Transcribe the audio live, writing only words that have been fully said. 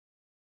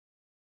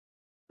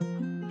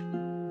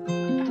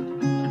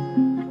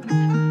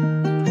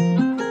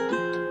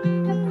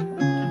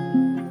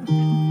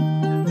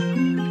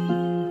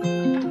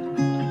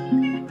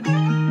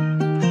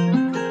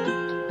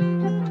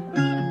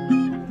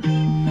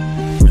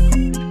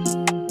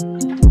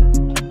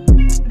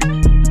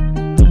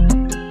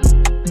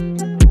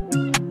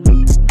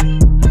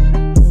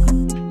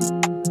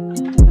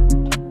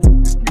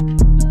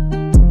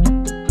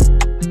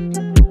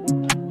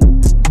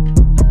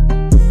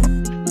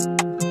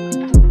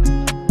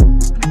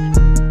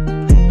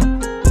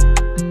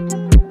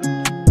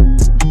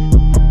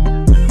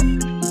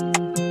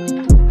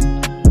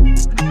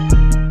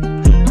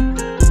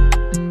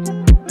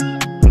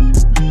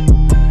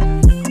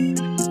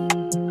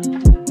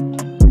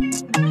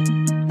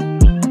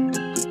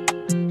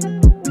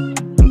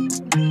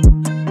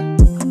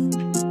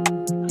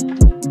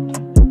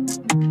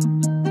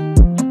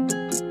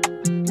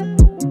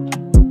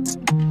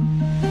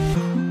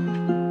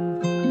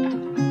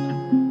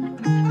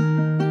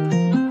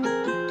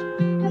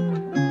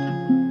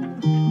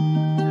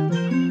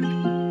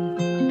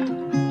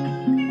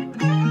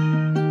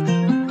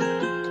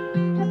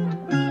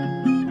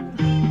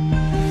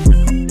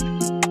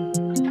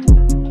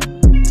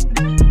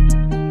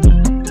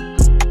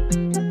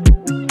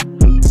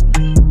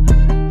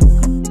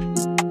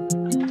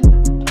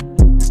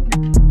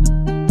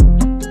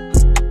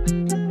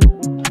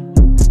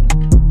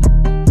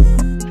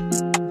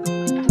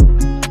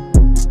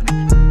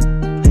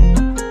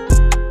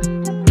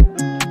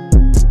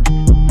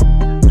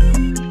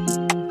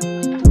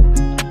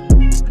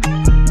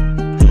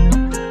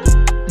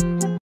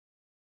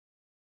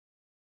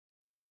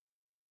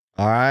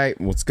All right,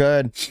 what's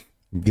good?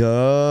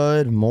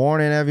 Good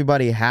morning,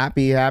 everybody.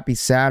 Happy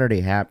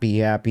Saturday.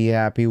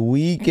 Happy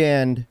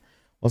weekend.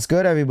 What's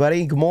good,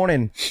 everybody? Good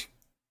morning.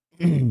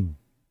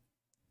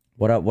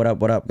 What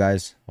up,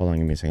 guys? Hold on,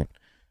 give me a second.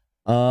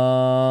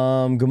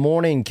 Good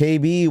morning,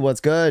 KB. What's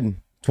good?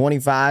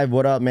 25.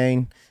 What up,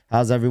 man?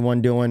 How's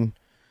everyone doing?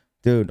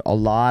 Dude, a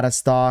lot of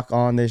stock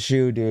on this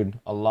shoe, dude.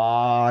 A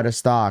lot of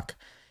stock.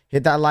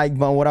 Hit that like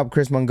button. What up,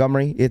 Chris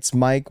Montgomery? It's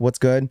Mike. What's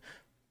good?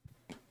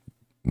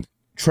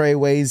 Trey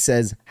Ways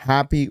says,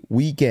 happy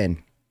weekend.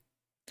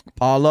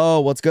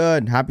 Paulo, what's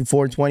good? Happy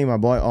 420, my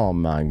boy. Oh,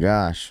 my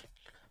gosh.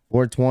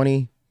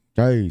 420.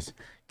 Jeez.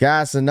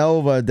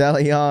 Casanova,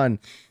 Deleon,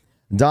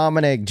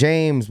 Dominic,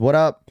 James, what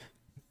up?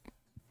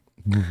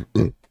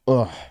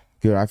 Ugh,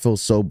 dude, I feel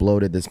so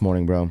bloated this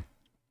morning, bro.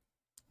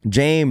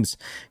 James,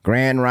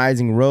 Grand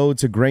Rising, Road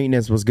to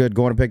Greatness was good.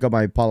 Going to pick up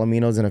my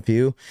Palominos in a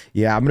few.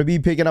 Yeah, I'm going to be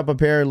picking up a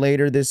pair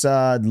later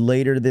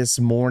this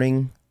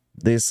morning.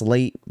 This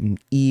late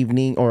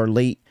evening or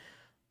late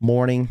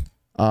morning,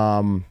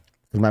 because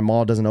my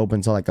mall doesn't open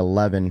until like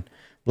 11.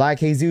 Black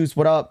Jesus,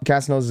 what up?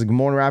 Cass knows. Good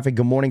morning, Rafik.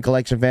 Good morning,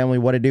 collection family.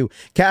 What it do?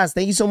 Cass,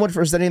 thank you so much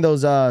for sending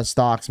those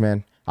stocks,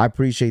 man. I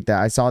appreciate that.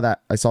 I saw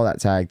that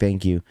tag.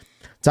 Thank you.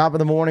 Top of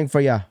the morning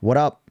for ya. What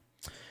up?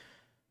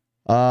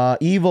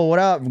 Evil, what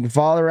up?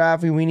 Father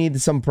Rafi, we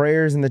need some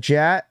prayers in the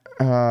chat.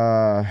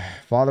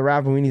 Father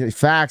Rafi, we need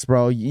facts,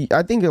 bro.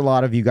 I think a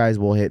lot of you guys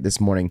will hit this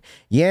morning.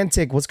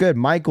 Yantic, what's good?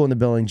 Michael in the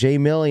building. J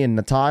Million,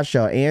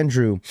 Natasha,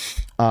 Andrew,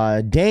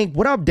 Dank,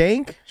 what up,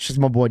 Dank? It's just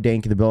my boy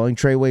Dank in the building.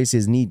 Trey Way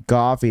says need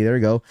coffee. There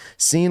you go.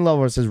 Scene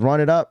Lover says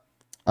run it up.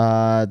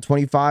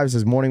 25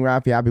 says morning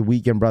Rafi, happy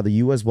weekend, brother.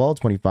 You as well.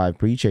 25,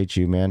 appreciate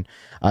you, man.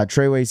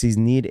 Trey Way says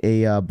need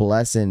a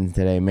blessing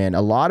today, man.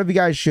 A lot of you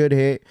guys should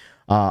hit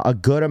a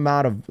good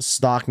amount of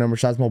stock numbers.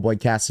 Shout out to my boy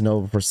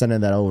Casanova for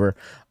sending that over.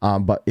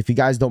 But if you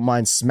guys don't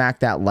mind,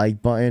 smack that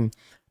like button.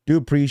 Do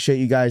appreciate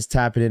you guys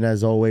tapping in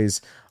as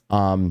always.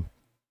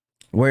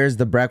 Where's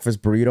the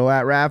breakfast burrito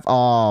at, Raf?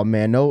 Oh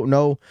man,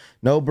 no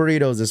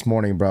burritos this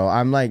morning, bro.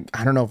 I'm like,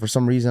 I don't know, for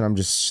some reason I'm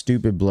just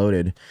stupid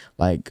bloated.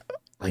 Like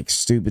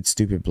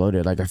stupid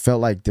bloated. Like I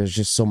felt like there's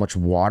just so much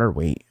water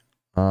weight.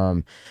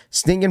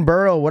 Stinking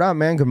Burrow, what up,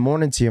 man? Good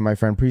morning to you, my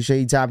friend. Appreciate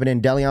you tapping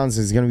in. Deleons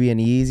is gonna be an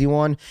easy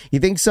one. You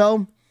think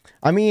so?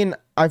 I mean,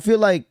 I feel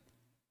like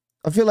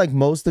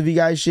most of you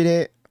guys should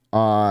hit.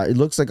 It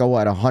looks like a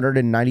what,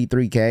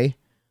 193k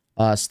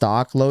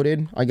stock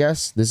loaded. I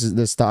guess this is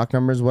the stock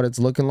number is what it's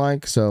looking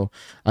like. So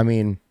I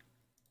mean,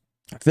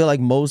 I feel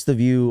like most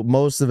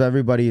of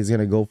everybody is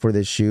gonna go for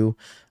this shoe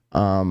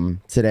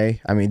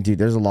today. I mean, dude,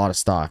 there's a lot of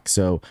stock,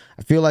 so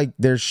I feel like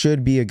there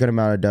should be a good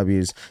amount of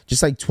W's.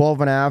 Just like 12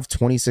 and a half,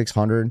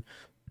 2600,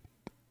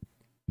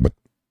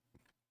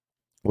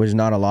 which is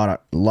not a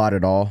lot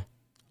at all.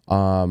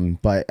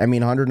 But I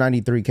mean,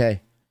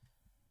 193k.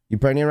 You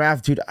pregnant,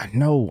 Raf? Dude,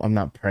 no, I'm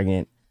not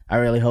pregnant. I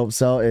really hope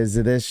so. Is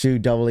this shoe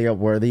doubly up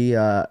worthy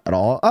at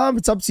all?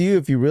 It's up to you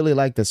if you really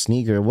like the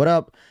sneaker. What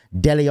up,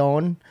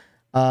 Deleon?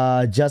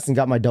 Justin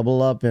got my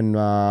double up in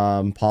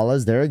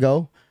Paula's. There we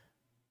go.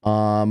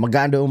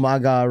 Maganda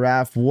Umaga,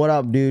 Raf, what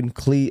up, dude?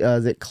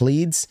 Is it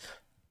Cleeds?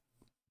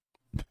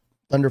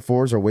 Thunder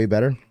 4s are way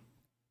better.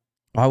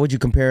 Why would you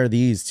compare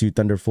these to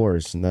Thunder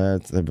 4s?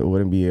 That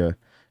wouldn't be a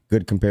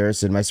good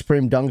comparison. My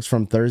Supreme Dunks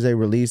from Thursday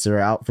release are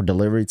out for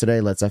delivery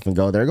today. Let's effing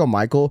go. There you go,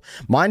 Michael.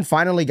 Mine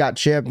finally got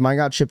shipped. Mine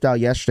got shipped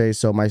out yesterday,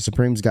 so my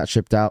Supremes got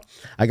shipped out.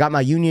 I got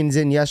my Unions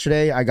in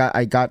yesterday. I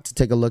got to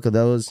take a look at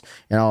those,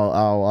 and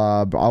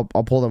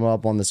I'll pull them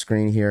up on the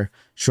screen here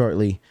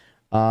shortly.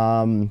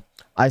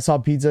 I saw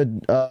Pizza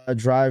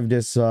Drive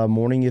this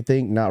morning, you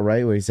think? Not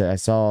right. What he said. I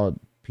saw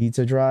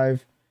Pizza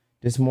Drive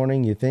this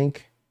morning, you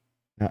think?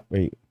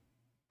 Wait,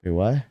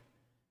 what?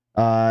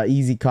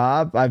 Easy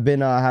Cobb. I've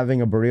been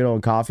having a burrito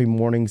and coffee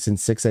morning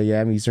since 6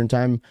 a.m. Eastern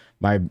time.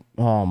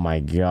 Oh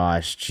my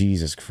gosh,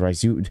 Jesus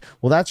Christ.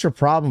 Well, that's your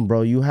problem,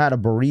 bro. You had a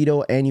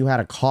burrito and you had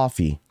a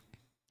coffee.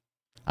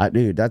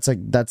 Dude, that's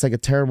like a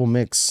terrible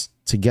mix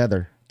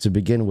together to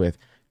begin with.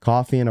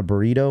 Coffee and a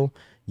burrito.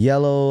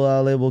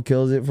 Yellow label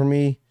kills it for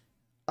me.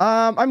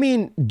 I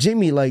mean,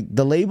 Jimmy, like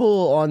the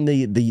label on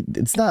the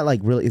it's not like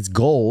really, it's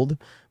gold,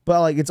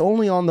 but like it's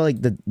only on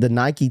the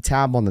Nike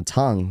tab on the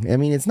tongue. I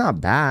mean, it's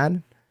not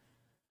bad.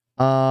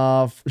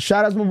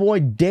 Shout out to my boy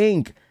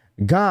Dank.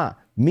 Got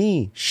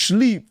me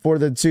sleep for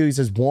the 2. He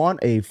says want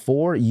a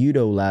 4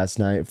 Udo last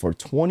night for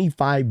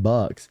 25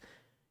 bucks.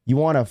 You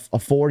want a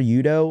 4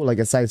 Udo, like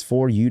a size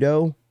 4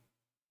 Udo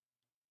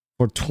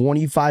for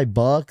 25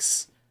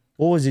 bucks?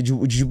 What was it?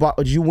 Did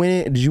you win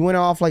it? Did you win it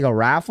off like a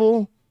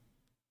raffle?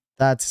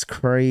 That's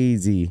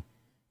crazy.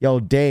 Yo,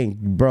 dang,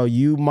 bro,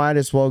 you might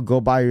as well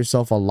go buy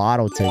yourself a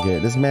lotto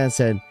ticket. This man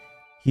said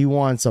he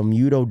wants some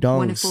Udo dunks.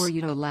 Won a 4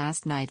 Udo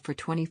last night for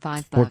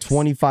 25 bucks. For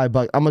 25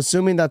 bucks. I'm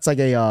assuming that's like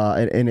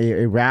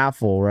a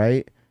raffle,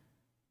 right?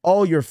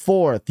 Oh, your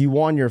 4th. You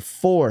won your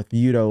 4th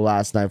Udo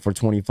last night for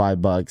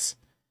 25 bucks.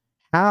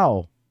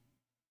 How?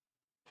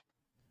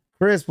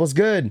 Chris, what's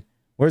good?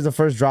 Where's the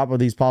first drop of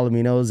these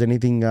Palominos?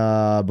 Anything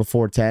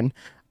before 10?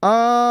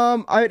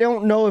 I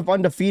don't know if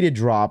undefeated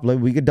dropped. Like,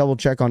 we could double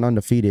check on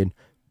undefeated.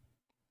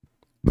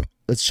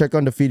 Let's check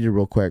undefeated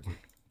real quick.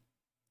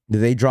 Do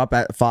they drop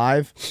at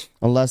 5?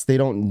 Unless they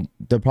don't,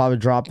 they'll probably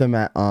drop them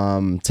at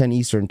 10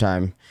 Eastern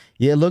time.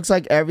 Yeah, it looks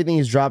like everything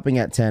is dropping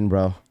at 10,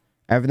 bro.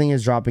 Everything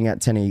is dropping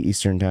at 10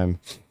 Eastern time.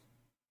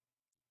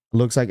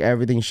 Looks like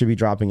everything should be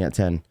dropping at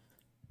 10.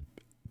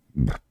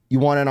 You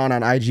want it on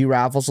an IG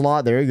raffle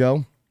slot? There you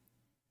go.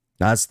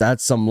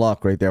 That's some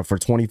luck right there. For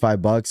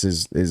 25 bucks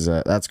is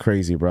that's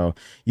crazy, bro.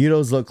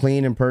 Udos look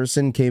clean in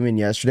person. Came in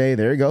yesterday.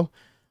 There you go.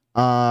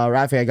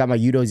 Rafi, I got my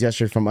Udos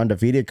yesterday from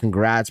undefeated.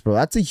 Congrats, bro.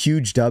 That's a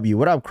huge W.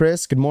 What up,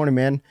 Chris? Good morning,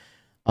 man.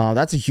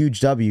 That's a huge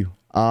W.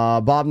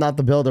 Bob, not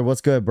the builder.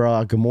 What's good,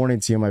 bro? Good morning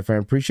to you, my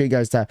friend. Appreciate you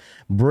guys.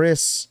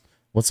 Briss,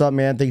 what's up,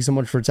 man? Thank you so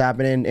much for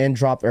tapping in. And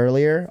dropped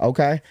earlier.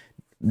 Okay,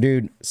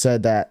 dude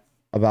said that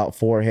about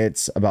 4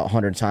 hits about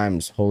 100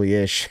 times. Holy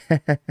ish.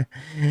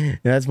 Yeah,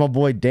 that's my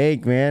boy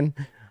Dank, man.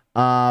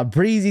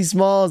 Breezy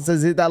Small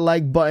says hit that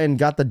like button.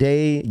 Got the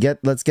day.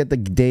 Let's get the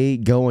day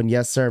going.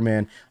 Yes, sir,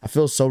 man. I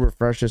feel so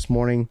refreshed this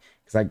morning.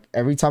 Cause like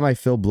every time I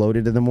feel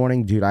bloated in the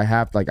morning, dude, I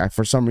have like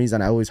for some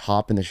reason I always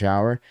hop in the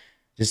shower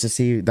just to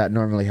see. That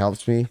normally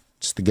helps me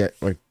just to get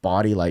like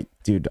body like,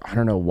 dude, I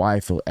don't know why I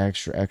feel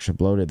extra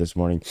bloated this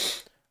morning.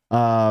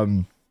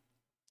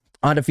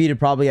 Undefeated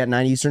probably at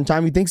 9 Eastern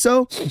time. You think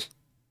so?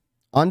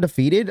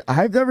 Undefeated?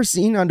 I've never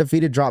seen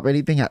undefeated drop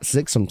anything at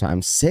 6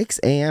 sometimes. 6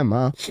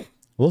 a.m.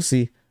 We'll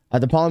see.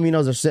 The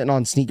Palominos are sitting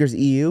on sneakers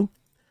EU.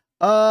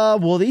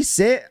 Will these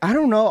sit? I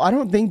don't know. I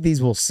don't think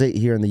these will sit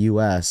here in the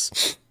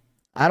US.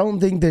 I don't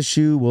think this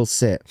shoe will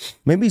sit.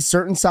 Maybe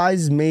certain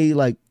sizes may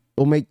like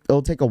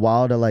it'll take a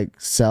while to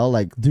like sell.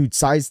 Like, dude,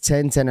 size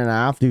 10, 10 and a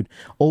half, dude.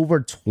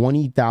 Over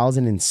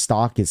 20,000 in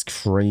stock is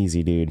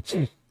crazy,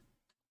 dude.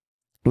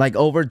 Like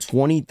over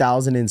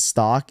 20,000 in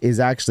stock is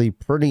actually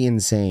pretty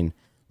insane.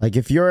 Like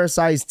if you're a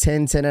size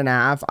 10, 10 and a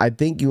half, I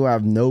think you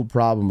have no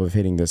problem of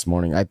hitting this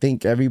morning. I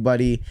think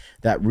everybody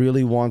that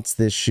really wants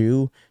this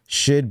shoe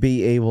should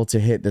be able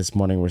to hit this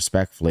morning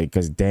respectfully.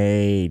 Because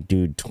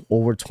dude,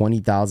 over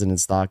 20,000 in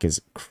stock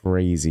is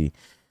crazy.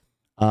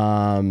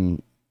 I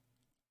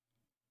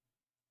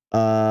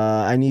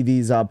need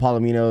these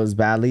Palominos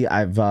badly.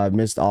 I've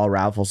missed all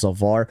raffles so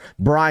far.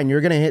 Brian,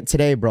 you're going to hit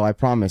today, bro. I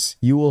promise.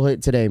 You will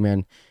hit today,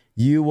 man.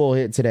 You will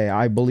hit today.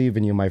 I believe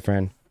in you, my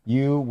friend.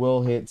 You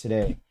will hit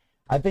today.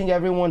 I think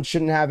everyone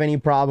shouldn't have any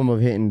problem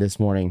of hitting this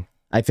morning.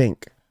 I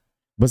think.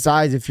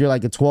 Besides, if you're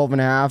like a 12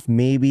 and a half,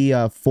 maybe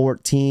a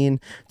 14.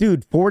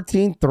 Dude,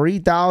 14,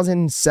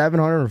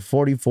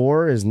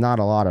 3,744 is not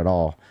a lot at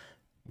all.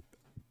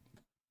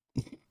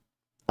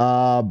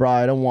 Bro,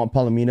 I don't want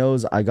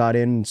Palominos. I got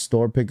in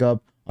store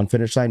pickup on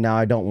finish line. Now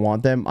I don't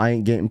want them. I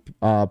ain't getting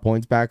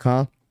points back,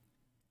 huh?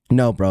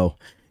 No, bro.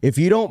 If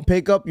you don't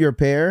pick up your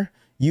pair,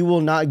 you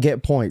will not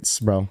get points,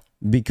 bro.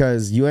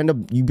 Because you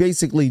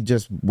basically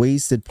just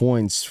wasted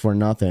points for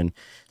nothing.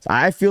 So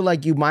I feel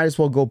like you might as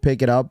well go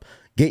pick it up,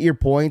 get your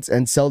points,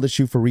 and sell the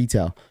shoe for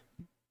retail.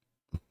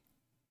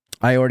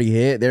 I already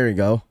hit. There you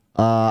go.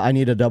 I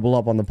need to double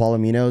up on the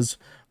Palominos.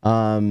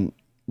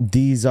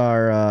 These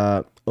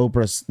are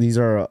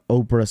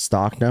Oprah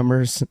stock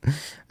numbers.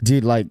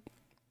 Dude, like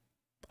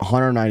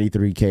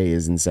 193K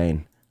is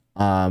insane.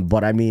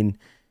 But I mean,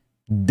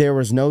 there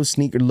was no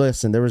sneaker.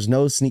 Listen, there was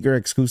no sneaker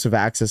exclusive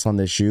access on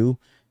this shoe.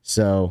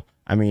 So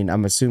I mean,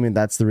 I'm assuming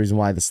that's the reason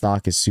why the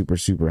stock is super,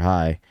 super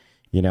high,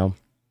 you know?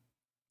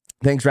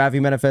 Thanks, Rafi,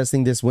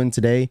 manifesting this win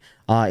today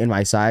in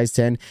my size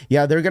 10.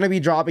 Yeah, they're going to be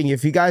dropping.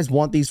 If you guys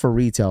want these for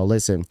retail,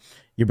 listen,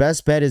 your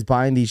best bet is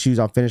buying these shoes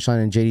on Finish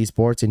Line and JD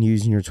Sports and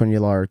using your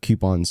 $20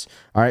 coupons.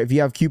 All right, if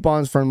you have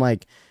coupons from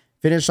like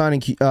Finish Line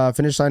and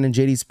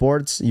JD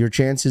Sports, your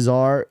chances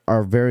are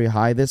very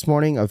high this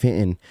morning of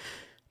hitting.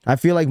 I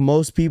feel like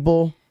most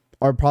people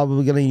are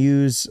probably going to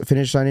use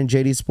Finish Line and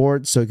JD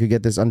Sports so you could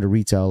get this under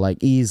retail, like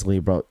easily,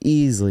 bro,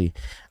 easily.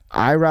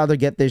 I'd rather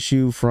get this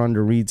shoe for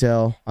under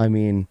retail. I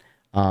mean,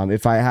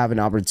 if I have an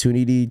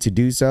opportunity to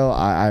do so,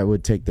 I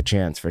would take the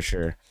chance for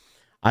sure.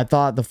 I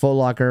thought the Foot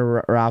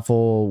Locker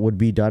raffle would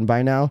be done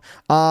by now.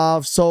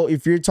 So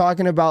if you're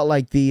talking about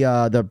like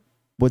the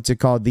what's it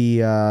called,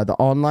 the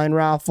online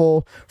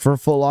raffle for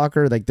Foot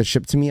Locker, like the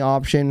ship to me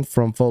option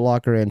from Foot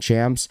Locker and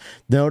Champs,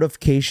 the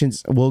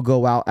notifications will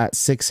go out at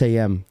 6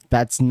 a.m.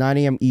 That's 9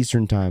 a.m.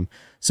 Eastern time.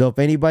 So if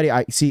anybody,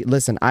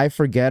 listen, I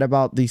forget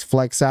about these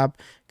Flex app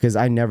because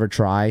I never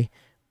try.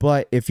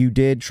 But if you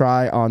did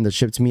try on the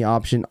ship to me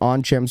option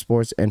on Champ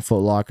Sports and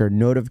Foot Locker,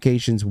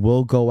 notifications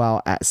will go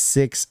out at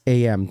 6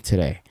 a.m.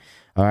 today.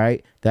 All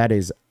right, that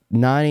is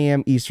 9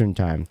 a.m. Eastern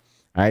time.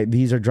 All right,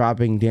 these are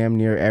dropping damn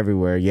near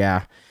everywhere.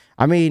 Yeah.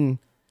 I mean,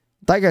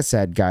 like I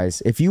said,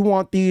 guys, if you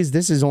want these,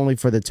 this is only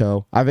for the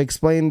toe. I've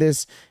explained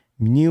this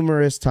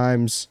numerous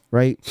times,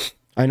 right?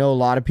 I know a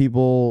lot of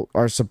people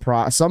are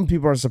surprised. Some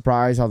people are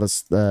surprised how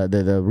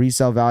the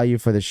resale value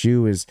for the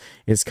shoe is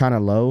kind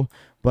of low.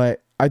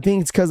 But I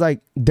think it's because like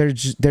there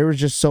was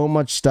just so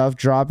much stuff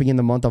dropping in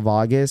the month of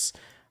August.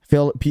 I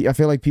feel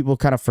like people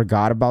kind of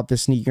forgot about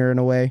this sneaker in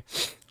a way.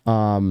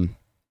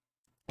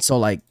 So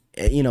like,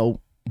 you know,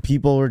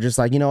 people were just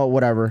like, you know what,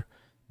 whatever.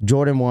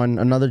 Jordan 1,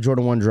 another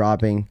Jordan 1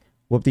 dropping.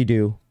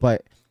 Whoop-de-doo.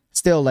 But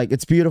still, like,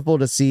 it's beautiful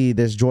to see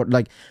this Jordan.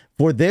 Like,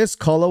 for this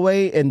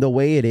colorway and the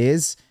way it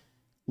is,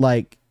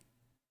 like,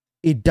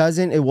 it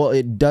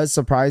does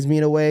surprise me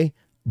in a way.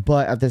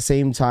 But at the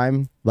same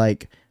time,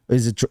 like,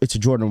 it's a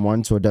Jordan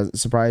 1, so it doesn't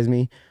surprise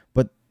me.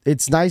 But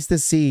it's nice to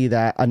see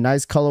that a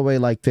nice colorway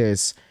like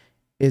this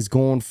is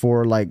going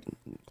for, like,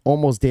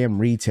 almost damn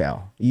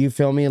retail. You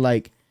feel me?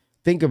 Like,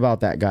 think about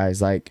that,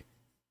 guys. Like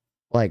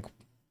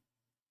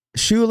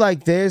shoe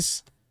like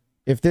this,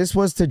 if this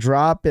was to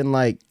drop in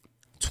like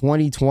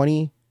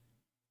 2020,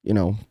 you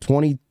know,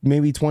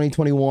 maybe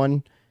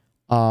 2021,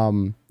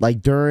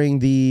 like during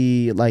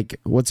the, like,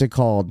 what's it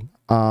called?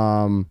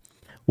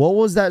 What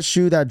was that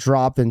shoe that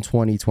dropped in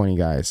 2020,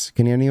 guys?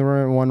 Can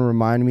anyone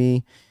remind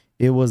me?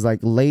 It was like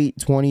late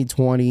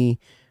 2020.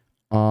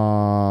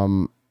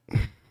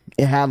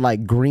 It had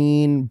like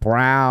green,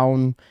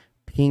 brown,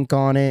 pink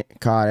on it.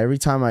 God, every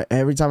time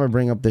I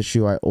bring up this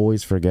shoe, I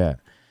always forget.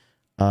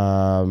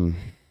 And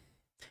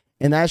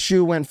that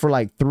shoe went for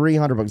like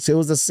 $300. It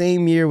was the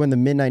same year when the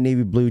Midnight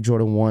Navy Blue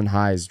Jordan 1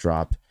 highs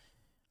dropped.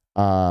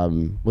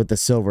 With the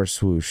silver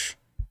swoosh.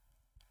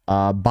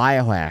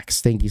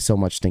 Biohacks. Thank you so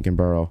much, Stinking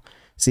Burrow.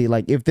 See,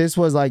 like, if this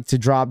was like to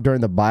drop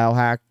during the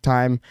biohack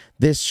time,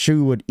 this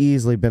shoe would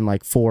easily been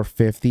like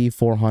 450,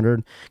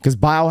 400, because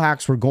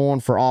biohacks were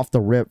going for off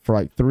the rip for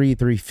like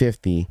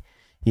 350.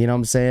 You know what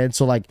I'm saying?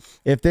 So like,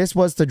 if this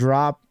was to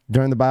drop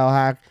during the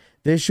biohack,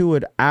 this shoe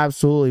would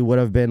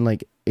have been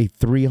like a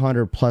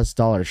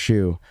 $300+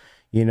 shoe,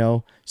 you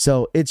know?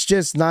 So it's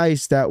just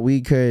nice that we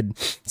could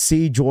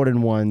see Jordan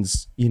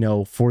 1s, you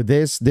know, for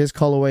this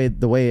colorway,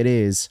 the way it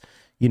is,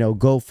 you know,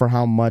 go for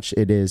how much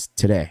it is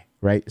today.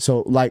 Right.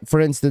 So like, for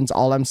instance,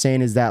 all I'm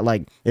saying is that,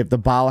 like, if the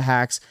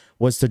biohacks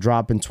was to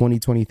drop in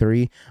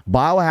 2023,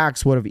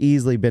 biohacks would have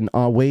easily been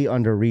way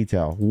under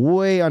retail.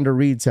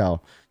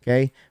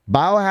 Okay.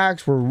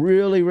 Biohacks were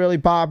really, really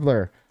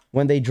popular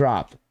when they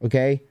dropped.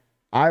 Okay.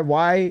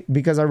 Why?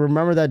 Because I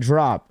remember that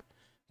drop.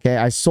 Okay.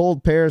 I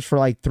sold pairs for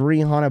like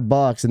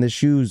 $300 and the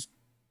shoes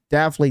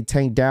definitely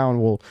tanked down.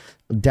 Well,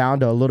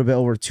 down to a little bit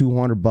over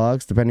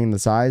 $200, depending on the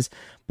size.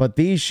 But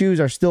these shoes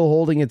are still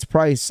holding its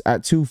price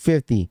at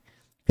 $250.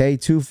 Okay,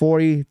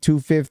 $240,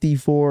 $250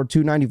 for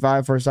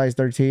 $295 for a size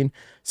 13.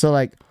 So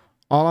like,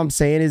 all I'm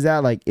saying is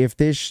that, like, if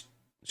this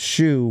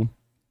shoe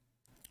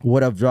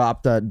would have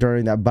dropped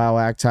during that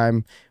biohack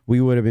time, we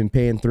would have been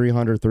paying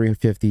 $300,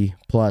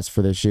 $350+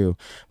 for this shoe.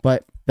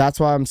 But that's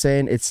why I'm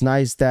saying it's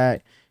nice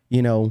that,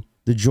 you know,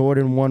 the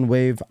Jordan 1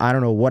 wave, I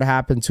don't know what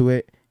happened to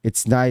it.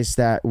 It's nice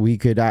that we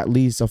could at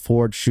least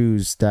afford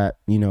shoes that,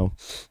 you know,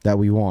 that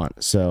we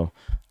want. So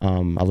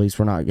at least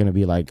we're not going to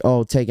be like,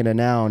 oh, taking it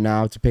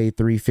now to pay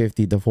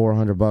 $350 to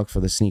 $400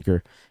 for the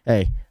sneaker.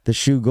 Hey, the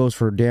shoe goes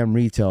for damn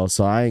retail,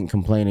 so I ain't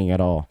complaining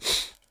at all.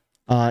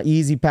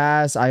 Easy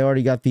pass. I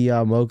already got the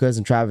Mochas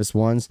and Travis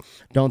 1s.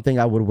 Don't think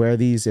I would wear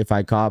these if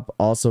I cop.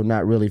 Also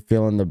not really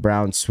feeling the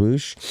brown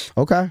swoosh.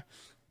 Okay.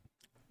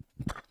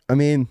 I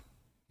mean,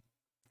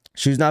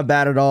 shoe's not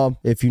bad at all.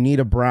 If you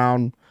need a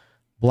brown,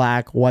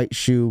 black, white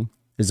shoe,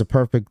 is a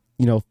perfect,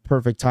 you know,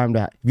 perfect time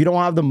to. If you don't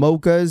have the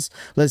Mochas,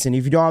 listen,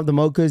 if you don't have the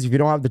Mochas, if you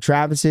don't have the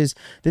Travises,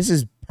 this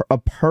is a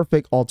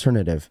perfect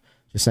alternative.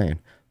 Just saying.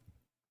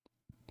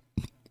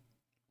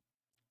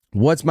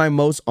 What's my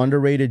most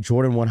underrated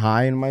Jordan 1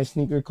 high in my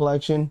sneaker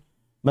collection?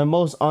 My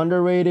most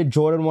underrated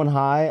Jordan 1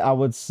 high, I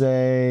would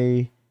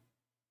say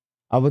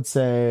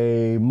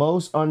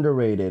most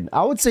underrated.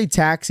 I would say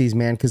Taxis,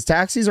 man, because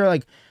Taxis are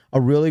like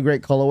a really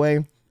great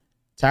colorway.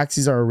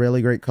 Taxis are a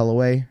really great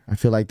colorway. I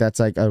feel like that's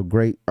like a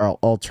great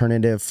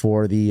alternative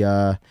for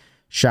the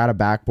shadow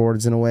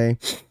backboards in a way.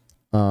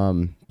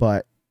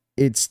 But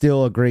it's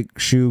still a great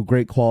shoe,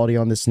 great quality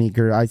on the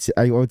sneaker.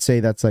 I would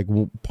say that's like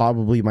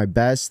probably my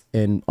best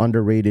and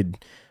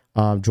underrated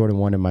Jordan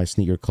 1 in my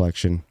sneaker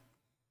collection.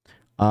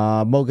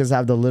 Mochas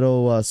have the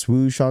little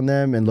swoosh on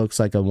them and looks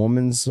like a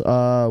woman's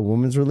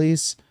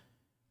release.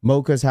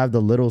 Mochas have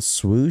the little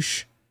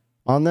swoosh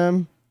on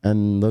them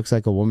and looks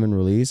like a woman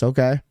release.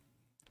 Okay.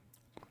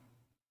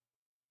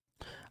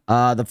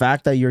 The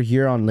fact that you're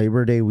here on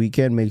Labor Day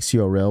weekend makes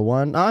you a real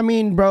one. I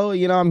mean, bro,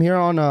 you know, I'm here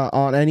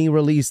on any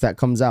release that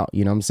comes out.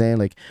 You know what I'm saying?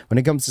 Like, when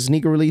it comes to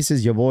sneaker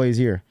releases, your boy is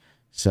here.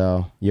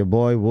 So your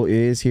boy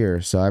is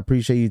here. So I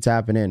appreciate you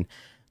tapping in.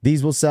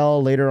 These will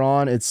sell later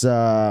on. It's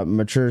a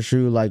mature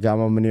shoe like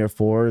Gamma Manir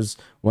 4s.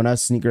 When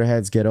us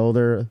sneakerheads get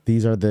older,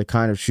 these are the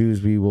kind of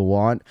shoes we will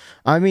want.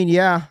 I mean,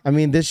 yeah. I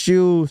mean, this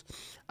shoe,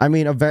 I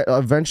mean,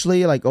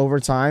 eventually, like, over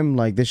time,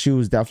 like, this shoe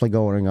is definitely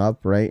going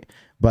up, right?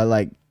 But,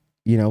 like,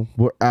 you know,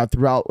 we're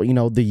throughout, you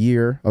know, the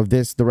year of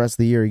this, the rest of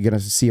the year, you're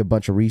gonna see a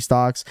bunch of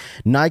restocks.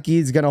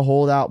 Nike's gonna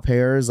hold out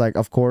pairs, like,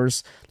 of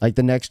course, like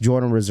the next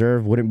Jordan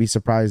Reserve. Wouldn't be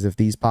surprised if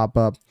these pop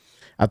up.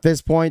 At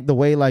this point, the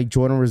way like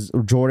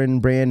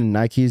Jordan brand and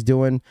Nike is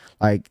doing,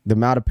 like the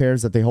amount of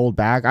pairs that they hold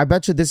back, I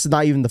bet you this is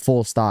not even the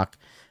full stock.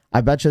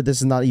 I bet you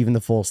this is not even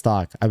the full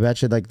stock. I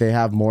bet you like they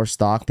have more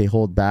stock they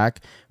hold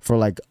back for,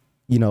 like,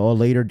 you know, a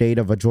later date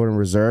of a Jordan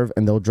Reserve,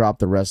 and they'll drop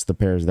the rest of the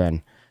pairs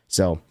then.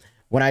 So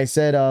when I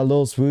said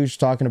Lil Swoosh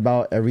talking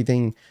about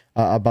everything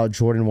about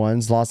Jordan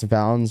 1s, lost and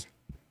founds,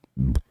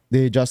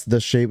 they adjusted the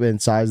shape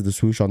and size of the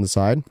swoosh on the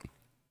side.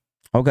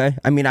 Okay.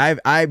 I mean,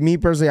 me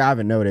personally, I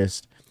haven't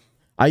noticed.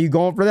 Are you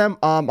going for them?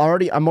 I'm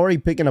already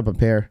picking up a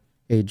pair.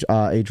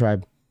 A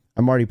Tribe.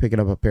 I'm already picking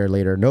up a pair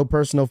later. No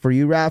personal for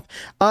you, Raph.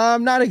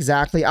 Not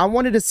exactly. I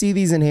wanted to see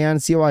these in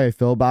hand, see how I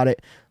feel about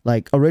it.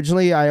 Like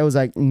originally, I was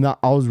like, no,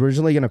 I was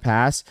originally gonna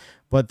pass,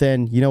 but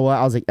then you know what?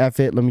 I was like, F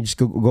it. Let me just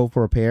go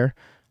for a pair.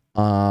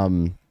 So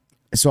I'm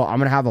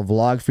gonna have a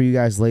vlog for you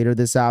guys later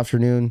this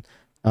afternoon,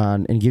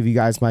 and give you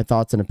guys my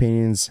thoughts and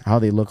opinions, how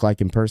they look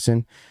like in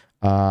person.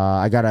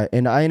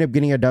 And I end up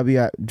getting a W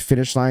at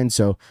finish line,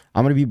 so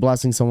I'm gonna be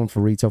blessing someone for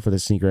retail for the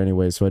sneaker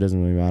anyway, so it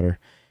doesn't really matter.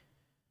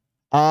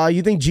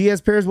 You think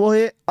GS pairs will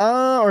hit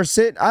or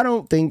sit? I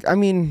don't think. I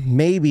mean,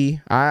 maybe.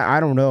 I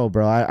don't know,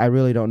 bro. I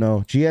really don't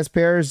know. GS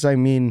pairs, I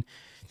mean,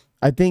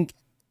 I think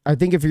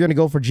if you're gonna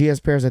go for GS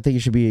pairs, I think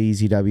it should be an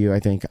easy W. I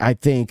think. I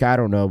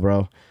don't know,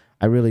 bro.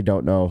 I really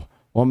don't know.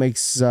 What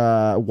makes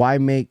why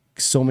make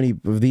so many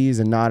of these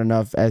and not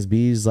enough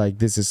SBs? Like,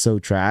 this is so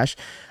trash.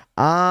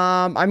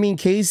 I mean,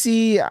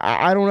 Casey,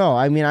 I don't know.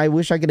 I mean, I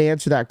wish I could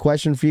answer that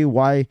question for you.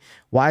 Why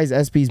is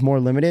SBs more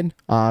limited?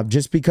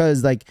 Just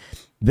because like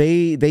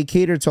they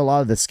cater to a lot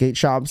of the skate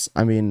shops.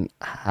 I mean,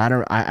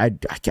 I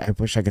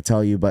wish I could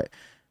tell you, but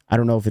I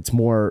don't know if it's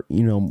more,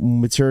 you know,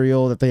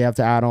 material that they have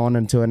to add on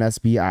into an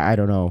SB. I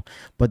don't know,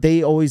 but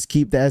they always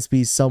keep the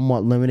SBs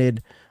somewhat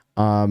limited.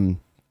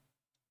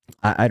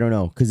 I don't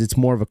know, because it's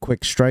more of a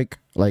quick strike.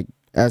 Like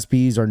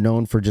SBs are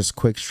known for just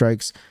quick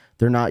strikes.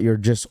 They're not your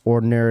just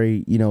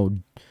ordinary, you know,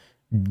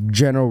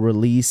 general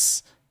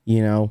release,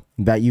 you know,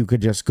 that you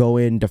could just go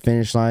in to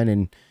finish line.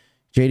 And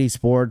JD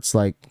Sports,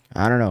 like,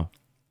 I don't know.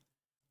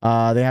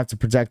 They have to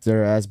protect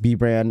their SB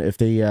brand if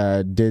they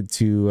did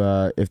to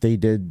that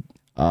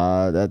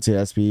to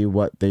SB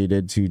what they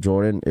did to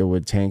Jordan, it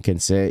would tank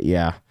and sit.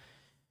 Yeah.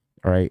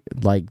 All right.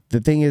 Like the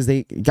thing is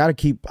they gotta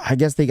keep, I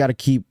guess they gotta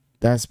keep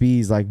the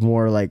SBs like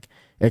more like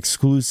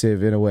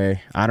exclusive in a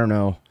way. I don't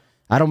know.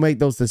 I don't make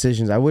those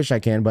decisions. I wish I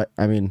can, but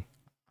I mean,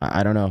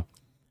 I don't know.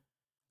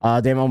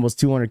 Damn, almost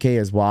 200K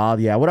is wild.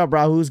 Yeah. What up,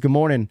 Rahu's? Good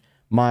morning.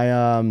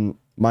 My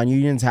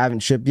unions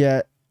haven't shipped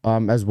yet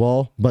as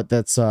well, but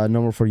that's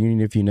number for union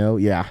if you know.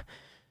 Yeah.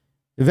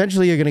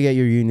 Eventually you're gonna get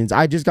your unions.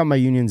 I just got my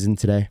unions in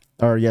today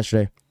or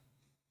yesterday.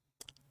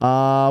 What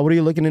are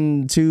you looking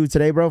into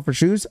today, bro, for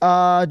shoes?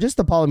 Just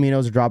the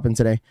Palominos are dropping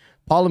today.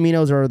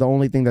 Palominos are the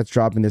only thing that's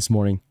dropping this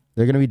morning.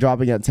 They're going to be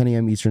dropping at 10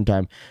 a.m. Eastern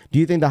time. Do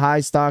you think the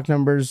high stock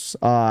numbers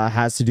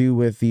has to do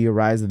with the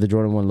rise of the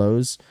Jordan 1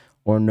 lows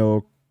or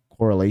no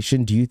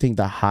correlation? Do you think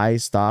the high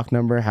stock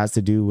number has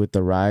to do with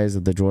the rise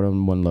of the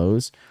Jordan 1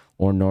 lows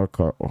or no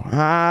correlation?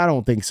 I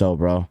don't think so,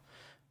 bro.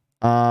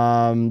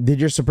 Did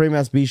your Supreme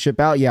SB ship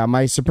out? Yeah,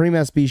 my Supreme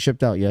SB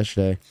shipped out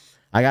yesterday.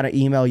 I got an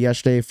email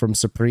yesterday from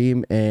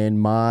Supreme, and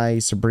my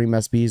Supreme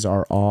SBs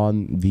are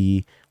on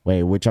the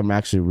way, which I'm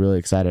actually really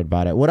excited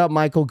about it. What up,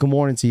 Michael? Good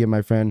morning to you,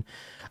 my friend.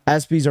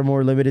 SBs are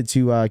more limited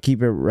to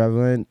keep it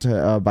relevant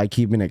by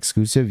keeping it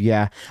exclusive.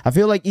 Yeah, I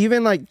feel like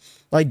even like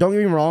don't get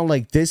me wrong,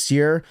 like this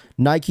year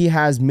Nike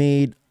has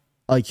made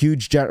a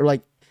huge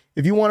like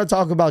if you want to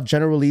talk about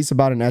general release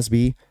about an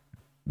SB,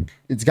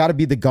 it's got to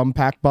be the gum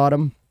pack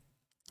bottom.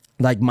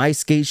 Like my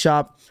skate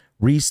shop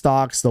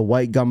restocks the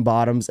white gum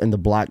bottoms and the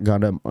black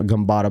gum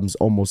bottoms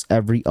almost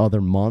every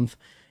other month,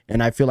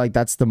 and I feel like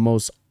that's the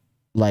most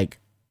like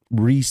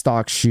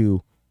restock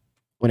shoe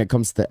when it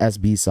comes to the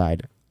SB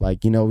side.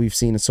 Like, you know, we've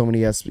seen so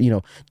many,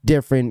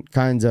 different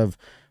kinds of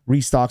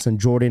restocks on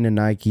Jordan and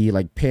Nike,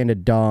 like Panda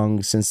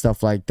Dunks and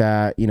stuff like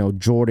that. You know,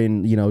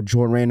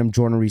 random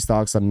Jordan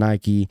restocks on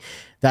Nike.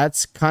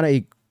 That's kind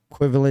of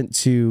equivalent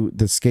to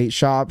the skate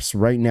shops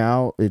right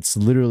now. It's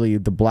literally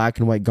the black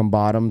and white gum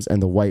bottoms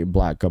and the white and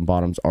black gum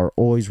bottoms are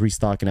always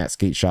restocking at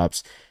skate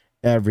shops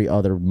every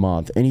other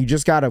month. And you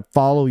just got to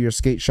follow your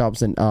skate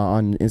shops on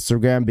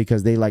Instagram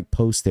because they like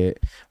post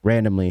it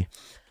randomly.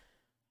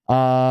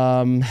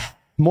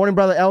 Morning,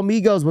 brother. El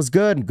Migos, what's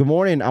good? Good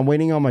morning. I'm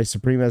waiting on my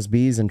Supreme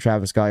SBs and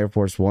Travis Scott Air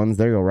Force Ones.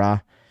 There you go, Ra.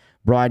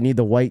 Bro, I need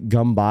the white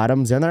gum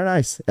bottoms, and they're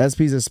nice.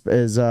 SBs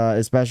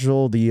is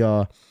special.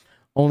 The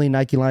only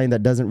Nike line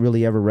that doesn't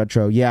really ever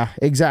retro. Yeah,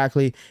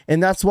 exactly.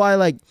 And that's why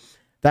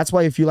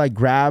if you like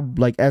grab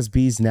like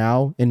SBs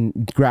now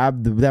and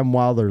grab them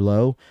while they're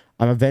low,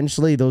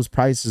 eventually those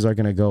prices are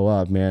gonna go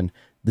up, man.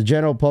 The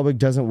general public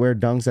doesn't wear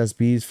Dunks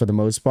SBs for the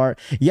most part.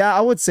 Yeah,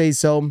 I would say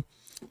so.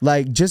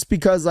 Like, just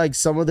because like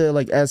some of the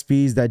like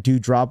SBs that do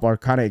drop are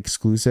kind of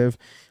exclusive,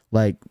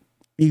 like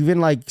even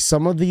like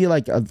some of the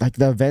like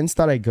the events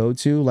that I go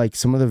to, like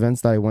some of the events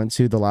that I went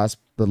to the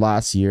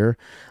last year,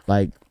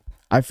 like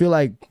I feel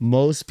like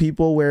most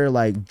people wear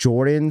like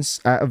Jordans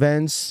at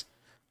events.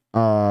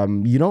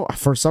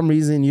 For some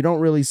reason you don't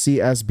really see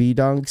SB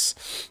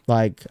Dunks.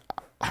 Like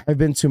I've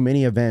been to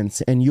many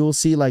events and you'll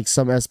see like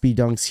some SB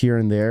Dunks here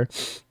and there,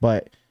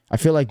 but I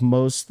feel like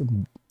most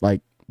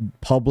like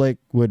public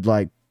would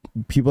like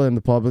people in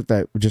the public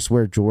that just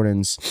wear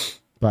Jordans.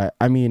 But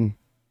I mean,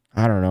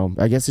 I don't know,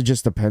 I guess it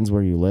just depends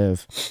where you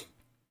live.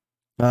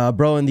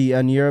 Bro,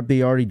 in Europe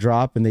they already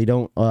dropped and they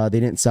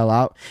didn't sell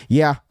out.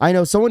 Yeah, I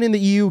know. Someone in the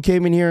EU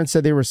came in here and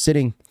said they were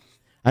sitting.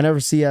 I never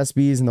see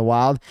SBs in the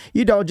wild.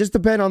 You don't, just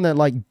depend on the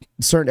like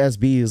certain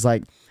SBs.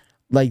 Like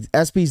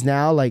SBs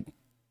now, like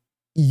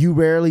you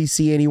rarely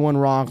see anyone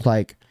rock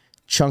like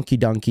chunky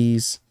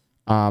dunkies.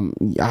 I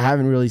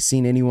haven't really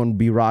seen anyone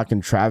be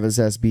rocking Travis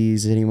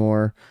SBs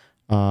anymore.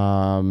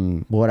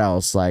 What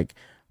else? Like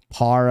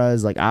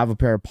Paras. Like I have a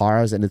pair of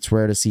Paras, and it's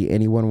rare to see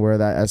anyone wear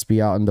that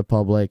SB out in the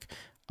public.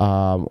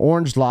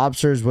 Orange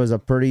Lobsters was a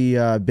pretty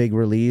big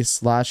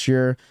release last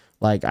year.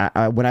 Like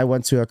when I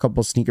went to a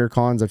couple sneaker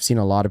cons, I've seen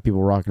a lot of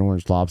people rocking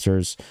Orange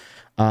Lobsters.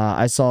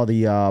 I saw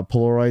the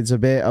Polaroids a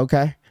bit.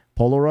 Okay,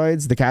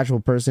 Polaroids. The casual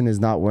person is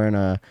not wearing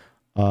a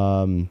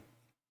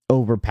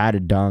over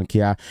padded dunk.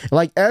 Yeah,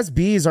 like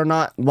SBs are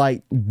not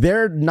like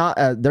they're not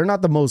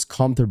the most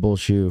comfortable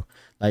shoe.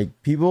 Like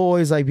people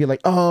always like be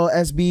like, oh,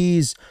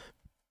 SBs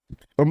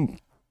are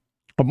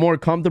more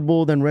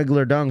comfortable than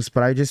regular dunks,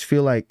 but I just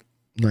feel like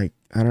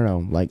I don't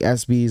know, like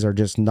SBs are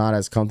just not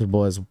as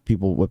comfortable as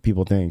what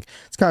people think.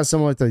 It's kind of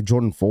similar with the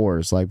Jordan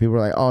 4s. Like people are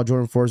like, oh,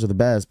 Jordan 4s are the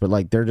best, but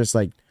like they're just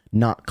like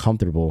not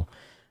comfortable.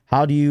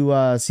 How do you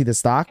see the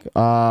stock?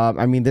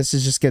 I mean, this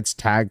is just gets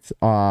tagged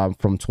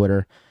from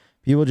Twitter.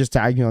 People just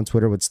tag me on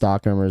Twitter with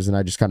stock numbers, and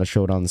I just kind of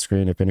show it on the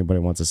screen if anybody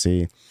wants to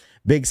see.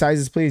 Big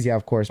sizes, please. Yeah,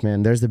 of course,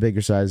 man. There's the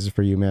bigger sizes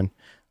for you, man.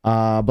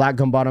 Black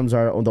gum bottoms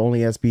are the only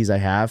SBs I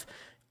have.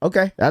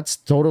 Okay, that's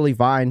totally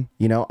fine.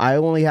 You know, I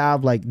only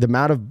have like the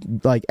amount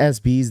of like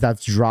SBs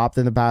that's dropped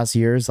in the past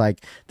years.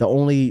 Like the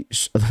only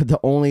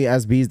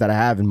SBs that I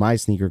have in my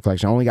sneaker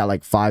collection, I only got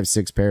like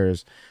 5-6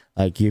 pairs.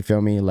 Like, you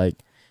feel me? Like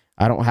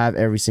I don't have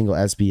every single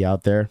SB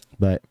out there,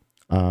 but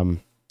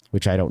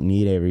which I don't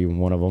need every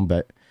one of them,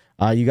 but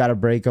you got to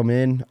break them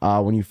in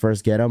when you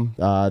first get them.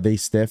 They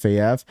stiff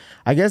AF.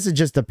 I guess it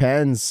just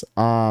depends.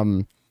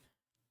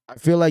 I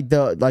feel like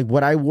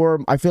what I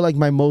wore, I feel like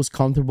my most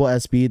comfortable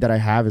SB that I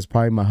have is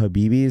probably my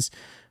Habibis.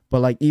 But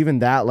like even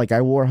that, like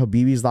I wore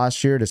Habibis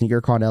last year to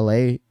SneakerCon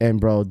LA,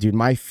 and bro, dude,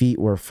 my feet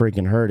were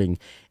freaking hurting.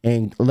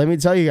 And let me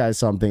tell you guys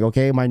something,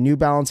 okay? My New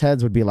Balance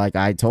heads would be like,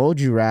 I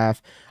told you,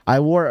 Raf. I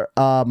wore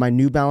my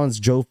New Balance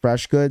Joe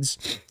Fresh Goods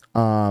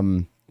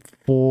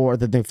for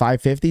the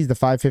 550s, the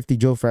 550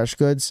 Joe Fresh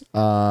Goods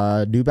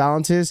New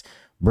Balances.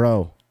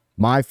 Bro,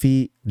 my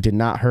feet did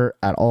not hurt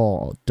at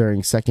all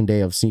during second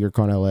day of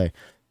SneakerCon LA.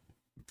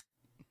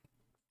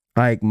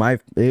 Like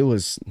it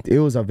was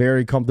a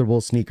very comfortable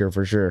sneaker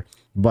for sure.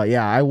 But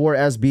yeah, I wore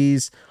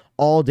SBs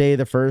all day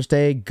the first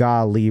day.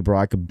 Golly, bro,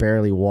 I could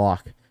barely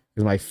walk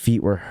because my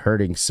feet were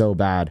hurting so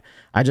bad.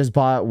 I just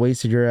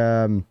wasted your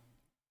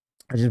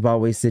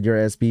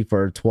SB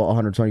for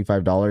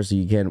 $1,225, so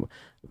you can't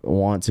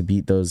want to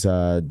beat those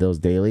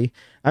daily.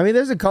 I mean,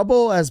 there's a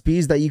couple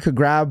SBs that you could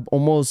grab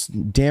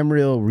almost damn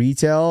real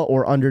retail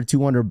or under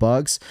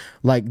 $200.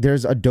 Like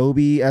there's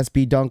Adobe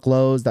SB Dunk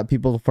Lows that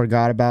people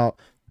forgot about.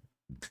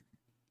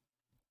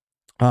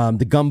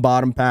 The gum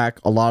bottom pack,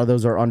 a lot of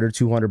those are under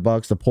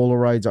 $200. The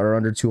Polaroids are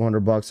under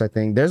 $200, I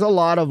think. There's a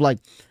lot of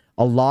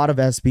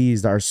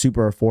SBs that are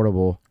super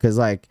affordable, because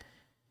like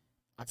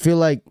I feel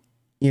like,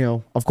 you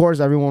know, of course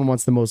everyone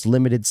wants the most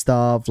limited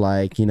stuff,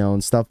 like, you know,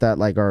 and stuff that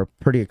like are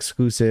pretty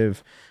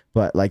exclusive,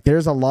 but like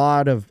there's a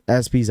lot of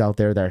SBs out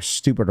there that are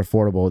stupid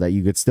affordable that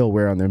you could still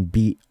wear on them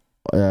beat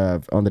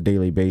on the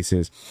daily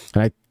basis.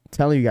 And I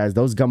tell you guys,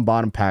 those gum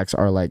bottom packs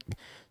are like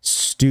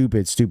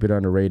stupid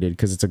underrated,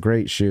 because it's a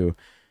great shoe.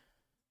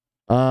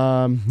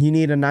 You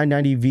need a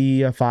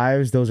 990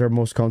 V5s. Those are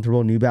most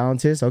comfortable New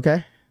Balances.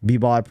 Okay,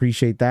 B-Ball, I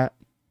appreciate that.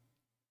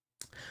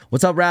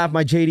 What's up, Raph?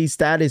 My JD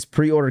status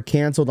pre-order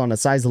canceled on a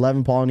size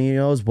 11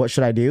 Palomino's. What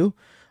should I do?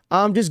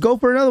 Just go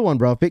for another one,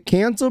 bro. If it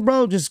canceled,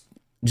 bro, just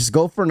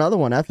go for another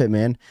one. F it,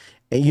 man.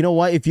 And you know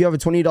what? If you have a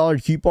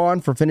 $20 coupon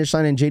for Finish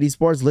Line and JD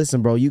Sports,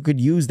 listen, bro, you could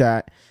use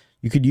that.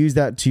 You could use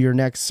that to your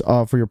next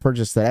for your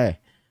purchase today.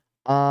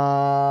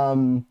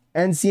 NCNIV,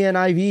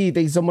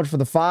 thank you so much for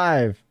the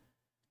 5.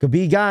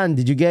 Kabigan,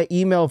 did you get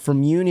email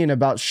from Union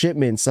about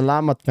shipment?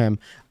 Salamat, fam.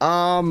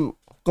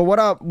 What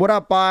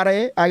up,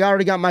 pare? I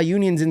already got my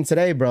unions in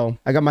today, bro.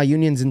 I got my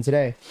unions in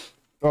today.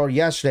 Or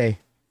yesterday.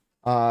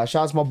 Shout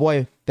out to my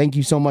boy. Thank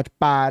you so much,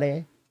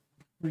 pare.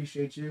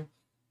 Appreciate you.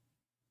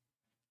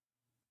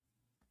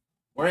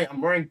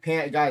 I'm wearing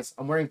pants, guys.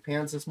 I'm wearing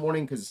pants this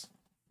morning because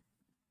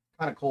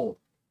kind of cold.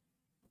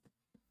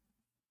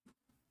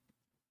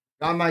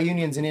 Got my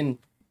unions in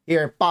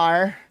here,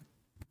 pare.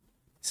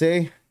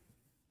 See?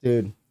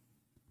 Dude,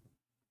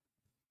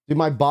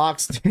 my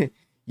box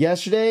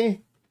yesterday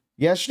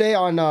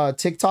on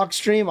TikTok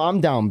stream, I'm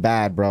down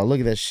bad, bro. Look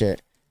at this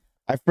shit.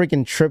 I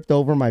freaking tripped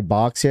over my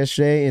box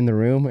yesterday in the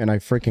room, and I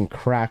freaking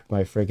cracked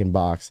my freaking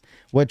box.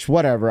 Which,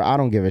 whatever, I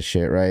don't give a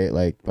shit, right?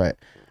 Like, but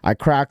I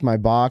cracked my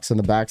box on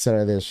the backside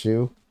of this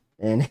shoe,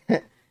 and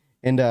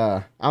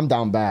I'm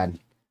down bad.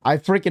 I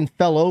freaking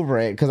fell over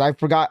it because I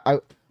forgot. I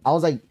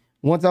was like,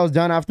 once I was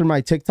done after my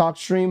TikTok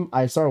stream,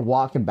 I started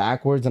walking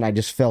backwards, and I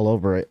just fell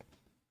over it.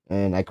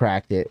 And I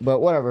cracked it, but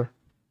whatever.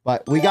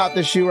 But we got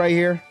this shoe right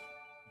here.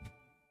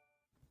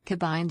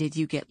 Kabine, did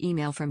you get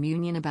email from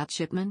Union about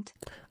shipment?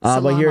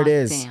 But here it Salamat,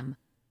 is. fam.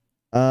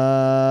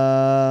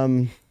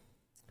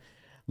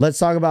 Let's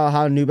talk about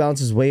how New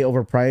Balance is way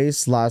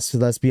overpriced.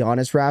 Let's be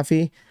honest,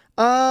 Rafi.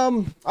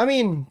 I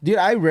mean, dude,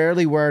 I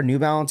rarely wear New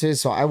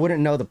Balances, so I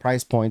wouldn't know the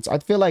price points. I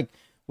feel like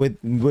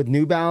with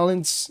New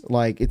Balance,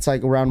 like it's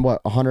like around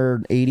what,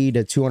 180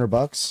 to 200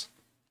 bucks.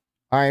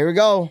 All right, here we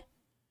go.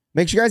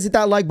 Make sure you guys hit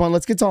that like button.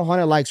 Let's get to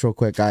 100 likes real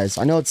quick, guys.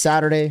 I know it's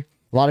Saturday.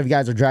 A lot of you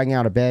guys are dragging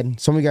out of bed.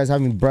 Some of you guys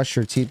haven't brushed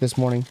your teeth this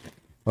morning,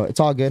 but it's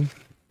all good.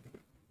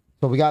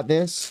 So we got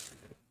this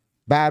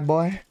bad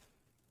boy.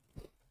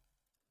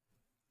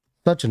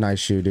 Such a nice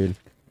shoe, dude.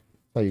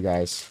 Tell you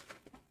guys.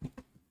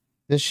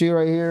 This shoe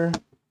right here.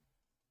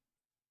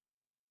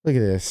 Look at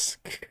this.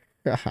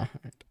 God.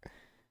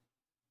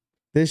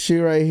 This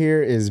shoe right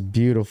here is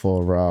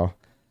beautiful, bro.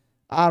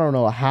 I don't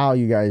know how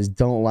you guys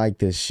don't like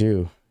this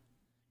shoe.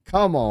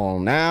 Come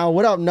on now.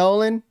 What up,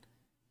 Nolan?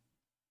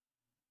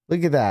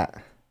 Look at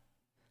that.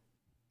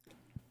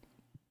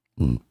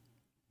 Look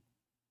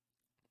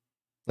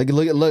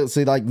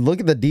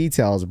at the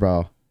details,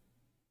 bro.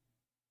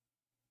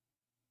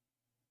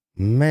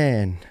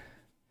 Man,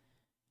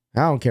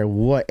 I don't care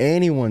what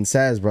anyone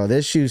says, bro.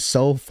 This shoe's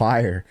so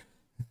fire.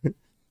 Look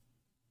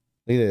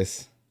at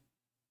this.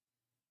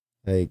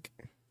 Like,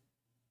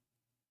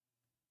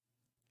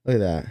 look at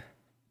that.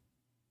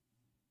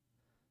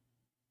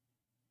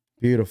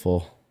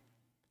 Beautiful.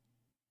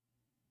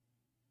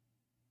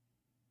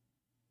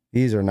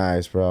 These are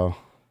nice, bro.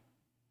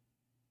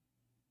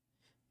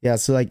 Yeah,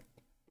 so like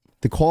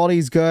the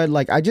quality's good.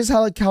 Like, I just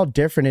like how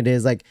different it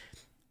is. Like,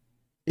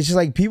 it's just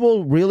like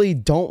people really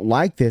don't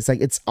like this.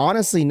 Like, it's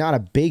honestly not a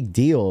big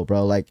deal,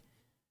 bro. Like,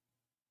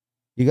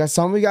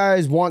 some of you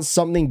guys want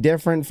something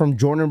different from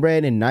Jordan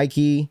Brand and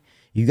Nike.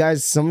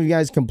 Some of you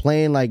guys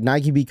complain like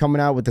Nike be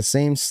coming out with the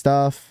same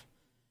stuff.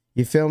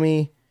 You feel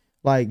me?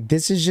 Like,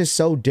 this is just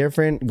so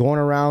different going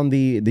around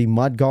the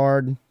mud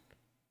guard.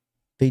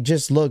 They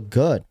just look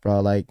good, bro.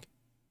 Like,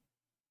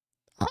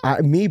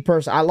 me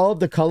personally, I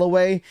love the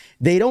colorway.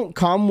 They don't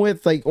come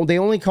with like, they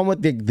only come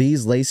with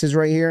these laces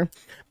right here.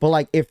 But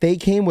like, if they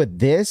came with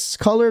this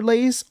colored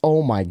lace,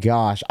 oh my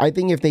gosh. I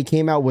think if they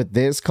came out with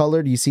this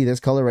colored, you see this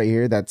color right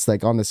here that's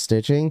like on the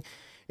stitching.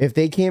 If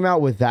they came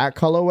out with that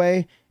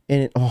colorway,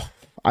 and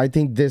I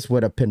think this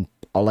would have been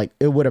like,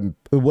 it would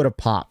have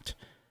popped.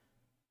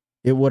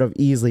 It would have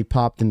easily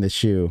popped in the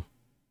shoe.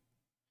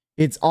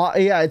 It's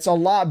a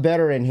lot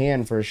better in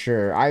hand for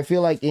sure. I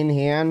feel like in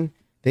hand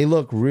they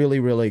look really,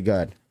 really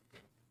good.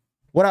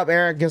 What up,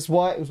 Eric? Guess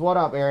what? What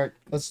up, Eric?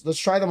 Let's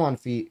try them on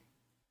feet.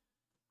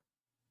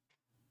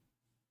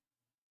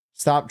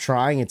 Stop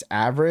trying. It's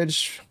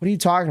average. What are you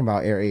talking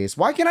about, Aries?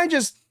 Why can't I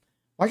just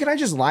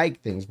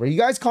like things, bro? You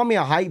guys call me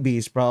a hype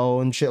beast, bro,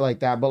 and shit like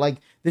that. But like,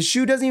 the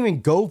shoe doesn't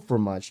even go for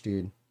much,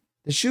 dude.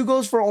 The shoe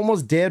goes for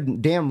almost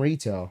damn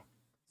retail.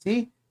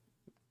 See?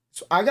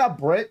 So I got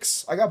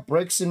bricks. I got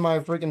bricks in my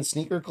freaking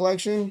sneaker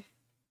collection.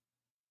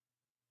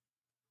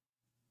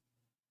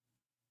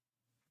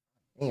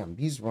 Damn,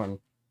 these are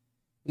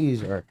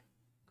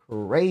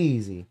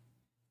crazy.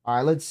 All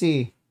right, let's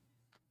see.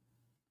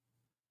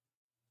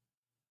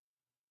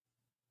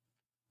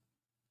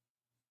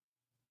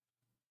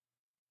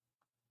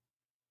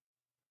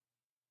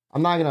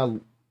 I'm not gonna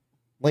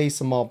lace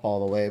them up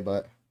all the way,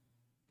 but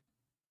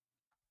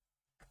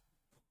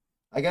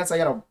I guess I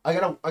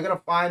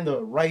gotta find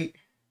the right.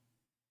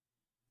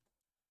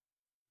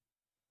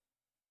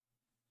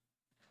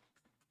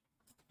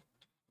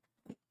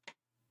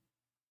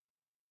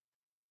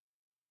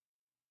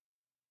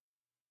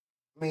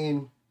 I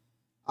mean,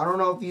 I don't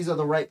know if these are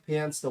the right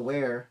pants to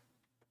wear,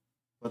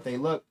 but they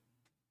look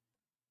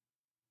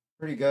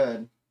pretty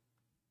good.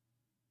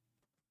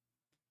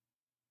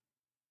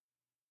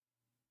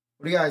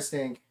 What do you guys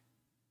think?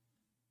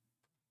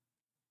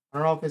 I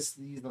don't know if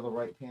these are the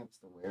right pants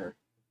to wear.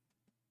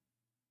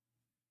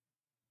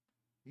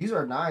 These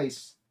are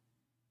nice.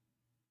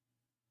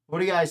 What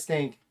do you guys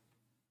think?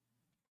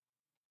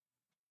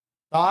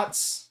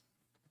 Thoughts?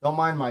 Don't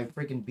mind my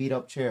freaking beat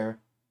up chair.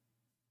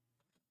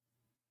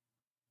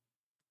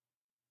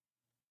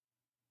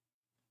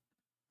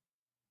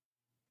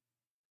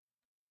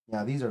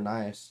 Yeah, these are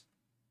nice.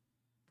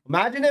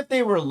 Imagine if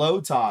they were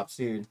low tops,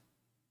 dude.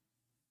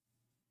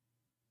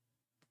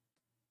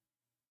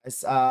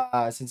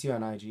 Since you're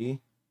on IG.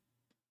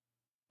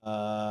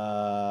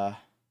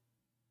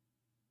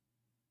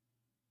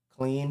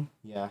 Clean,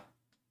 yeah.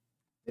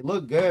 They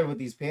look good with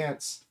these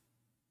pants.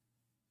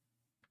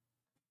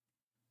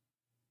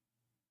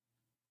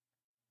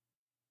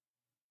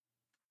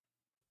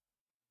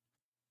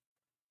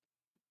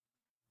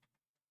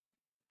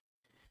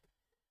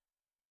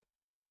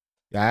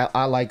 Yeah,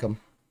 I like them.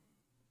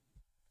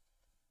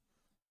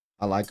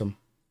 I like them.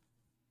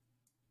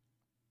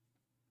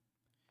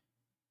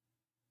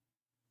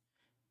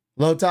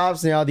 Low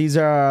tops, yeah, these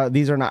are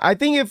not. I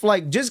think if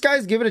like, just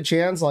guys give it a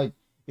chance. Like,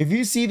 if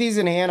you see these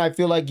in hand, I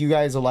feel like you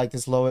guys will like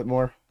this low bit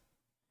more.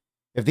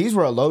 If these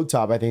were a low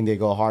top, I think they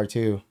go hard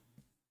too.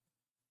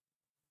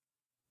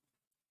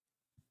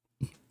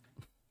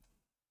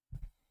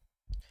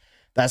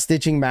 That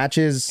stitching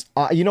matches.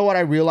 You know what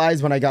I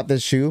realized when I got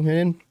this shoe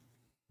in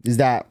is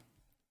that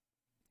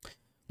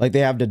like they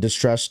have the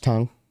distressed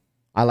tongue.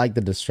 I like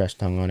the distressed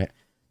tongue on it.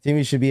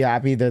 Timmy should be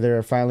happy that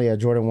they're finally a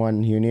Jordan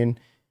 1 Union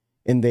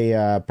in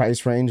the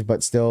price range,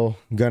 but still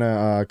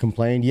gonna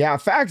complain. Yeah,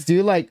 facts,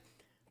 dude. Like,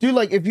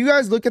 if you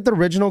guys look at the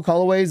original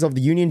colorways of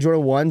the Union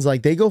Jordan 1s,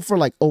 like they go for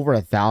like over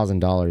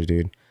 $1,000,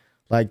 dude.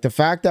 Like the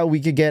fact that we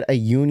could get a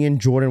Union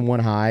Jordan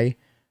 1 high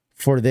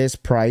for this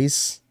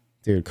price,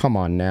 dude, come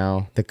on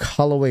now. The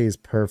colorway is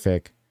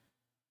perfect.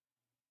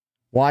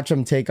 Watch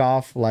them take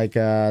off like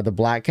the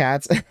Black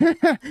Cats.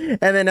 And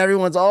then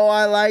everyone's, oh,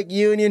 I like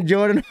Union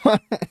Jordan 1.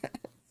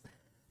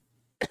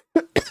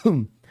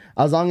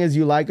 As long as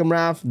you like them,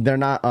 Raph, they're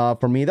not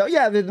for me though.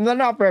 Yeah, they're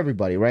not for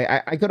everybody,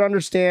 right? I could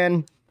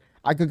understand.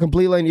 I could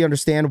completely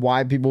understand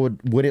why people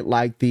wouldn't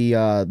like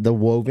the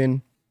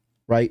woven,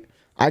 right?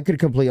 I could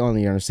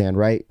completely understand,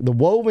 right? The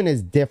woven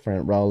is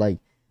different, bro. Like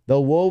the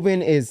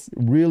woven is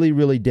really,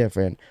 really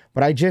different.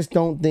 But I just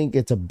don't think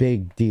it's a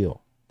big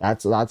deal.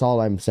 That's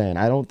all I'm saying.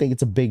 I don't think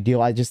it's a big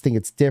deal. I just think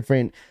it's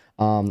different.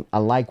 I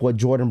like what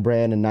Jordan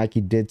Brand and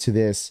Nike did to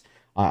this.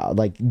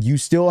 Like you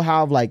still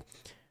have like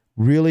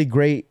really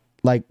great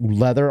like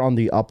leather on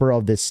the upper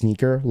of this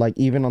sneaker, like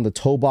even on the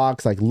toe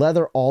box, like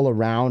leather all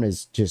around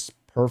is just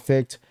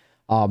perfect.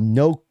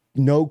 No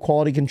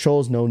quality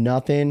controls, no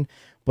nothing,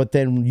 but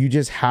then you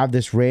just have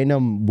this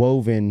random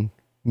woven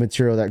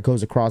material that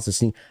goes across the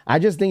sneaker. I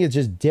just think it's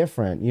just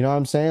different, you know what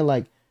I'm saying?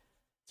 Like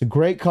it's a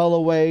great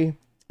colorway.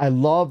 I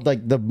love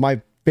like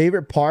my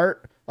favorite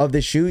part of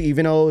the shoe,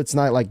 even though it's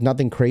not like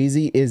nothing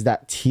crazy, is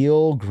that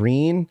teal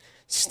green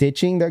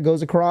stitching that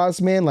goes across,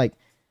 man. Like,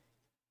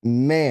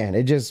 man,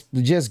 it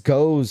just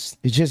goes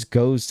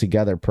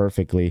together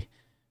perfectly.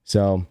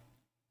 So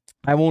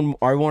I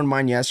won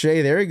mine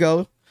yesterday. There you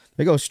go.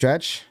 There you go,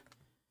 Stretch.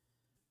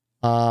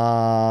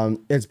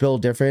 It's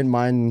built different.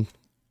 Mine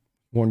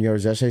won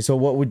yours yesterday. So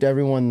what would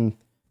everyone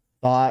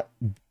thought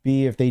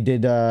be if they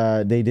did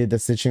the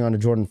stitching on a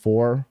Jordan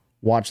 4?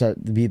 Watch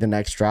that be the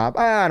next drop.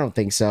 I don't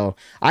think so.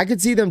 I could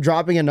see them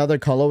dropping another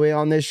colorway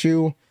on this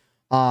shoe.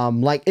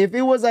 Like if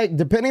it was like,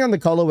 depending on the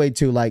colorway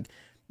too, like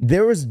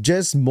there was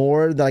just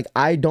more, like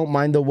I don't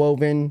mind the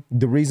woven.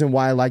 The reason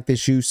why I like this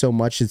shoe so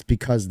much is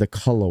because the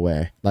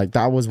colorway. Like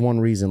that was one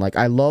reason. Like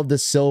I love the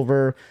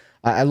silver.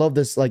 I love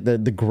this, like the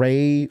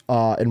gray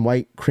and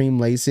white cream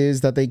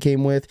laces that they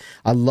came with.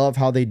 I love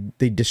how they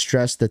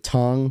distressed the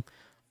tongue.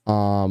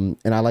 And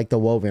I like the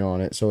woven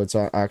on it, so it's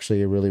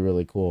actually really,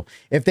 really cool.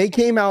 If they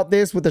came out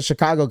this with the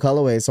Chicago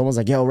colorway, someone's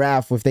like, yo,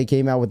 Raph, if they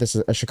came out with this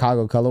a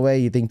Chicago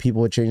colorway, you think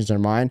people would change their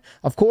mind?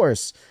 Of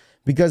course,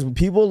 because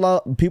people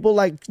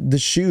like the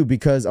shoe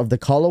because of the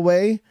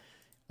colorway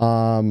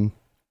and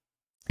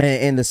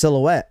the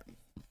silhouette.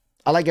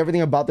 I like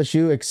everything about the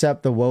shoe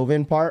except the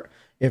woven part.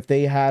 If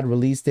they had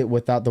released it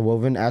without the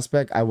woven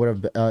aspect, I would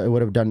have it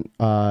would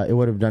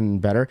have done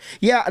better.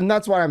 Yeah, and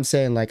that's what I'm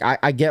saying. Like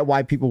I get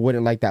why people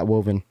wouldn't like that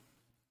woven.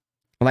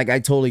 Like I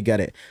totally get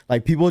it.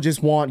 Like people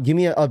just want, give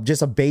me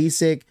just a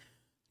basic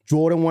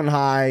Jordan 1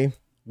 high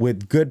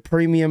with good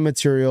premium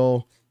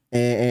material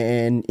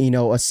and you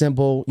know, a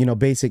simple, you know,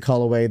 basic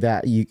colorway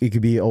that it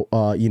could be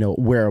you know,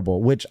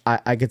 wearable, which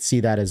I could see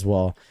that as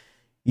well.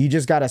 You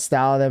just got to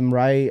style them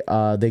right.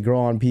 They grow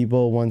on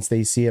people once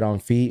they see it on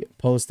feet.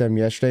 Post them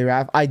yesterday,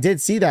 Raph. I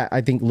did see that.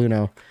 I think,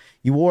 Luno,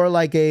 you wore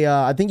like a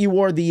I think you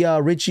wore the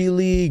Richie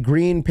Lee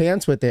green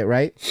pants with it,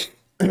 right?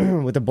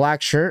 With a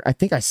black shirt. I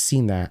think I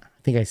seen that.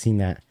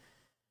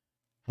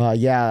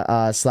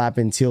 Yeah,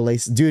 slapping teal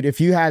laces, dude. If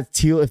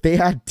they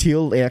had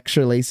teal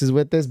extra laces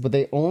with this, but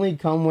they only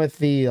come with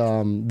these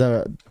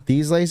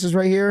laces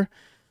right here.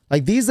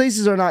 Like these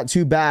laces are not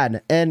too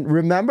bad. And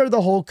remember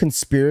the whole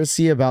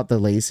conspiracy about the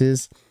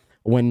laces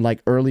when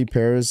like early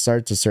pairs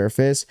start to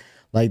surface.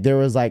 Like there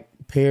was like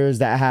pairs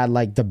that had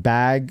like the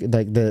bag,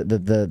 like the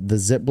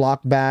Ziploc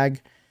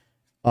bag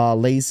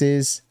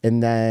laces,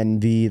 and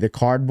then the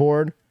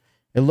cardboard.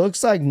 It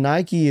looks like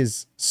Nike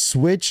is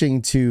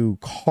switching to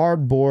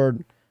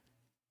cardboard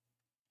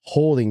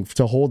holding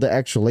to hold the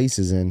extra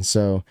laces in.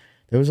 So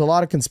there was a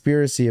lot of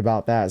conspiracy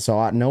about that. So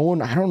I don't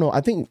know.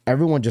 I think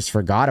everyone just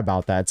forgot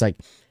about that. It's like,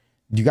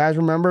 do you guys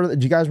remember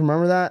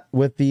that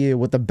with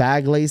the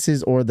bag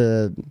laces or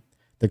the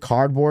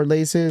cardboard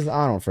laces?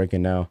 I don't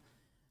freaking know.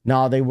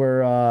 No, they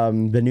were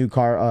the new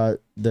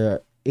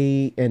the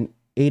 8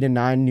 and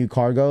 9 new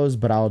cargos,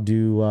 but I'll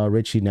do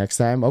Richie next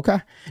time. Okay.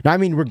 Now, I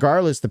mean,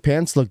 regardless, the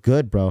pants look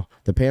good, bro.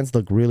 The pants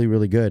look really,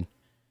 really good.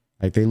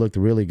 Like they looked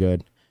really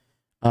good.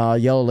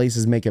 Yellow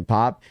laces make it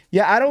pop.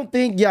 Yeah, I don't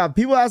think, yeah,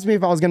 people asked me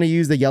if I was going to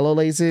use the yellow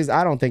laces.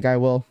 I don't think I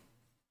will.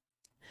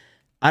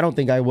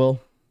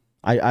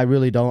 I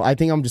really don't. I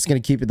think I'm just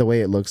going to keep it the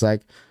way it looks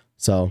like.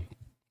 So,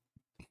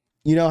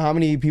 you know how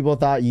many people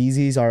thought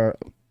Yeezys are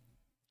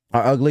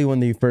ugly when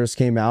they first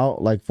came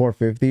out, like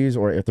 450s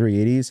or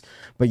 380s,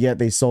 but yet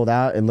they sold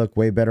out and look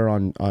way better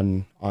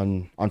on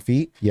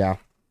feet. Yeah.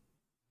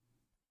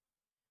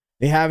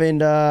 They haven't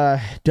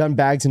done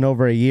bags in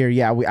over a year.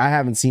 Yeah, I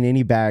haven't seen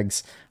any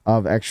bags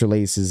of extra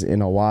laces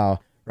in a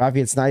while. Rafi,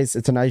 it's nice.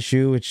 It's a nice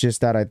shoe. It's just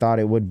that I thought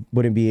it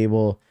wouldn't be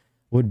able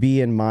would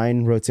be in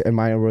mine in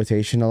my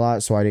rotation a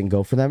lot, so I didn't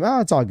go for them. Oh,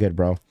 it's all good,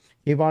 bro.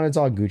 Yvonne, it's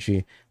all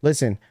Gucci.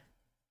 Listen,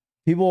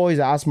 people always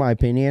ask my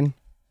opinion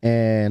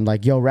and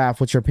like, yo, Raph,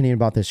 what's your opinion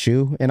about this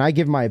shoe? And I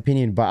give my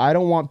opinion, but I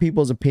don't want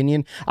people's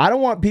opinion. I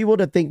don't want people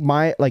to think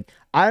I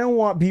don't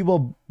want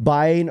people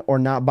buying or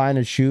not buying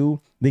a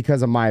shoe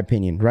because of my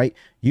opinion, right?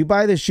 You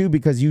buy the shoe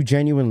because you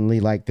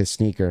genuinely like this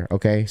sneaker,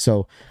 okay?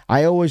 So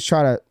I always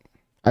try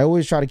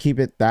to keep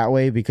it that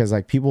way, because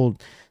like people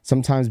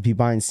sometimes be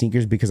buying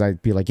sneakers because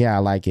I'd be like, yeah, I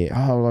like it.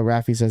 Oh, well,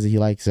 Rafi says that he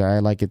likes it. I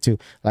like it too.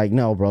 Like,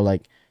 no, bro,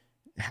 like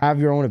have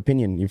your own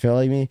opinion. You feel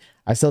me?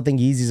 I still think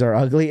Yeezys are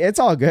ugly. It's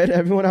all good.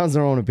 Everyone has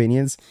their own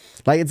opinions.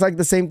 Like, it's like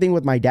the same thing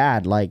with my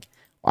dad. Like,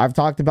 I've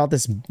talked about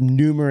this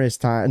numerous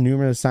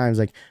times.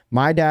 Like,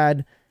 my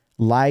dad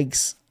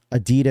likes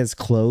Adidas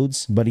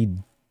clothes, but he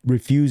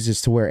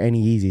refuses to wear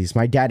any Yeezys.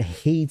 My dad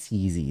hates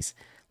Yeezys.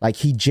 Like,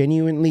 he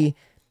genuinely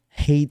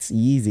hates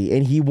Yeezy,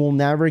 and he will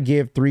never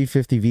give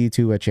 350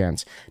 V2 a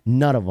chance.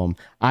 None of them.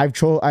 I've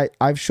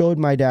showed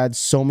my dad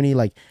so many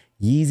like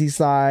Yeezy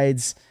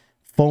slides,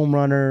 foam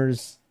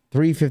runners,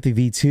 350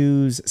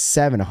 V2s,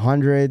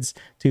 700s.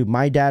 Dude,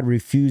 my dad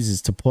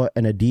refuses to put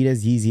an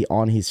Adidas Yeezy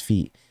on his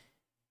feet.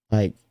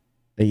 Like,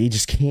 he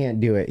just can't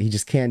do it. He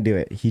just can't do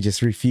it. He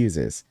just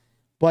refuses.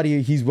 But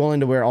he's willing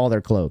to wear all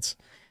their clothes.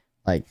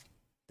 Like,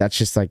 that's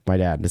just like my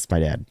dad. That's my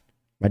dad.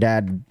 My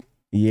dad,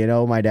 you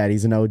know, my dad,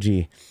 he's an OG.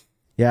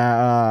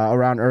 Yeah,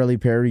 around early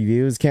pair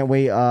reviews. Can't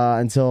wait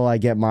until I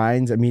get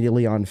mines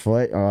immediately on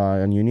foot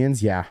on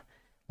Unions. Yeah,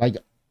 like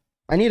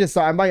I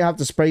might have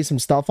to spray some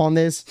stuff on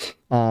this.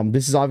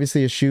 This is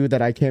obviously a shoe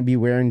that I can't be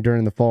wearing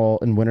during the fall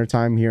and winter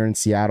time here in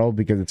Seattle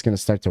because it's going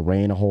to start to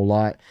rain a whole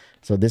lot.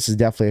 So this is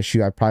definitely a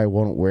shoe I probably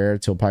won't wear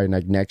till probably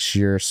like next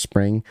year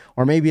spring,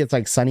 or maybe it's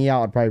like sunny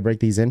out. I'd probably break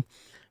these in,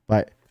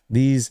 but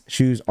these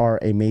shoes are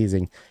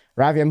amazing.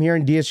 Ravi, I'm here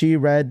in DSG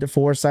Red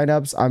 4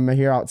 signups. I'm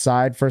here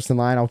outside, first in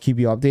line. I'll keep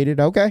you updated.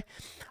 Okay.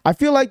 I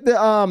feel like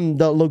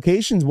the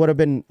locations would have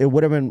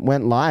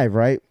went live,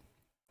 right?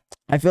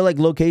 I feel like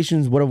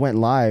locations would have went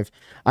live.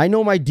 I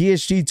know my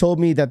DSG told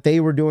me that they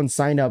were doing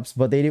signups,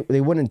 but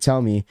they wouldn't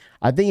tell me.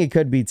 I think it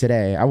could be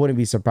today. I wouldn't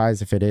be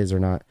surprised if it is or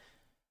not.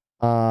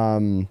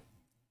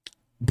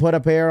 Put a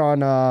pair on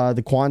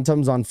the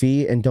Quantums on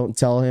feet and don't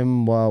tell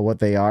him what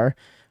they are.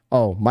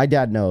 Oh, my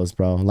dad knows,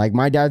 bro. Like,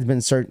 my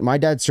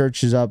dad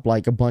searches up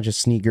like a bunch of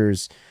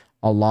sneakers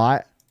a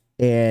lot,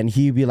 and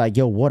he'd be like,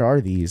 yo, what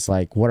are these?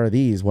 Like, what are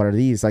these? What are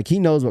these? Like, he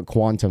knows what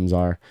Quantums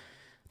are.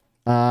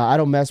 I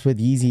don't mess with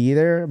Yeezy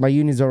either. My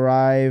unions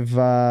arrive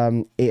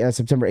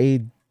September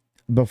 8th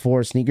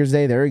before Sneakers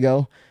Day. There we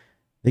go.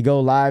 They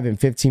go live in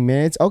 15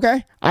 minutes.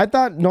 Okay. I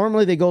thought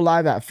normally they go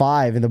live at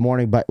 5 in the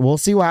morning, but we'll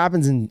see what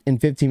happens in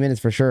 15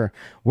 minutes for sure.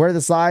 Wear the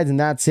slides and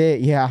that's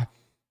it. Yeah.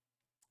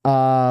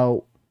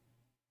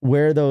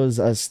 Wear those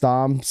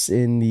stomps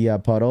in the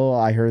puddle.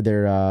 I heard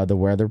they're the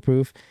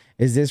weatherproof.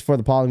 Is this for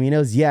the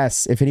Palominos?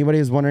 Yes. If anybody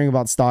is wondering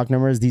about stock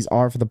numbers, these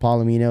are for the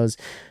Palominos.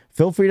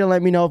 Feel free to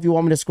let me know if you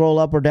want me to scroll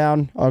up or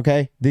down.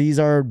 Okay. These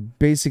are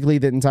basically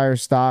the entire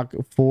stock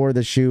for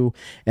the shoe.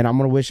 And I'm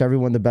going to wish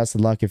everyone the best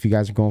of luck if you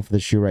guys are going for the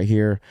shoe right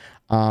here.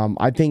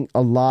 I think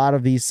a lot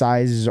of these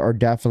sizes are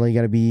definitely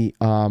going to be,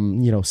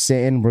 you know,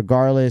 sitting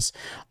regardless.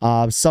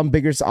 Some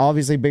bigger,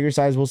 obviously bigger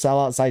size will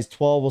sell out. Size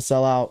 12 will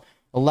sell out.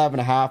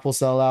 11.5 will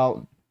sell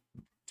out.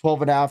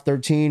 12.5,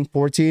 13,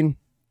 14.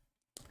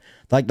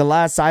 Like the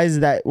last size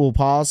that will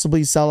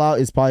possibly sell out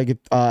is probably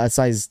a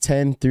size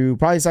 10 through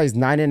probably size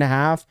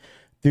 9.5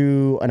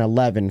 through an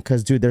 11.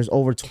 Because, dude, there's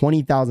over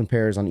 20,000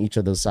 pairs on each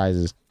of those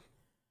sizes.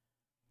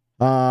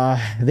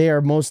 They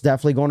are most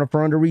definitely going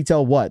for under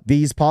retail. What?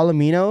 These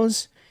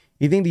Palominos?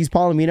 You think these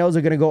Palominos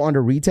are going to go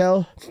under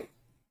retail?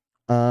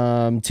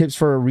 Tips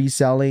for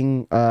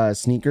reselling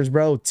sneakers,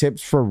 bro.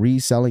 Tips for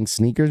reselling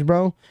sneakers,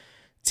 bro.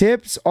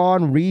 Tips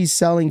on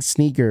reselling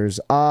sneakers.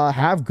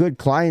 Have good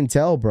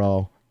clientele,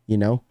 bro. You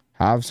know,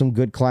 have some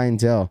good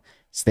clientele.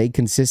 Stay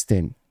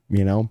consistent,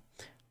 you know.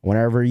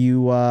 Whenever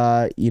you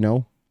you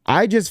know,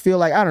 I just feel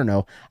like, I don't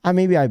know.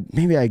 Maybe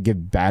I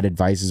give bad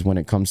advices when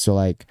it comes to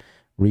like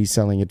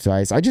reselling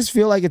advice. I just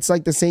feel like it's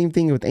like the same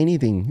thing with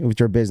anything with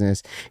your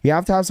business. You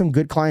have to have some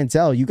good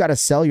clientele. You got to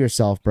sell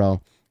yourself,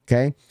 bro.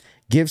 Okay?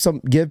 Give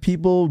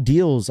people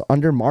deals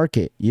under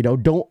market. You know,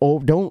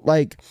 don't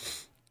like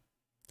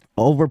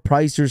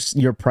overprice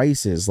your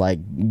prices. Like,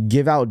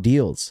 give out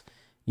deals,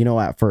 you know,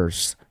 at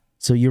first.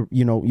 So you're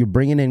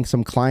bringing in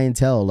some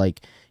clientele.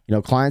 Like, you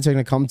know, clients are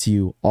going to come to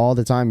you all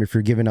the time if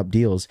you're giving up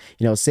deals.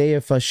 You know, say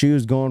if a shoe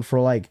is going for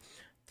like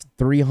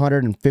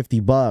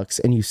 $350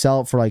 and you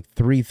sell it for like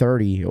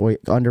 $330 or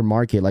under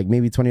market, like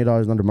maybe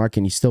 $20 under market,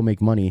 and you still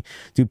make money,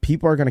 dude,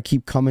 people are going to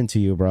keep coming to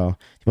you, bro.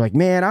 You're like,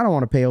 man, I don't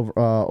want to pay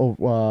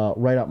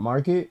right up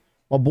market.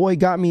 My boy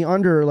got me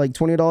under like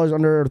 $20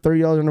 under,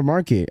 $30 under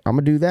market. I'm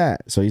gonna do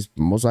that. So he's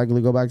most likely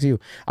to go back to you.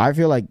 I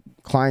feel like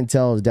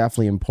clientele is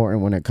definitely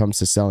important when it comes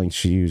to selling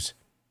shoes.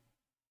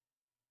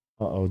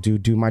 Uh-oh,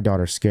 dude, my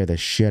daughter scared the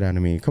shit out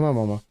of me. Come on,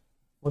 mama.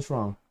 What's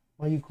wrong?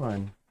 Why are you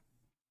crying?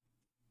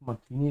 Come on,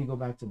 you need to go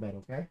back to bed,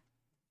 okay?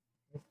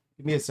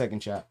 Give me a second,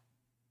 chat.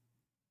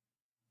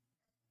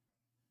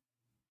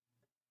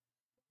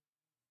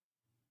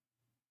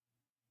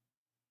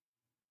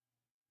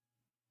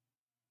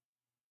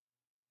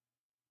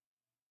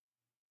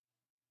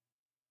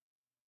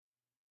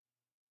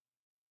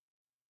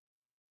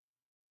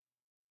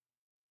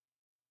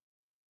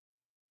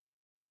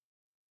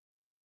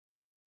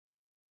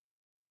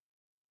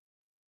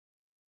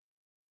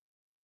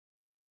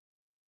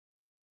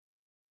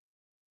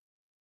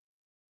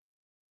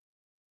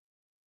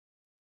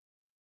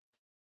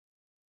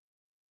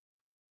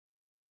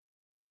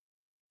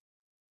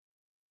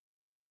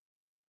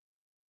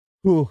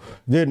 Ooh,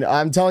 dude,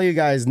 I'm telling you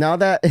guys, now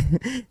that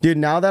dude,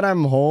 now that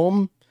I'm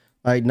home,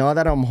 my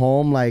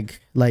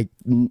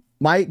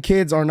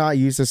kids are not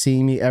used to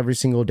seeing me every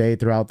single day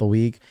throughout the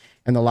week.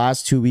 And the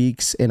last 2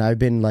 weeks, and I've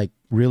been like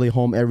really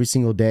home every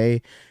single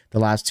day the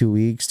last 2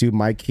 weeks, dude.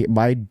 My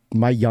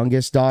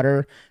youngest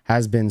daughter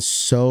has been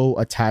so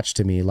attached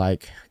to me.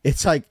 Like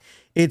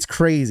it's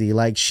crazy.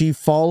 Like she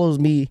follows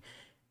me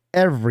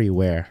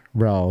everywhere,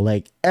 bro.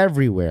 Like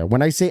everywhere.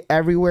 When I say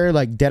everywhere,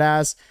 like dead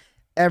ass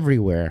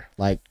everywhere.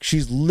 Like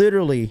she's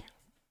literally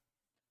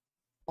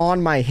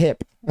on my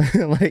hip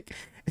like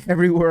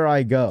everywhere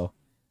I go.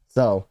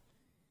 So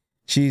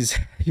she's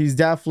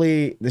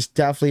definitely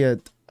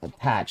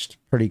attached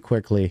pretty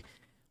quickly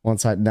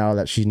now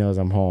that she knows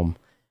I'm home.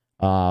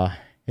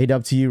 Hey,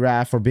 up to you,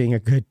 Raph, for being a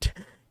good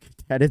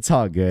dad. It's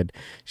all good.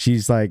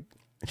 She's like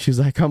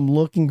I'm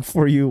looking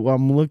for you.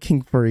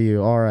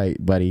 All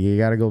right, buddy, you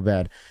gotta go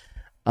bed.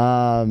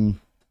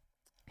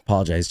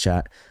 Apologize,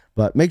 chat.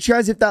 But make sure you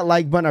guys hit that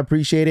like button. I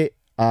appreciate it.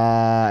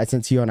 I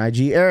sent to you on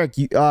IG. Eric,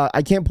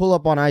 I can't pull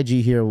up on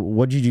IG here.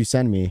 What did you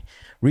send me?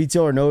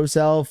 Retail or no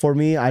sell? For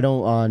me, I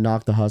don't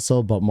knock the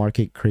hustle, but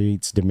market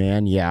creates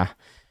demand. Yeah.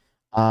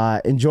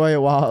 Enjoy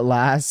it while it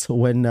lasts.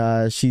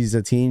 When she's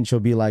a teen, she'll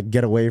be like,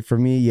 get away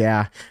from me.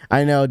 Yeah,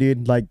 I know,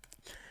 dude. Like,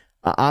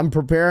 I'm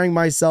preparing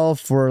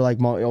myself for like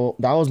that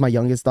was my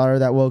youngest daughter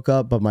that woke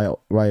up, but my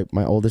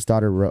oldest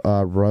daughter,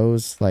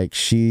 Rose, like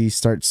she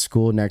starts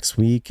school next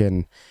week,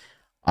 and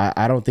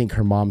I don't think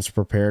her mom's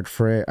prepared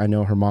for it. I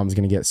know her mom's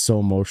gonna get so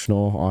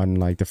emotional on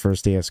like the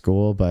first day of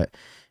school, but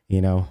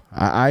you know,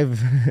 I've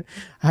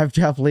I've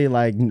definitely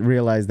like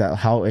realized that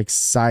how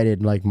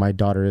excited like my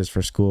daughter is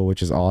for school,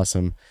 which is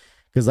awesome.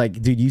 Cause like,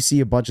 dude, you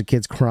see a bunch of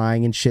kids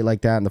crying and shit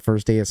like that on the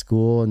first day of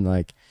school, and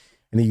like,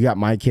 and then you got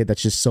my kid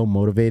that's just so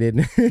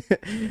motivated.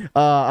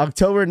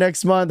 October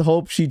next month.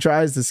 Hope she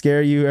tries to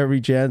scare you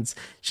every chance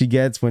she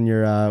gets when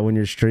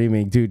you're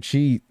streaming, dude.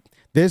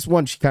 This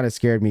one, she kind of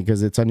scared me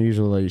because it's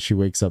unusual that she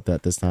wakes up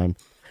at this time.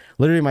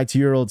 Literally, my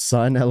 2-year-old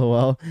son,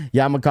 LOL.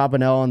 Yeah, I'm a cop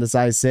an L on the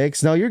size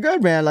 6. No, you're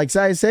good, man. Like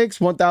size 6,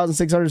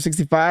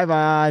 1,665.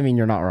 I mean,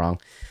 you're not wrong.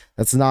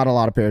 That's not a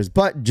lot of pairs.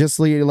 But just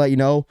to let you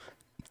know,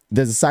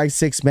 there's a size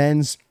 6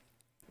 men's,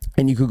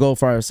 and you could go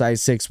for a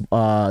size 6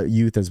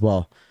 youth as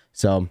well.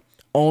 So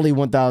only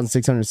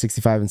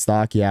 1,665 in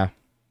stock. Yeah.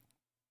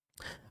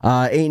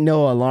 Ain't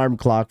no alarm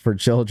clock for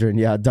children.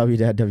 Yeah, W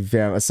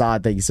fam.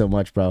 Assad, thank you so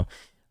much, bro.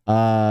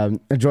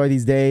 Enjoy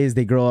these days,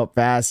 they grow up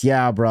fast.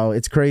 Yeah, bro,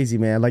 it's crazy,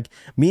 man. Like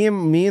me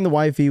and the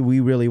wifey, we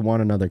really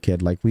want another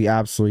kid. Like we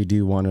absolutely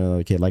do want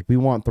another kid. Like we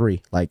want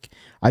 3. Like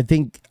I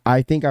think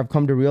I've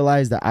come to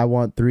realize that I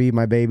want 3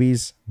 my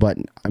babies, but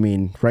I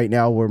mean right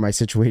now where my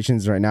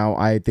situation's right now,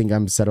 I think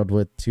I'm settled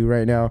with 2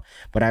 right now,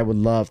 but I would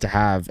love to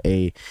have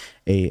a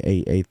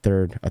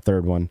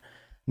third one.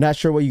 Not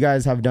sure what you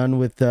guys have done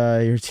with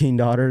your teen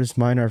daughters.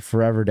 Mine are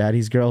forever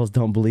daddy's girls.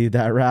 Don't believe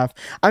that, Raph.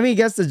 I mean, I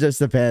guess it just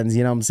depends.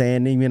 You know what I'm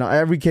saying? You know,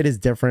 every kid is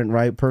different,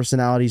 right?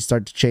 Personalities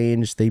start to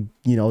change. They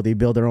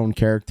build their own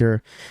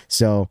character.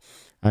 So,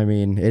 I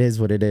mean, it is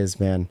what it is,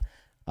 man.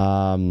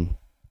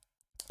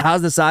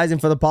 How's the sizing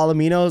for the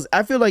Palominos?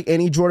 I feel like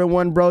any Jordan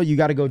 1, bro, you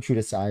got to go true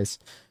to size.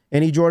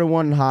 Any Jordan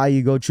 1 high,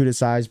 you go true to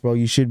size, bro.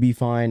 You should be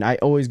fine. I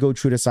always go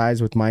true to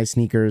size with my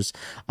sneakers.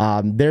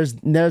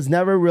 There's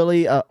never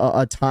really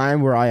a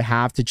time where I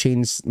have to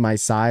change my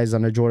size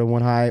on a Jordan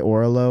 1 high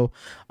or a low.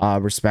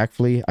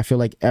 Respectfully, I feel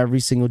like every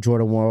single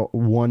Jordan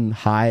 1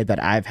 high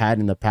that I've had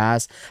in the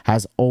past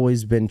has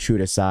always been true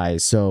to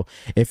size. So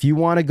if you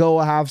want to go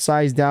a half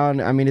size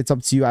down, I mean, it's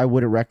up to you. I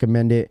wouldn't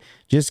recommend it.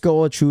 Just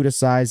go a true to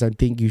size. I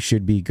think you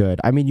should be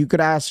good. I mean, you could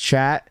ask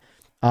chat.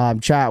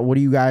 Chat, what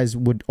are you guys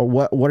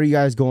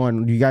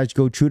going? Do you guys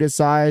go true to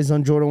size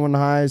on Jordan 1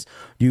 highs?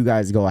 Do you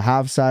guys go a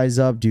half size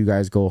up? Do you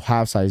guys go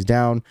half size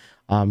down?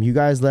 You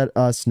guys let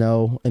us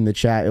know in the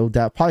chat. It'll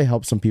probably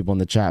help some people in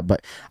the chat,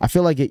 but I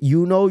feel like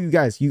you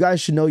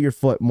guys should know your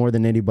foot more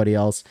than anybody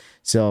else.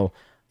 So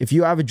if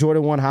you have a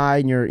Jordan 1 high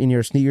in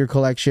your sneaker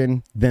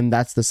collection, then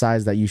that's the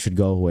size that you should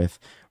go with.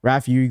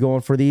 Raph, you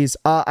going for these?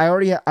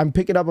 I'm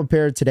picking up a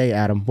pair today,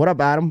 Adam. What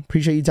up, Adam?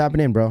 Appreciate you tapping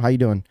in, bro. How you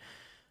doing?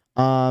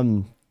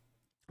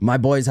 My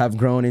boys have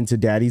grown into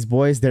daddy's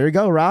boys. There you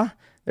go, Ra.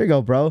 There you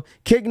go, bro.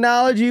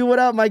 Kicknology, what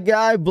up, my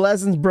guy?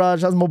 Blessings, bro.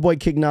 That's my boy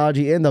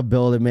Kicknology in the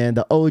building, man.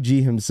 The OG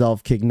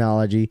himself,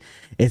 Kicknology.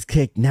 It's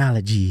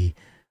Kicknology.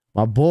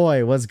 My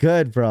boy, what's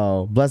good,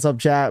 bro? Bless up,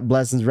 chat.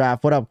 Blessings,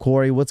 Raph. What up,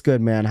 Corey? What's good,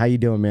 man? How you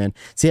doing, man?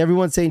 See,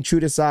 everyone's saying true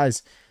to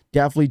size.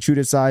 Definitely true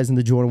to size in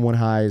the Jordan 1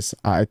 highs.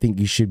 I think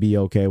you should be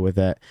okay with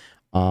that.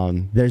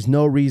 There's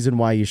no reason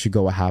why you should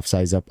go a half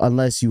size up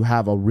unless you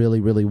have a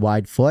really, really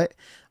wide foot.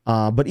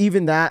 But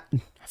even that,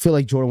 I feel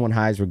like Jordan 1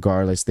 highs,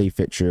 regardless, they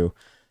fit true.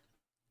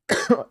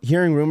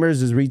 Hearing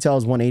rumors is retail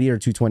is 180 or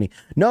 220.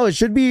 No, it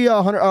should be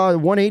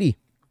 180.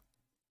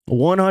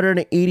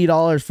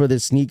 $180 for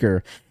this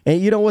sneaker. And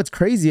you know what's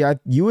crazy?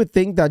 You would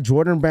think that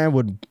Jordan Brand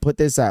would put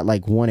this at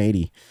like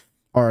 180,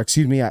 or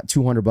excuse me, at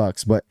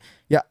 $200. But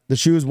yeah, the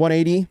shoe is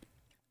 180.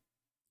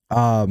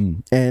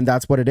 And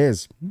that's what it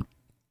is.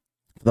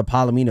 The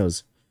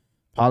Palominos.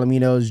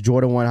 Palominos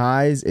Jordan 1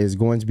 highs is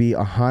going to be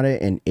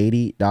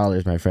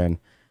 $180, my friend.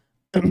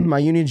 My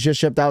union's just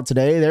shipped out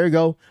today. There you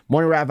go.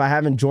 Morning Rap. I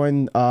haven't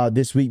joined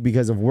this week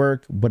because of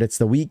work, but it's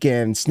the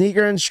weekend.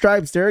 Sneaker and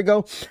stripes. There you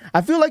go.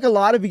 I feel like a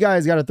lot of you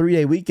guys got a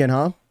 3-day weekend,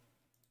 huh?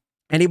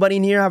 Anybody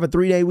in here have a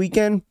 3-day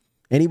weekend?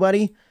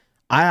 Anybody?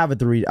 I have a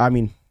 3. I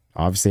mean,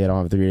 obviously I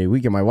don't have a 3-day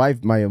weekend.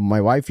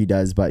 My wifey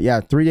does, but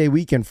yeah, 3-day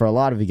weekend for a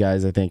lot of you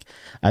guys. I think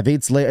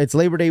it's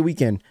Labor Day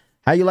weekend.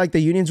 How you like the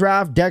unions,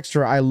 Raf?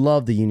 Dexter, I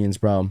love the unions,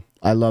 bro.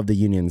 I love the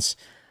unions.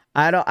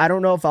 I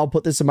don't know if I'll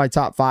put this in my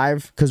top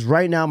 5, because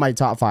right now my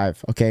top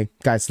 5. Okay,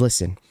 guys,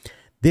 listen.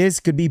 This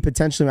could be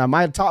potentially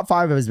my top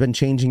 5 has been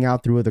changing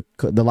out through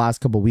the last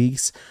couple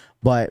weeks,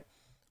 but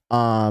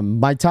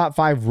my top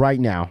 5 right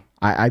now.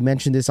 I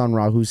mentioned this on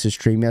Rahul's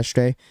stream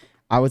yesterday.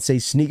 I would say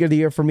sneaker of the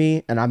year for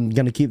me, and I'm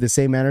gonna keep the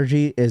same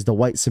energy, is the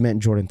white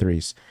cement Jordan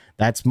 3s.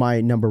 That's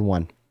my number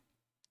 1.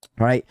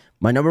 All right,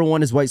 my number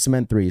 1 is white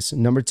cement 3s.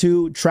 Number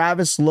 2,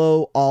 Travis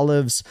Lowe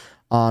Olives.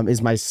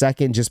 Is my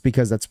second, just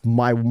because that's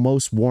my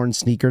most worn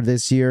sneaker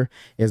this year,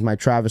 is my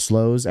Travis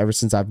Lowe's. Ever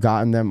since I've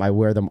gotten them, I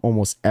wear them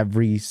almost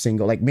every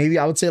single, like maybe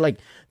I would say like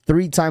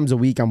 3 times a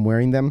week I'm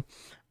wearing them.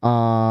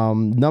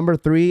 Number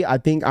 3, I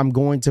think I'm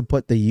going to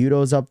put the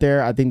Udos up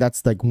there. I think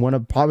that's like one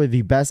of probably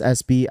the best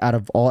SB out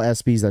of all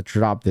SBs that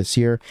dropped this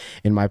year,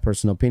 in my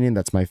personal opinion.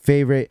 That's my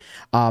favorite.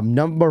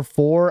 Number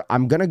 4,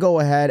 I'm gonna go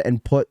ahead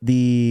and put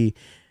the,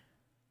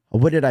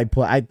 what did I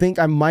put? I think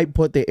I might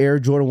put the Air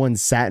Jordan 1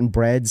 satin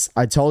breads.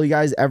 I told you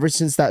guys ever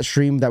since that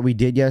stream that we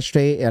did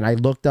yesterday, and I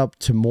looked up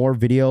to more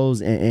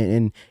videos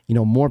and you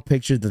know, more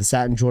pictures of the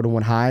satin Jordan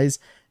 1 highs.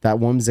 That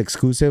one's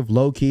exclusive.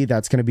 Low key,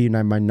 that's gonna be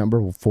my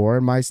number 4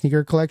 in my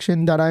sneaker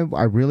collection that I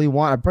really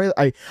want.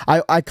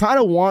 I kind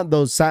of want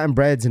those satin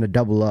breads in a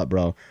double up,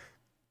 bro.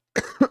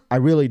 I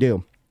really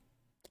do.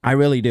 I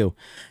really do.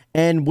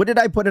 And what did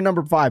I put in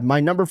number 5? My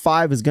number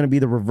 5 is gonna be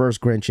the reverse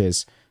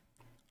Grinches.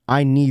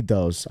 I need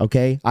those,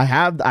 okay? I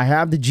have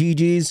the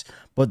GGs,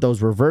 but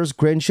those reverse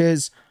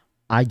Grinches,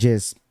 I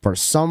just, for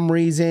some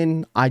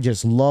reason, I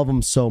just love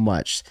them so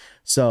much.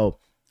 So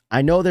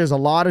I know there's a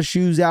lot of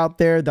shoes out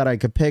there that I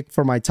could pick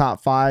for my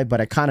top 5,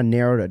 but I kind of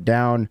narrowed it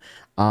down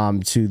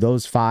to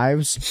those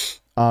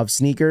 5s of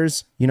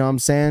sneakers. You know what I'm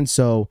saying?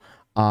 So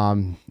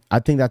I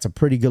think that's a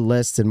pretty good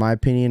list, in my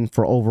opinion,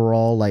 for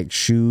overall like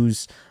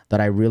shoes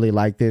that I really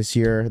like this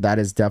year. That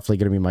is definitely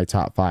going to be my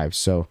top 5.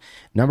 So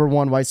number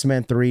 1, white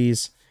cement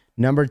 3s.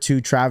 Number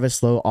 2,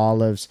 Travis Lowe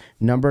Olives.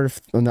 Number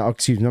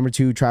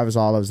 2, Travis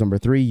Olives. Number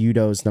 3,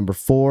 Udos. Number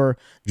 4,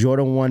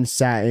 Jordan 1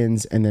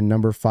 Satins. And then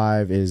number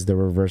 5 is the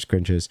reverse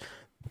Grinches.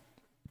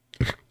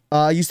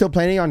 You still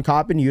planning on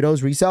copping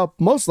Udos resale?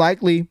 Most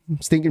likely.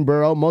 Stinking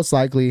Burrow. Most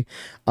likely.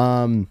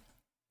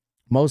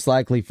 Most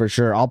likely for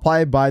sure. I'll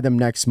probably buy them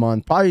next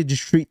month. Probably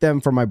just treat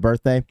them for my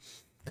birthday,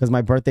 because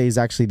my birthday is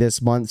actually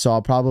this month. So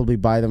I'll probably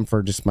buy them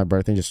for just my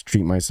birthday. Just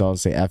treat myself and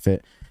say F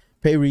it.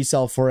 Pay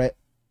resale for it.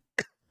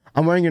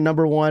 I'm wearing your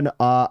number 1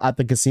 at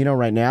the casino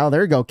right now.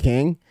 There you go,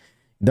 King.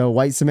 The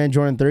white cement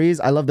Jordan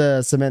 3s. I love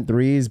the cement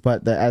 3s,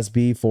 but the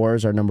SB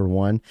 4s are number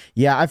 1.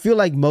 Yeah, I feel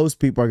like most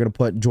people are going to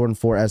put Jordan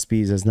 4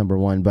 SBs as number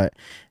 1, but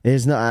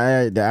there's no,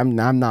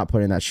 I'm not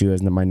putting that shoe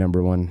as my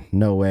number 1.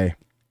 No way.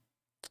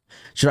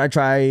 Should I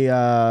try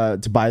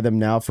to buy them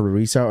now for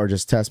resale, or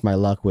just test my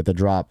luck with a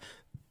drop?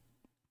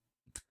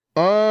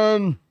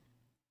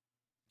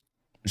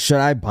 Should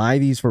I buy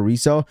these for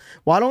resale?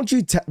 Why don't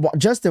you,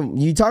 Justin,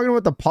 you talking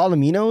about the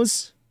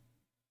Palominos?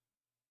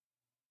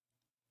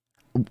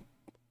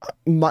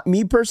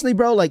 Me personally,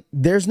 bro, like,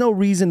 there's no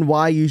reason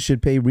why you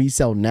should pay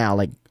resale now.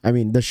 Like, I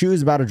mean, the shoe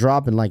is about to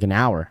drop in like an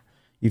hour.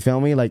 You feel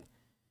me? Like,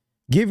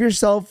 give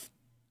yourself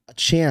a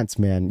chance,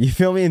 man. You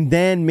feel me? And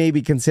then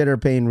maybe consider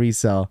paying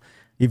resale.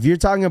 If you're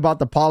talking about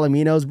the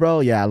Palominos, bro,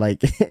 yeah,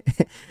 like,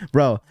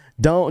 bro,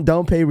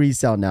 don't pay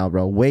resale now,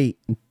 bro. Wait,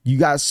 you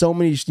got so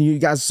many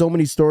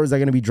stores that are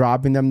gonna be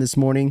dropping them this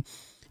morning.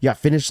 You got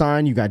Finish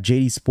Line, you got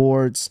JD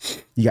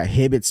Sports, you got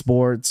Hibbett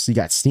Sports, you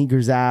got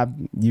Sneakers App,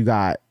 you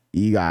got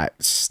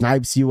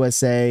Snipes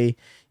USA,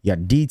 you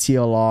got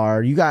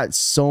DTLR. You got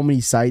so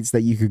many sites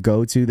that you could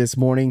go to this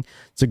morning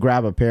to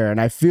grab a pair. And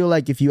I feel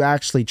like if you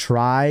actually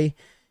try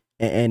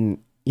and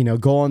you know,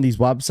 go on these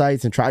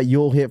websites and try,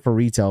 you'll hit for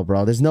retail,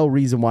 bro. There's no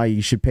reason why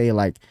you should pay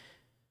like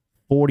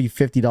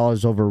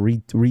 $40-$50 over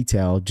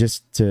retail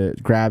just to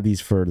grab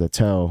these for the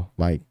toe.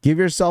 Like, give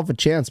yourself a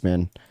chance,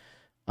 man.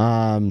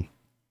 Um,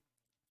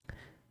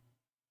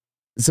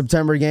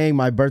 September gang,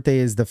 my birthday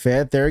is the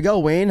 5th. There you go,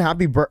 Wayne.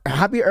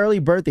 Happy early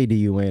birthday to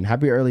you, Wayne.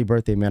 Happy early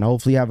birthday, man.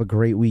 Hopefully you have a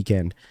great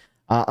weekend.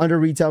 Under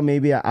retail,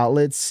 maybe at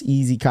outlets,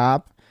 easy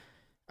cop.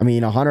 I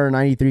mean,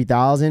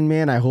 193,000,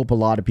 man. I hope a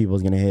lot of people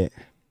is gonna hit.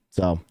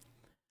 So,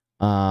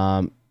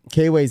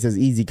 K-Way says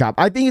easy cop.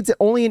 I think it's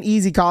only an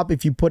easy cop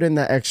if you put in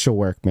the extra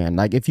work, man.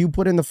 Like if you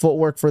put in the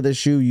footwork for the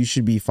shoe, you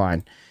should be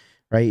fine,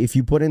 right? If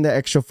you put in the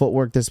extra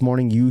footwork this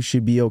morning, you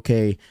should be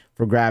okay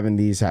for grabbing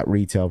these at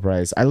retail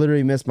price. I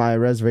literally missed my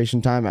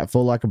reservation time at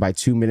Foot Locker by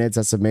 2 minutes.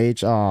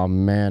 SMH. Oh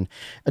man,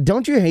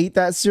 don't you hate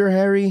that, Sir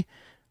Harry?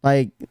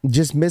 Like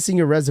just missing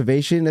your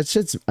reservation. That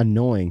shit's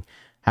annoying.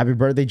 Happy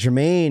birthday,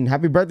 Jermaine.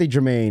 Happy birthday,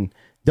 Jermaine.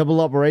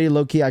 Double up already,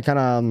 low key. I kind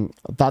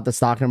of thought the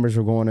stock numbers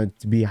were going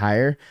to be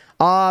higher.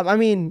 I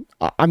mean,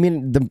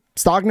 the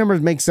stock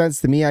numbers make sense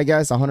to me. I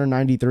guess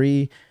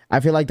 193. I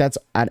feel like that's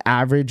an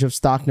average of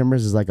stock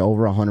numbers is like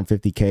over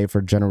 150K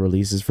for general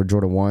releases for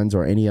Jordan 1s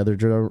or any other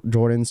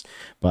Jordans.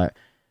 But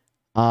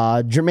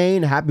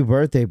Jermaine, happy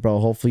birthday, bro.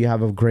 Hopefully you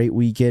have a great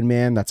weekend,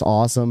 man. That's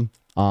awesome.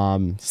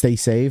 Stay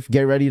safe.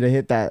 Get ready to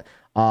hit that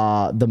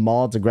the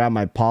mall to grab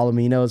my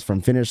Palominos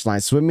from Finish Line.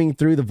 Swimming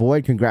through the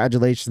void.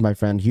 Congratulations, my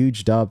friend.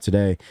 Huge dub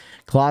today.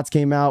 Klotz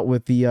came out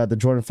with the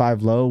Jordan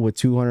 5 low with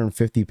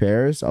 250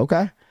 pairs.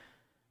 Okay.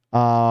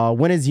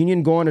 When is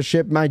Union going to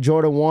ship my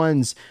Jordan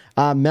 1s?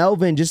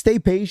 Melvin, just stay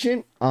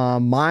patient.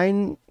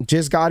 Mine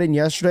just got in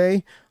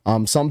yesterday.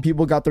 Some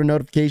people got their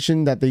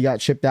notification that they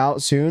got shipped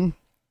out soon.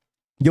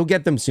 You'll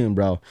get them soon,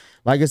 bro.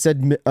 Like I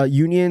said,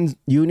 Union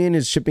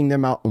is shipping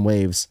them out in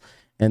waves.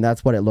 And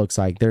that's what it looks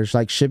like. There's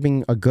like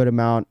shipping a good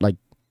amount like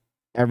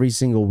every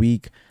single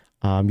week.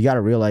 You got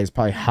to realize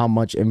probably how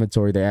much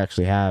inventory they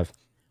actually have.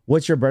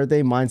 What's your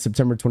birthday? Mine's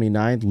September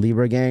 29th.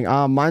 Libra gang.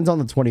 Mine's on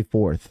the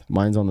 24th.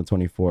 Mine's on the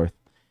 24th.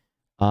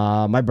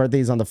 My birthday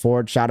is on the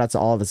 4th. Shout out to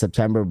all the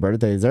September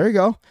birthdays. There you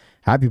go.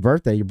 Happy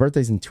birthday. Your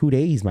birthday's in 2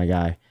 days, my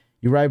guy.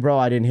 You're right, bro.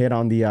 I didn't hit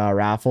on the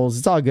raffles.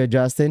 It's all good,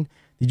 Justin.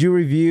 Did you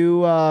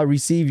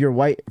receive your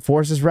White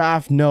Forces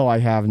raft? No, I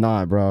have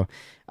not, bro.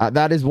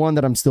 That is one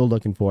that I'm still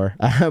looking for.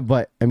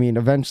 But, I mean,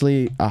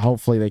 eventually,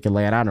 hopefully they can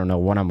land. I don't know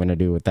what I'm going to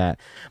do with that.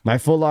 My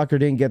Foot Locker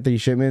didn't get the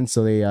shipment,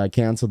 so they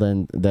canceled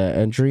the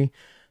entry.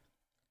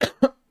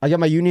 I got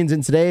my Unions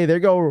in today. There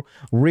you go.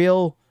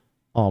 Real.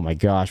 Oh, my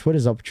gosh. What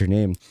is up with your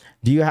name?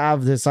 Do you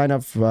have to sign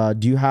up?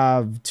 Do you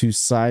have to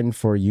sign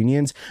for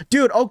Unions?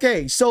 Dude,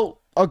 okay. So,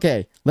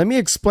 okay. Let me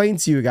explain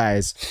to you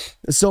guys.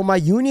 So, my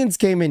Unions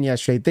came in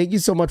yesterday. Thank you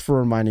so much for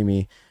reminding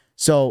me.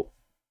 So,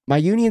 my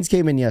Unions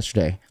came in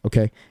yesterday,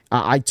 okay?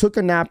 I took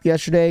a nap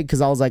yesterday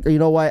because I was like, you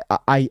know what?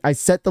 I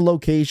set the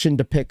location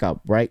to pick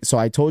up, right? So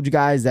I told you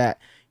guys that,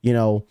 you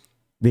know,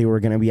 they were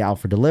going to be out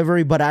for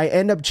delivery, but I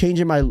end up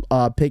changing my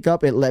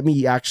pickup. It let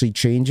me actually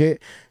change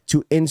it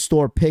to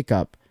in-store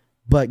pickup.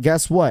 But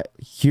guess what?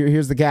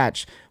 Here's the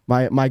catch.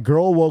 My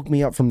girl woke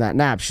me up from that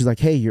nap. She's like,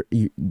 hey,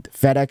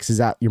 FedEx is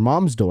at your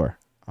mom's door.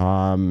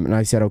 And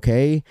I said,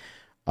 okay.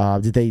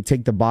 Did they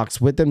take the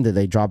box with them? Did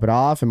they drop it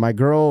off? And my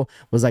girl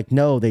was like,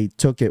 no, they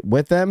took it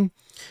with them.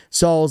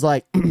 So I was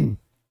like,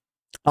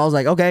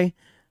 okay.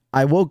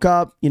 I woke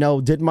up, you know,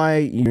 did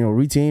my,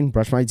 routine,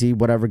 brushed my teeth,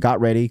 whatever, got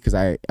ready because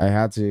I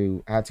had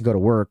to go to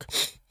work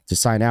to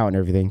sign out and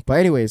everything. But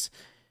anyways,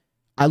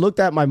 I looked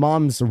at my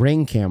mom's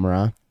Ring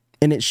camera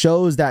and it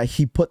shows that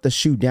he put the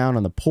shoe down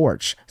on the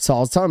porch. So I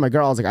was telling my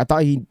girl, I was like, I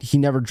thought he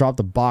never dropped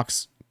the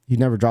box. He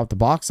never dropped the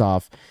box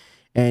off.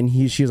 And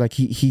she was like,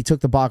 he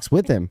took the box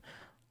with him.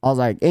 I was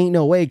like, ain't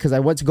no way, because I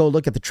went to go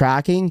look at the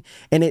tracking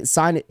and it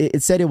said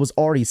it was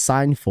already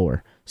signed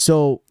for.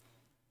 So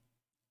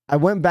I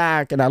went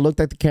back and I looked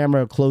at the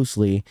camera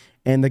closely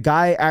and the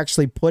guy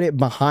actually put it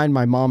behind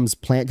my mom's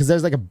plant because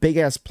there's like a big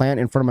ass plant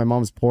in front of my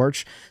mom's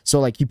porch. So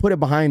like he put it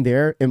behind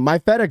there, and my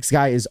FedEx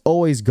guy is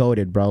always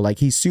goated, bro. Like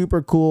he's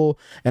super cool,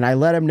 and I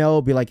let him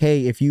know, be like,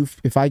 hey,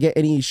 if I get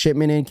any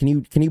shipment in,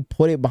 can you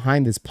put it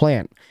behind this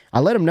plant? I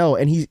let him know,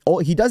 and he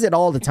does it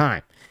all the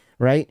time,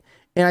 right?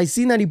 And I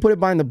seen that he put it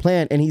behind the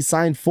plant and he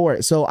signed for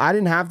it. So I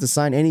didn't have to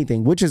sign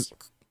anything, which is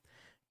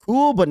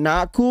cool, but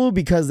not cool,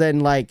 because then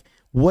like,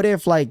 what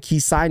if like he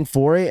signed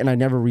for it and I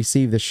never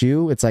received the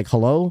shoe? It's like,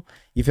 hello,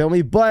 you feel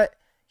me? But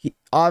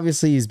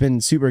he's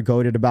been super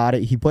goated about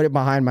it. He put it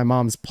behind my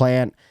mom's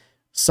plant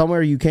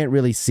somewhere you can't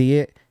really see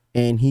it,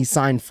 and he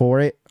signed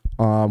for it,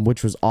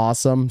 which was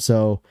awesome.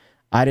 So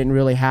I didn't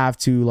really have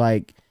to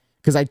like,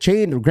 because I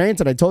changed,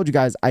 granted, I told you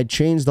guys I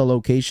changed the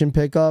location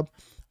pickup,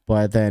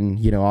 but then,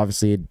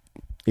 obviously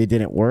it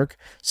didn't work.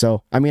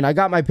 So, I mean, I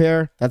got my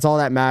pair. That's all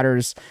that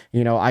matters.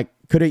 I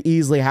could have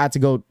easily had to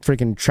go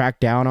freaking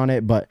track down on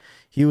it, but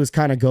he was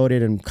kind of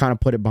goated and kind of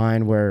put it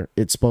behind where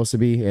it's supposed to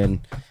be, and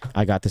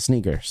I got the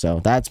sneaker.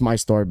 So that's my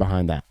story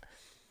behind that.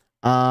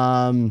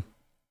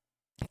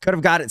 Could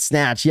have got it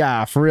snatched.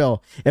 Yeah, for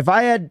real. If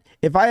I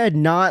had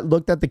not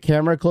looked at the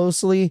camera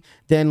closely,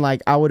 then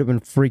like I would have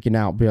been freaking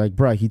out. Be like,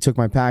 bro, he took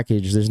my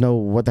package. There's no,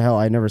 what the hell?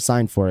 I never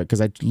signed for it,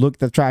 because I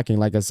looked at the tracking,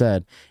 like I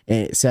said,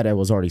 and it said it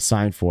was already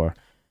signed for.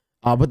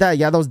 But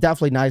that was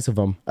definitely nice of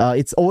him.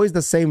 It's always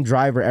the same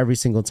driver every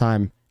single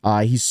time.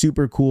 He's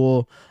super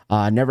cool.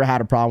 Never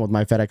had a problem with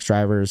my FedEx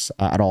drivers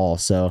at all.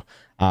 So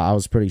I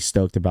was pretty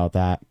stoked about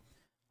that.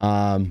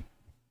 I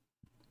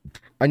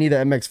need the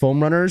MX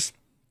foam runners.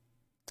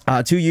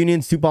 2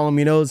 unions, 2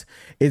 Palominos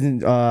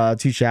isn't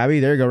too shabby.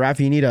 There you go,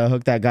 Rafi. You need to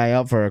hook that guy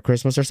up for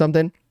Christmas or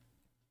something.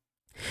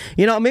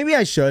 You know, maybe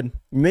I should.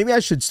 Maybe I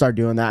should start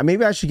doing that.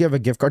 Maybe I should give a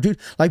gift card, dude.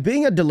 Like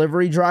being a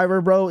delivery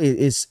driver, bro,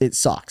 it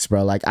sucks,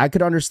 bro. Like I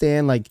could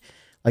understand like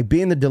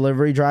being the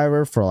delivery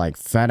driver for like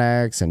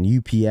FedEx and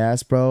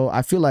UPS, bro.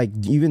 I feel like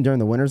even during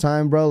the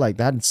wintertime, bro, like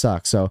that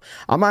sucks. So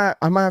I might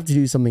have to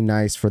do something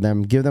nice for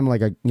them. Give them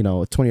like a, you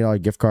know, a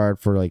 $20 gift card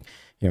for like,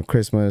 you know,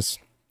 Christmas.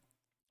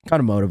 Kind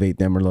of motivate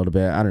them a little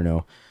bit. I don't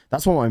know.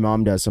 That's what my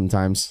mom does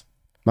sometimes.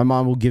 My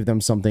mom will give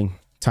them something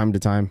time to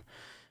time.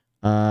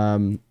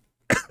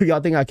 Y'all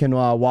think I can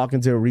walk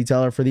into a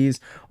retailer for these,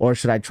 or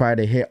should I try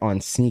to hit on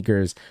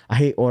sneakers? I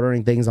hate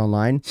ordering things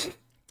online.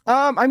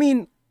 I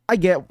mean, I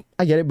get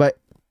it, but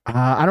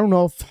I don't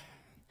know.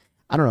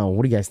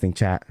 What do you guys think,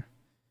 chat?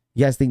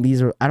 You guys think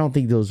these are? I don't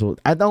think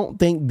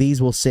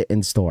these will sit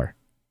in store.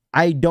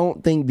 I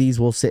don't think these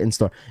will sit in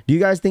store. Do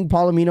you guys think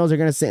Palominos are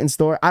gonna sit in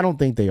store? I don't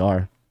think they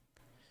are.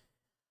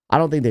 I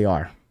don't think they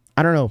are.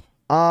 I don't know.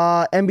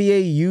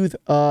 NBA youth,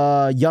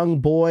 young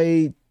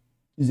boy,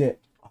 is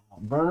it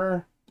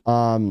Burner?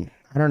 I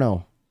don't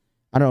know.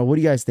 What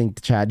do you guys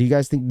think, Chad? Do you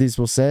guys think this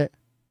will sit?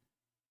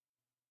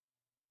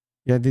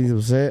 Yeah, I think this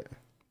will sit.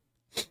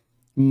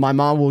 My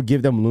mom will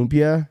give them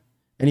lumpia.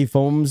 Any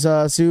foams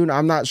soon?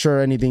 I'm not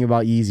sure anything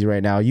about Yeezy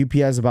right now.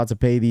 UPS is about to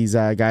pay these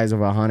guys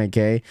over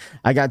 100K.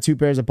 I got 2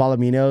 pairs of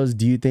Palominos.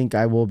 Do you think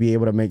I will be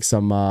able to make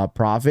some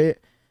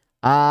profit?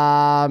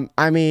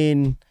 I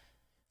mean,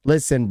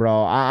 listen,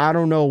 bro. I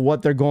don't know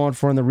what they're going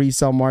for in the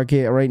resale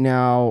market right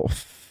now.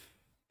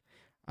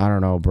 I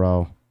don't know,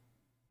 bro.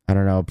 I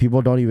don't know.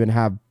 People don't even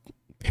have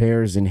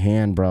pairs in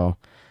hand, bro.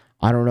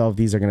 I don't know if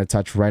these are going to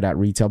touch right at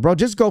retail. Bro,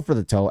 just go for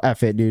the toe.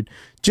 F it, dude.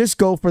 Just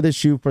go for the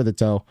shoe for the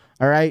toe.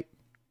 All right?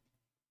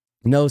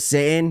 No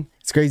saying.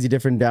 It's crazy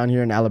different down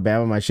here in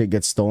Alabama. My shit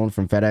gets stolen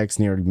from FedEx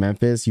near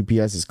Memphis.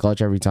 UPS is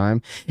clutch every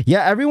time.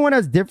 Yeah, everyone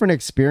has different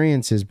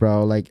experiences,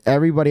 bro. Like,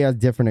 everybody has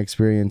different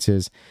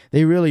experiences.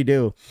 They really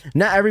do.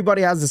 Not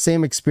everybody has the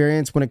same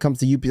experience when it comes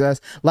to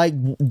UPS. Like,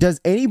 does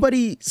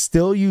anybody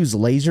still use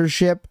laser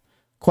ship?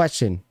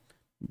 Question.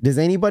 Does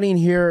anybody in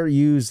here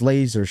use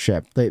laser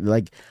ship?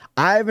 Like,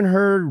 I haven't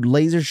heard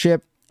laser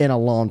ship in a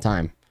long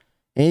time.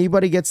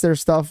 Anybody gets their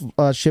stuff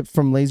shipped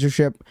from laser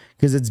ship?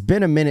 Because it's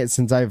been a minute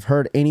since I've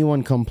heard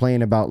anyone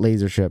complain about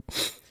laser ship.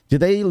 Did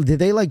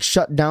they like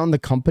shut down the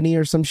company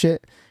or some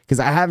shit?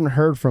 Because I haven't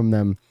heard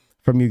from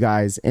you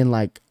guys in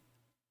like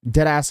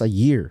dead ass a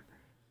year.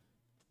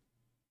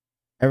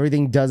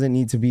 Everything doesn't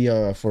need to be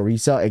for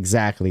resale.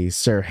 Exactly,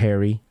 Sir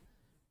Harry.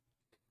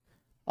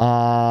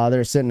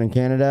 They're sitting in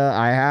Canada.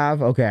 I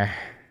have. Okay.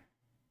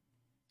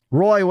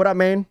 Roy, what up,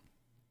 man?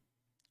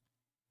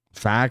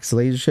 Facts.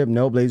 Lasership.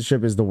 Nope.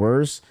 Lasership is the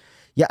worst.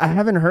 Yeah, I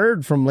haven't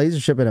heard from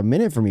Lasership in a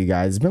minute from you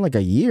guys. It's been like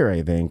a year,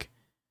 I think.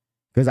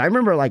 Because I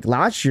remember like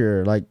last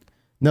year, like,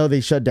 no, they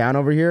shut down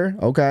over here.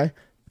 Okay.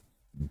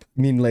 I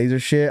mean, laser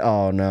shit.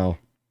 Oh, no.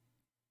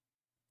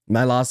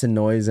 My loss in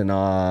noise, and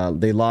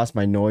they lost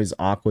my noise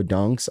aqua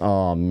dunks.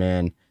 Oh,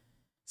 man.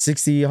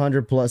 60,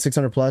 100 plus,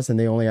 600 plus, and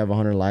they only have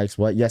 100 likes.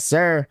 What? Yes,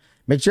 sir.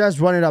 Make sure you guys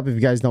run it up if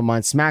you guys don't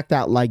mind. Smack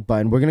that like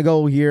button. We're going to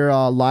go here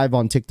live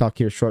on TikTok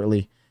here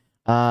shortly.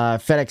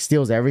 FedEx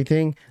steals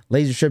everything.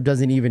 Lasership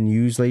doesn't even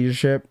use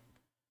Lasership.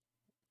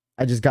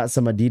 I just got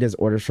some Adidas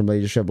orders from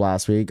Lasership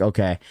last week.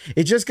 Okay.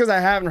 It's just because I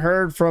haven't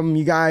heard from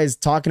you guys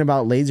talking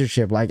about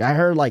Lasership. Like, I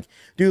heard, like,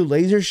 dude,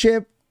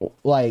 Lasership,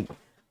 like,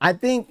 I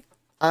think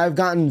I've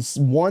gotten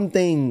one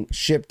thing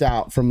shipped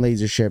out from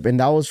Lasership, and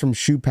that was from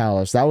Shoe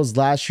Palace. That was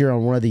last year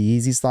on one of the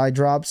Yeezy slide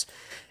drops,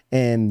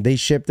 and they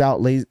shipped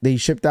out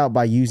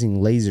by using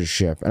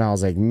Lasership. And I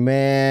was like,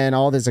 man,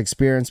 all this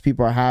experience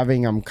people are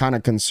having, I'm kind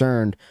of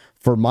concerned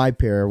for my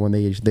pair when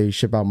they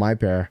ship out my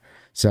pair.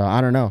 So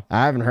I don't know.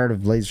 I haven't heard of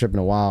Lasership in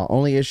a while.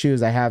 Only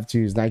issues I have to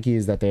use Nike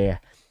is that they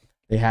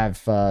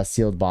have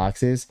sealed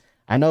boxes.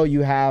 I know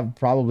you have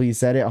probably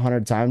said it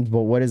 100 times,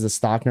 but what is the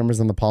stock numbers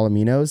on the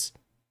Palominos?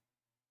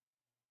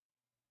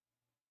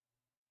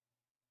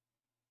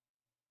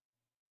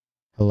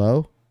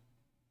 Hello?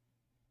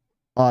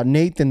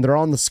 Nathan, they're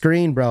on the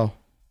screen, bro.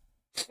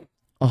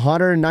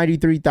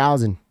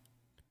 193,000.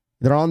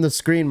 They're on the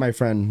screen, my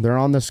friend. They're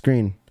on the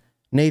screen.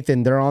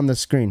 Nathan, they're on the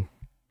screen.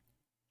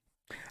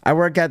 I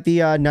work at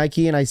the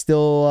Nike, and I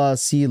still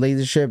see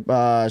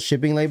Lasership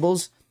shipping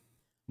labels.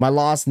 They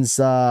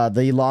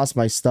lost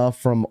my stuff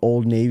from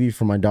Old Navy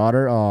for my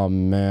daughter. Oh,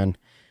 man.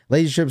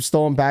 Lasership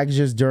stolen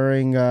packages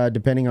during,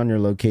 depending on your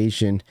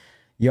location.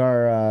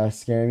 You're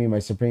scaring me. My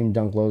Supreme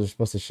Dunk lows are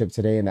supposed to ship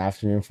today in the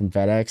afternoon from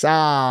FedEx.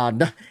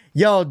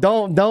 Yo,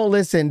 don't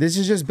listen. This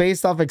is just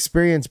based off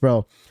experience,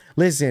 bro.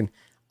 Listen,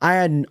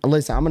 I'm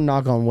gonna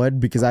knock on wood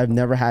because I've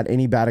never had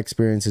any bad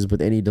experiences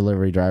with any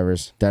delivery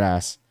drivers.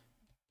 Deadass.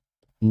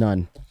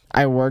 None.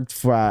 I worked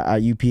for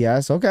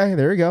UPS. Okay,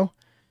 there you go.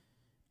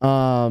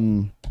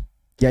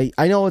 Yeah,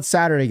 I know it's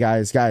Saturday,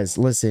 guys. Guys,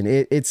 listen,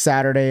 it's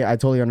Saturday. I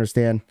totally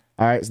understand.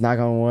 All right, it's knock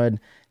on wood.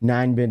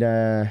 Nine been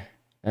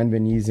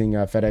using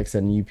FedEx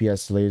and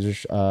UPS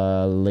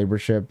labor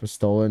ship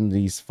stolen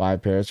these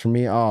 5 pairs from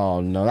me.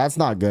 Oh no, that's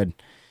not good.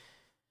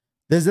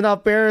 There's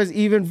enough pairs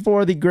even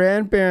for the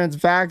grandparents.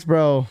 Facts,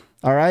 bro.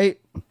 All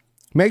right,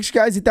 make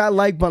sure you guys hit that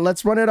like button.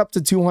 Let's run it up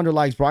to 200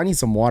 likes, bro. I need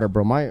some water,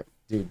 bro. My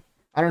dude,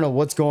 I don't know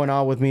what's going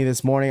on with me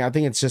this morning. I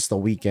think it's just the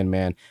weekend,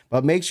 man.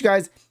 But make sure you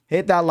guys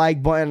hit that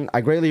like button.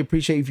 I greatly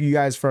appreciate you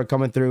guys for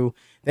coming through.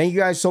 Thank you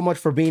guys so much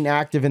for being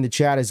active in the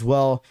chat as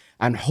well.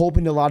 I'm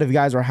hoping a lot of you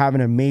guys are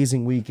having an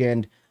amazing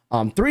weekend.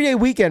 3-day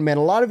weekend, man.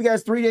 A lot of you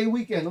guys 3-day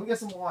weekend. Let me get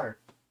some water.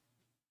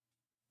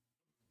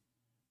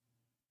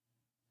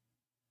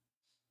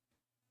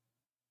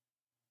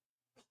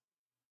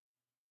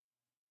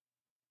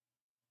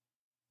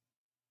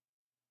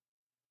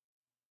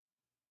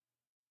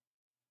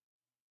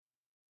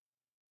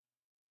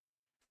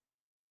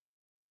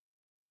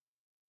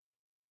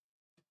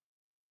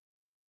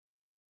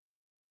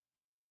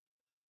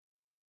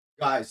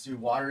 Guys, dude,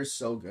 water is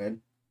so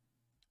good.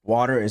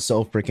 Water is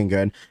so freaking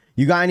good.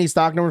 You got any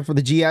stock number for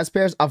the GS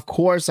pairs? Of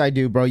course I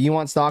do, bro. You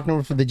want stock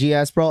number for the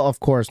GS, bro? Of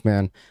course,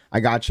 man.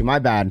 I got you. My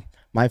bad.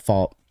 My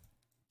fault.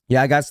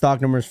 Yeah, I got stock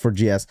numbers for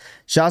GS.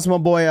 Shout out to my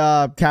boy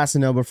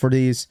Casanova for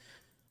these.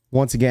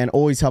 Once again,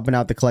 always helping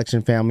out the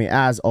collection family,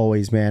 as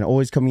always, man.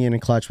 Always coming in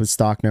clutch with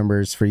stock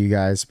numbers for you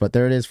guys. But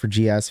there it is for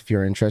GS if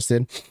you're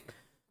interested.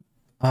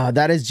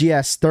 That is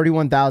GS,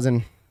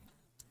 31,000.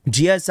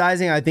 GS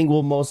sizing, I think,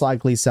 will most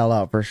likely sell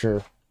out for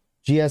sure.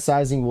 GS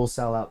sizing will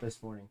sell out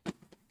this morning.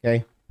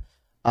 Okay.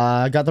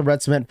 I got the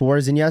red cement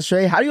 4s in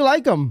yesterday. How do you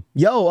like them?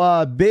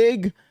 Yo,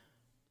 big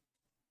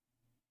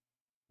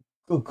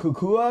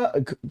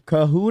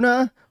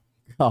kahuna.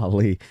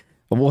 Golly.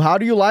 Well, how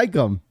do you like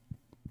them?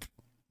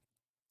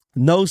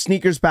 No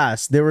sneakers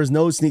pass. There was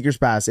no sneakers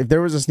pass. If there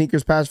was a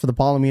sneakers pass for the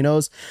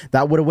Palominos,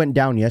 that would have went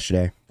down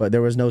yesterday. But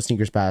there was no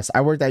sneakers pass.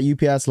 I worked at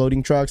UPS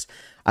loading trucks.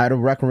 I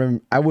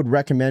would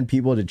recommend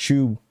people to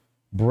chew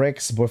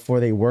bricks before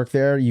they work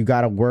there. You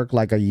got to work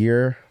like a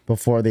year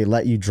before they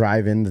let you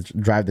drive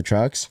the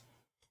trucks.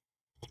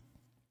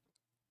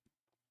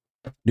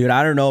 Dude,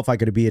 I don't know if I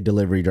could be a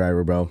delivery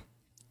driver, bro.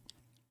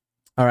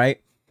 All right.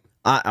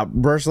 I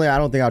personally, I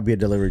don't think I'd be a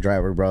delivery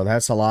driver, bro.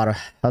 That's a lot of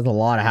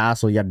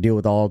hassle. You got to deal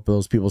with all of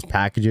those people's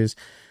packages.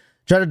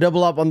 Try to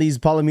double up on these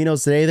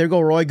Palominos today. There go,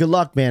 Roy. Good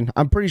luck, man.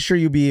 I'm pretty sure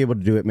you'll be able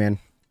to do it, man.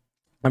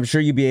 I'm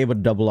sure you'll be able to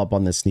double up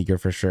on this sneaker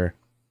for sure.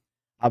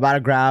 About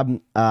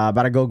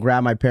to go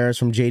grab my pairs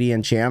from JD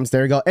and Champs.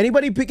 There you go.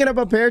 Anybody picking up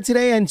a pair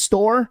today in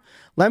store?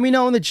 Let me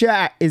know in the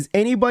chat. Is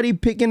anybody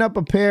picking up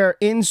a pair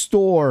in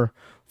store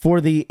for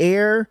the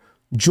Air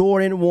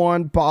Jordan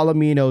 1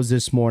 Palominos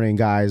this morning,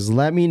 guys?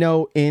 Let me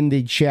know in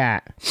the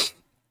chat.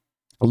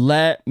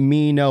 Let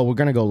me know. We're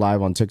going to go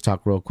live on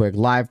TikTok real quick.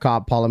 Live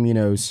Cop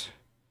Palominos.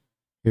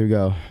 Here we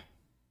go.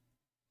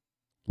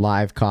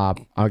 Live Cop.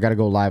 I got to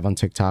go live on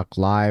TikTok.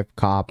 Live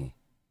Cop.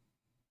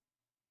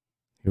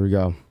 Here we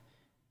go.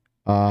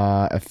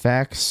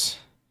 Effects.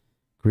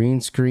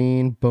 Green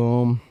screen.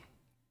 Boom.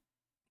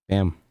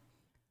 Bam.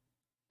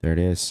 There it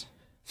is.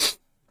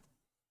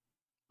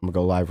 I'm going to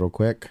go live real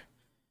quick.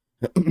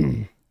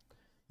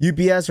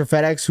 UPS or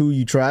FedEx, who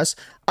you trust?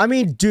 I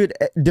mean, dude,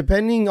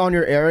 depending on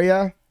your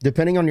area,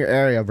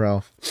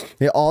 bro.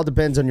 It all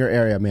depends on your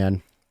area,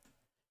 man.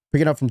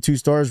 Picking up from 2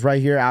 stores right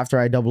here after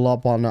I double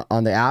up on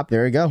the app.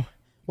 There you go.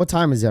 What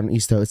time is it on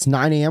Easto? It's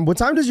 9 a.m. What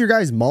time does your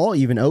guys' mall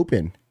even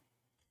open?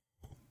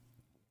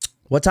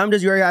 What time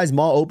does your guys'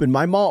 mall open?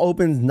 My mall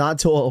opens not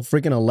till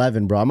freaking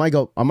 11, bro. I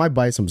might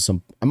buy some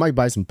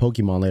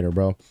Pokemon later,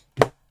 bro.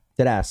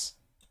 Deadass.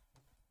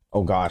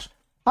 Oh gosh.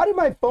 How did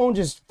my phone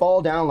just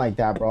fall down like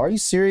that, bro? Are you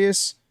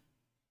serious?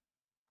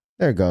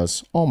 There it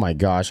goes. Oh my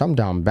gosh, I'm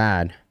down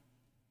bad.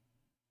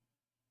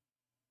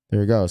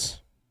 There it goes.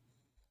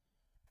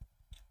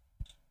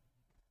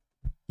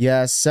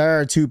 Yes,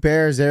 sir. 2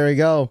 pairs. There we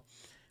go.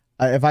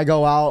 If I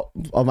go out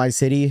of my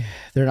city,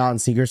 they're not in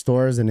sneaker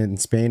stores, and in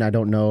Spain, I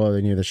don't know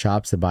any of the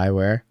shops to buy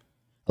where.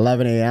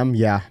 11 a.m.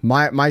 Yeah,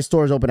 my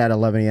store's open at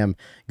 11 a.m.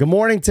 Good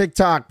morning,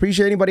 TikTok.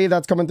 Appreciate anybody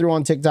that's coming through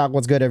on TikTok.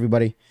 What's good,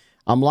 everybody?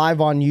 I'm live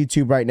on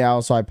YouTube right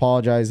now, so I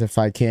apologize if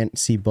I can't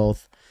see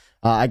both.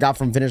 I got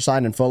from Finish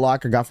Line and Foot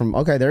Locker. Got from,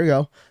 okay, there you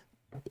go.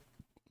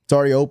 It's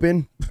already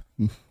open.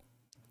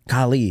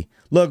 Golly,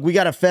 look, we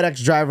got a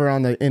FedEx driver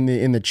on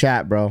in the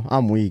chat, bro.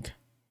 I'm weak.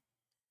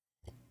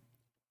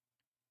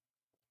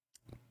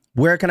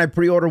 Where can I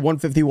pre-order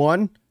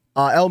 151?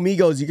 El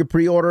Migos, you can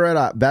pre-order it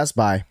at Best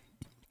Buy.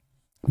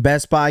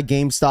 Best Buy,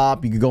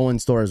 GameStop, you can go in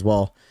store as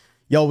well.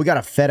 Yo, we got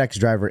a FedEx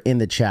driver in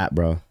the chat,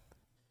 bro.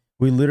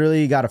 We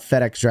literally got a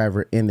FedEx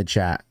driver in the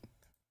chat.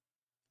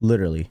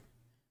 Literally.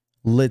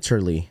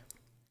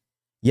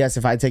 Yes,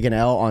 if I take an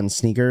L on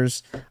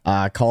sneakers,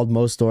 called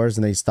most stores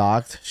and they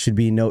stocked, should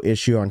be no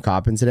issue on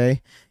Coppin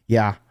today.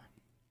 Yeah.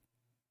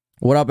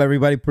 What up,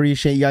 everybody?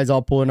 Appreciate you guys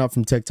all pulling up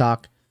from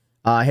TikTok.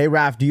 Hey,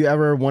 Raph, do you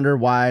ever wonder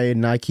why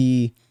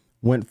Nike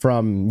went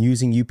from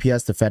using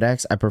UPS to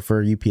FedEx? I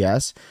prefer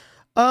UPS.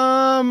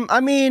 I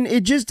mean,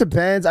 it just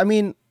depends. I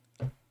mean,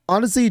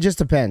 honestly, it just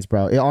depends,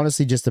 bro. It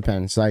honestly just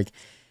depends. Like,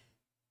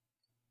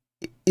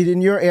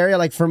 in your area,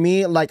 like for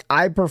me, like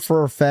I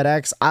prefer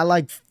FedEx. I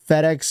like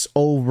FedEx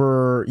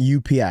over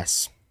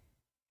UPS.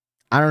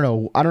 I don't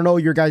know. I don't know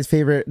your guys'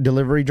 favorite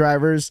delivery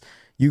drivers.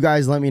 You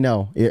guys let me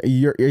know.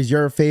 Is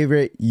your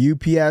favorite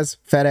UPS,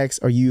 FedEx,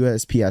 or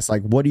USPS?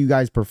 Like, what do you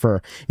guys prefer?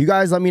 You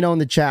guys let me know in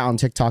the chat on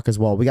TikTok as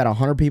well. We got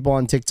 100 people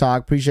on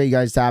TikTok. Appreciate you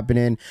guys tapping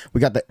in.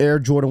 We got the Air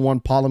Jordan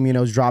 1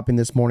 Palominos dropping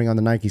this morning on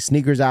the Nike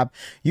Sneakers app.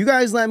 You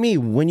guys let me,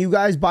 when you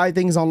guys buy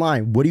things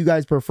online, what do you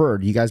guys prefer?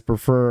 Do you guys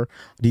prefer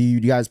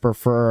UPS,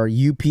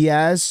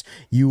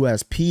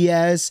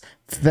 USPS,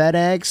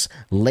 FedEx,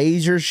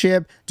 Laser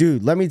Ship?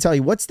 Dude, let me tell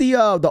you, what's the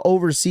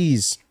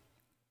overseas?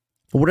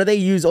 What do they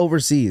use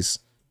overseas?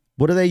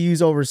 What do they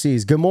use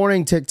overseas? Good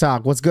morning,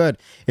 TikTok. What's good?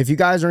 If you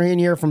guys are in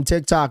here from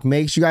TikTok,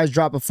 make sure you guys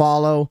drop a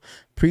follow.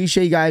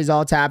 Appreciate you guys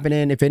all tapping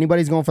in. If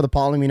anybody's going for the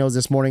Palominos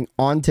this morning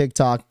on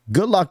TikTok,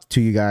 good luck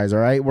to you guys. All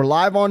right, we're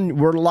live on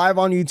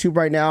YouTube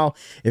right now.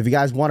 If you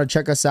guys want to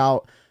check us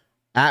out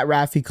at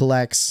Rafi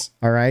Collects,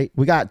 all right,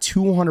 we got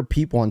 200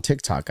 people on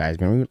TikTok, guys.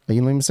 Man, you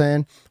know what I'm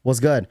saying?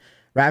 What's good,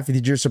 Rafi?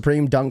 Did your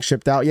Supreme Dunk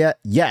shipped out yet?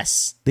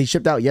 Yes, they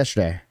shipped out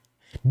yesterday.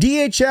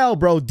 DHL,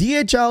 bro.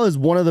 DHL is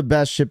one of the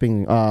best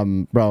shipping,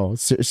 bro.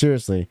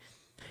 Seriously.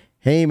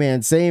 Hey,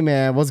 man. Say,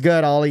 man. What's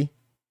good, Ollie?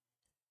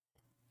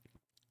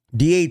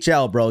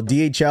 DHL, bro.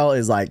 DHL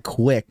is like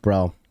quick,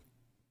 bro.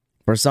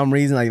 For some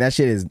reason, like that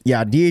shit is,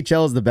 yeah,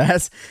 DHL is the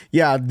best.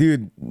 Yeah,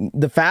 dude.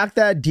 The fact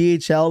that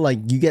DHL,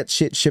 like you get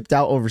shit shipped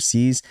out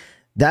overseas,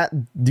 that,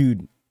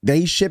 dude,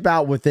 they ship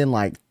out within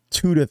like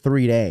 2 to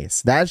 3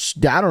 days. That's,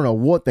 I don't know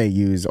what they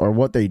use or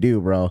what they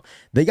do, bro.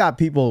 They got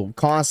people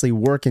constantly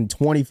working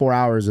 24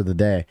 hours of the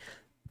day.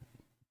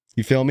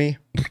 You feel me?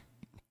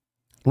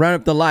 Run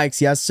up the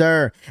likes. Yes,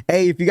 sir.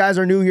 Hey, if you guys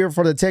are new here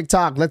for the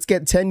TikTok, let's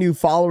get 10 new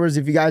followers.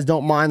 If you guys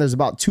don't mind, there's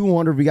about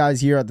 200 of you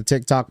guys here at the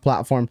TikTok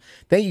platform.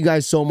 Thank you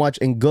guys so much,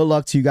 and good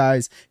luck to you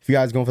guys if you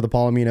guys going for the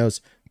Palominos.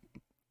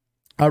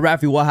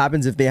 Rafi, what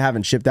happens if they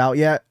haven't shipped out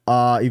yet?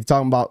 You're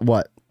talking about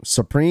what?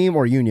 Supreme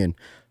or Union?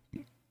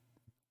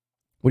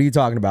 What are you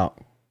talking about?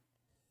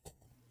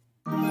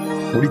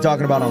 What are you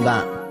talking about on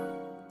that?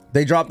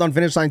 They dropped on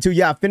Finish Line too.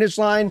 Yeah, Finish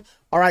Line.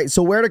 All right,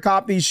 so where to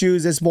cop these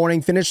shoes this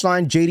morning? Finish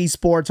Line, JD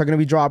Sports are going to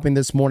be dropping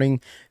this morning.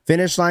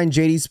 Finish Line,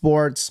 JD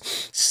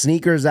Sports,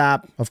 Sneakers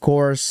app, of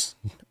course.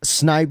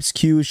 Snipes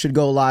Q should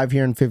go live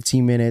here in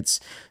 15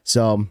 minutes.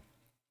 So,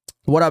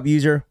 what up,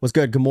 user? What's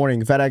good? Good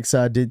morning.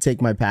 FedEx did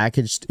take my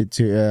package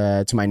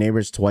to my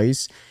neighbors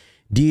twice.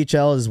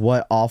 DHL is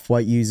what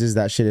Off-White uses.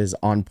 That shit is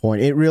on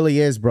point. It really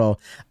is, bro.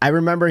 I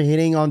remember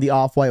hitting on the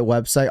Off-White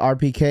website,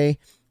 RPK,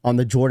 on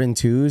the Jordan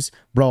 2s.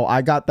 Bro,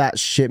 I got that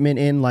shipment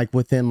in like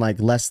within like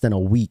less than a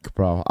week,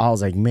 bro. I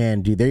was like,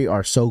 man, dude, they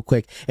are so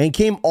quick. And it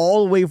came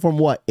all the way from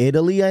what?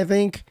 Italy, I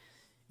think?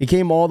 It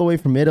came all the way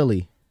from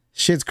Italy.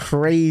 Shit's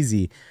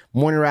crazy.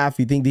 Morning Raf,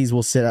 you think these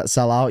will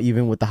sell out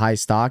even with the high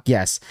stock?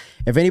 Yes.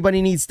 If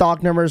anybody needs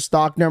stock numbers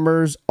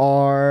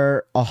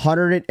are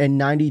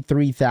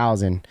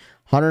 193,000.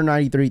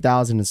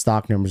 193,000 in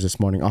stock numbers this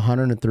morning.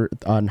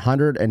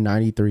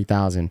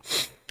 193,000.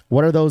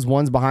 What are those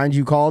ones behind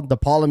you called? The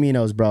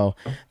Palominos, bro.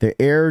 The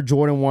Air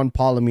Jordan 1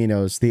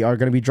 Palominos. They are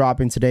going to be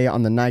dropping today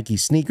on the Nike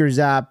Sneakers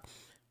app.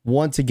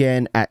 Once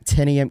again at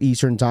 10 a.m.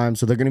 Eastern time.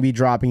 So they're going to be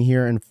dropping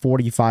here in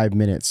 45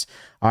 minutes.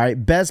 All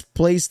right. Best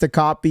place to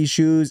cop these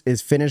shoes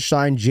is Finish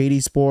Line,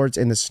 JD Sports,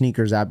 and the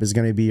Sneakers app is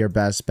going to be your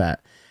best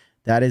bet.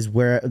 That is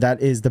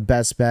the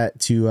best bet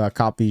to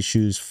cop these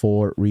shoes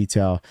for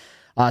retail.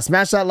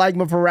 Smash that like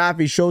button for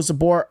Rafi. Show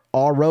support.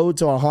 Our road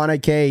to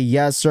 100K.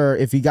 Yes, sir.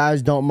 If you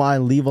guys don't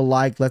mind, leave a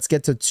like. Let's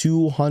get to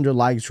 200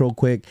 likes real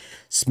quick.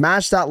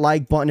 Smash that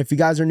like button. If you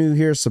guys are new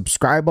here,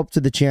 subscribe up to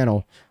the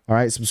channel. All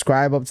right,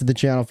 subscribe up to the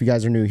channel if you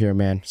guys are new here,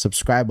 man.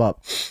 Subscribe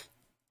up.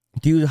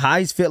 Do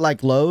highs fit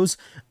like lows?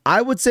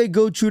 I would say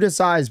go true to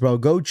size, bro.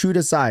 Go true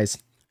to size.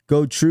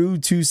 Go true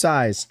to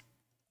size.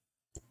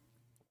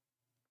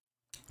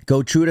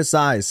 Go true to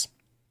size.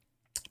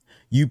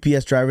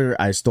 UPS driver,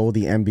 I stole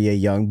the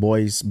NBA Young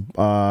Boys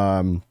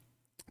burner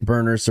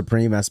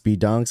Supreme SB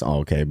dunks. Oh,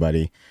 okay,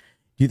 buddy.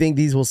 Do you think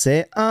these will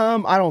sit?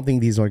 I don't think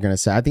these are gonna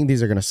sell. I think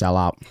these are gonna sell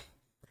out.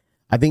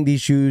 I think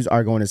these shoes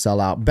are going to sell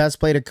out. Best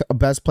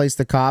place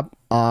to cop.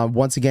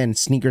 Once again,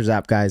 Sneakers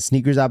app, guys.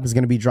 Sneakers app is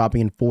gonna be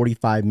dropping in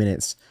 45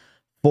 minutes.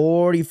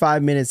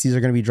 45 minutes. These are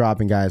gonna be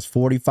dropping, guys.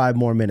 45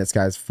 more minutes,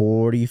 guys.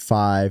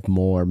 45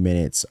 more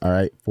minutes. All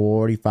right,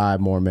 45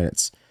 more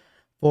minutes.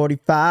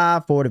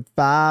 45,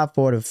 45,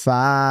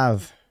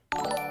 45.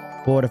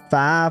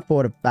 45,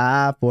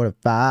 45,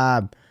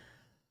 45.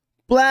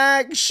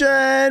 Black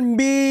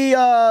Shinobi.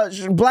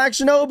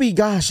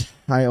 Gosh,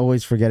 I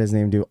always forget his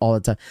name, dude, all the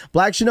time.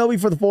 Black Shinobi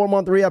for the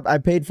 4-month re-up. I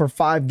paid for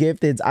 5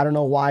 gifteds. I don't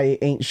know why it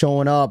ain't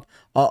showing up.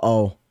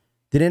 Uh-oh.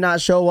 Did it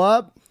not show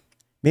up?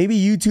 Maybe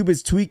YouTube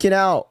is tweaking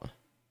out.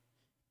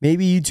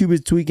 Maybe YouTube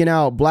is tweaking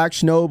out. Black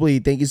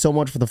Shinobi, thank you so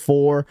much for the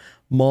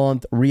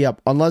 4-month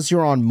re-up. Unless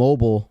you're on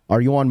mobile.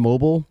 Are you on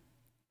mobile?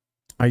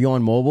 Are you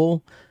on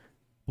mobile?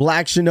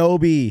 Black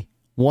Shinobi.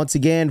 once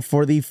again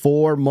for the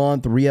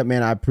 4-month re-up,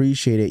 man. I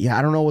appreciate it. Yeah,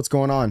 I don't know what's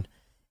going on.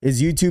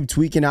 Is YouTube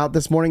tweaking out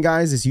this morning,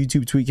 guys? Is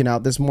YouTube tweaking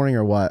out this morning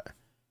or what?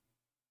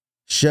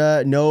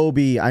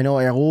 Shinobi. I know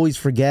I always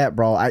forget,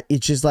 bro.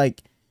 It's just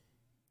like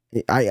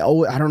I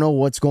don't know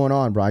what's going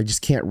on, bro. I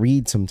just can't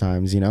read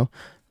sometimes, you know.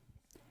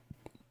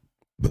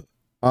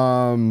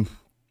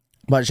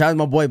 But shout out to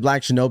my boy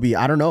Black Shinobi.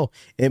 I don't know.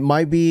 It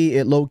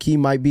low-key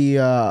might be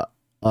a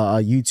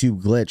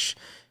YouTube glitch.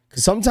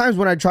 Because sometimes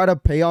when I try to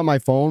pay on my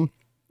phone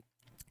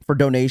for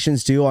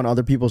donations too on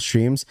other people's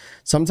streams,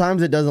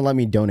 sometimes it doesn't let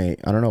me donate.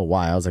 I don't know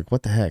why. I was like,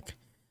 what the heck?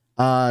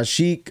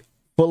 Chic,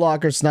 Foot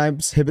Locker,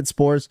 Snipes, Hibbett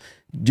Sports,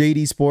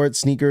 JD Sports,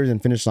 Sneakers,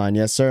 and Finish Line.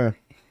 Yes, sir.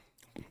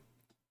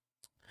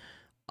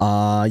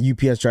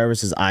 UPS driver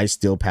says I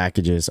steal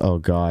packages. Oh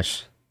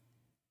gosh.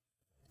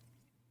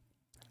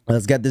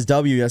 Let's get this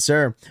W. Yes,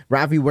 sir.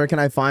 Rafi, where can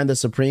I find the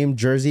Supreme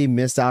jersey?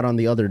 Missed out on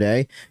the other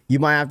day. You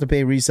might have to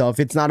pay resale. If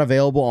it's not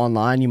available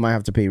online, you might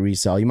have to pay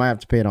resale. You might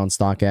have to pay it on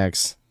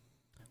StockX.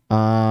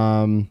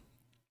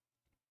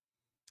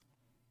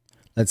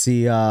 Let's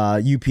see.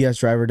 UPS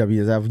driver,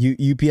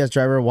 WSF. UPS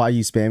driver, why are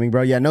you spamming,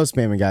 bro? Yeah, no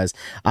spamming, guys.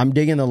 I'm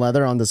digging the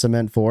leather on the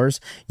cement 4s.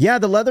 Yeah,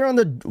 the leather on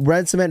the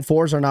red cement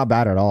 4s are not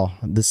bad at all.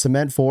 The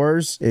cement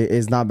 4s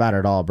is not bad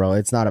at all, bro.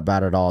 It's not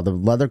bad at all. The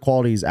leather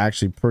quality is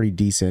actually pretty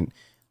decent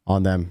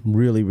on them.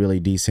 Really, really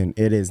decent.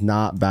 It is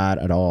not bad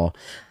at all.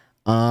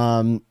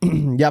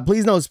 Yeah,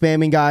 please no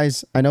spamming,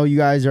 guys. I know you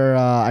guys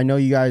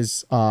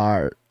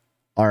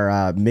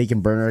are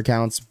making burner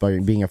accounts by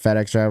being a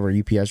FedEx driver or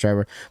UPS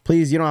driver.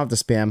 Please, you don't have to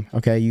spam.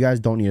 Okay, you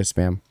guys don't need to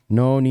spam.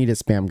 No need to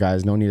spam,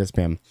 guys. No need to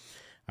spam.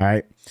 All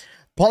right.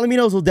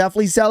 Palominos will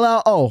definitely sell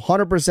out. Oh,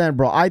 100%,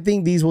 bro. I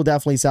think these will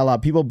definitely sell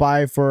out. People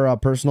buy for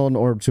personal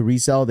or to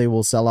resell, they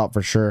will sell out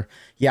for sure.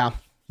 Yeah,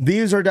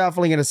 these are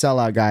definitely going to sell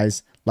out,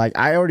 guys. Like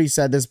I already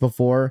said this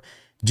before,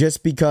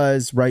 just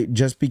because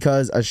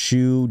a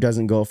shoe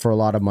doesn't go for a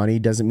lot of money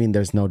doesn't mean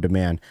there's no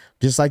demand.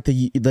 Just like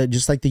the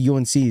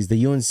UNCs,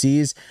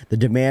 the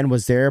demand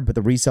was there, but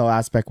the resale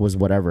aspect was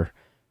whatever.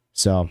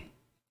 So,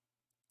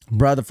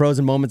 bro, the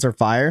frozen moments are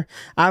fire.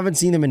 I haven't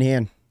seen them in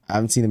hand. I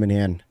just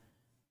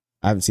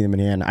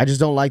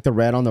don't like the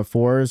red on the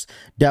 4s.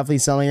 Definitely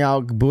selling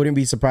out. Wouldn't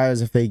be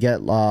surprised if they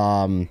get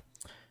the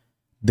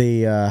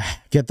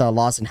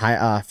lost and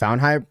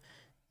found hype.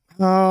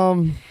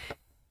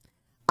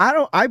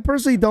 I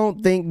personally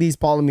don't think these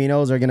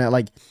Palominos are gonna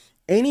like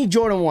any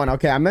Jordan 1.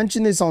 Okay, I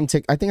mentioned this on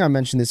I think I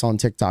mentioned this on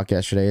TikTok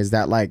yesterday, is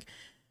that like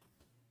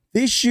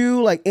this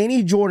shoe, like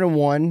any Jordan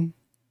 1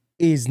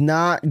 is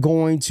not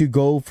going to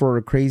go for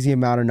a crazy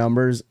amount of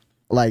numbers,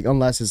 like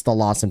unless it's the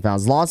lost and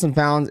founds. Lost and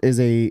founds is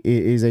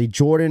a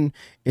Jordan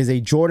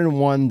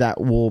 1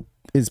 that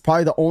is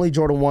probably the only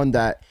Jordan 1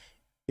 that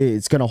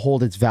it's gonna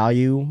hold its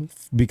value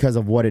because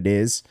of what it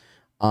is.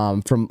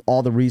 From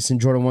all the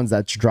recent Jordan 1s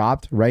that's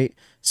dropped, right?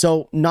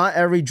 So not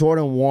every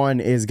Jordan 1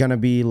 is going to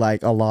be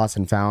like a lost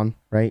and found,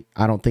 right?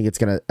 I don't think it's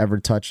going to ever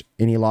touch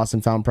any lost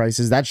and found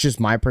prices. That's just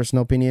my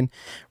personal opinion,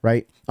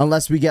 right?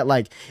 Unless we get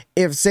like,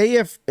 if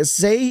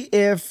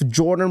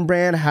Jordan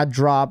brand had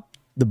dropped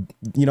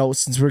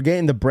since we're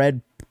getting the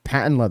bread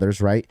patent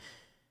leathers, right?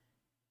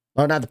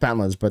 Oh, not the patent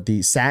leathers, but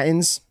the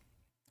satins,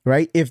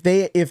 right? If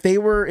they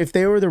were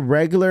the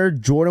regular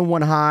Jordan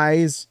 1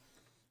 highs,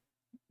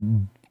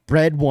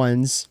 bread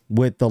ones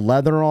with the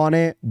leather on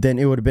it, then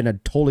it would have been a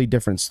totally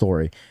different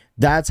story.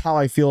 That's how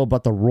I feel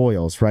about the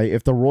Royals, right?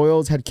 If the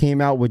Royals had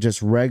came out with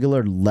just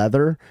regular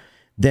leather,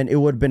 then it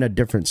would have been a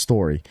different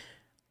story.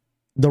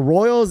 The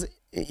Royals,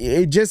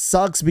 it just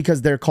sucks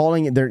because they're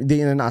calling it,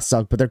 they're not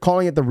suck, but they're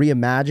calling it the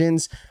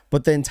Reimagines,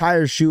 but the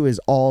entire shoe is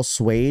all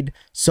suede.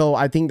 So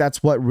I think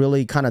that's what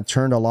really kind of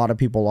turned a lot of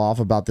people off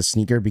about the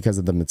sneaker because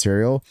of the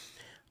material.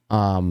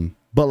 But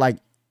like,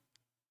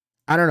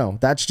 I don't know.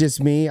 That's just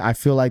me. I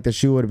feel like the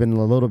shoe would have been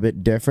a little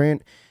bit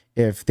different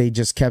if they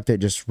just kept it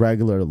just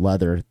regular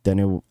leather.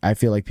 Then I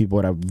feel like people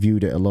would have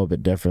viewed it a little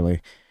bit differently.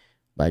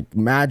 Like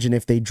imagine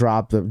if they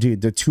dropped the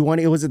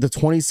 20. Was it the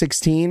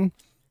 2016?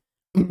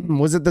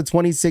 Was it the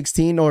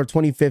 2016 or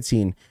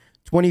 2015?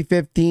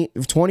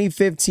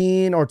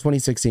 2015 or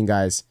 2016,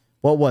 guys.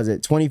 What was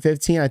it?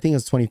 2015? I think it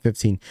was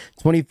 2015.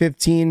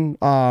 2015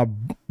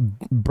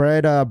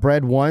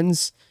 bread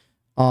ones.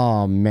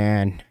 Oh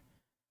man.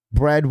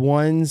 Bread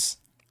ones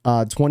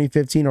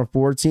 2015 or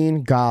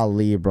 14.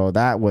 Golly, bro.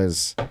 That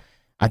was,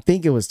 I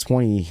think it was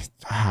 20.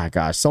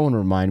 Gosh, someone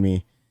remind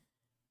me.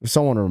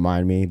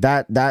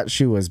 That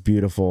shoe was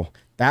beautiful.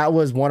 That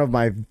was one of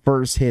my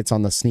first hits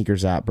on the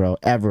sneakers app, bro,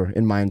 ever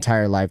in my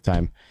entire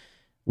lifetime.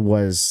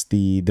 Was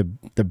the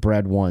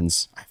bread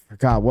ones. I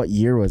forgot what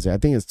year was it. I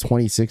think it's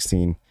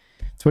 2016.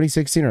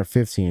 2016 or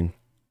 15.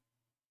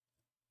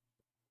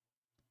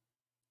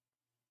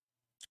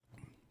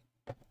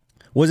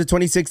 Was it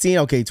 2016?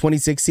 Okay,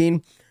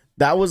 2016.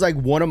 That was like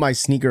one of my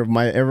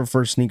ever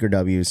first sneaker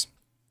W's.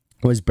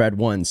 Was bread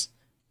ones.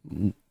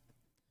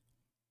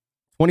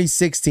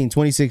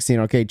 2016.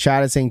 Okay,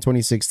 chat is saying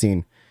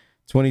 2016.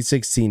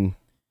 2016.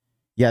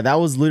 Yeah,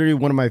 that was literally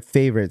one of my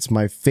favorites.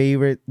 My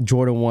favorite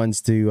Jordan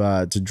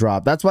 1s to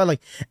drop. That's why,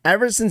 like,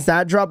 ever since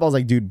that drop, I was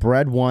like, dude,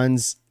 bread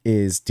 1s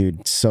is,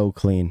 dude, so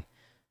clean.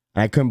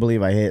 And I couldn't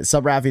believe I hit.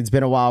 Sub Rafi, it's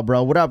been a while,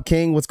 bro. What up,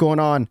 King? What's going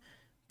on?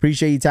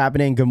 Appreciate you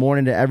tapping in. Good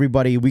morning to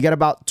everybody. We got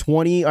about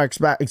 20, or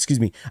excuse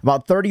me,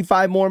 about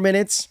 35 more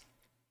minutes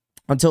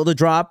until the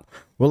drop.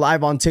 We're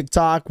live on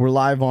TikTok. We're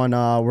live on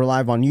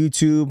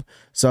YouTube.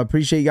 So I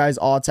appreciate you guys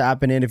all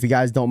tapping in. If you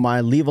guys don't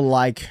mind, leave a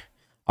like.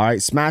 All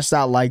right, smash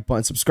that like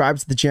button. Subscribe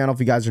to the channel if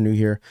you guys are new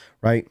here,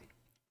 right?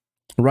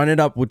 Run it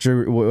up with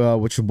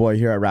your boy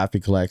here at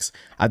Rafi Collects.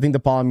 I think the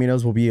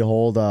Palominos will be a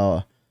hold.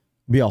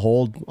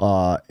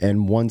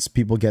 And once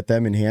people get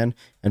them in hand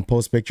and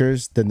post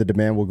pictures, then the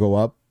demand will go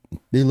up.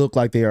 They look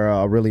like they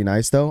are really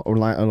nice though, or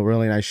a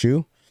really nice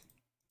shoe.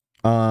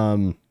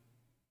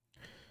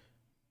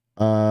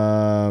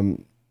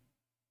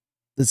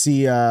 Let's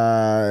see.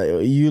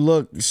 You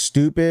look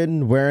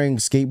stupid wearing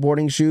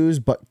skateboarding shoes,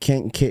 but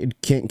can't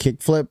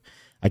kick flip.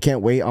 I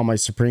can't wait on my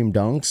Supreme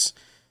Dunks.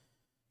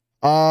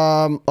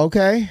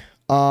 Okay.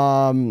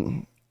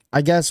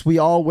 I guess we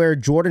all wear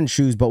Jordan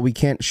shoes, but we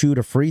can't shoot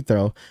a free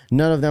throw.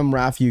 None of them,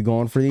 Raf, you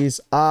going for these?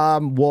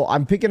 Well,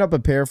 I'm picking up a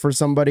pair for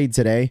somebody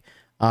today.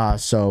 I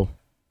guess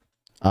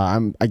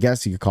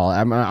you could call it.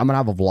 I'm gonna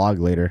have a vlog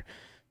later.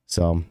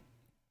 So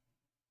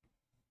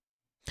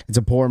it's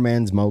a poor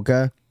man's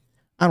mocha.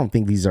 I don't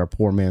think these are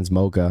poor man's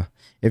mocha.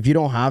 If you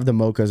don't have the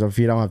mochas, or if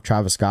you don't have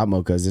Travis Scott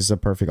mochas, this is a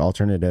perfect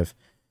alternative.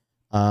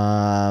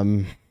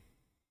 Palominos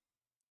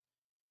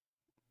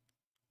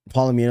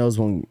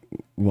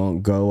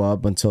won't go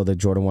up until the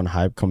Jordan 1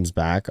 hype comes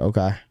back.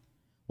 Okay.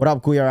 What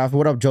up, Kuya Rafa?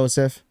 What up,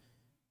 Joseph?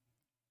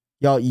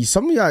 Yo,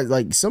 some of you guys,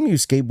 like, some of you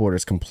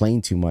skateboarders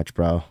complain too much,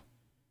 bro.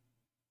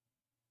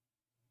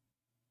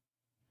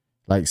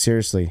 Like,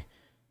 seriously.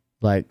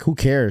 Like, who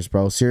cares,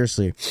 bro?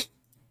 Seriously.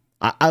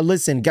 I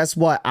listen, guess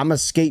what? I'm a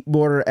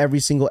skateboarder every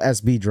single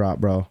SB drop,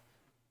 bro.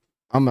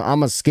 I'm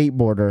a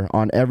skateboarder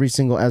on every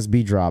single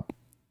SB drop.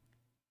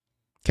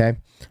 Okay?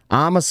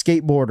 I'm a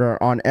skateboarder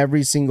on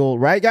every single,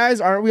 right,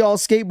 guys? Aren't we all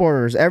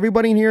skateboarders?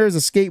 Everybody in here is a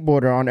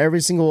skateboarder on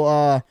every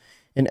single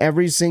in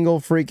every single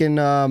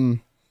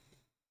freaking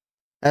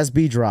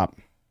SB drop.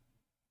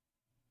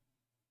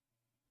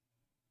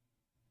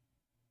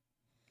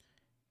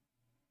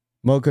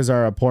 Mochas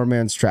are a poor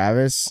man's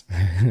Travis.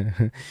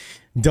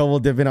 Double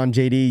dipping on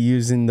JD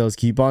using those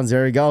coupons.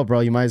 There we go, bro.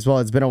 You might as well.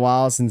 It's been a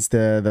while since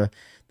the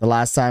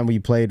last time we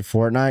played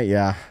Fortnite.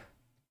 Yeah.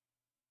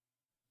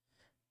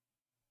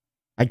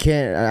 I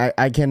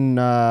can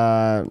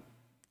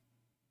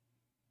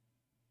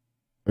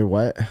wait,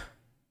 what?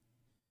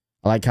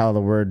 I like how the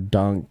word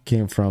dunk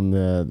came from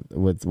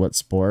with what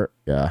sport.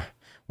 Yeah.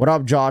 What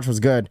up, Josh? Was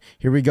good.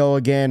 Here we go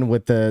again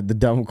with the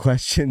dumb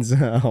questions.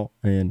 Oh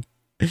man.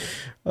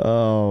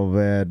 Oh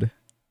man.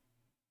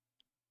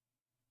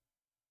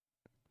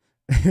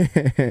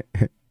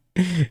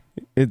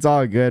 It's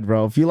all good,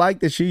 bro. If you like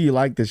the shoe, you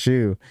like the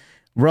shoe.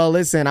 Bro,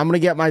 listen, I'm gonna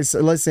get my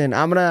SB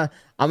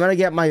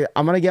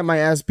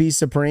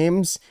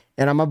Supremes,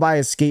 and I'm gonna buy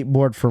a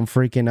skateboard from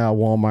freaking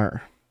Walmart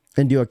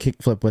and do a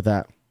kickflip with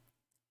that.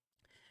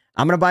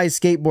 I'm gonna buy a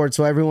skateboard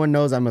so everyone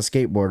knows I'm a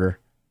skateboarder.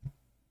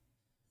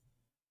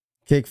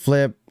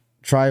 Kickflip,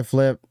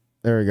 tri-flip.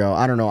 There we go.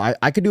 I don't know.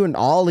 I could do an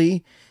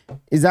ollie.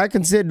 Is that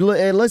considered?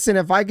 Listen,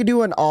 if I could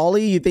do an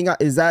ollie, you think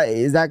is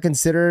that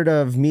considered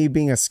of me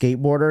being a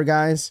skateboarder,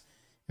 guys?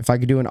 If I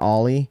could do an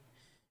ollie,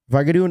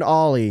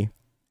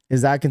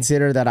 is that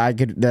considered that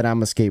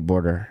I'm a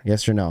skateboarder?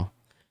 Yes or no?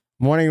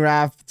 Morning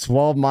Raft,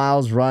 12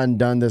 miles run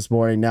done this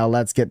morning. Now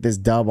let's get this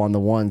dub on the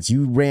ones.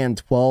 You ran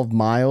 12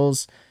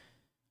 miles.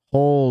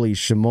 Holy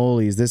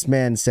shimolies. This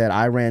man said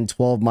I ran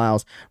 12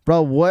 miles.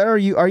 Bro, what are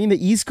you? Are you in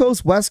the East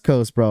Coast, West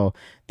Coast, bro?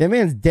 That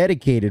man's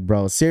dedicated,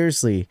 bro.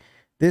 Seriously.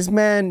 This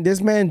man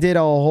did a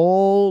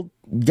whole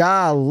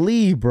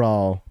golly,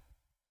 bro.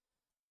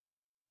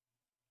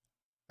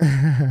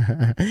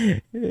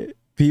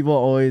 People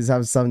always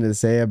have something to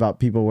say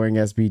about people wearing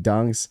SB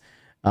dunks.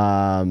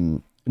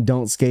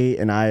 Don't skate,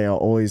 and I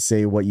always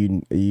say what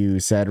you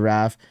said,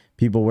 Raf.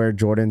 People wear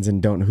Jordans and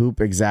don't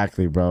hoop.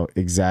 Exactly, bro.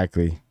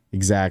 Exactly.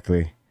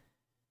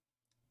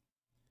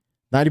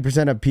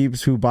 90% of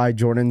peeps who buy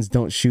Jordans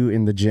don't shoot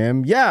in the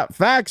gym. Yeah,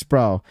 facts,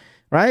 bro.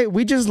 Right?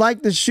 We just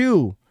like the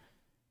shoe.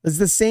 It's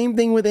the same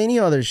thing with any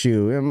other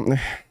shoe.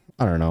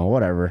 I don't know.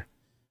 Whatever.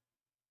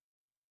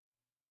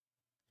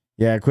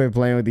 Yeah, quit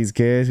playing with these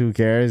kids. Who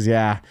cares?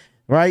 Yeah.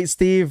 Right,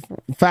 Steve?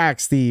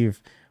 Facts,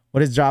 Steve.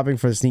 What is dropping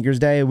for Sneakers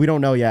Day? We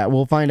don't know yet.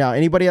 We'll find out.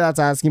 Anybody that's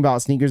asking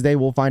about Sneakers Day,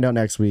 we'll find out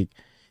next week.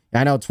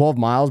 I know 12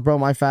 miles, bro.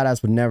 My fat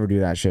ass would never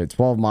do that shit.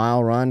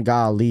 12-mile run?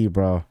 Golly,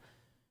 bro.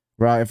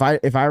 Bro,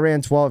 if I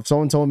ran 12, if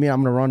someone told me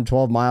I'm going to run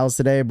 12 miles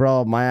today,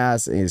 bro, my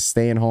ass is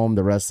staying home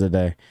the rest of the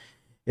day.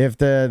 If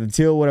the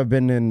teal would have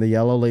been in the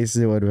yellow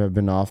laces, it would have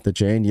been off the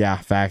chain. Yeah,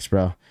 facts,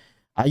 bro.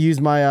 I use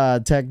my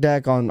tech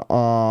deck on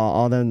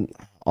all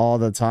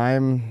the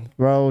time,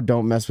 bro.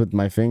 Don't mess with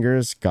my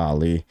fingers.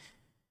 Golly.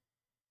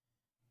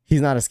 He's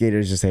not a skater,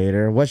 he's just a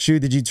hater. What shoe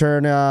did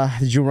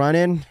you run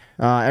in?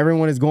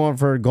 Everyone is going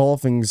for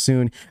golfing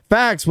soon.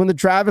 Facts, when the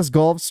Travis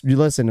golfs, you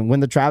listen, when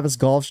the Travis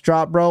golfs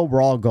drop, bro,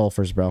 we're all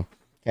golfers, bro.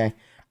 Okay.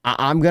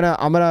 I'm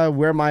gonna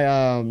wear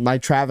my my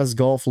Travis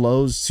golf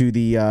lows to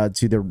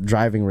the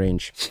driving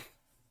range.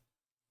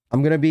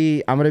 I'm gonna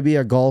be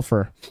a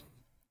golfer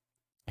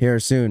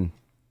here soon.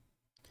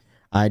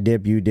 I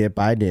dip, you dip,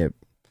 I dip.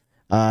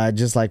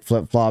 Just like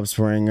flip-flops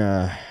wearing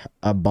a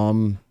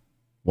bum.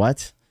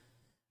 What?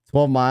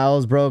 12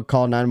 miles, bro.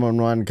 Call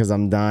 911 because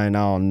I'm dying.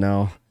 Oh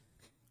no.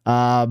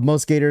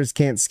 Most skaters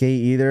can't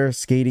skate either.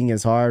 Skating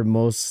is hard.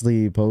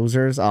 Mostly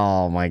posers.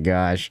 Oh my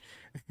gosh.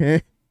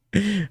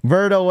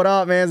 Verdo, what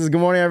up, man? Says, good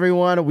morning,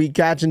 everyone. We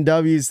catching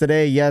W's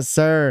today. Yes,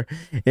 sir.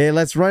 Hey,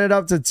 let's run it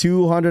up to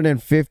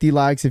 250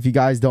 likes if you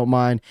guys don't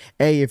mind.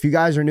 Hey, if you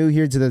guys are new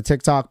here to the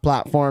TikTok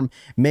platform,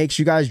 make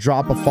sure you guys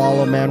drop a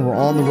follow, man. We're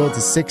on the road to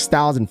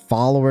 6,000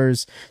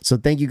 followers. So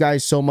thank you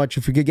guys so much.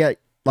 If we could get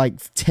like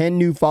 10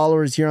 new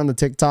followers here on the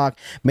TikTok,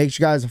 make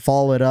sure you guys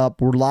follow it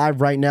up. We're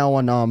live right now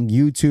on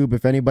YouTube.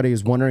 If anybody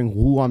is wondering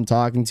who I'm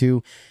talking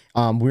to,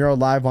 we are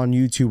live on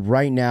YouTube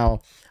right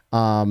now.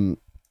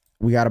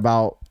 We got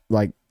about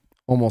like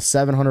almost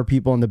 700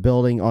 people in the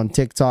building on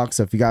TikTok.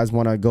 So if you guys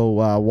want to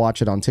go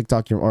watch it on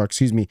TikTok, or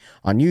excuse me,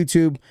 on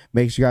YouTube,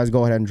 make sure you guys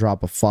go ahead and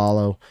drop a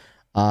follow.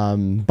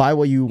 Buy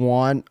what you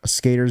want.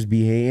 Skaters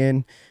be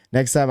hating.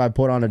 Next time I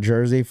put on a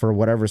jersey for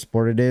whatever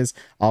sport it is,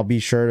 I'll be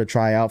sure to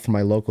try out for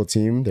my local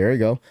team. There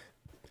you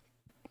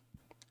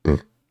go.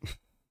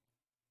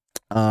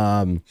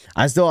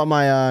 I still have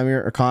my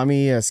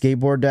Kami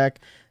skateboard deck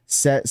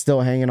set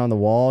still hanging on the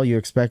wall. You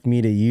expect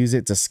me to use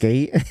it to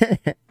skate?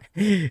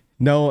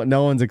 No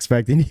one's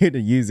expecting you to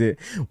use it.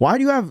 Why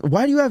do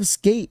you have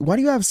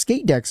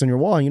skate decks on your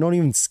wall and you don't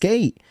even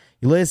skate?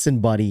 Listen,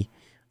 buddy.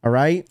 All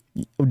right.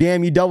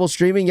 Damn, you double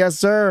streaming? Yes,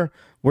 sir.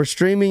 We're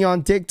streaming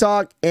on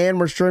TikTok and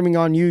we're streaming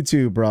on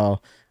YouTube, bro.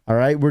 All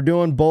right. We're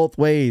doing both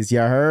ways. You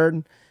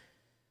heard?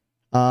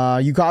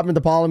 You copping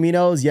the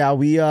Palominos? Yeah,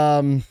 we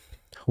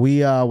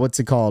what's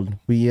it called?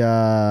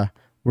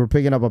 We're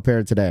picking up a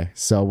pair today.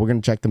 So we're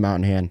gonna check them out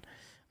in hand.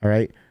 All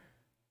right.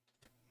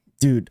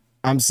 Dude,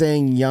 I'm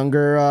saying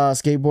younger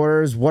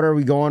skateboarders, what are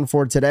we going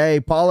for today?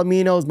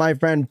 Palominos, my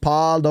friend.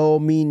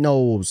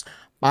 Palominos.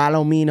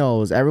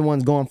 Palominos.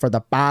 Everyone's going for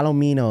the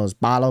Palominos.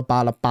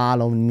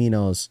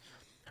 Palominos.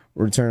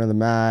 Return of the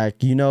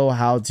Mac. You know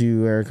how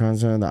to Eric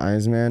Costin, the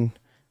Iceman?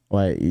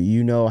 Wait,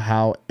 you know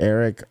how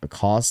Eric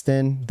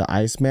Costin, the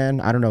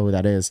Iceman? I don't know who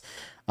that is.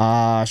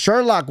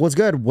 Sherlock, what's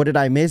good? What did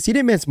I miss? You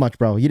didn't miss much,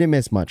 bro. You didn't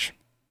miss much.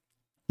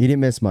 You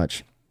didn't miss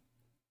much.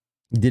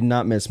 You did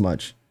not miss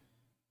much.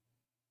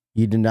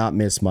 You did not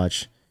miss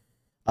much.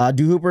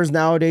 Do hoopers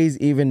nowadays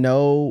even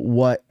know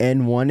what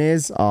N1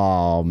 is?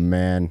 Oh,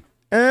 man.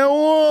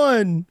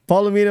 N1!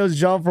 Palomino's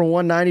jump from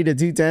 190 to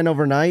 210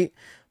 overnight.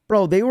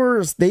 Bro, they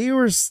were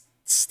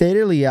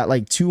steadily at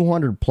like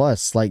 200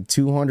 plus, like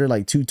 200,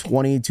 like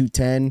 220,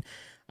 210.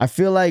 I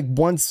feel like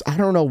once, I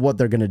don't know what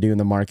they're going to do in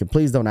the market.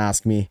 Please don't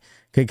ask me,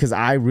 okay? Because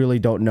I really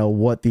don't know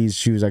what these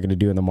shoes are going to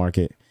do in the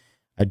market.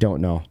 I don't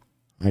know.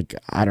 Like,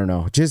 I don't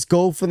know. Just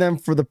go for them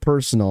for the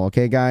personal,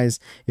 okay, guys?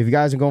 If you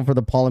guys are going for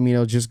the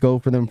Palomino, just go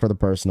for them for the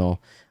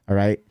personal, all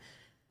right?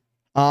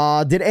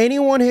 Did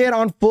anyone hit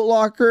on Foot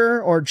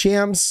Locker or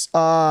Champs,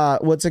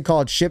 what's it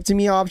called, ship to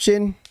me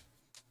option?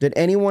 Did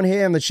anyone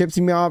hit on the ship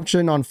to me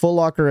option on Foot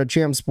Locker or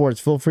Champ Sports?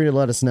 Feel free to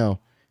let us know.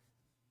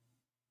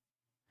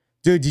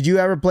 Dude, did you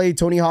ever play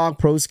Tony Hawk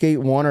Pro Skate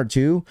 1 or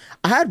 2?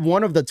 I had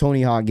one of the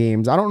Tony Hawk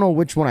games. I don't know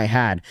which one I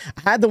had.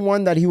 I had the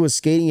one that he was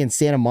skating in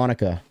Santa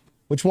Monica.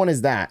 Which one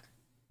is that?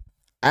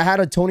 I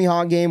had a Tony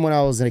Hawk game when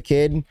I was a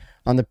kid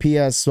on the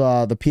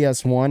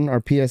PS1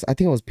 or PS. I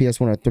think it was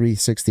PS1 or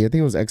 360. I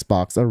think it was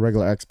Xbox, a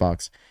regular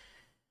Xbox.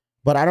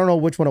 But I don't know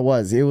which one it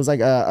was. It was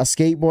like a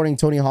skateboarding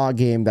Tony Hawk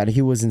game that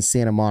he was in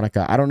Santa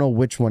Monica. I don't know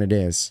which one it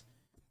is.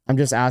 I'm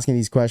just asking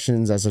these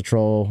questions as a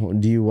troll.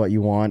 Do what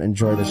you want.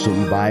 Enjoy the shit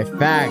you buy.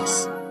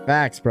 Facts.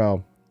 Facts,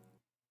 bro.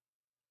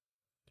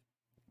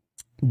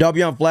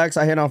 W on Flex.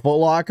 I hit on Foot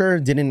Locker.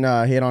 Didn't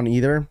hit on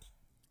either.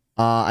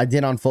 I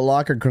did on Foot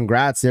Locker.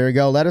 Congrats. There you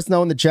go. Let us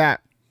know in the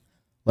chat.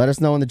 Let us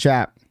know in the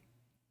chat.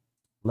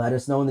 Let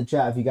us know in the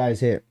chat if you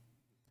guys hit.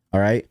 All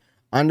right.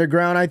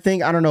 Underground, I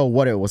think. I don't know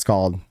what it was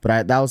called,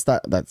 but that was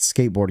that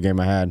skateboard game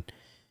I had.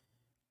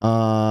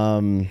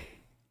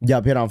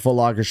 Yep, hit on Foot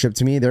Locker, ship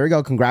to me. There we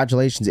go.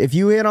 Congratulations. If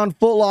you hit on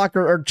Foot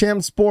Locker or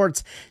Champ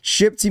Sports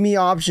ship to me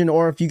option,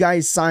 or if you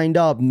guys signed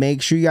up,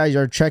 make sure you guys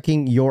are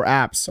checking your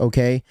apps,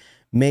 okay?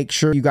 Make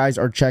sure you guys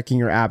are checking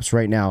your apps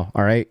right now,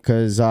 all right?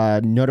 Because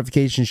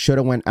notifications should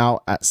have went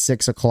out at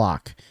 6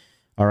 o'clock,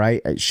 all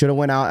right? It should have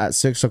went out at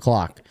 6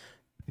 o'clock.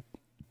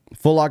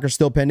 Foot Locker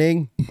still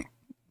pending.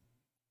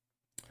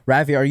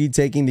 Rafi, are you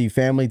taking the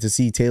family to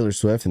see Taylor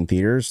Swift in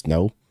theaters?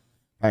 No,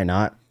 probably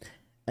not.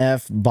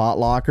 F Bot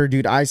Locker.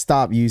 Dude, I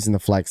stopped using the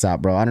Flex app,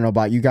 bro. I don't know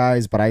about you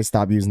guys, but I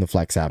stopped using the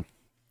Flex app.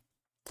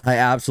 I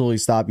absolutely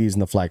stopped using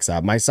the Flex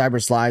app. My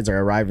cyber slides are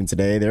arriving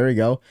today. There we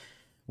go.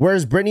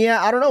 Where's Brittany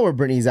at? I don't know where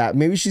Brittany's at.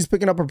 Maybe she's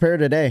picking up her pair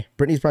today.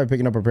 Brittany's probably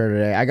picking up her pair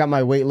today. I got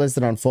my wait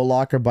listed on Foot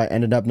Locker, but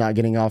ended up not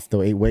getting off the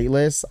wait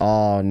list.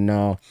 Oh,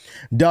 no.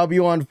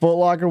 W on Foot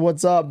Locker.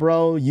 What's up,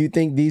 bro? You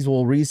think these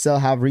will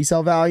have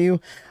resale value?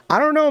 I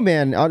don't know,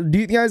 man. Do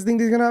you guys think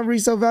they're going to have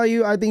resale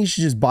value? I think you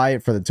should just buy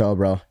it for the toe,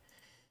 bro.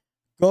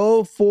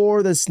 Go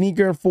for the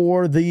sneaker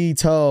for the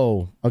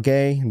toe.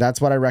 Okay,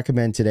 that's what I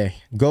recommend today.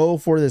 Go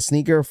for the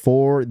sneaker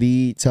for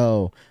the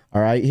toe.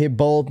 All right, hit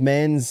both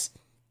men's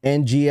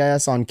and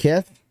GS on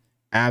Kith?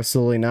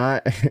 Absolutely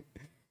not.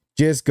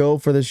 Just go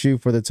for the shoe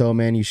for the toe,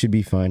 man. You should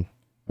be fine.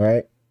 All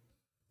right.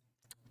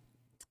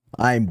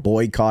 I'm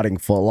boycotting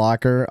Foot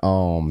Locker.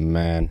 Oh,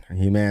 man.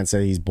 He man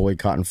said he's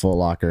boycotting Foot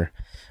Locker.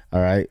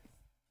 All right.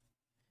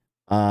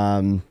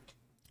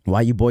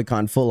 Why you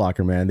boycotting Foot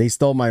Locker, man? They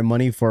stole my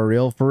money for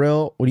real? For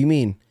real? What do you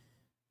mean?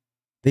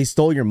 They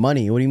stole your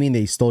money. What do you mean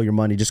they stole your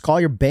money? Just call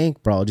your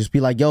bank, bro. Just be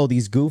like, yo,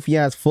 these goofy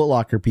ass Foot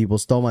Locker people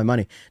stole my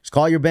money. Just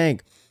call your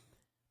bank.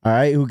 All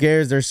right, who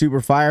cares? They're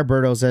super fire.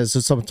 Birdo says,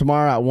 so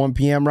tomorrow at 1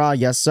 p.m. Raw?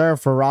 Yes, sir.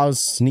 For Raw's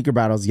sneaker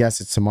battles, yes,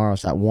 it's tomorrow.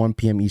 It's at 1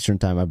 p.m. Eastern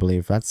time, I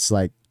believe. That's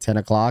like 10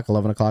 o'clock,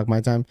 11 o'clock my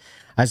time.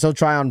 I still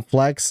try on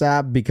Flex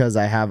app because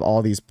I have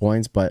all these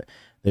points, but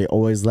they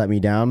always let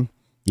me down.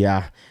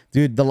 Yeah.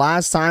 Dude, the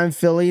last time,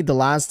 Philly, the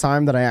last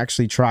time that I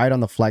actually tried on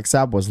the Flex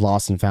app was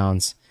Lost and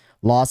Founds.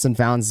 Lost and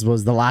Founds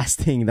was the last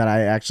thing that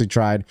I actually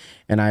tried,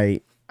 and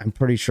I'm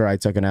pretty sure I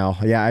took an L.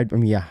 Yeah, I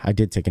mean, yeah, I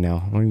did take an L.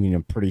 What do you mean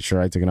I'm pretty sure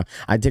I took an L?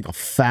 I took a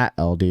fat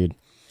L, dude.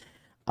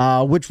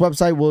 Which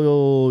website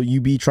will you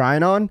be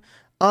trying on?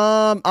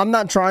 I'm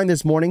not trying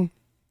this morning.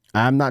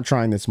 I'm not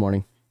trying this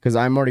morning because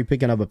I'm already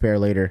picking up a pair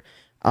later.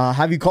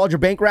 Have you called your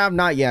bank, Rav?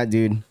 Not yet,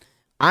 dude.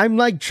 I'm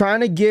like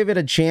trying to give it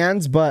a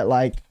chance, but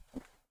like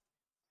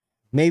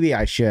maybe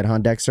I should, huh,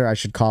 Dexter? I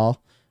should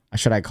call.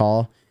 Should I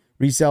call?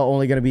 Resale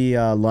only going to be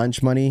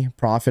lunch money.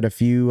 Profit a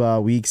few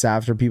weeks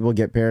after people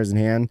get pairs in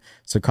hand.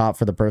 So cop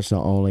for the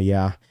personal only.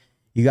 Yeah.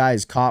 You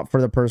guys cop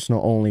for the personal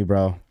only,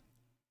 bro.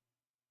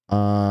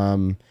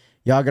 Y'all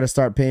got to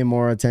start paying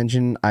more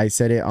attention. I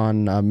said it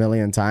on a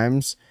million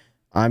times.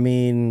 I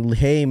mean,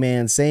 hey,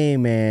 man.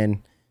 Same,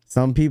 man.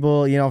 Some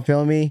people, you know,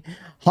 feel me?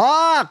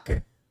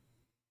 Hawk!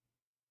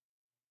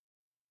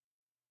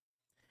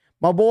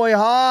 My boy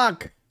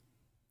Hawk!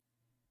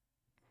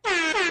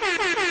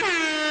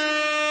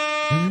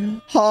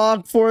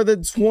 Hawk for the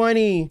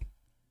 $20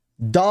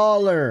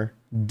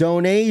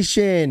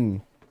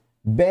 donation.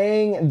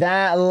 Bang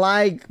that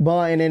like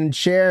button and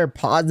share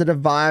positive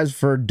vibes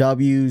for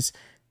W's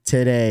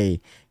today.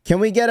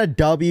 Can we get a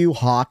W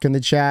Hawk in the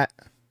chat?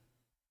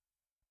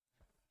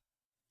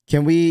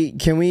 Can we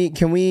get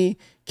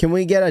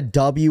a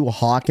W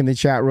Hawk in the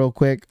chat real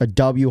quick? A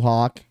W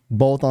Hawk,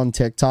 both on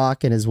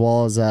TikTok and as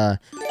well as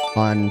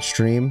on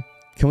stream.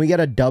 Can we get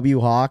a W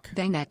Hawk?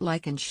 Bang that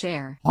like and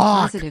share.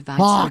 Hawk, Positive vibes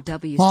Hawk, for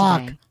W's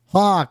Hawk, today.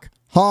 Hawk,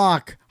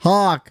 Hawk,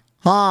 Hawk,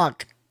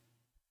 Hawk.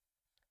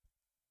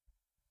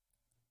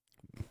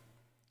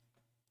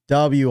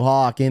 W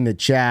Hawk in the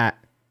chat.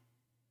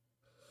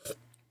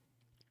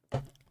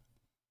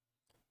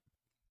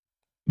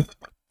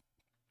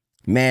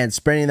 Man,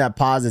 spreading that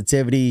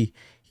positivity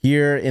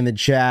here in the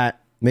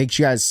chat. Make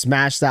sure you guys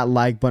smash that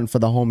like button for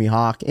the homie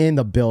Hawk in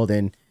the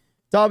building.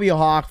 W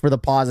Hawk for the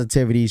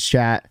positivities,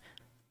 chat.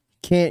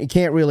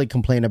 Can't really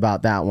complain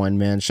about that one,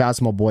 man. Shouts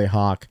to my boy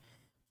Hawk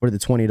for the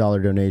 $20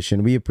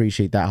 donation. We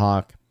appreciate that,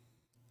 Hawk.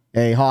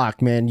 Hey,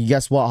 Hawk, man. You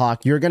guess what,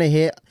 Hawk? You're gonna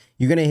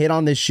hit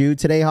on this shoe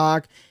today,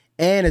 Hawk.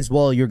 And as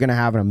well, you're gonna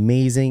have an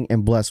amazing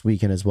and blessed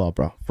weekend as well,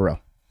 bro. For real.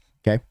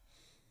 Okay.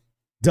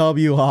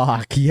 W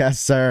Hawk. Yes,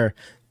 sir.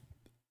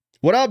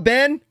 What up,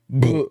 Ben?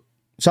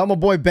 Shout out my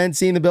boy Ben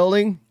C in the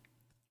building.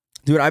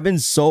 Dude, I've been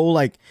so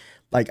like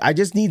I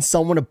just need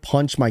someone to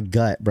punch my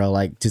gut, bro.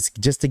 Like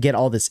just to get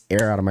all this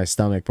air out of my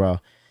stomach, bro.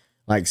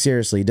 Like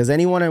seriously, does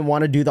anyone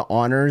want to do the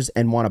honors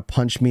and want to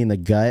punch me in the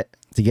gut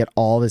to get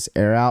all this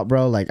air out,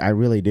 bro? Like I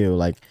really do.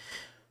 Like,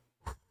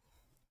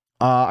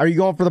 are you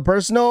going for the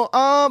personal?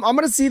 I'm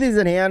gonna see these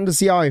in hand to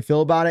see how I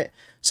feel about it.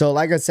 So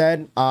like I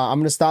said, I'm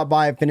gonna stop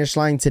by at Finish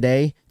Line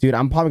today, dude.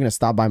 I'm probably gonna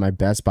stop by my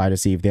Best Buy to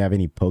see if they have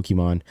any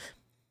Pokemon.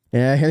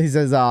 Yeah, he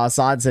says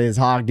Assad says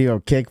Hawk do a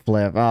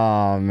kickflip.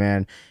 Oh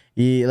man.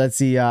 Let's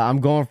see. I'm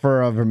going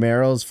for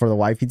Vermeeros for the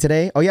wifey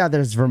today. Oh yeah,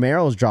 there's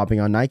Vermeeros dropping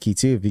on Nike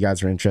too. If you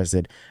guys are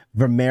interested,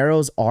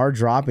 Vermeeros are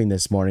dropping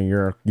this morning.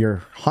 You're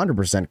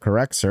 100%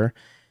 correct, sir.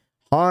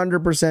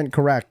 100%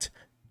 correct.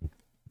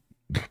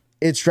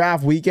 It's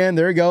draft weekend.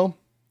 There you go.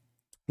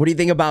 What do you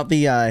think about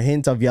the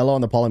hint of yellow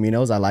on the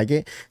Palominos? I like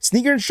it.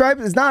 Sneaker and stripe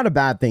is not a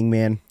bad thing,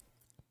 man.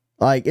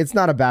 Like it's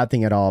not a bad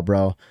thing at all,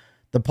 bro.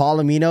 The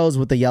Palominos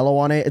with the yellow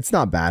on it, it's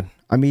not bad.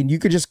 I mean, you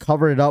could just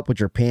cover it up with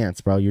your pants,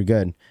 bro. You're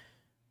good.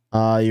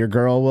 Your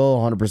girl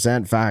will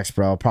 100% facts,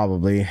 bro.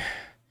 Probably.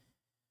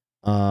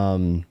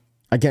 I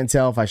can't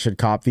tell if I should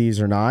cop these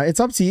or not.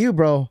 It's up to you,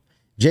 bro.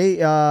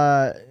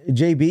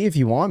 JB, if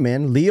you want,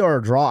 man. Leo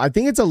or draw. I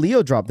think it's a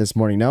Leo drop this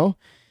morning. No,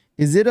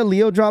 is it a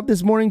Leo drop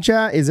this morning,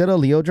 chat? Is it a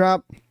Leo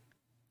drop?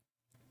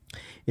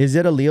 Is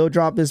it a Leo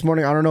drop this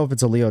morning? I don't know if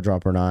it's a Leo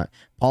drop or not.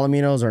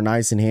 Palominos are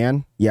nice in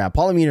hand. Yeah,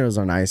 Palominos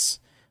are nice.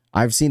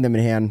 I've seen them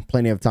in hand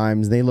plenty of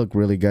times. They look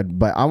really good,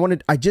 but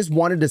I just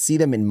wanted to see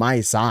them in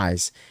my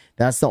size.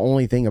 That's the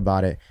only thing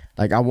about it.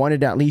 Like, I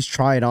wanted to at least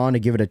try it on to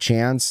give it a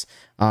chance,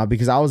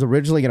 because I was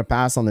originally going to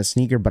pass on the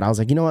sneaker, but I was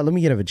like, you know what? Let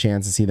me give it a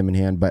chance to see them in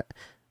hand, but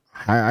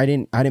I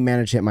didn't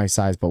manage to hit my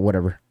size, but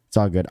whatever. It's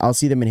all good. I'll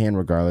see them in hand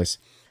regardless.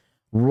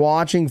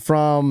 Watching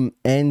from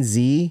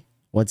NZ.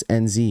 What's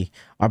NZ?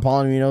 Are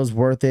Palominos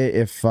worth it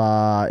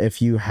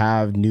if you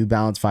have New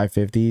Balance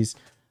 550s,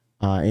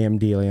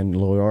 AMD and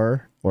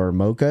Loyor or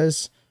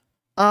Mochas?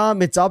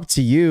 It's up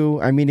to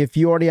you. I mean, if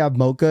you already have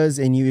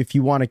Mochas and if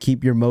you want to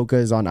keep your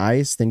Mochas on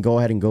ice, then go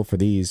ahead and go for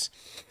these.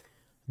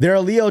 They're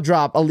a Leo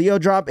drop. A Leo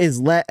drop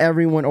is let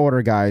everyone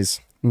order, guys.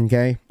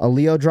 Okay? A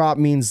Leo drop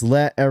means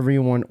let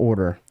everyone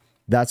order.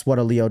 That's what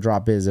a Leo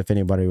drop is, if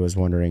anybody was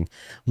wondering.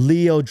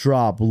 Leo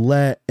drop,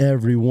 let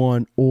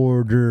everyone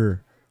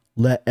order.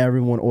 Let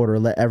everyone order.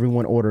 Let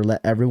everyone order.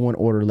 Let everyone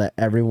order. Let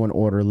everyone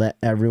order. Let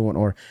everyone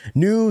order.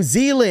 New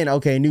Zealand.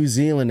 Okay, New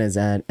Zealand is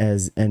as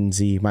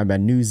NZ. My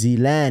bad. New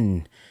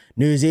Zealand.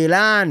 New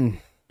Zealand.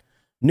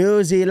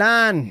 New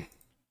Zealand.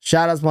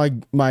 Shout out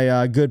to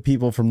my good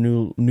people from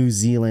New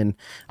Zealand.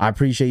 I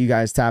appreciate you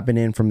guys tapping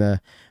in from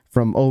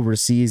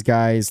overseas,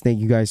 guys. Thank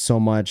you guys so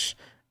much.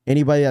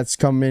 Anybody that's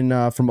coming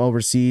from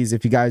overseas,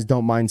 if you guys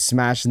don't mind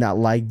smashing that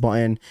like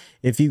button.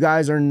 If you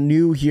guys are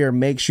new here,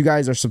 make sure you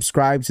guys are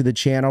subscribed to the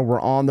channel. We're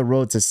on the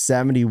road to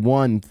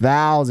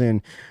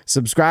 71,000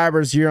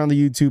 subscribers here on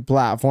the YouTube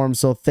platform.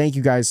 So thank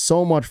you guys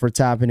so much for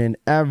tapping in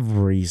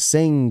every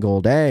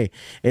single day.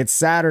 It's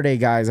Saturday,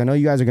 guys. I know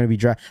you guys are going to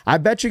be I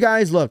bet you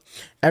guys, look,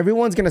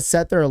 everyone's going to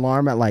set their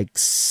alarm at like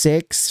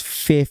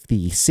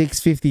 6:50,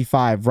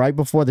 6:55 right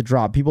before the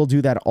drop. People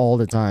do that all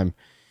the time.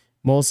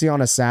 Mostly on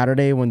a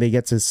Saturday when they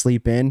get to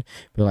sleep in.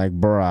 Be like,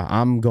 bruh,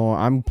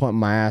 I'm putting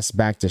my ass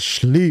back to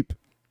sleep.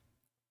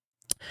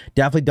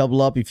 Definitely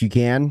double up if you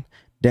can.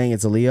 Dang,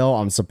 it's a Leo.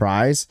 I'm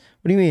surprised.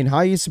 What do you mean? How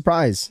are you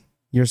surprised?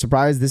 You're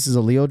surprised this is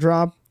a Leo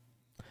drop?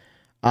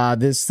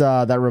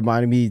 That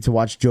reminded me to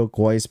watch Joe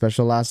Coy's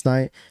special last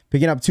night.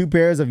 Picking up 2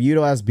 pairs of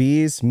Udo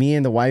SBs. Me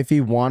and the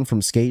wifey won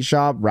from Skate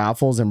Shop,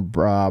 Raffles, and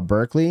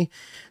Berkeley.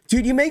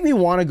 Dude, you make me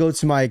want to go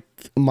to my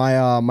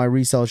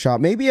resale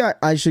shop. Maybe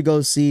I should go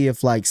see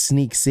if like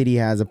Sneak City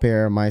has a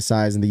pair of my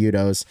size in the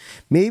Udos.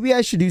 Maybe I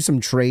should do some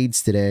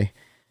trades today.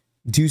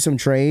 Do some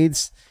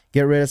trades.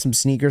 Get rid of some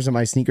sneakers in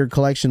my sneaker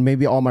collection.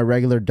 Maybe all my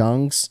regular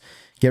dunks.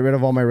 Get rid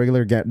of all my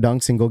regular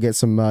dunks and go get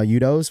some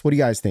Udos. What do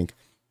you guys think?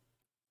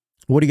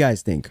 What do you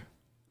guys think?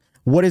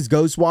 What is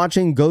ghost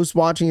watching? Ghost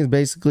watching is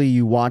basically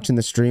you watching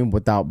the stream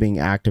without being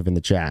active in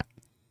the chat.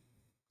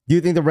 Do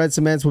you think the red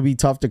cements will be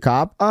tough to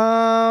cop?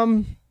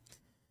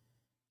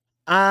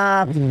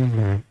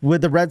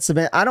 With the red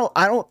cement, I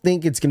don't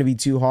think it's gonna be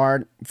too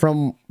hard.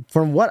 From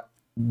what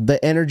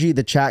the energy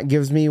the chat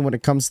gives me when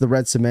it comes to the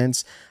red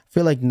cements, I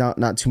feel like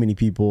not too many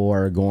people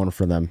are going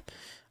for them.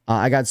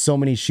 I got so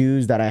many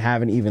shoes that I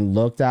haven't even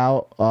looked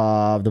out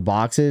of the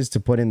boxes to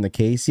put in the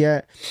case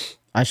yet.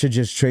 I should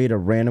just trade a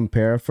random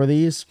pair for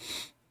these.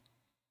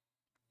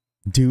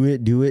 Do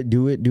it.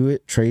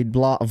 Trade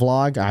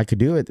vlog. I could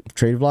do it.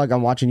 Trade vlog.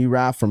 I'm watching you,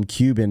 Raph, from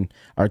Cuba.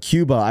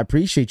 I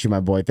appreciate you, my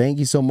boy. Thank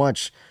you so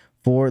much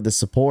for the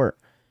support.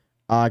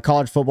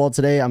 College football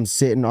today. I'm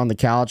sitting on the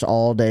couch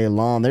all day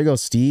long. There you go,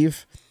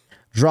 Steve.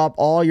 Drop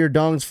all your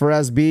dunks for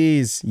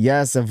SBs.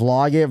 Yes, and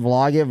vlog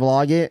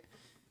it.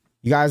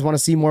 You guys want to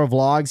see more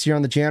vlogs here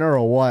on the channel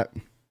or what?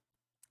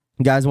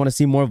 You guys want to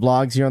see more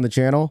vlogs here on the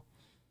channel?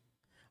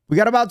 We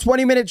got about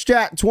 20 minutes,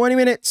 chat. 20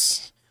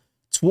 minutes.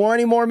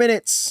 20 more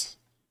minutes.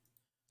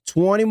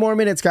 20 more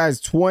minutes, guys.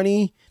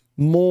 20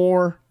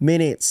 more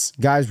minutes.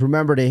 Guys,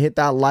 remember to hit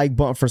that like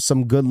button for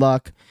some good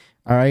luck.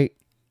 All right.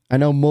 I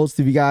know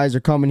most of you guys are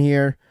coming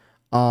here.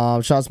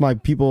 Shout out to my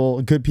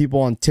people, good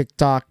people on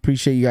TikTok.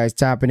 Appreciate you guys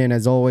tapping in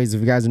as always.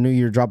 If you guys are new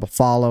here, drop a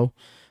follow.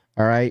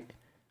 All right.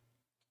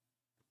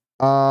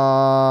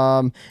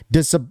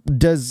 Does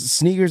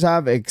sneakers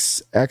have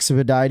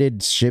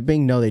expedited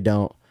shipping? No, they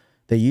don't.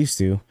 They used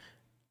to.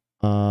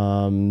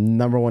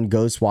 Number one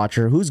ghost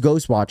watcher. Who's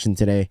ghost watching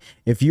today?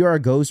 If you are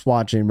ghost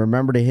watching,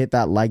 remember to hit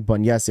that like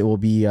button. Yes, it will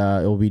be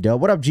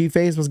dope. What up,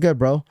 G-Face? What's good,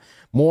 bro?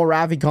 More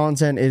Raffy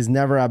content is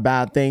never a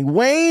bad thing.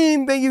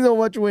 Wayne, thank you so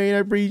much, Wayne. I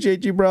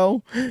appreciate you,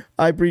 bro.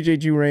 I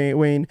appreciate you,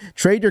 Wayne.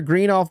 Trade your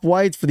green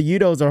off-whites for the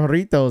Udos or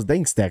Jarritos.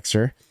 Thanks,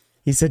 Dexter.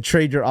 He said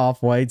trade your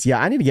off-whites.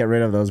 Yeah, I need to get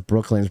rid of those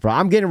Brooklyns, bro.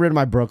 I'm getting rid of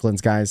my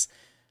Brooklyns, guys.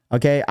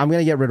 Okay, I'm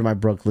going to get rid of my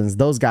Brooklyns.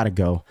 Those got to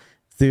go.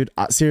 Dude,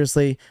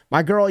 seriously,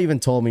 my girl even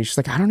told me, she's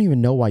like, I don't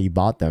even know why you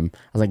bought them. I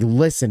was like,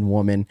 listen,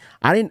 woman,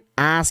 I didn't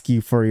ask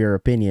you for your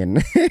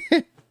opinion.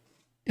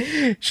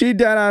 She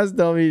dead ass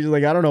told me, she's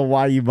like, I don't know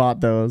why you bought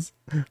those.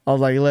 I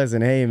was like,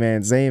 listen, hey,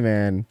 man, say,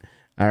 man.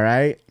 All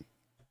right.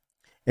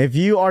 If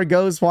you are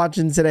ghost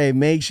watching today,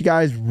 make sure you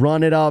guys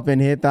run it up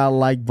and hit that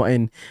like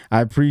button.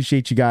 I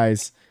appreciate you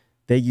guys.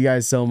 Thank you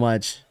guys so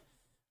much.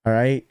 All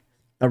right.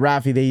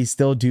 Rafi, they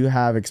still do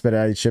have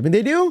expedited shipping.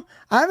 They do?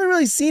 I haven't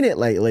really seen it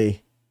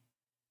lately.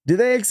 Do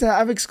they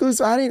have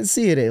exclusive? I didn't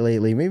see it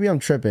lately. Maybe I'm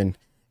tripping.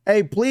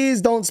 Hey,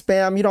 please don't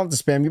spam. You don't have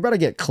to spam. You better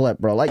get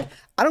clipped, bro. Like,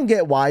 I don't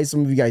get why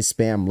some of you guys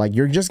spam. Like,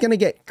 you're just gonna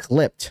get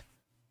clipped.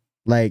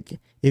 Like,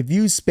 if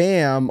you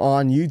spam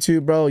on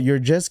YouTube, bro, you're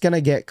just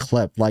gonna get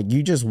clipped. Like,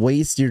 you just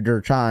wasted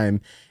your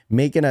time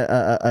making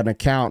an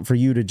account for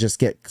you to just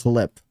get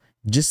clipped.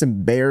 Just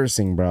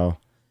embarrassing, bro.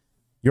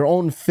 Your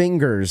own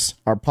fingers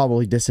are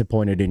probably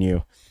disappointed in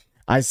you.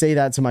 I say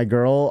that to my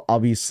girl. I'll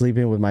be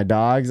sleeping with my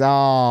dogs.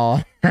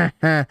 Oh,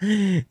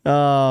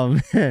 oh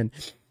man.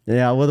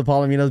 Yeah, will the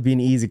Palominos be an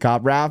easy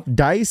cop rap?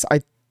 Dice,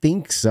 I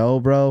think so,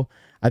 bro.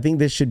 I think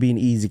this should be an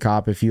easy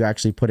cop if you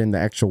actually put in the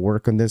extra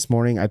work on this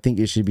morning. I think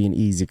it should be an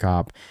easy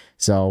cop.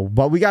 So,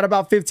 but we got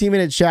about 15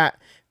 minutes, chat.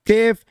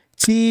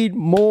 15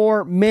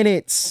 more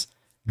minutes.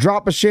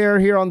 Drop a share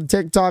here on the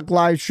TikTok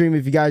live stream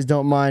if you guys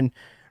don't mind.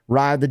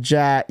 Ride the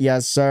chat.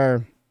 Yes,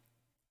 sir.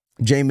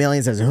 Jay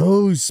Million says,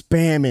 who's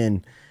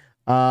spamming?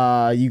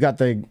 You got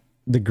the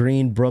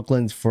green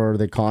Brooklyns for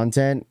the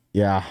content.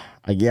 Yeah,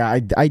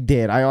 I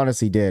did. I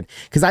honestly did.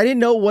 Because I didn't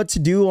know what to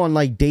do on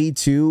like day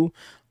 2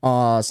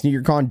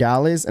 SneakerCon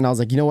Dallas, and I was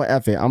like, you know what,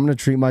 F it, I'm gonna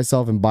treat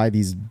myself and buy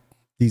these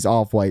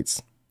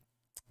off-whites.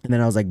 And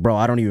then I was like, bro,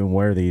 I don't even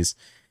wear these.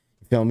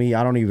 You feel me?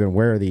 I don't even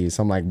wear these.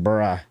 I'm like,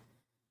 bruh.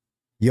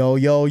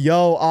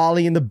 Yo,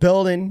 Ollie in the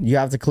building. You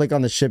have to click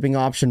on the shipping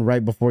option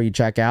right before you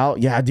check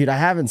out. Yeah, dude, I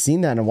haven't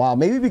seen that in a while.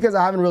 Maybe because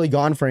I haven't really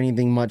gone for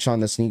anything much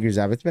on the sneakers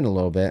app. It's been a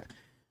little bit.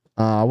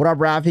 What up,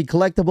 Rafi?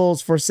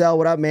 Collectibles for sale.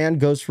 What up, man?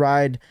 Ghost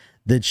Ride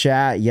the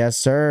chat. Yes,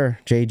 sir.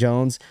 Jay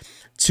Jones.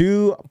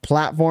 2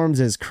 platforms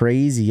is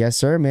crazy. Yes,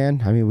 sir,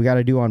 man. I mean, we got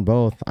to do on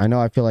both. I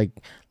know I feel like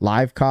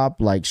live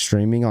cop, like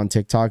streaming on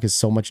TikTok is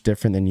so much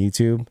different than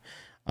YouTube.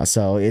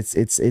 So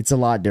it's a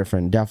lot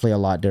different. Definitely a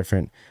lot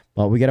different.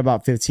 But we get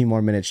about 15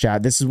 more minutes,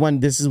 chat.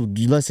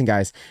 Listen,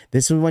 guys,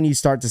 this is when you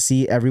start to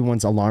see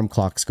everyone's alarm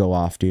clocks go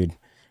off, dude.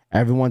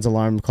 Everyone's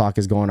alarm clock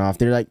is going off.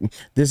 They're like,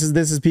 this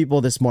is people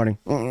this morning.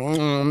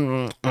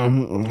 Oh,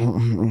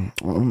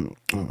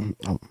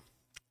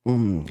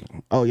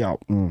 yo.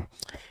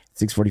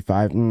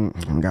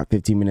 6:45. I got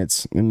 15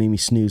 minutes. It made me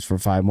snooze for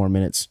 5 more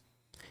minutes.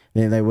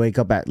 Then they wake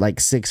up at like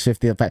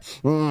 6:50.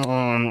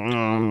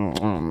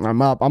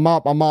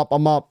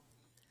 I'm up.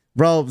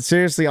 Bro,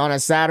 seriously, on a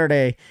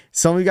Saturday,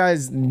 some of you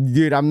guys,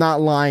 dude, I'm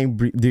not lying,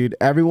 dude.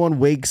 Everyone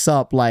wakes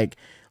up like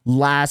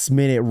last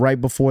minute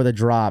right before the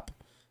drop.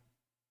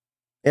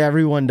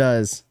 Everyone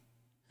does.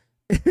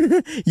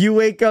 You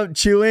wake up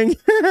chewing.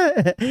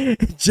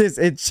 It's just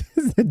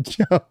a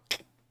joke.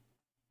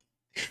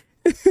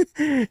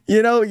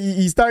 You know,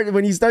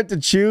 when you start to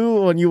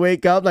chew when you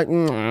wake up, like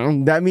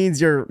that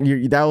means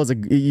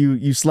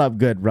you slept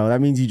good, bro.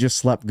 That means you just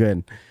slept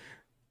good.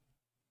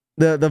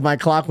 My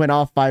clock went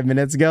off 5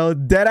 minutes ago.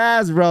 Dead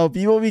ass, bro.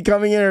 People be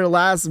coming in here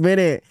last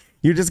minute.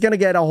 You're just gonna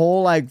get a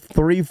whole like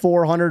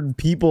 300-400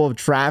 people of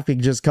traffic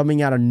just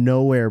coming out of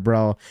nowhere,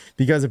 bro,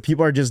 because if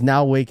people are just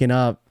now waking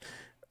up.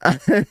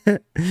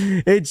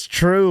 It's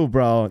true,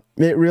 bro.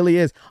 It really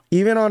is.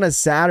 Even on a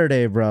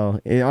Saturday, bro.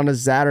 On a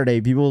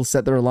Saturday, people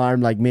set their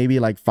alarm like maybe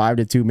like 5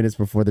 to 2 minutes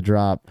before the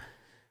drop.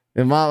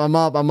 I'm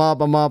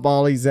up.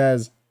 All he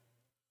says.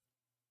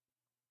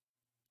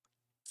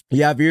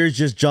 Yeah, viewers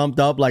just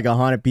jumped up like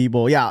 100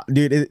 people. Yeah,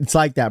 dude, it's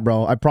like that,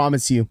 bro. I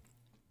promise you.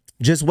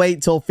 Just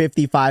wait till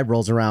 55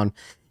 rolls around.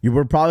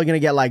 We're probably gonna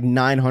get like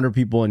 900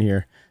 people in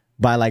here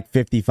by like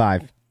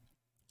 55.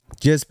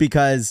 Just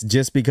because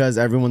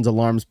everyone's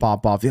alarms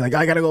pop off. You're like,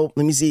 I gotta go.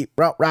 Let me see.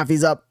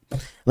 Rafi's up.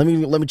 Let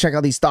me check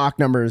out these stock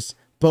numbers.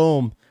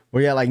 Boom.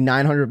 We're at like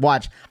 900.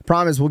 Watch. I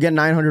promise we'll get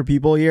 900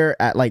 people here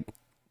at like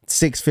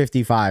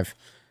 6:55.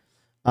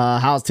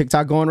 How's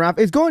TikTok going, Raf?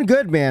 It's going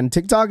good, man.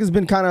 TikTok has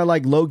been kind of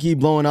like low-key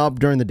blowing up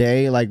during the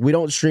day. Like, we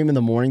don't stream in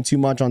the morning too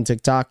much on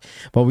TikTok,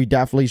 but we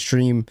definitely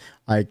stream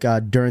like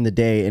during the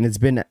day, and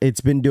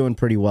it's been doing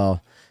pretty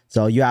well.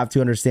 So you have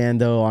to understand,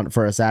 though,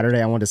 for a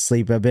Saturday, I want to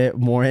sleep a bit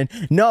more in.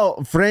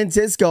 No,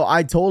 Francisco,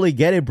 I totally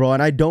get it, bro,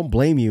 and I don't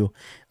blame you.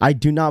 I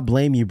do not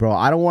blame you, bro.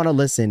 I don't want to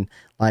listen.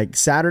 Like,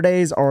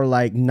 Saturdays are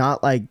like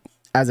not like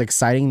as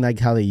exciting like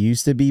how they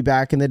used to be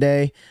back in the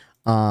day.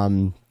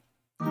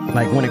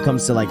 Like when it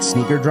comes to like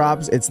sneaker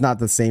drops, it's not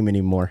the same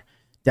anymore.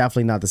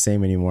 Definitely not the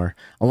same anymore.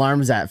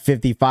 Alarm's at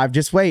 55.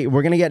 Just wait.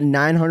 We're going to get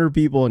 900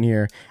 people in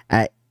here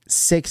at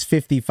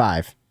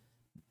 6:55.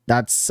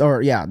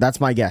 That's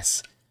my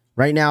guess.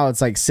 Right now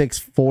it's like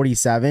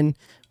 6:47,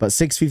 but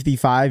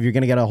 6:55, you're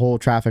going to get a whole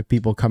traffic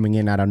people coming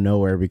in out of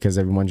nowhere because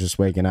everyone's just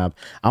waking up.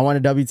 I want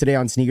a W today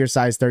on sneaker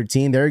size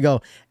 13. There you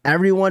go.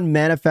 Everyone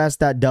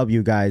manifest that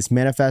W, guys.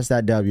 Manifest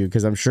that W,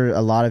 because I'm sure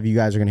a lot of you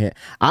guys are going to hit.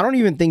 I don't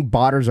even think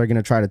botters are going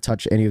to try to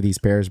touch any of these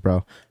pairs,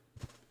 bro.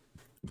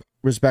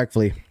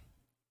 Respectfully.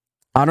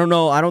 I don't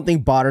know. I don't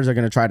think botters are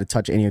going to try to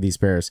touch any of these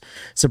pairs.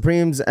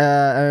 Supremes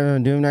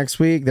do next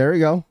week. There you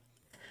go.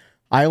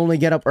 I only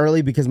get up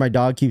early because my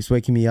dog keeps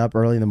waking me up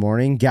early in the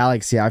morning.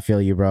 Galaxy, I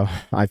feel you, bro.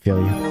 I feel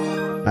you.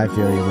 I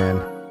feel you,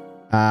 man.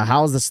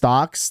 How's the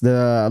stocks?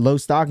 The low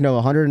stock? No,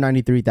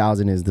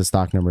 193,000 is the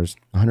stock numbers.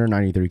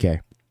 193K.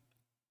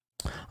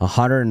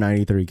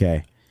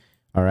 193K.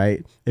 All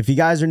right. If you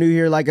guys are new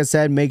here, like I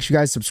said, make sure you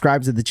guys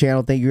subscribe to the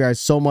channel. Thank you guys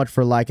so much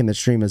for liking the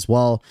stream as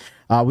well.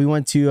 We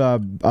went to a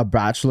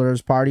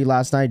bachelor's party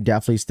last night.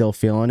 Definitely still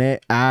feeling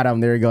it. Adam,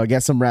 there you go.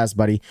 Get some rest,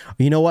 buddy.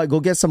 You know what? Go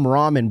get some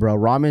ramen, bro.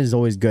 Ramen is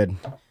always good.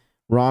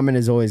 Ramen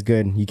is always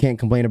good. You can't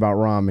complain about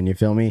ramen. You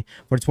feel me?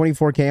 For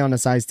 24K on a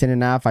size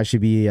 10.5, I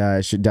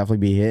should definitely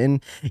be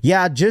hitting.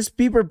 Yeah, just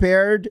be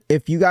prepared.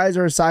 If you guys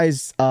are a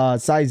size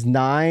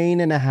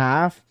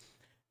 9.5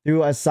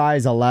 through a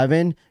size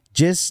 11,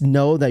 just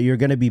know that you're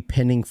gonna be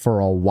pinning for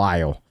a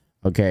while.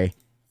 Okay.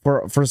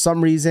 For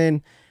some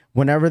reason,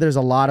 whenever there's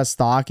a lot of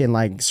stock in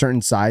like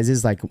certain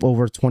sizes, like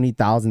over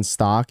 20,000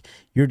 stock,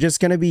 you're just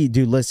gonna be,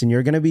 dude, listen,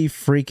 you're gonna be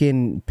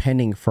freaking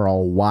pinning for a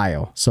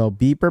while. So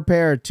be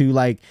prepared to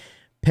like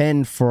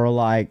pin for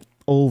like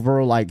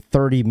over like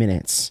 30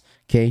 minutes.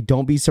 Okay.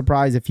 Don't be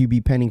surprised if you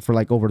be pinning for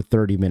like over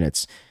 30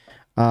 minutes.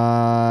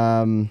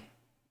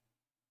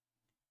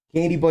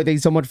 Candy Boy, thank you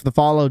so much for the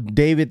follow.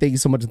 David, thank you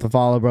so much for the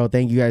follow, bro.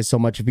 Thank you guys so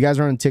much. If you guys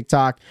are on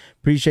TikTok,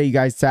 appreciate you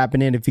guys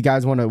tapping in. If you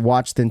guys want to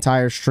watch the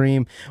entire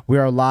stream, we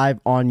are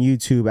live on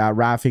YouTube at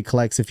Rafi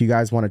Collects. If you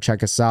guys want to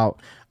check us out,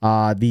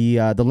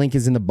 the link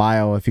is in the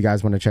bio. If you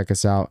guys want to check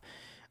us out,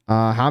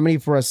 how many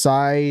for a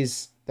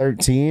size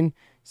 13?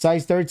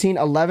 Size 13,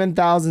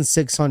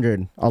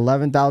 11,600.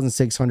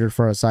 11,600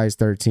 for a size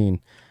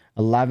 13.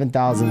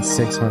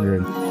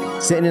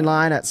 11,600. Sitting in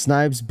line at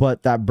Snipes,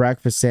 but that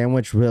breakfast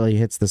sandwich really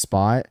hits the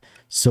spot.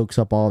 Soaks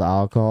up all the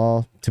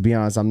alcohol. To be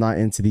honest, I'm not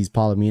into these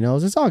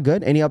Palominos. It's all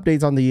good. Any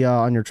updates on the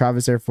on your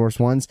Travis Air Force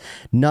Ones?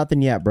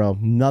 Nothing yet, bro.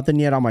 Nothing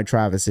yet on my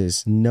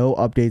Travises. No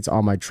updates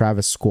on my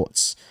Travis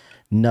Squats.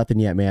 Nothing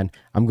yet, man.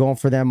 I'm going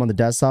for them on the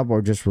desktop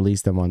or just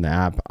release them on the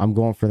app. I'm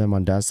going for them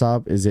on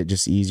desktop. Is it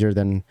just easier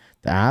than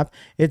the app?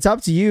 It's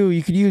up to you.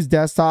 You could use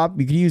desktop.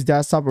 You could use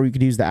desktop or you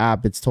could use the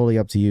app. It's totally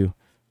up to you.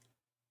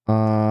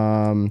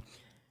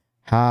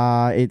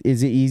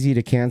 Is it easy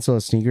to cancel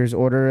a sneakers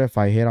order if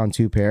I hit on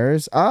 2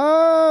 pairs?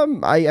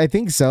 I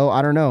think so.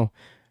 I don't know.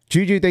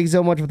 Juju, thank you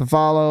so much for the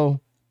follow.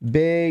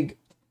 Big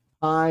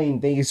Pine,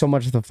 thank you so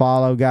much for the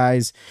follow,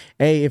 guys.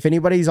 Hey, if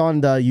anybody's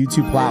on the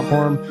YouTube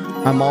platform,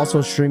 I'm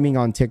also streaming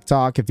on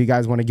TikTok. If you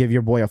guys want to give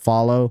your boy a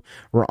follow,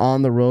 we're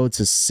on the road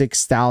to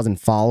 6,000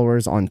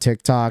 followers on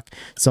TikTok.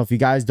 So if you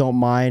guys don't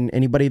mind,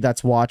 anybody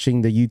that's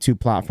watching the YouTube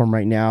platform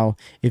right now,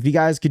 if you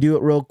guys could do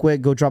it real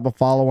quick, go drop a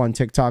follow on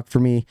TikTok for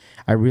me.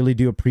 I really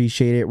do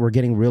appreciate it. We're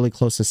getting really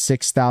close to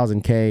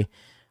 6,000K.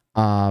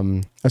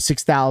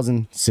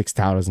 6,000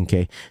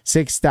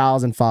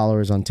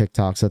 followers on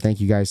TikTok. So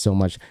thank you guys so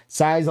much.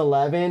 Size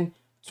 11,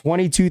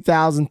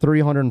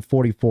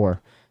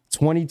 22,344.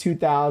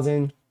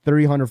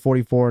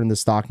 22,344 in the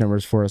stock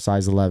numbers for a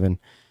size 11.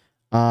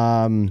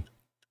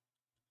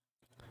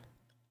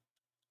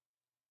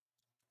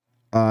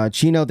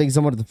 Chino, thanks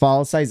so much for the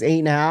follow. Size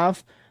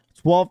 8.5,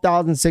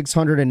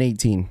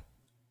 12,618.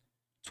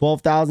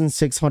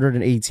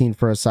 12,618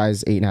 for a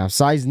size 8.5.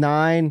 Size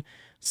 9,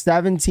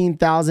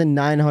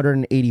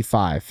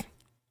 17,985.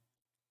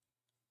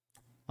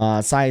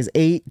 Size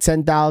 8,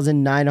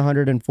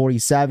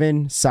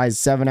 10,947. Size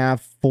 7.5,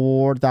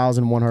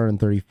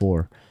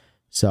 4,134.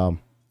 So,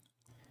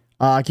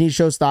 can you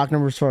show stock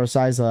numbers for a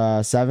size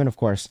 7? Of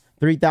course.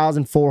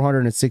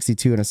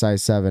 3,462 in a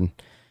size 7.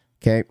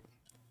 Okay.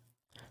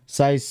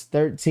 Size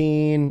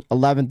 13,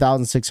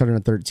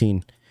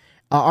 11,613.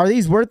 Are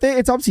these worth it?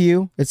 It's up to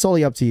you. It's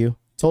totally up to you.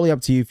 Totally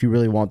up to you if you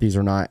really want these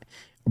or not.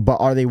 But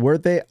are they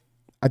worth it?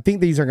 I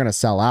think these are going to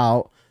sell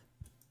out.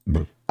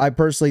 I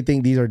personally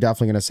think these are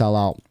definitely going to sell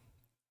out.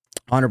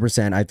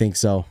 100%. I think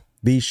so.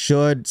 These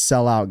should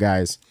sell out,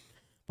 guys.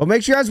 But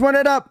make sure you guys run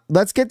it up.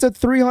 Let's get to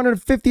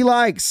 350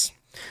 likes.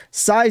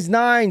 Size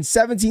 9,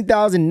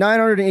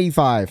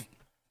 17,985.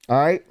 All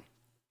right.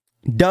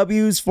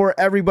 W's for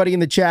everybody in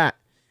the chat.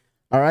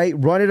 All right.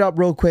 Run it up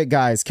real quick,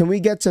 guys. Can we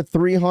get to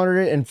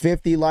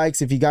 350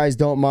 likes if you guys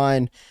don't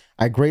mind?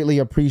 I greatly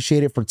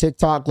appreciate it for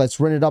TikTok. Let's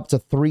run it up to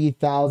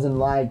 3,000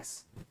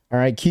 likes. All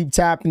right, keep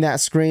tapping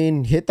that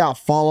screen. Hit that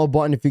follow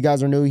button if you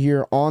guys are new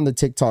here on the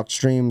TikTok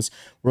streams.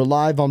 We're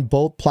live on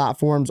both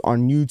platforms,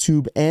 on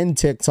YouTube and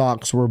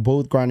TikTok, so we're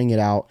both grinding it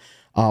out.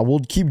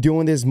 We'll keep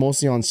doing this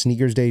mostly on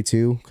Sneakers Day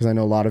too, because I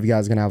know a lot of you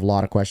guys are going to have a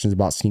lot of questions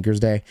about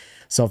Sneakers Day.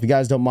 So if you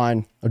guys don't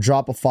mind,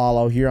 drop a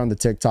follow here on the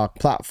TikTok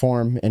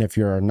platform. And if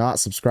you're not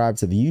subscribed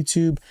to the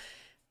YouTube,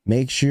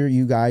 make sure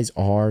you guys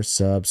are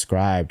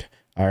subscribed.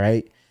 All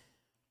right.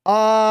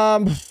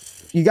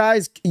 You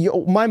guys,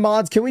 my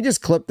mods, can we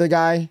just clip the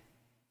guy?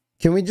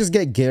 Can we just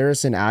get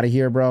Garrison out of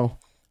here, bro?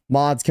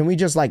 Mods, can we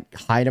just like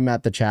hide him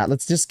at the chat?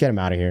 Let's just get him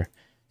out of here.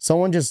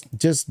 Someone just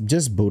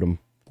boot him.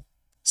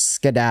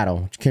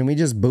 Skedaddle. Can we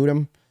just boot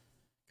him?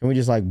 Can we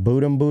just like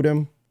boot him?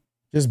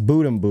 Just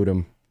boot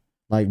him.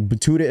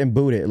 Like toot it and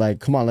boot it. Like,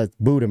 come on, let's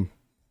boot him.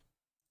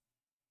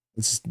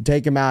 Let's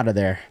take him out of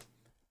there.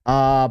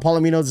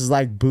 Palomino's is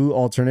like boot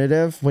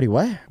alternative.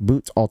 What?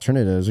 Boot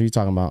alternatives. What are you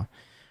talking about?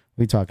 What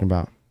are you talking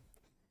about?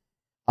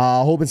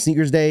 Hope and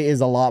Sneakers Day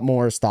is a lot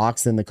more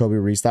stocks than the Kobe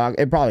restock.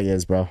 It probably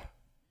is, bro.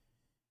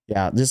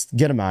 Yeah, just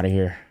get him out of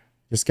here.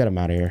 Just get him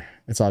out of here.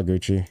 It's all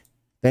Gucci.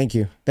 Thank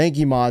you. Thank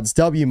you, mods.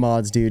 W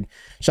mods, dude.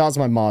 Shout out to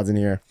my mods in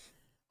here.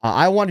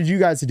 I wanted you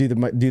guys to do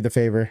the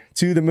favor.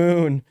 To the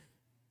moon.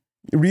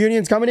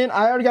 Reunions coming in.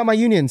 I already got my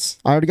unions.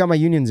 I already got my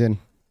unions in.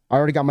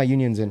 My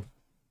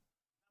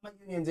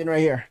unions in right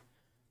here.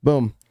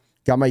 Boom.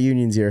 Got my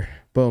unions here.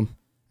 Boom.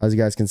 As you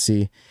guys can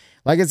see.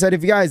 Like I said,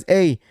 if you guys,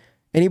 hey,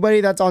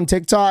 anybody that's on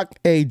TikTok,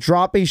 hey,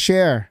 drop a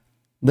share.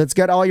 Let's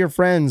get all your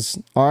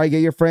friends. All right,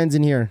 get your friends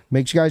in here.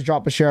 Make sure you guys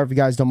drop a share if you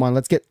guys don't mind.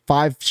 Let's get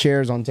 5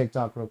 shares on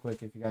TikTok real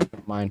quick if you guys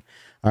don't mind.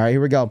 All right, here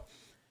we go.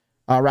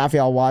 Rafi,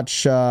 I'll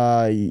watch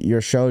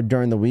your show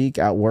during the week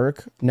at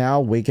work now.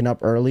 Waking up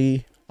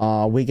early.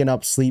 Waking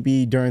up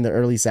sleepy during the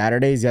early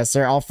Saturdays. Yes,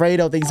 sir.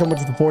 Alfredo, thank you so much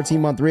for the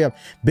 14-month re-up.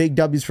 Big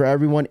W's for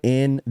everyone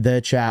in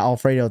the chat.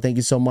 Alfredo, thank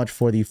you so much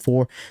for the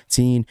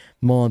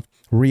 14-month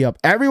re-up.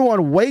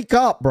 Everyone wake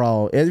up,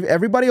 bro. Is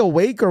everybody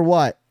awake or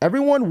what?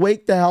 Everyone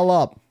wake the hell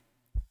up.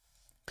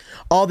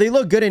 Oh, they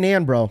look good in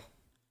Ann, bro.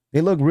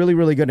 They look really,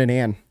 really good in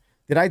Ann.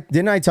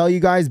 Didn't I tell you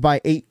guys by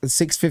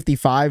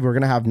 6:55 we're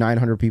gonna have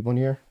 900 people in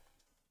here?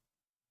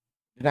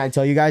 Didn't I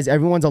tell you guys?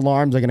 Everyone's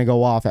alarms are gonna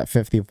go off at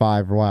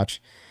 55.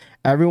 Watch.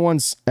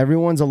 Everyone's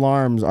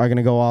alarms are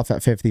gonna go off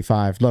at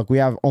 55. Look, we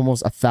have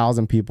almost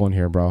 1,000 people in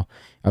here, bro.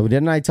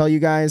 Didn't I tell you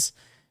guys?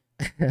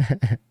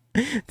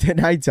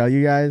 Didn't I tell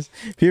you guys?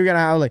 People are gonna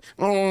have like,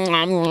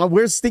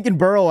 where's stinking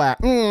Burrow at?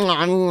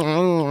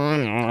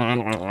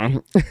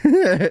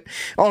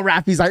 Oh,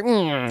 Rappy's like,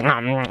 oh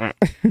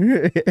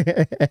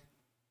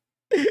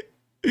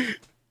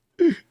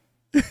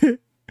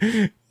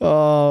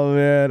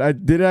man,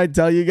 didn't I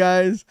tell you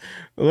guys?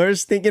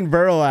 Where's stinking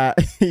Burrow at?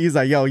 He's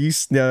like, yo,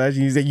 he's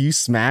like, you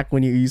smack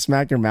when you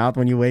smack your mouth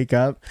when you wake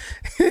up.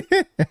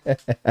 Good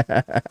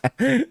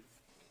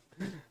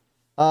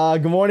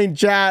morning,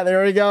 chat.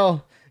 There we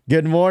go.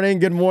 Good morning,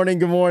 good morning,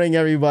 good morning,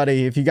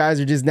 everybody. If you guys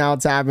are just now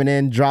tapping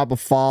in, drop a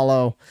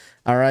follow.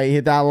 All right,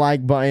 hit that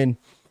like button.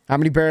 How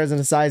many pairs in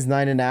a size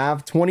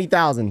 9.5?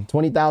 20,000.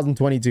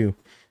 20,022.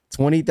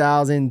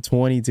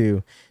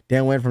 20,022.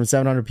 Dan went from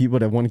 700 people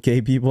to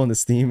 1K people in the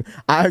Steam.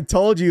 I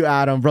told you,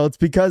 Adam, bro. It's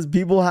because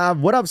people have...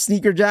 What up,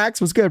 Sneaker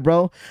Jacks? What's good,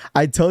 bro?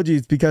 I told you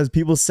it's because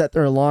people set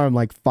their alarm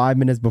like 5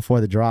 minutes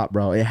before the drop,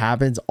 bro. It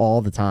happens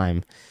all the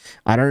time.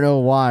 I don't know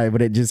why,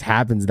 but it just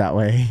happens that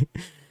way.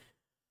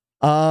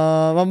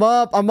 I'm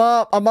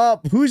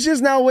up. Who's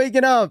just now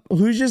waking up?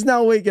 Who's just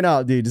now waking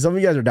up, dude? Some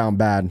of you guys are down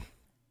bad.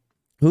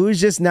 Who's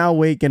just now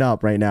waking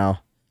up right now?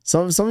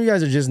 Some of you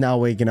guys are just now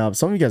waking up.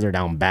 Some of you guys are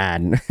down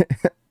bad.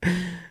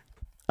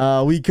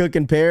 We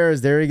cooking pairs.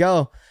 There we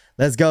go.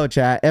 Let's go,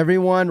 chat.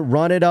 Everyone,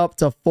 run it up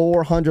to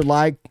 400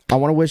 like. I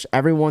want to wish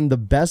everyone the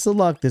best of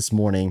luck this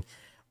morning.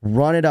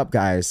 Run it up,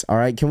 guys. All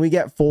right. Can we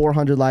get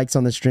 400 likes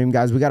on the stream,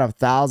 guys? We got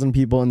 1,000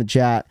 people in the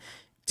chat.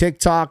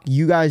 TikTok,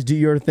 you guys do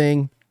your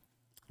thing.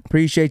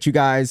 Appreciate you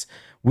guys.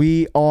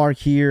 We are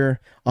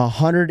here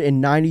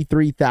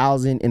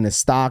 193,000 in the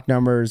stock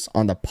numbers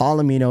on the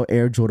Palomino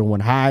Air Jordan 1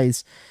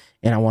 highs.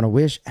 And I want to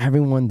wish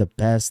everyone the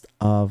best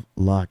of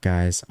luck,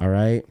 guys. All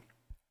right.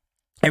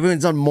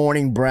 Everyone's on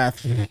morning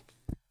breath.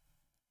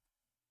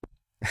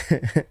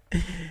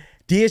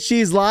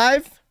 DSG's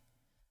live.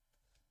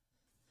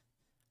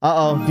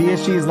 Uh-oh.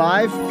 DSG's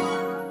live.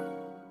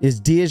 Is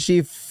DSG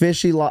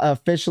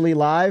officially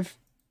live?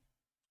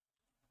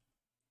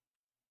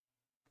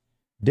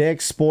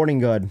 Dick's Sporting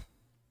Good.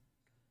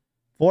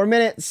 4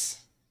 minutes.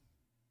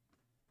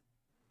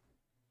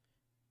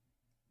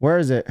 Where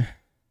is it? Do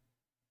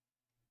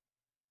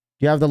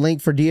you have the link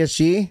for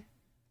DSG?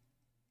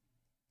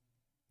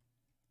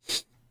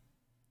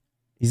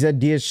 He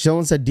said DSG.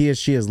 Someone said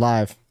DSG is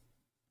live.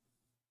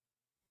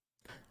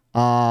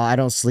 I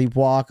don't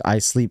sleepwalk. I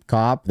sleep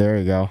cop. There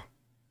you go.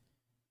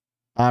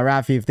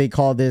 Rafi, if they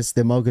call this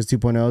the Mocha's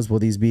 2.0s, will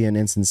these be an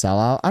instant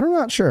sellout? I'm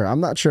not sure. I'm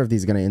not sure if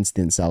these are going to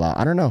instant sellout.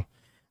 I don't know.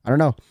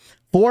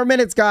 4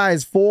 minutes,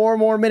 guys. 4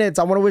 more minutes.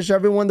 I want to wish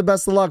everyone the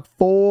best of luck.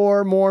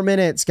 4 more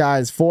minutes,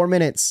 guys. 4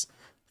 minutes.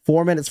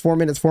 4 minutes. 4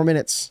 minutes. 4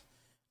 minutes.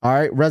 All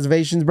right.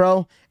 Reservations,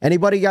 bro.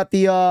 Anybody got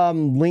the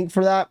link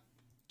for that?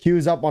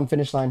 Queue's up on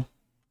finish line.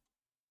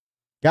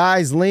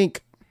 Guys,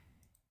 link.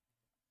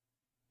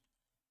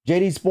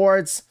 JD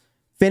Sports.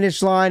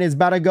 Finish line is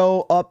about to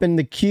go up in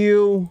the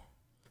queue.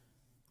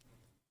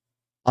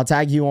 I'll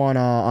tag you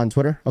on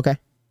Twitter. Okay.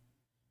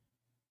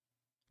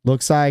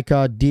 Looks like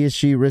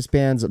DSG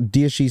wristbands,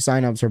 DSG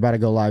signups are about to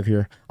go live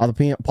here. Are the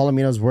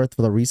Palominos worth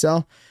for the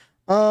resale?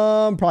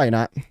 Probably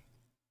not.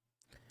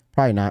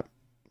 Probably not.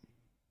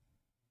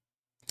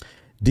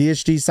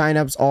 DSG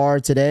signups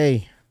are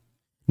today.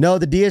 No,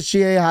 the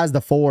DSGA has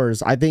the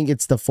 4s. I think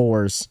it's the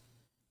 4s.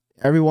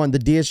 Everyone, the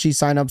DSG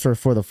signups are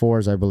for the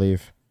 4s, I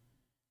believe.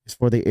 It's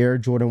for the Air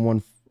Jordan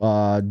 1,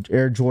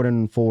 Air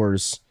Jordan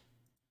 4s.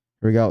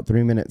 Here we go.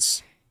 3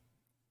 minutes.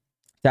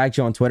 Tag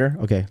you on Twitter.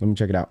 Okay, let me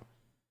check it out.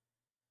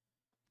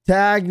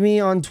 Tag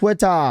me on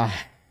Twitter.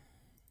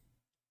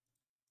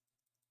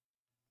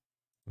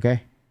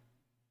 Okay.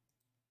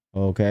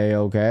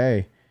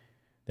 Okay.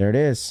 There it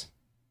is.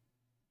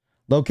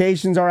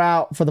 Locations are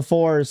out for the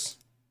 4s.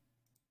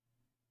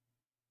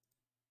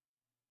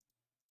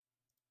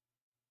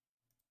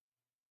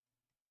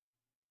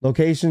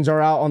 Locations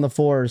are out on the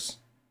 4s.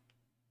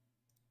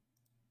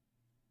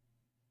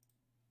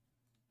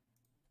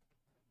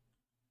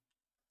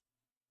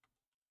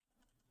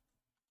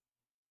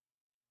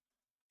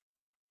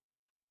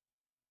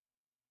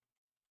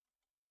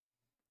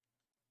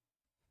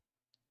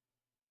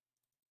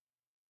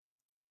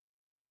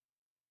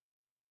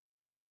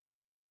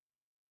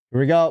 Here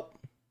we go.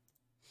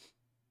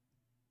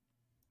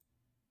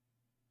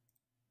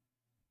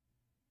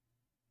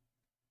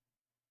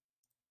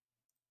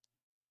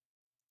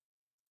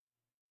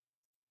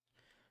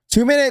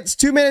 Two minutes,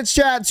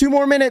 chat. 2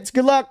 more minutes.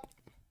 Good luck.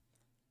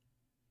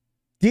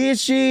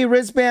 DSG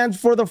wristbands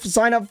for the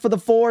sign up for the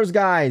 4s,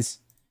 guys.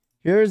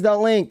 Here's the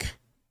link.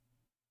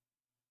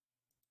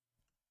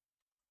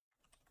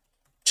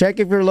 Check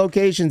if your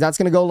locations. That's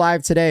going to go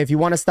live today. If you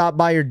want to stop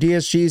by your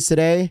DSGs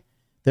today,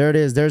 there it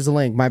is. There's the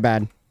link. My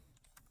bad.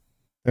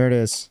 There it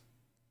is.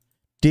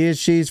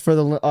 DSGs for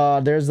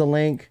the, there's the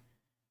link.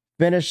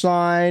 Finish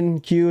line.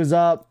 Queue is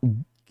up.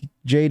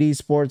 JD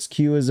Sports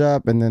queue is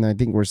up. And then I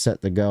think we're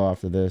set to go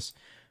after this.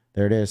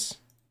 There it is.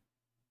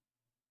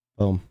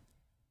 Boom.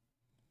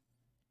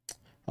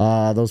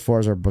 Those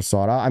 4s are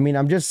Basada. I mean,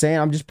 I'm just saying,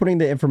 I'm just putting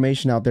the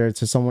information out there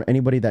to someone,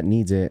 anybody that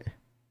needs it.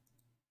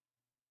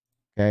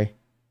 Okay.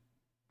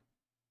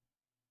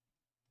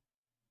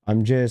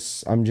 I'm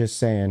just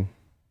saying,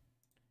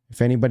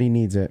 if anybody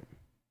needs it.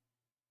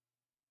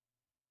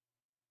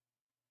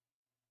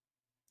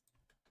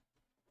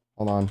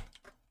 Hold on.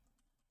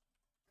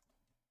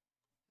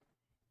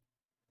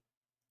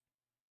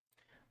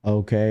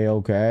 Okay.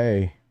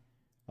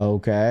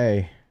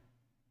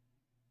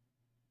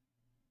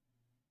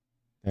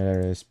 There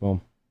it is.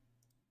 Boom.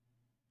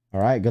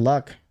 All right. Good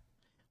luck.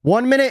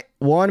 1 minute.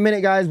 1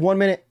 minute, guys. 1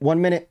 minute. 1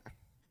 minute.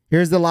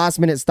 Here's the last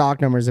minute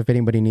stock numbers if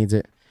anybody needs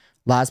it.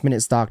 Last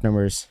minute stock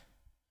numbers.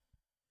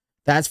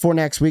 That's for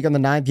next week on the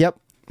 9th. Yep.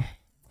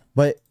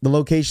 But the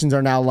locations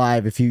are now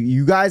live. If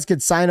you guys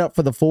could sign up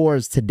for the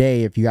 4s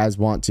today if you guys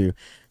want to.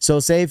 So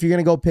say if you're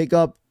going to go pick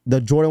up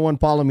the Jordan 1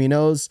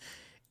 Palominos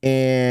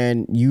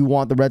and you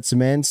want the red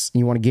cements and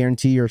you want to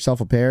guarantee yourself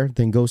a pair,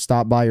 then go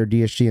stop by your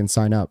DSG and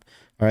sign up.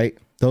 All right.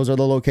 Those are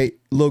the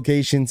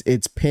locations.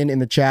 It's pinned in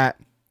the chat.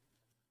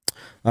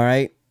 All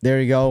right. There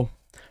you go.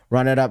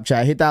 Run it up,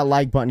 chat. Hit that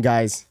like button,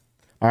 guys.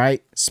 All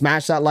right.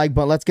 Smash that like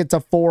button. Let's get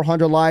to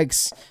 400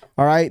 likes.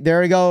 All right.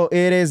 There we go.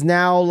 It is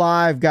now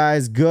live,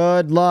 guys.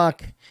 Good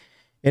luck.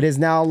 It is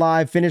now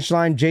live. Finish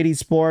line, JD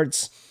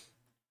Sports.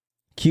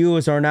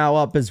 Queues are now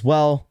up as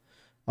well.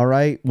 All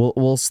right.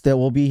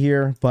 We'll be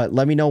here. But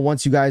let me know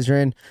once you guys are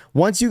in.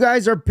 Once you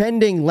guys are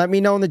pending, let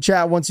me know in the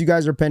chat once you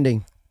guys are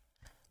pending.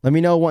 Let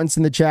me know once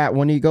in the chat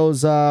when he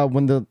goes, hold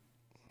on,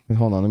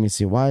 let me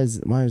see. Why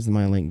is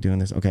my link doing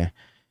this? Okay.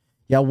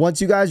 Yeah,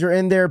 once you guys are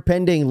in there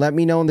pending, let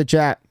me know in the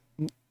chat.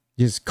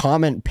 Just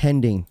comment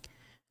pending.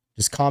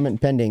 Just comment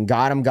pending.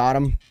 Got him.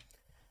 Good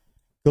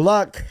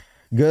luck.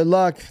 Good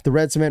luck. The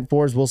red cement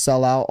 4s will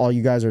sell out. All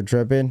you guys are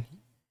tripping.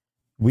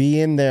 We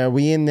in there.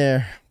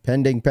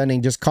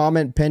 Pending. Just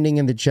comment pending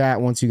in the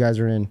chat once you guys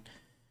are in.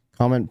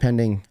 Comment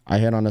pending. I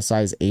hit on a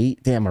size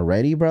 8. Damn,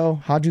 already, bro?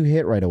 How'd you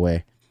hit right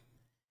away?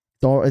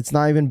 So it's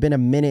not even been a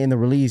minute in the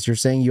release. You're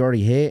saying you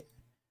already hit?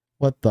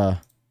 What the?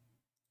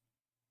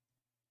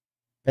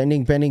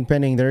 Pending.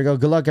 There you go.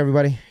 Good luck,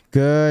 everybody.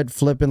 Good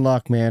flipping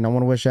luck, man. I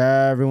want to wish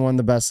everyone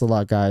the best of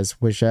luck,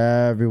 guys. Wish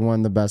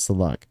everyone the best of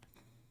luck.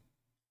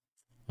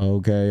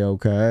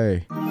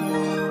 Okay.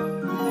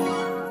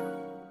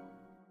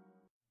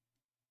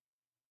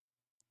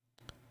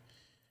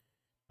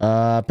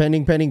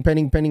 Pending.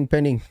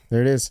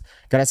 There it is.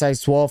 Got a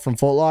size 12 from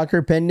Foot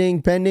Locker.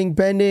 Pending.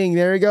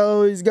 There he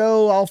goes.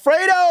 Go.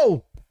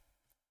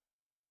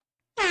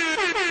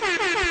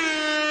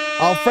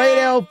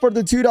 Alfredo for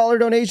the $2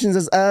 donations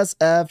is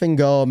SF and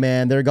go,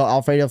 man. There you go.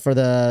 Alfredo for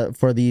the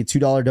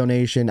 $2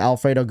 donation.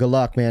 Alfredo, good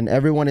luck, man.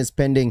 Everyone is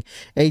pending.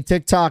 Hey,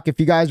 TikTok, if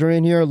you guys are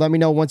in here, let me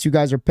know once you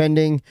guys are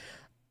pending.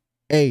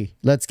 Hey,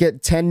 let's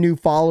get 10 new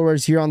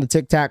followers here on the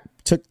TikTok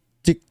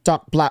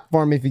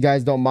platform. If you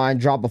guys don't mind,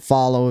 drop a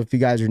follow if you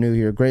guys are new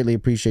here. Greatly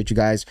appreciate you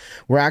guys.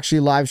 We're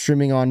actually live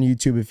streaming on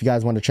YouTube if you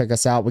guys want to check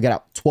us out. We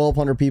got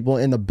 1,200 people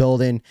in the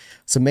building.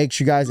 So make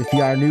sure you guys, if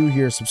you are new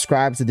here,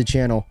 subscribe to the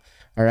channel.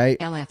 All right.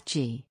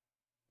 LFG.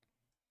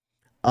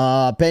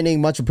 Pending.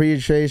 Much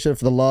appreciation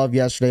for the love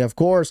yesterday, of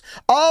course.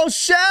 Oh,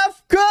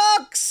 Chef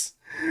Cooks!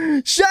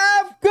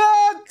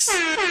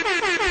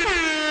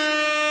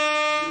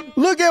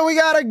 Look at, we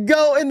got a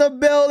goat in the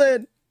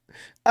building.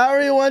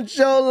 Everyone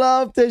show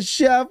love to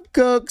Chef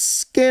Cooks.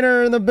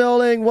 Skinner in the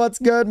building. What's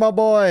good, my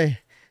boy?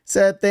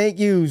 Said thank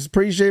you.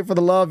 Appreciate for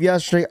the love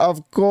yesterday.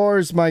 Of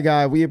course, my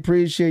guy. We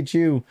appreciate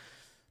you.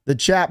 The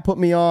chat put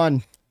me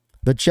on.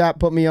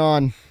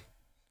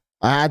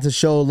 I had to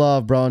show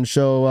love, bro, and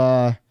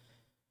show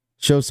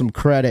some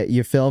credit.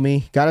 You feel me?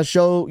 You gotta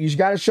show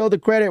the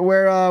credit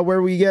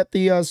where we get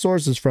the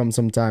sources from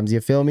sometimes. You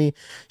feel me?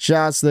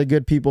 Shouts to the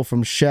good people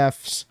from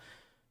Chefs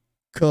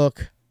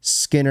Cook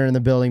Skinner in the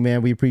building,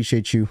 man. We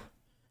appreciate you.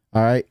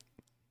 All right.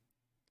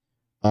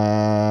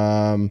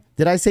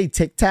 Did I say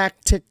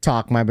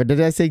TikTok? My bad.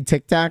 Did I say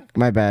TikTok?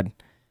 My bad.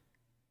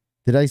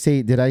 Did I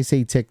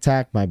say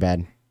TikTok? My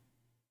bad.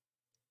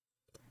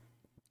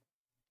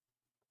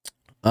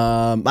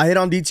 I hit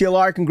on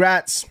DTLR.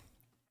 Congrats.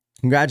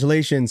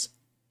 Congratulations.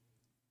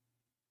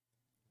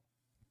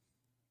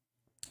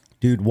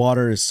 Dude,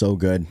 water is so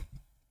good.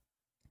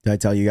 Did I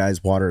tell you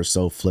guys water is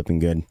so flipping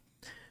good?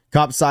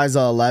 Cup size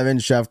 11,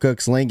 Chef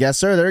Cook's link. Yes,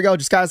 sir. There we go.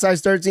 Just got a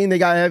size 13. They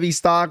got heavy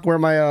stock.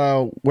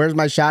 Where's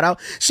my shout out?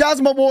 Shout out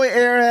to my boy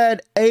Airhead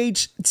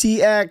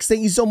HTX.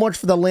 Thank you so much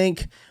for the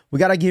link. We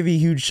got to give you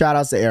huge shout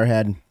outs to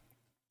Airhead.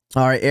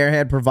 All right.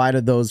 Airhead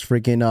provided those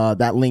freaking,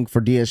 that link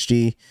for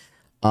DSG.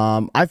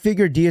 I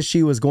figured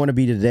DSG was going to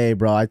be today,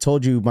 bro. I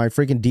told you my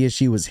freaking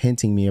DSG was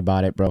hinting me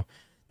about it, bro.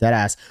 That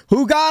ass.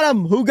 Who got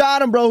him? Who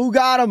got him, bro? Who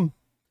got him?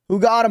 Who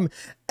got him?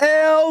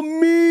 El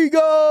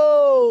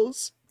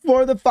Migos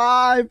for the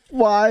five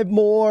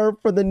more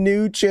for the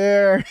new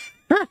chair.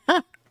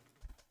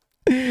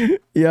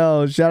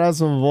 Yo, shout out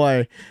to my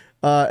boy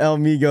El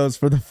Migos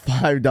for the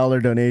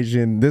 $5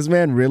 donation. This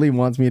man really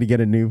wants me to get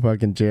a new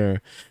fucking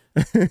chair.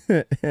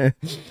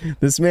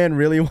 This man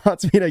really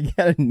wants me to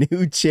get a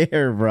new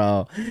chair,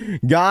 bro.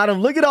 Got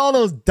him. Look at all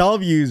those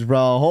W's,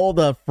 bro. Hold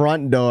the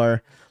front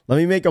door. Let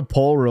me make a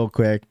poll real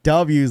quick.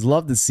 W's,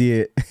 love to see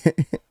it.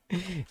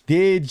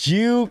 Did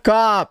you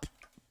cop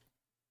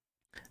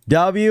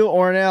W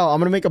or an L? I'm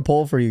gonna make a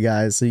poll for you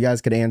guys so you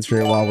guys can answer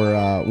it while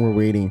we're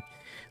waiting.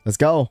 Let's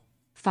go.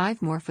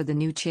 5 more for the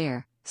new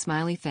chair.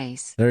 Smiley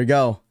face. There you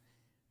go.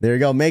 There you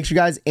go. Make sure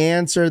you guys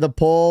answer the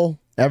poll.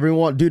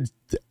 Everyone, dude,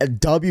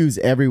 W's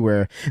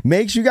everywhere.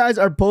 Make sure you guys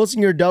are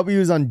posting your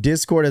W's on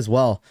Discord as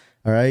well.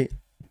 All right.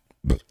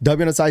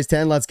 W on a size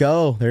 10. Let's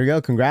go. There you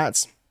go.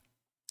 Congrats.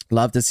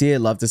 Love to see it.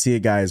 Love to see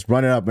it, guys.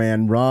 Run it up,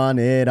 man. Run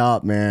it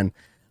up, man.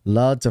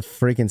 Love to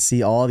freaking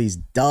see all these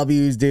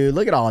W's, dude.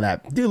 Look at all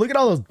that. Dude, look at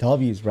all those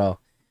W's, bro.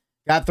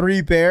 Got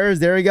 3 pairs.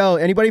 There we go.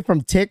 Anybody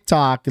from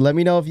TikTok, let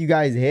me know if you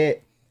guys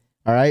hit.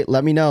 All right.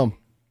 Let me know.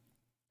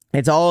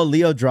 It's all a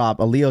Leo drop.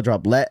 A Leo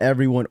drop. Let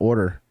everyone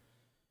order.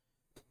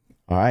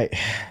 All right.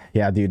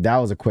 Yeah, dude. That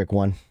was a quick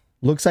one.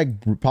 Looks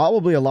like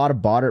probably a lot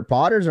of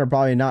potters are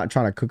probably not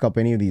trying to cook up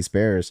any of these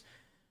pairs.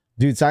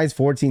 Dude, size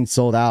 14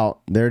 sold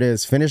out. There it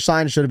is. Finish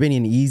line should have been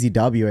an easy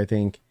W, I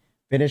think.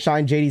 Finish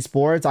line, JD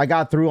Sports. I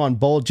got through on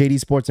both JD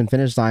Sports and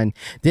Finish line.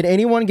 Did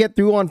anyone get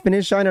through on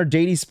Finish line or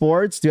JD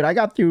Sports? Dude, I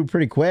got through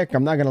pretty quick.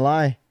 I'm not gonna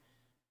lie.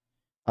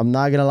 I'm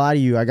not gonna lie to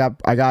you. I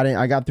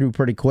got through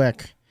pretty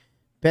quick.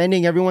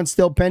 Pending. Everyone's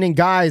still pending.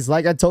 Guys,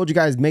 like I told you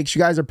guys, make sure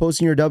you guys are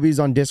posting your W's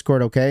on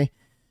Discord, okay?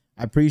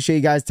 I appreciate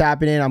you guys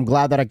tapping in. I'm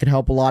glad that I could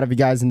help a lot of you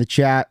guys in the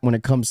chat when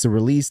it comes to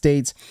release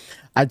dates.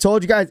 I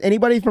told you guys,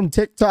 anybody from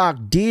TikTok,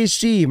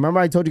 DSG. Remember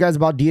I told you guys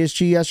about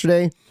DSG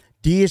yesterday?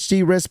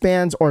 DSG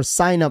wristbands or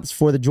signups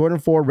for the Jordan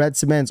 4 Red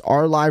Cements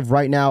are live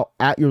right now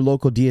at your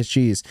local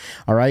DSGs.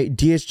 All right,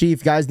 DSG,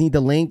 if you guys need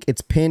the link,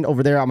 it's pinned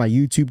over there on my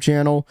YouTube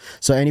channel.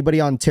 So anybody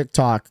on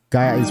TikTok,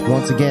 guys,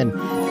 once again,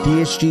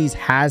 DSGs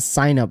has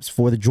signups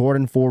for the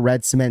Jordan 4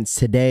 Red Cements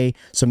today.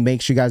 So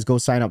make sure you guys go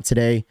sign up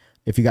today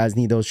if you guys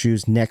need those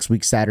shoes next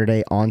week,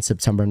 Saturday on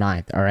September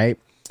 9th. All right.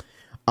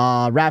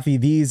 Rafi,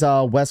 these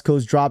West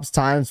Coast drops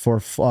times for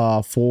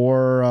a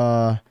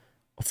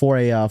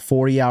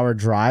 40-hour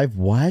drive.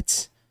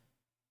 What?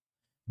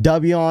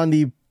 W on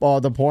the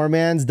poor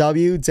man's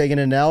W, taking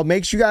an L.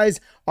 Make sure you guys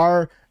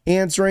are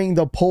answering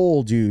the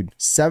poll, dude.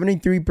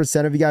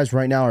 73% of you guys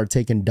right now are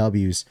taking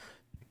W's.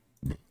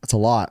 That's a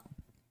lot.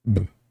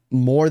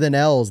 More than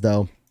L's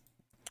though.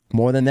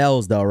 More than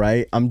L's though,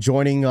 right? I'm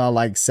joining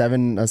like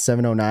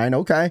 709.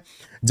 Okay.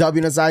 W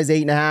in a size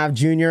 8.5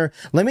 junior.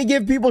 Let me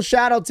give people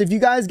shout outs. If you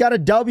guys got a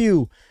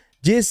W,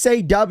 just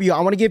say W. I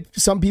want to give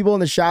some people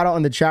in the shout out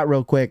in the chat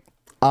real quick.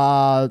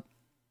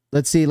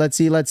 Let's see.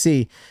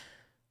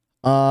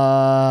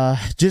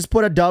 Just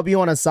put a W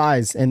on a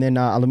size and then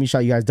let me show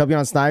you guys. W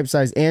on snipe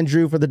size.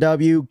 Andrew for the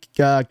W.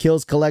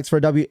 Kills collects for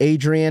a W.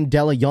 Adrian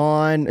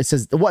Delayon. It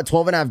says what?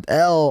 12.5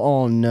 L.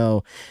 Oh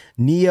no.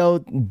 Neo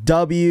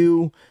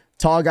W.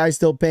 Tall guy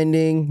still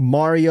pending.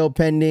 Mario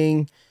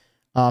pending.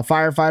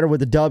 Firefighter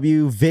with a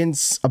W.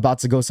 Vince about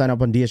to go sign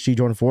up on DSG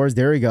Jordan 4s.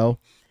 There we go.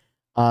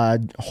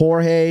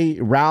 Jorge,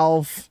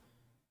 Ralph,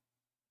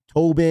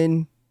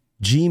 Tobin,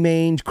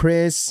 G-Mange,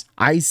 Chris,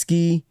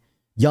 Ice-Ski,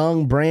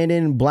 Young,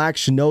 Brandon, Black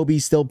Shinobi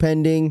still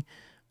pending.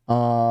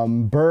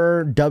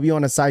 Burr, W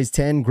on a size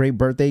 10. Great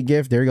birthday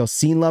gift. There you go.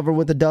 Scene Lover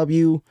with a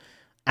W.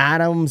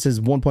 Adams is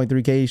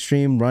 1.3K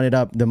stream. Run it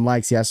up. Them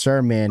likes. Yes,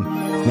 sir, man.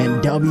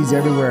 Man, W's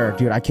everywhere.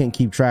 Dude, I can't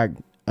keep track.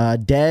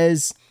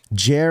 Dez,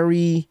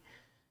 Jerry.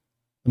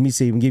 Let me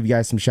see. I'm gonna give you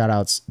guys some shout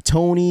outs.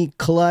 Tony,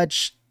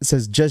 Clutch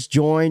says just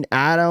join.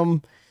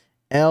 Adam,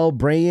 L.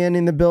 Brian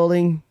in the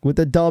building with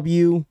a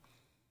W.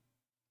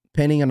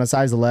 Pending on a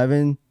size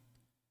 11.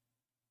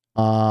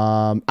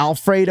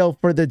 Alfredo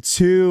for the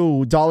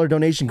 $2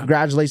 donation.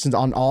 Congratulations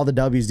on all the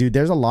W's, dude.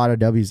 There's a lot of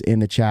W's in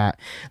the chat.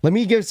 Let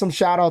me give some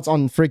shout outs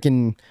on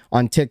freaking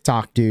on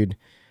TikTok, dude.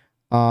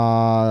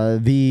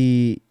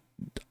 The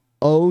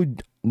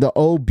The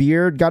O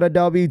Beard got a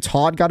W.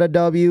 Todd got a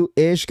W.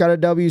 Ish got a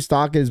W.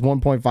 Stock is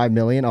 1.5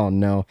 million. Oh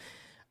no.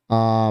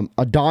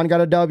 Adon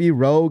got a W.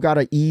 Ro got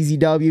an easy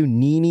W.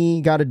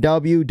 Nini got a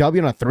W.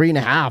 W on a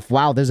 3.5.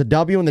 Wow, there's a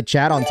W in the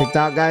chat on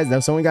TikTok, guys.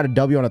 There's someone got a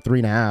W on a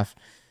 3.5.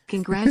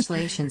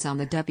 Congratulations on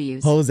the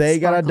W's. Jose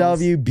got a Sparkles.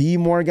 W. B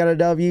More got a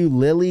W.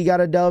 Lily got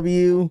a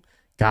W.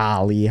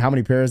 Golly, how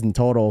many pairs in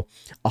total?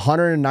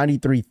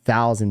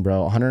 193,000,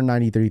 bro.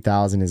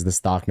 193,000 is the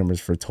stock numbers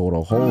for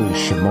total. Holy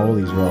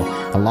shimolies, bro.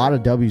 A lot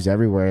of W's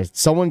everywhere.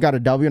 Someone got a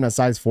W in a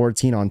size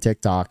 14 on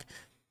TikTok.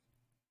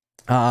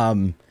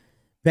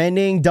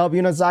 Pending W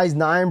in a size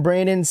 9,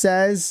 Brandon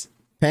says.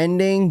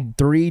 Pending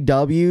 3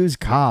 W's.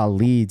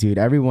 Golly, dude.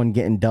 Everyone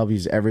getting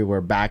W's everywhere,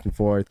 back and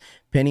forth.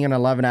 Pending on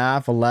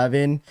 11.5,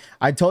 11.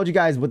 I told you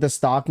guys with the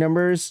stock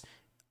numbers,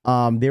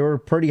 they were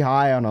pretty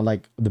high on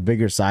like the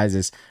bigger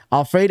sizes.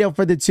 Alfredo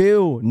for the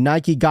 2.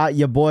 Nike got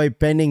your boy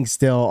pending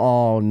still.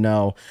 Oh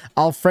no.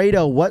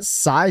 Alfredo, what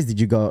size did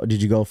you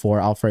go for,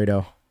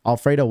 Alfredo?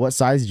 Alfredo, what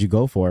size did you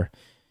go for?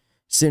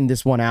 Sitting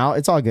this one out.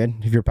 It's all good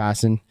if you're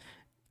passing.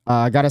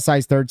 I got a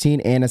size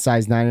 13 and a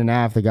size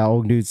 9.5. The guy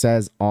old dude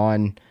says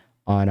on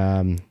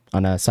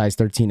a size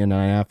 13 and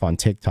 9.5 on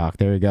TikTok.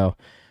 There you go.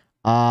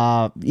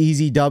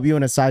 Easy W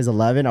and a size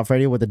 11.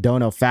 Alfredo with the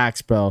dono.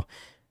 Facts, bro.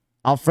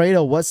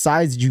 Alfredo, what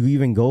size did you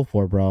even go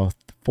for, bro?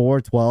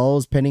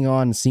 412s, pending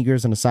on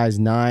sneakers on a size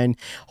 9.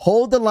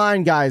 Hold the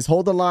line, guys.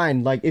 Hold the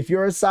line. Like, if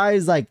you're a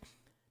size like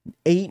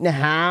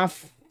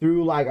 8.5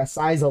 through like a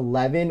size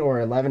 11 or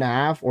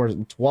 11.5 or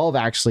 12,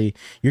 actually,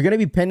 you're going to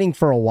be pending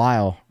for a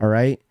while, all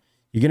right?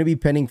 You're going to be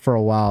pending for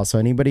a while. So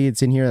anybody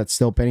that's in here that's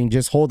still pending,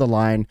 just hold the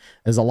line.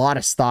 There's a lot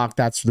of stock.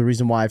 That's the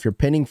reason why if you're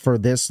pending for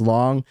this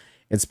long,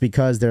 it's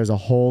because there's a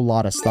whole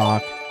lot of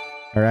stock,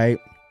 all right?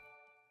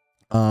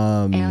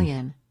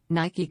 Alien.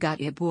 Nike got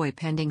your boy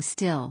pending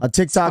still. A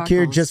TikTok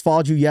here just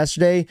followed you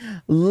yesterday.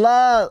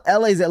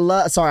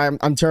 Sorry,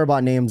 I'm terrible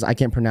at names. I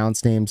can't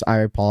pronounce names. I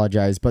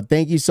apologize. But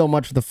thank you so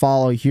much for the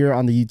follow here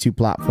on the YouTube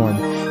platform.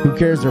 Who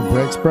cares they're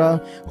bricks, bro?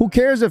 Who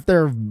cares if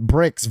they're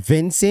bricks?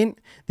 Vincent?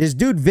 This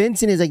dude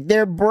Vincent is like,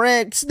 they're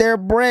bricks. They're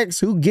bricks.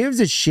 Who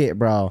gives a shit,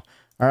 bro?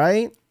 All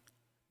right?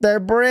 They're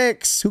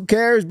bricks. Who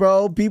cares,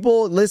 bro?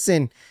 People,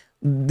 listen.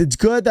 It's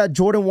good that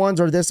Jordan 1s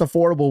are this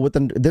affordable.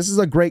 This is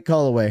a great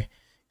colorway.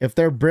 If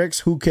they're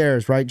bricks, who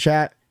cares, right,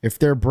 chat? If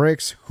they're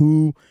bricks,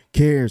 who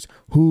cares?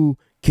 Who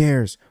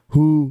cares?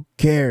 Who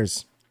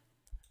cares?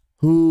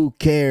 Who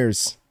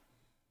cares?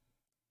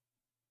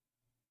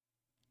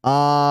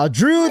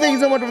 Drew, thank you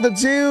so much for the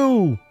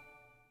 2.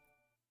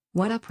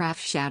 What up, Raf?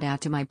 Shout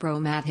out to my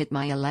bro Matt, hit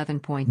my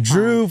 11.5.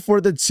 Drew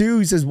for the 2.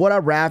 He says, what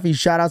up, Rafi?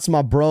 Shout out to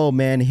my bro,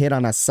 man. Hit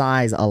on a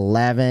size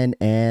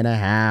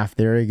 11.5.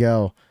 There you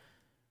go.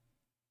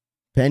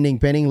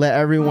 Pending. Let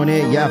everyone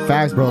hit. Yeah,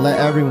 facts, bro. Let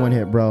everyone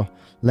hit, bro.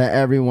 Let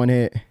everyone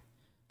hit.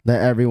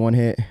 Let everyone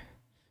hit.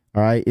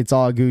 All right. It's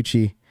all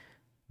Gucci.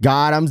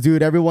 Got him,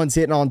 dude. Everyone's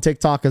hitting on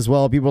TikTok as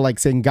well. People are like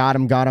saying, got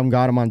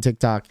him on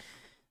TikTok.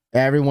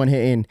 Everyone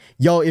hitting.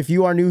 Yo, if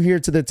you are new here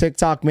to the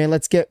TikTok, man,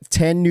 let's get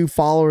 10 new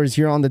followers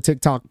here on the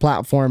TikTok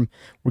platform.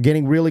 We're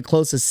getting really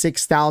close to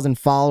 6,000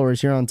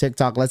 followers here on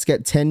TikTok. Let's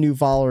get 10 new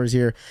followers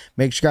here.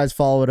 Make sure you guys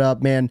follow it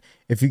up, man.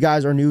 If you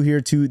guys are new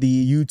here to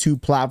the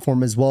YouTube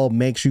platform as well,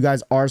 make sure you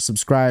guys are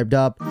subscribed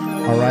up.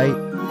 All right,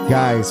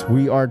 guys,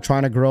 we are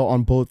trying to grow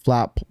on both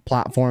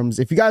platforms.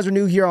 If you guys are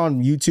new here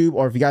on YouTube,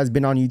 or if you guys have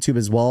been on YouTube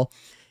as well,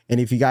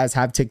 and if you guys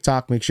have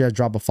TikTok, make sure you guys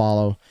drop a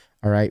follow.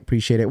 All right,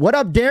 appreciate it. What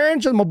up, Darren?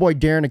 Just my boy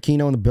Darren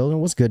Aquino in the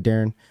building. What's good,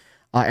 Darren?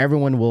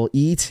 Everyone will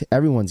eat.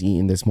 Everyone's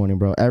eating this morning,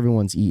 bro.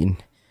 Everyone's eating.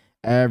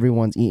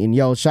 Everyone's eating.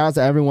 Yo, shout out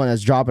to everyone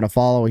that's dropping a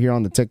follow here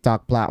on the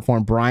TikTok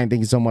platform. Brian, thank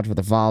you so much for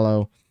the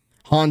follow.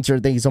 Hunter,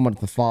 thank you so much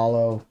for the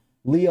follow.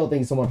 Leo, thank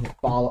you so much for the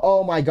follow.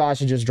 Oh my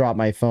gosh, I just dropped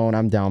my phone.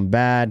 I'm down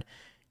bad.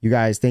 You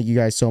guys, thank you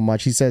guys so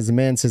much. He says, the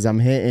man says I'm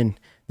hitting.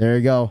 There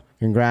you go.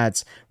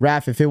 Congrats.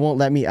 Raf, if it won't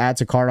let me add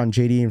to cart on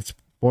JD and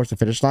Sports the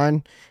Finish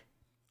Line.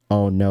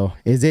 Oh no.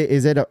 Is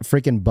it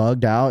freaking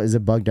bugged out? Is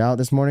it bugged out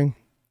this morning?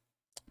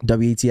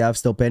 WETF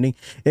still pending.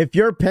 If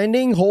you're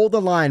pending, hold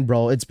the line,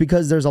 bro. It's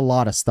because there's a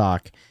lot of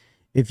stock.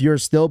 If you're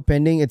still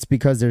pending, it's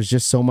because there's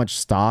just so much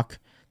stock.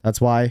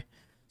 That's why.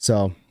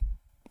 So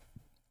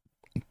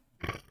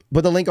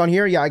put the link on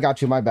here. Yeah, I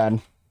got you. My bad.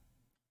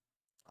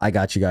 I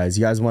got you guys.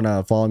 You guys want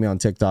to follow me on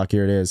TikTok?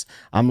 Here it is.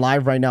 I'm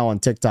live right now on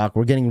TikTok.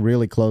 We're getting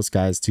really close,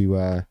 guys,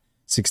 to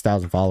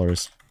 6,000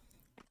 followers.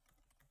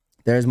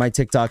 There's my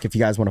TikTok if you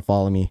guys want to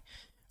follow me.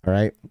 All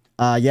right.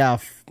 Yeah.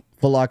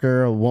 Foot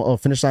Locker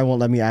Finish Line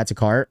won't let me add to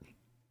cart.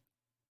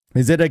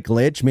 Is it a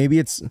glitch? Maybe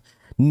it's...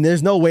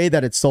 There's no way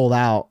that it's sold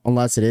out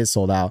unless it is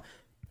sold out.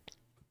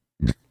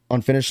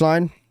 On Finish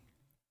Line?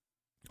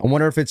 I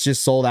wonder if it's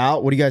just sold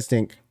out. What do you guys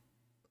think?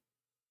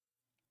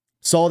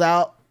 Sold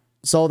out?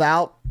 Sold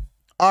out?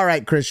 All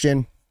right,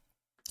 Christian.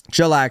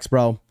 Chillax,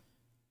 bro.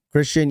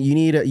 Christian, you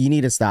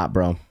need to stop,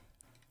 bro.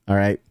 All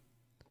right.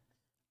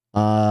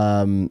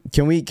 Can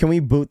we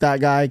boot that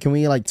guy? Can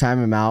we like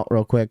time him out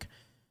real quick?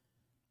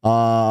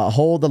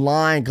 Hold the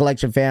line,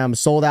 collection fam.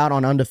 Sold out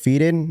on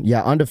Undefeated.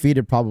 Yeah,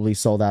 Undefeated probably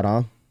sold out,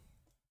 huh?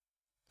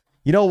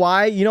 You know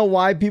why? You know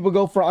why people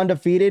go for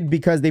undefeated?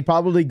 Because they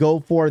probably go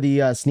for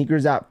the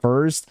sneakers at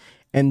first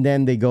and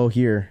then they go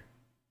here.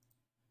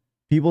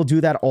 People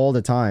do that all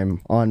the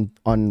time on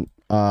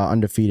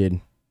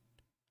undefeated.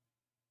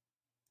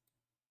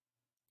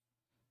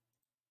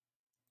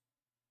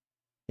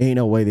 Ain't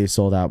no way they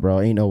sold out, bro.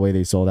 Ain't no way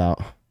they sold out.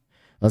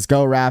 Let's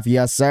go, Raph.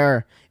 Yes,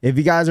 sir. If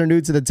you guys are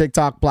new to the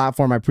TikTok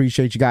platform, I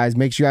appreciate you guys.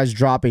 Make sure you guys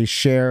drop a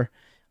share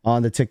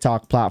on the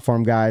TikTok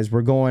platform, guys.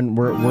 We're going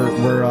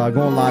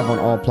going live on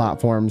all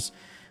platforms.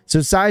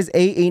 So size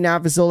 8,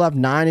 8.5 is still left.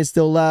 9 is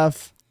still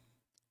left.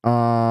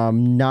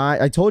 9.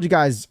 I told you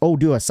guys. Oh,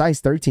 dude, a size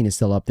 13 is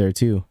still up there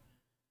too.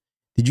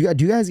 Did you guys?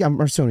 Do you guys got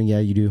Mercedes? Yeah,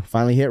 you do.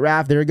 Finally hit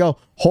Raph. There we go.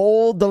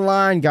 Hold the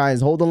line,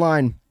 guys. Hold the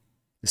line.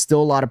 There's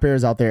still a lot of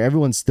pairs out there.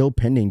 Everyone's still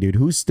pending, dude.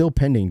 Who's still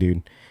pending,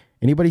 dude?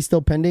 Anybody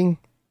still pending?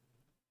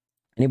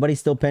 Anybody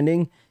still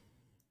pending?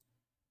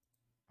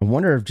 I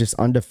wonder if just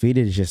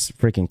undefeated is just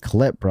freaking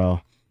clip, bro.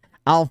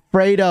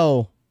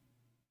 Alfredo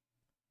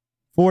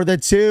for the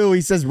 2. He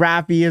says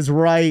Raffy is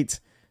right.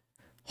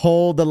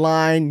 Hold the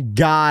line.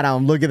 Got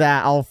him. Look at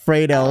that.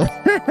 Alfredo.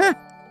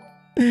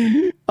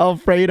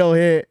 Alfredo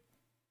hit.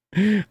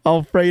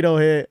 Alfredo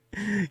hit.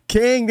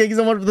 King, thank you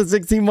so much for the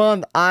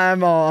 16-month.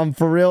 I'm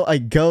for real a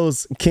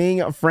ghost.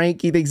 King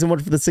Frankie, thank you so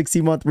much for the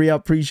 16-month re-up.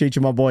 Appreciate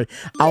you, my boy.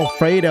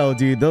 Alfredo,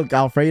 dude. Look,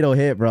 Alfredo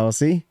hit, bro.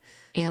 See?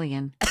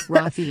 Alien.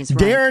 Rafi is right.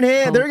 Darren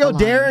hit. There we go,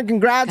 Darren.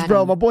 Congrats,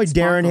 bro. My boy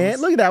Darren hit.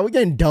 Look at that. We're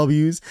getting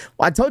W's.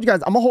 Well, I told you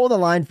guys, I'm gonna hold the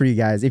line for you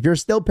guys. If you're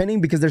still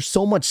pinning, because there's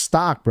so much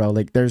stock, bro.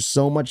 Like, there's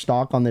so much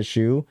stock on this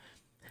shoe.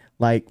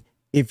 Like,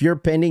 if you're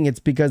pending, it's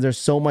because there's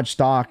so much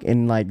stock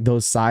in like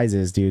those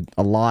sizes, dude.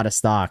 A lot of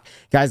stock.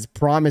 Guys,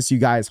 promise you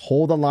guys,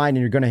 hold the line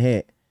and you're going to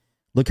hit.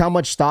 Look how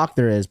much stock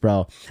there is,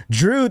 bro.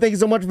 Drew, thank you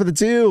so much for the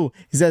 2.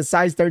 He says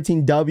size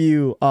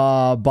 13W,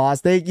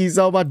 boss. Thank you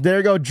so much. There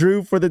you go,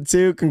 Drew for the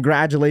 2.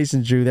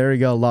 Congratulations, Drew. There we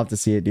go. Love to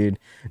see it, dude.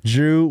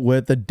 Drew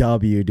with the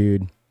W,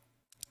 dude.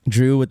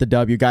 Drew with the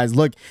W. Guys,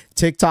 look,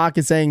 TikTok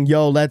is saying,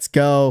 yo, let's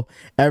go.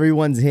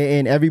 Everyone's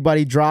hitting.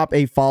 Everybody drop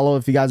a follow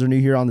if you guys are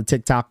new here on the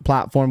TikTok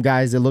platform,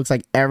 guys. It looks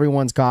like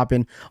everyone's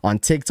copying on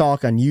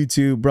TikTok, on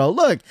YouTube, bro.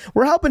 Look,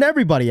 we're helping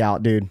everybody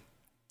out, dude.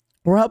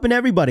 We're helping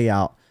everybody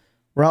out.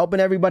 We're helping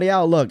everybody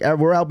out. Look,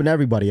 we're helping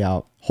everybody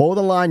out. Hold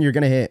the line. You're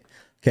going to hit.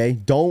 Okay?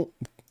 Don't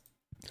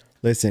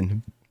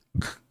listen.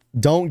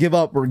 Don't give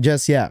up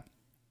just yet.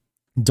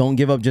 Don't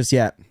give up just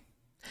yet.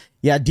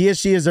 Yeah,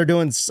 DSGs are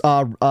doing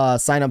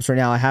signups right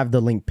now. I have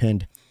the link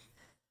pinned.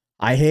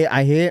 I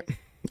hit.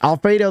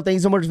 Alfredo,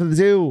 thanks so much for the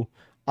 2.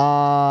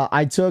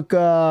 I took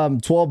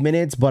 12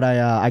 minutes, but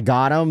I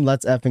got him.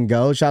 Let's effing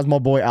go. Shout out to my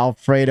boy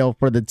Alfredo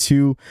for the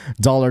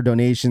 $2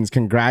 donations.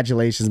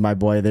 Congratulations, my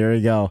boy. There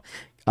you go.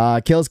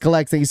 Kills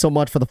Collect, thank you so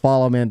much for the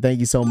follow, man. Thank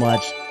you so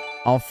much.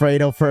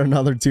 Alfredo for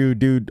another 2.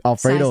 Dude,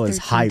 Alfredo is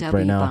hype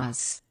right now.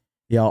 Boss.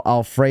 Yo,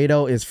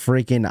 Alfredo is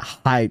freaking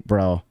hype,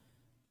 bro.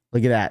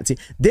 Look at that. See,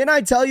 then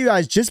I tell you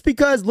guys, just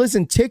because,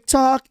 listen,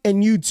 TikTok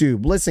and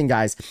YouTube, listen,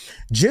 guys,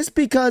 just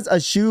because a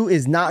shoe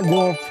is not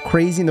going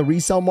crazy in the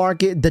resale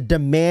market, the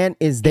demand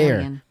is there.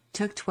 Alien.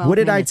 Took 12 what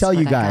did minutes, I tell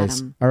you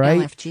guys? All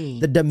right.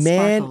 LFG. The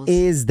demand Sparkles.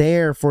 is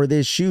there for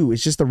this shoe.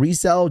 It's just the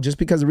resale. Just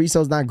because the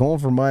resale is not going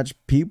for much,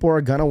 people are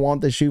going to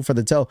want the shoe for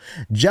the toe.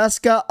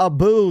 Jessica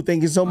Abu,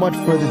 thank you so much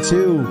for the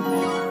 2.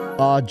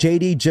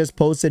 JD just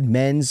posted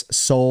men's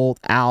sold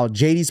out.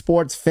 JD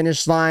Sports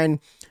finish line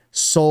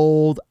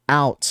sold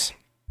out.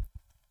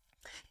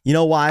 You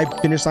know why?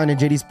 Finish line in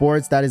JD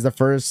Sports, that is the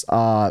first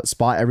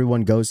spot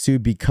everyone goes to,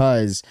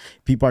 because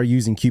people are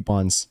using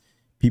coupons.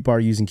 People are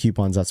using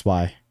coupons. That's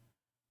why.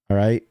 All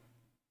right.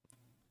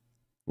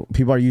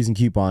 People are using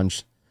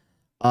coupons.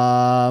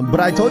 But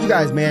I told you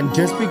guys, man,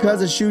 just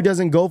because a shoe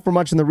doesn't go for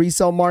much in the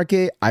resale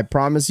market, I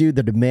promise you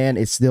the demand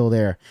is still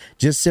there.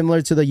 Just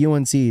similar to the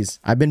UNCs.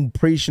 I've been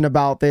preaching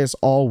about this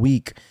all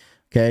week.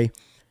 Okay.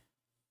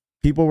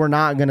 People were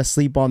not going to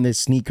sleep on this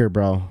sneaker,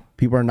 bro.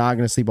 People are not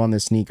going to sleep on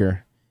this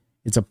sneaker.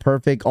 It's a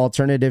perfect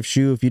alternative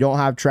shoe. If you don't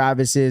have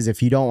Travis's,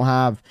 if you don't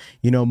have,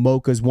 you know,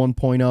 Mocha's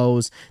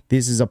 1.0s,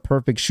 this is a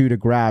perfect shoe to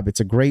grab.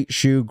 It's a great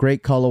shoe,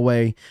 great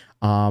colorway.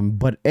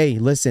 But hey,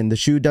 listen, the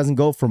shoe doesn't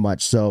go for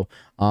much. So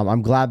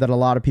I'm glad that a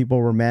lot of people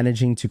were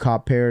managing to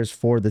cop pairs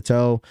for the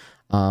toe.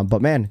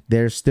 But man,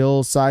 there's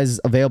still sizes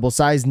available.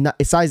 Size 8,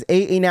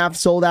 8.5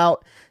 sold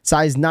out.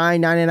 Size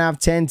 9, 9.5,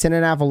 10,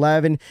 10.5,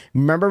 11.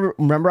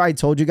 Remember I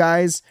told you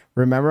guys,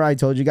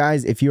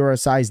 if you were a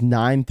size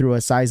 9 through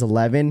a size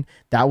 11,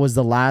 that was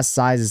the last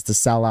sizes to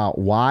sell out.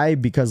 Why?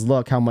 Because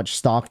look how much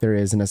stock there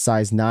is in a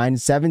size 9,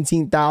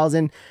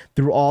 17,000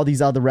 through all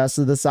these other rest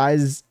of the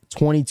sizes,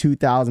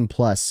 22,000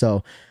 plus.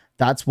 So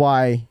that's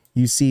why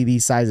you see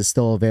these sizes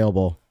still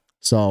available.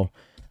 So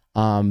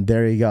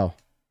there you go.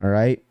 All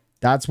right.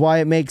 That's why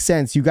it makes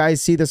sense. You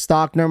guys see the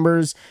stock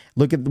numbers.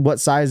 Look at what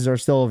sizes are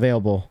still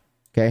available.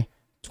 Okay.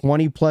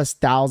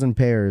 20,000+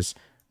 pairs.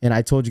 And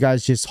I told you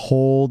guys, just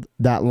hold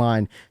that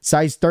line.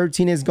 Size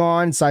 13 is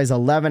gone. Size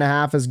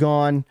 11.5 is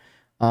gone.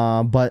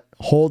 But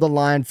hold the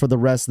line for the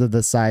rest of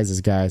the sizes,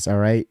 guys. All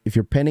right. If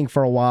you're pinning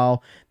for a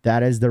while,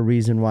 that is the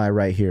reason why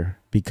right here.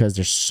 because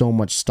there's so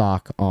much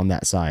stock on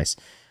that size.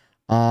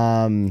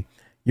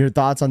 Your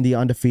thoughts on the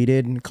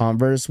undefeated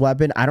Converse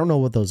weapon? I don't know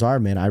what those are,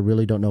 man. I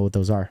really don't know what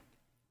those are.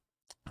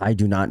 I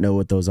do not know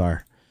what those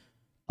are.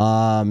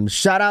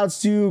 Shout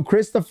outs to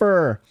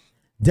Christopher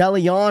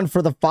DeLeon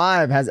for the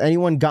 5. Has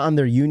anyone gotten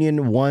their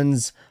Union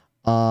ones?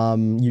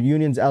 Your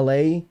Union's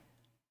LA.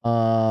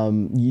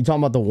 You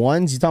talking about the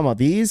ones? You talking about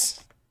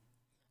these?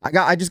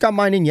 I just got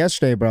mine in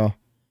yesterday, bro.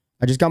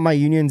 I just got my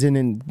Unions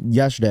in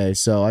yesterday,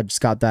 so I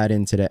just got that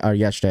in today or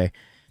yesterday.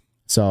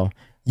 So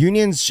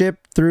Unions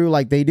ship through,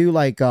 like, they do,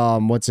 like,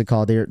 what's it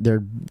called?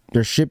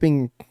 They're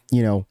shipping,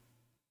 you know,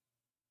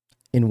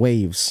 in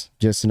waves.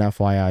 Just an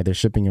FYI, they're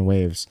shipping in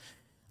waves.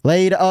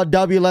 Laid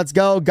W, let's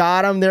go.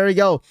 Got him. There we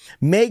go.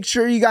 Make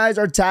sure you guys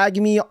are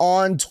tagging me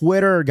on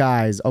Twitter,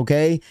 guys.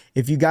 Okay,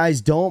 if you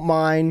guys don't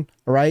mind,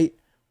 right?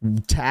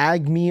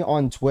 Tag me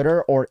on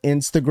Twitter or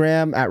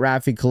Instagram at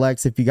Rafi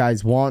Collects if you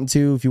guys want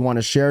to. If you want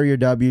to share your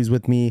W's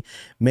with me,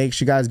 make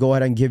sure you guys go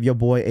ahead and give your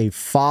boy a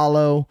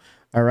follow.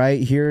 All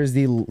right, here's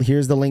the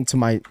link to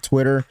my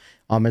Twitter.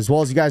 As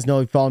well as you guys know,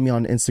 if you follow me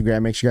on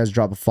Instagram, make sure you guys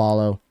drop a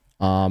follow.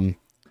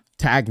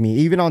 Tag me,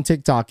 even on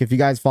TikTok. If you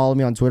guys follow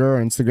me on Twitter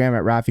or Instagram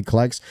at Rafi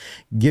Collects,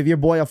 give your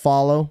boy a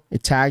follow.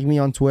 Tag me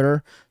on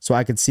Twitter so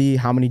I can see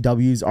how many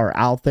W's are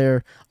out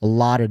there. A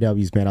lot of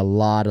W's, man. A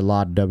lot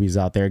of W's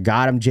out there.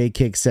 Got him. J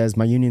Kick says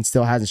my Union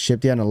still hasn't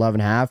shipped yet in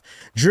 11.5.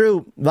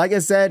 Drew, like I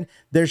said,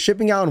 they're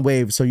shipping out in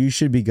waves, so you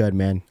should be good,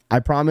 man.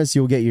 I promise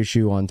you'll get your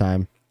shoe on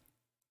time.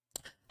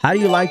 How do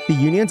you like the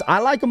Unions?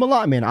 I like them a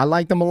lot, man. I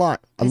like them a lot.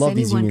 I love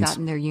these Unions. Has anyone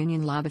gotten their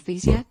Union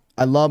lobbies yet?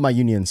 I love my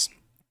Unions.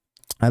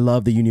 I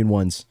love the Union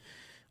ones.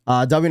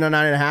 W on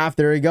 9.5.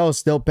 There you go.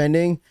 Still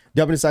pending.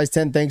 W size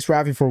 10. Thanks,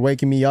 Rafi, for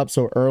waking me up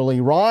so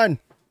early. Ron,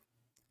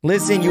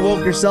 listen, you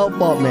woke yourself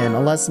up, man.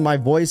 Unless my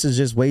voice is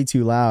just way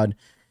too loud.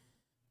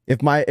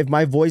 If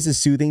my voice is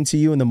soothing to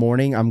you in the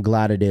morning, I'm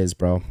glad it is,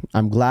 bro.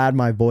 I'm glad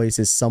my voice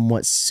is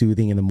somewhat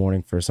soothing in the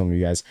morning for some of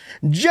you guys.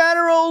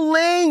 General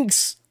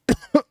Links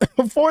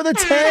for the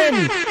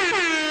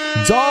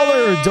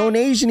 $10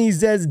 donation. He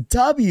says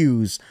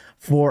W's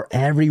for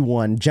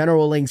everyone.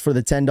 General Links for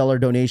the $10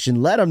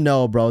 donation. Let them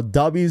know, bro.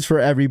 W's for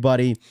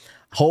everybody.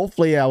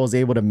 Hopefully I was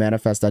able to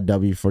manifest that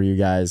W for you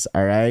guys.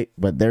 All right,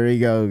 but there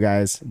you go,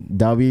 guys.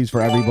 W's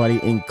for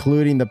everybody,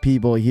 including the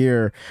people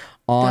here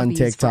on W's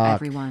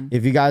TikTok.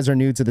 If you guys are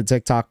new to the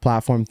TikTok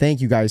platform, thank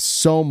you guys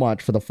so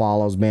much for the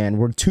follows, man.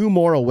 We're 2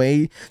 more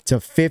away to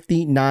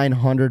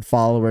 5,900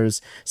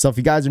 followers. So if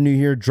you guys are new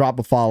here, drop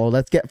a follow.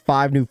 Let's get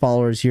 5 new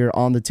followers here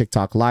on the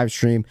TikTok live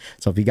stream.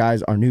 So if you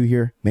guys are new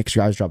here, make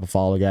sure you guys drop a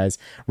follow, guys.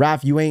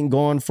 Raph, you ain't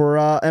going for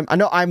I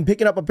know I'm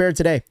picking up a pair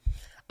today.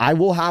 I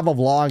will have a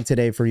vlog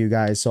today for you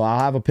guys, so I'll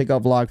have a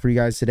pickup vlog for you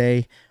guys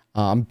today.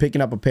 I'm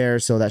picking up a pair,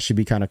 so that should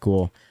be kind of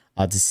cool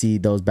to see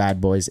those bad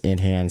boys in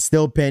hand.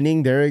 Still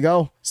pending. There you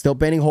go. Still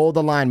pending. Hold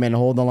the line, man.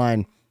 Hold the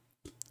line.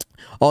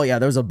 Oh, yeah,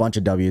 there's a bunch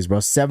of W's, bro.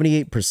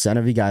 78%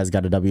 of you guys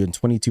got a W and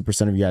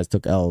 22% of you guys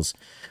took L's.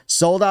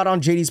 Sold out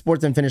on JD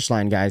Sports and Finish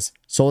Line, guys.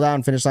 Sold out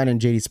on Finish Line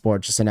and JD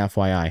Sports. Just an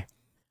FYI.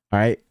 All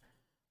right.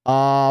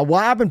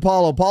 What happened,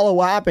 Paulo? Paulo,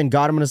 what happened?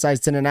 Got him in a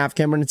size 10.5.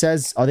 Cameron, it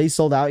says. Are they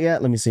sold out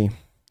yet? Let me see.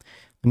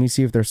 Let me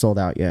see if they're sold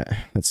out yet.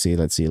 Let's see.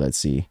 Let's see. Let's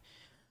see.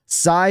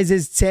 Size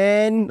is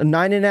 10,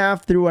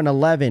 9.5 through an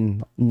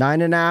 11.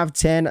 9.5,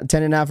 10,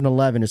 10.5, and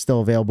 11 is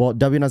still available.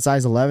 W on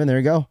size 11. There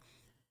you go.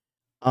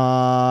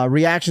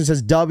 Reaction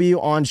says W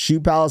on Shoe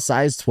Pal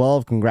size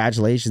 12.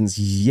 Congratulations.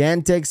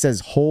 Yantic says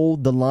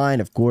hold the line.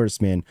 Of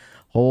course, man.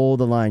 Hold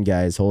the line,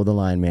 guys. Hold the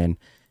line, man.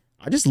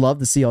 I just love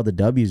to see all the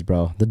W's,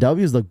 bro. The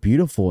W's look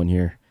beautiful in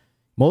here.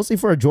 Mostly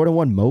for a Jordan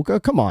 1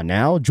 Mocha. Come on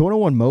now. Jordan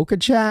 1 Mocha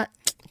chat.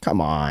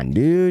 Come on,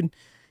 dude.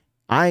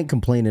 I ain't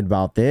complaining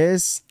about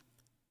this.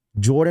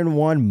 Jordan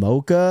 1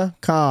 Mocha.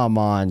 Come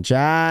on,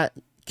 chat.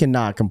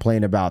 Cannot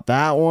complain about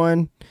that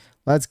one.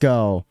 Let's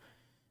go.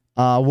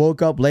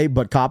 Woke up late,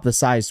 but cop the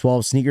size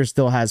 12. Sneaker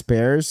still has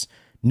pairs.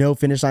 No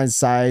Finish Line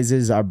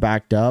sizes are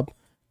backed up.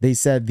 They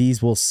said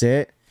these will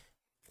sit.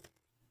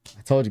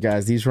 I told you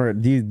guys, these are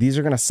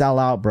going to sell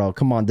out, bro.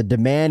 Come on. The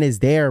demand is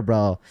there,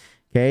 bro.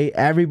 Okay.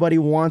 Everybody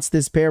wants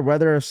this pair,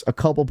 whether a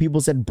couple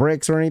people said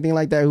bricks or anything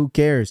like that. Who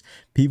cares?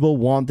 People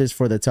want this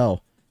for the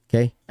toe.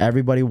 Okay,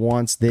 everybody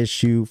wants this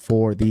shoe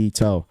for the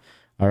toe.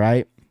 All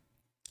right,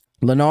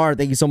 Leonard,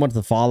 thank you so much for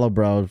the follow,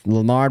 bro.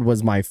 Leonard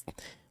was my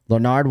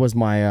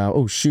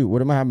oh shoot,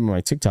 what am I having on my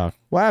TikTok?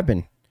 What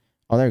happened?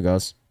 Oh, there it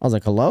goes. I was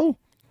like, hello.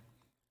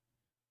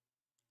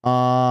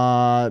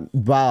 Wow,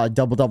 I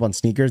doubled up on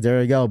sneakers. There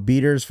we go.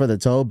 Beaters for the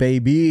toe,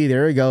 baby.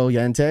 There we go,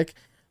 Yantek.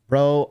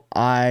 Bro,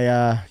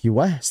 you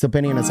what? Still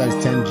pending in a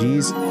size 10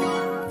 G's.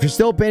 If you're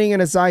still pending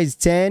in a size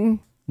 10,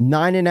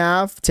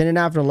 9.5,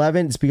 10.5, and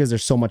 11, it's because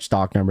there's so much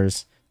stock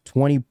numbers.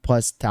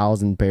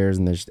 20,000+ pairs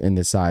in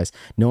this size.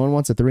 No one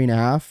wants a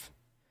 3.5.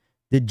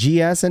 Did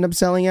GS end up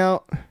selling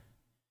out?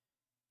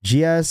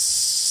 GS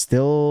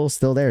still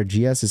there.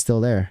 GS is still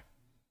there.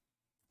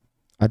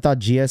 I thought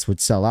GS would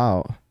sell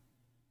out.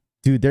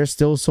 Dude, there's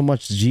still so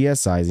much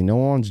GS sizing. No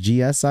one wants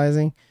GS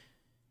sizing.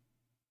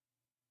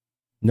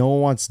 No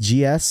one wants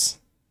GS.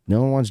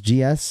 No one wants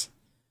GS.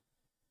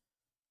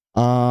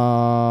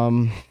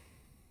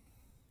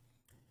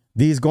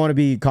 These going to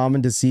be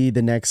common to see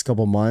the next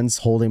couple months,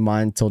 holding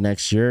mine till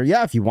next year.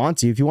 Yeah, if you want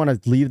to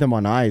leave them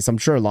on ice, I'm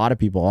sure a lot of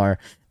people are.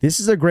 This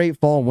is a great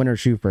fall and winter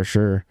shoe for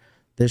sure.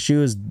 This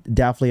shoe is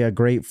definitely a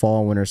great fall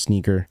and winter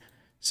sneaker.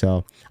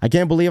 So I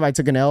can't believe I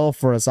took an L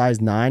for a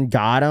size 9.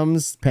 Got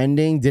 'ems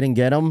pending, didn't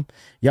get them.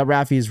 Yep,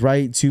 Rafi is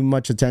right. Too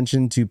much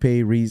attention to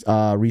pay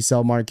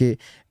resale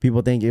market.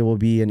 People think it will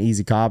be an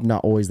easy cop.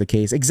 Not always the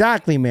case.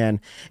 Exactly,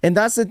 man. And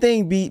that's the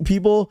thing.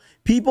 People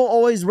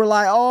always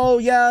rely. Oh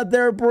yeah,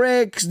 they're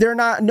bricks. They're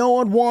not. No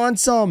one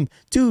wants them,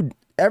 dude.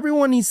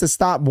 Everyone needs to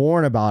stop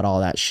worrying about all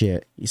that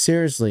shit.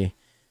 Seriously,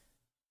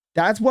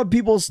 that's what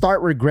people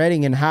start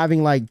regretting and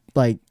having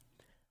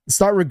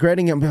start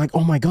regretting it and be like,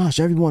 oh my gosh,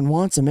 everyone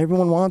wants them.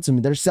 Everyone wants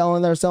them. They're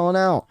selling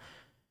out.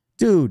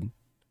 Dude,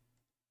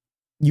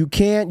 you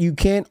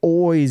can't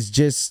always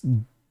just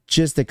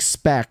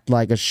expect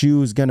like a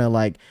shoe is gonna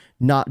like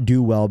not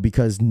do well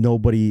because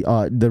nobody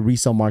the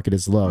resale market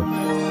is low.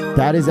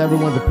 That is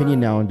everyone's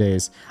opinion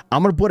nowadays.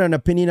 I'm gonna put an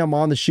opinion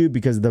on the shoe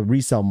because of the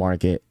resale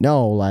market.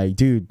 No, like,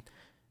 dude,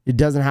 it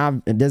doesn't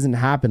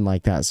happen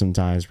like that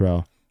sometimes,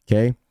 bro.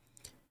 Okay.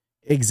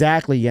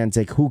 Exactly,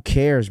 Yentik. Who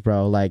cares,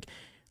 bro? Like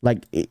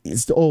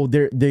it's, oh,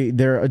 they're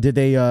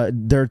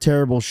a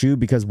terrible shoe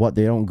because what,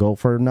 they don't go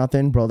for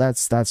nothing, bro.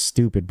 That's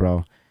stupid,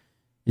 bro.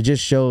 It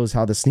just shows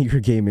how the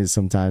sneaker game is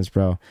sometimes,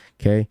 bro.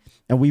 Okay,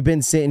 and we've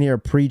been sitting here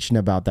preaching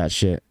about that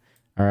shit.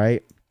 All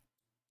right,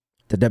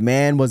 the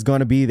demand was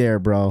gonna be there,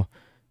 bro.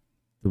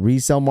 The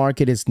resale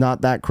market is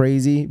not that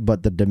crazy,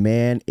 but the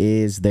demand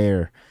is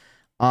there.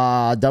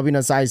 W in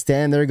a size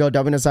 10. There you go.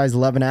 W in a size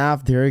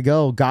 11.5. There you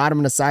go. Got him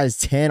in a size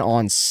 10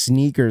 on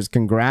sneakers.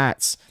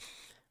 Congrats.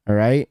 All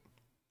right.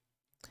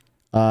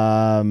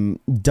 W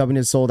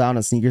is sold out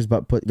on sneakers,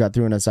 but got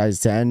through in a size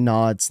 10.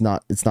 No, it's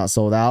not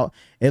sold out.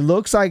 It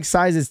looks like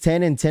sizes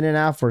 10 and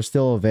 10.5 are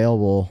still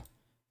available.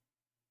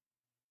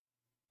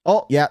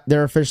 Oh yeah,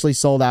 they're officially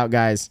sold out,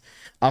 guys.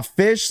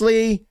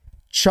 Officially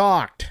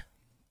chalked.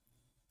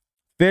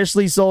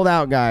 Officially sold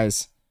out,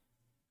 guys.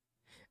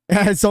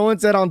 Someone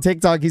said on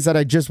TikTok, he said,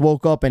 I just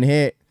woke up and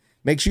hit.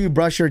 Make sure you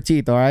brush your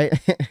teeth, all right?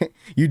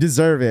 You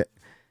deserve it.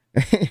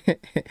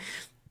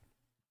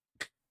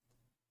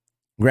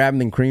 Grab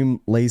them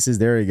cream laces.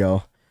 There you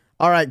go.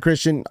 All right,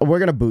 Christian, we're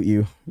gonna boot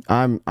you.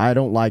 I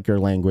don't like your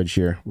language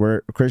here.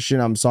 Christian,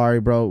 I'm sorry,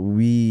 bro.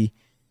 You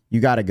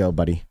gotta go,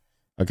 buddy.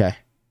 Okay.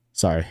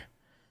 Sorry.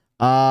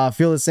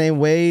 Feel the same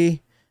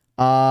way.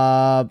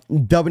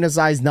 W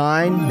size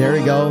 9. There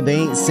we go. They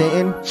ain't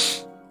sitting.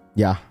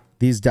 Yeah,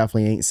 these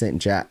definitely ain't sitting,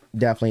 chat.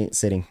 Definitely ain't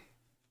sitting.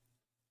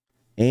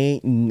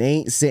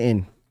 Ain't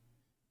sitting.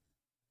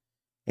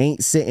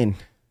 Ain't sitting.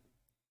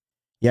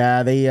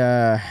 Yeah,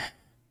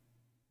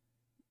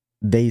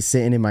 they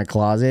sitting in my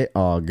closet.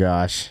 Oh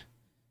gosh.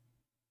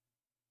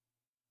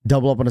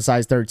 Double up on a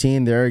size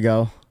 13. There we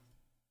go.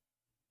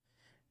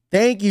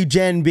 Thank you,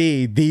 Gen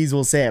B. These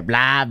will say it.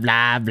 Blah,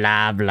 blah,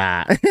 blah,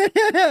 blah.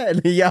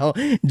 Yo,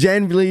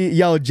 Gen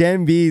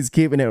B is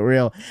keeping it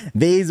real.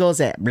 These will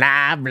say it.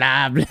 Blah,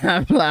 blah,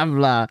 blah, blah,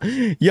 blah.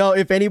 Yo,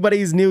 if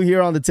anybody's new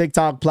here on the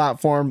TikTok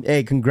platform,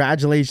 hey,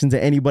 congratulations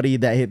to anybody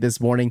that hit this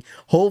morning.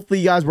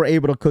 Hopefully you guys were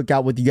able to cook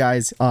out with you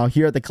guys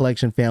here at the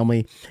Collection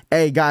family.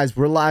 Hey, guys,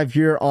 we're live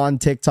here on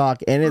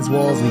TikTok and as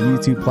well as the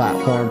YouTube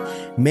platform.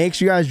 Make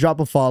sure you guys drop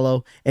a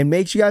follow and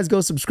make sure you guys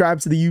go subscribe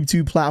to the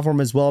YouTube platform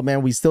as well,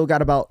 man. We still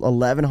got about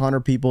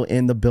 1,100 people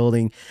in the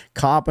building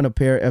copping a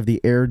pair of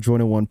the Air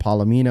Jordan 1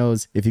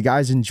 Palominos. If you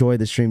guys enjoy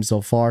the stream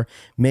so far,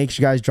 make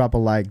sure you guys drop a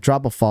like,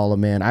 drop a follow,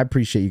 man. I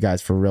appreciate you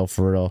guys for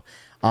real.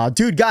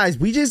 Dude, guys,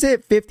 we just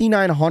hit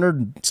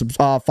 5,900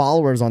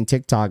 followers on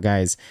TikTok,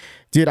 guys.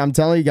 Dude, I'm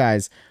telling you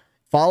guys,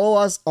 follow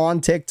us on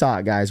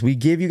TikTok, guys. We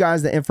give you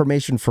guys the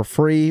information for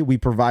free. We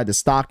provide the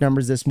stock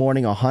numbers this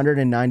morning,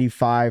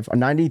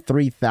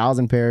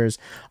 93,000 pairs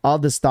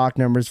of the stock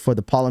numbers for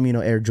the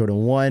Palomino Air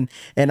Jordan 1.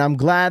 And I'm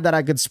glad that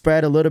I could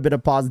spread a little bit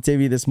of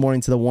positivity this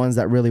morning to the ones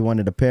that really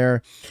wanted a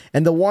pair.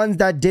 And the ones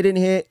that didn't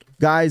hit,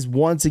 guys,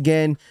 once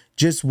again,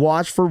 just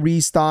watch for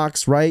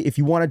restocks, right? If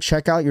you want to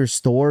check out your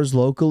stores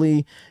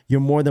locally,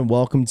 you're more than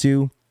welcome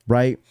to,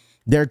 right?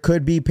 There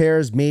could be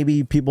pairs,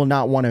 maybe people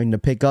not wanting to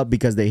pick up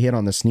because they hit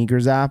on the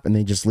sneakers app and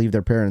they just leave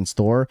their pair in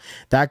store.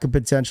 That could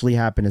potentially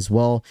happen as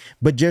well.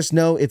 But just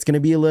know it's going to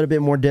be a little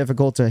bit more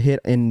difficult to hit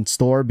in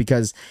store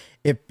because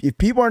if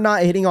people are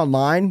not hitting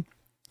online,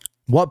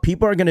 what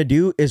people are going to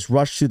do is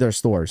rush to their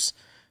stores.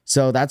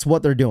 So that's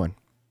what they're doing.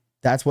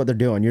 That's what they're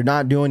doing. You're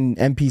not doing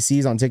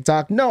NPCs on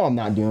TikTok? No, I'm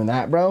not doing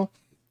that, bro.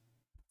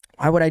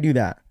 Why would I do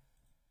that?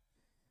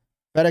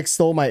 FedEx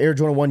stole my Air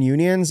Jordan 1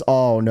 Unions.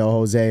 Oh, no,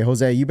 Jose.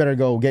 Jose, you better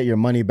go get your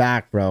money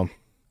back, bro.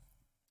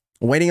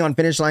 Waiting on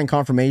finish line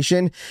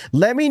confirmation.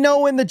 Let me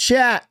know in the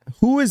chat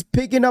who is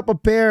picking up a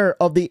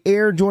pair of the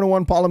Air Jordan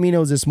 1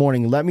 Palominos this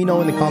morning. Let me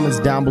know in the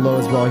comments down below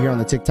as well here on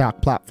the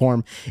TikTok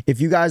platform.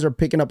 If you guys are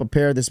picking up a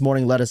pair this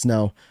morning, let us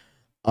know.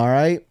 All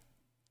right.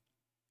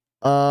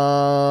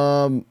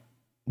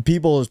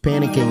 People is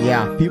panicking.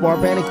 Yeah, people are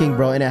panicking,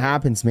 bro. And it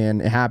happens,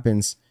 man. It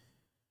happens.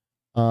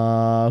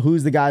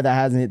 Who's the guy that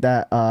hasn't hit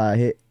that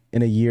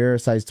in a year,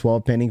 size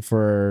 12 pinning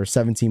for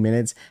 17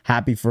 minutes.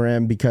 Happy for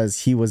him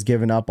because he was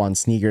giving up on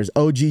sneakers.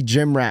 OG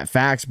gym rat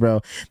facts,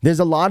 bro. There's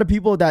a lot of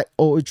people that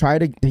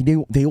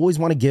they always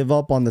want to give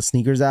up on the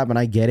sneakers app, and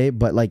I get it,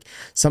 but like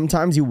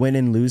sometimes you win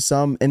and lose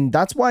some, and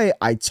that's why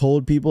I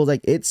told people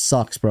like it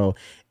sucks, bro.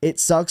 It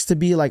sucks to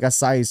be like a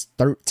size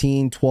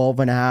 13, 12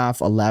 and a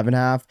half, 11 and a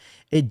half.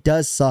 It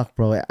does suck,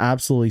 bro. It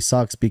absolutely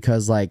sucks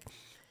because like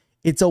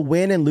it's a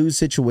win and lose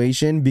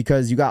situation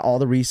because you got all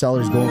the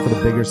resellers going for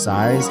the bigger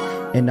size.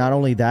 And not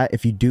only that,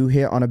 if you do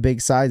hit on a big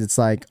size, it's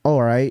like, oh,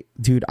 all right,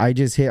 dude, I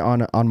just hit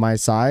on my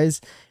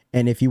size.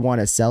 And if you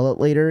want to sell it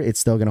later, it's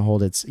still going to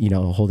hold its,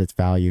 hold its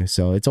value.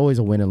 So it's always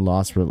a win and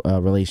loss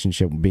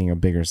relationship being a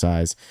bigger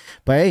size.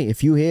 But hey,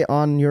 if you hit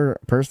on your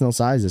personal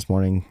size this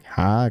morning,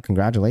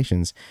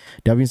 congratulations.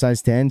 W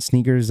size 10,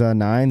 sneakers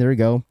 9. There we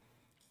go.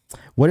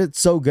 What is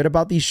so good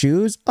about these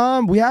shoes?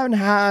 We haven't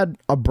had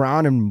a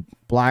brown and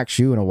black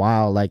shoe in a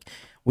while. Like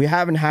we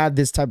haven't had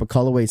this type of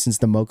colorway since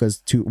the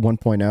Mochas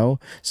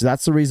 1.0. So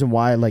that's the reason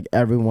why like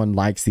everyone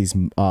likes these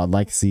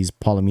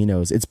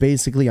Palominos. It's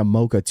basically a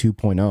Mocha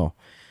 2.0.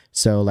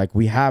 So like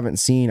we haven't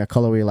seen a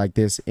colorway like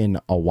this in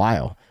a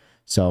while.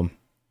 So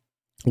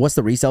what's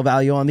the resale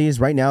value on these?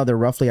 Right now they're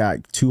roughly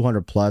at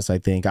 200 plus, I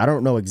think. I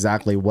don't know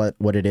exactly what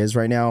it is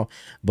right now,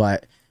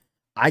 but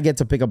I get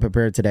to pick up a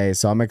pair today,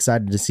 so I'm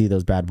excited to see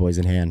those bad boys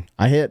in hand.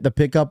 I hit the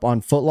pickup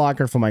on Foot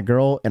Locker for my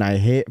girl, and I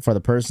hit for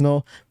the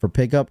personal for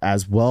pickup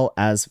as well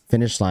as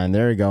Finish Line.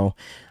 There you go.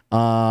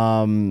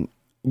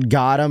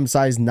 Got him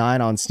size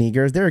 9 on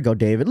sneakers. There you go,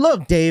 David.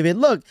 Look, David.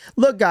 Look,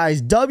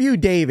 guys. W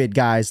David,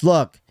 guys.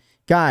 Look,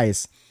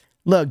 guys.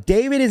 Look,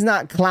 David is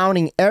not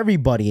clowning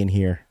everybody in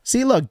here.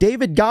 See, look,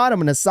 David got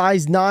him in a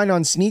size 9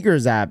 on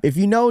sneakers app. If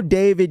you know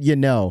David, you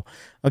know.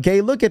 Okay,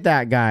 look at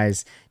that,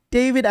 guys.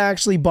 David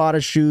actually bought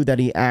a shoe that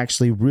he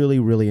actually really,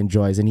 really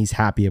enjoys, and he's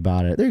happy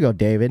about it. There you go,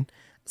 David.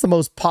 That's the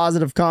most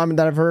positive comment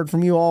that I've heard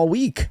from you all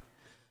week.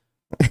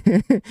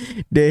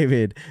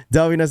 David,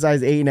 W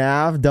size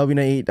 8.5, W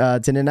 8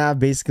 10.5,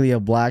 basically a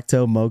black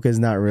toe Mocha is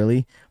not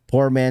really.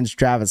 Poor man's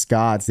Travis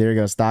Scott's. There you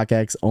go.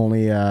 StockX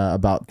only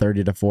about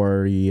 $30 to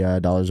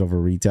 $40 over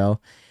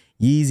retail.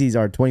 Yeezys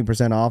are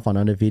 20% off on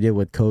Undefeated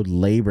with code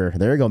LABOR.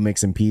 There you go,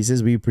 mix and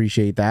pieces. We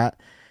appreciate that.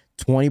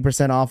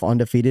 20% off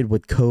Undefeated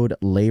with code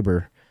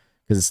LABOR.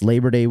 Because it's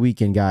Labor Day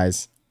weekend,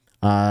 guys.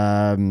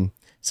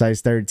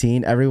 Size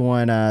 13.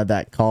 Everyone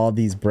that called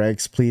these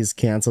bricks, please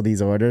cancel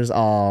these orders.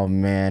 Oh,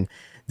 man.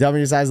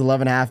 W size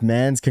 11.5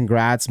 men's.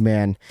 Congrats,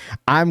 man.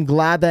 I'm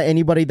glad that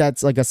anybody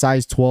that's like a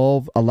size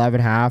 12,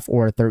 11.5,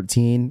 or a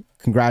 13,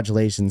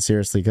 congratulations,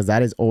 seriously, because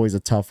that is always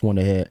a tough one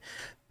to hit.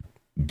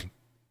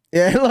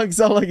 Yeah, look,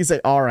 so like you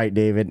say, all right,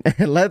 David.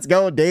 Let's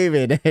go,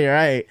 David. All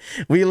right.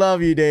 We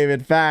love you,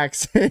 David.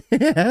 Facts.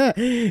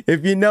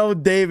 If you know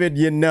David,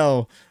 you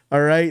know.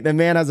 All right. The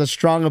man has a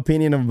strong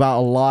opinion about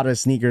a lot of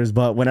sneakers,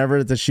 but whenever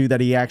it's a shoe that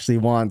he actually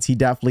wants, he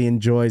definitely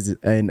enjoys it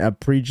and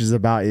preaches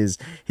about his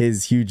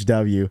huge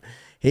W.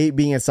 Hate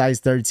being a size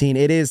 13.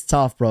 It is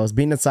tough, bros.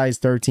 Being a size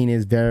 13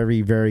 is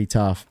very, very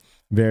tough.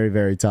 Very,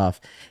 very tough.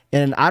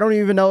 And I don't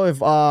even know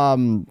if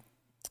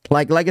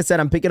like I said,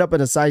 I'm picking up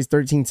in a size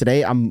 13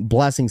 today. I'm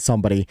blessing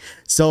somebody.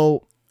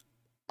 So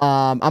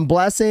I'm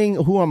blessing,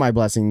 who am I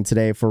blessing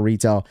today for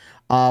retail?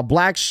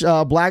 Black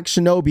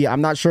Shinobi.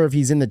 I'm not sure if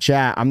he's in the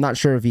chat. I'm not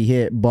sure if he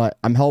hit, but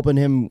I'm helping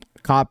him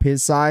cop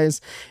his size,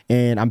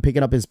 and I'm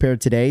picking up his pair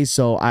today.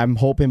 So I'm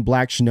hoping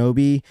Black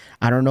Shinobi,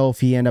 I don't know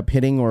if he ended up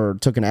hitting or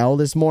took an L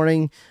this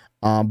morning,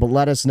 but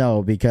let us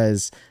know,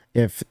 because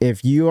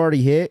if you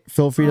already hit,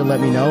 feel free to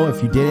let me know.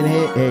 If you didn't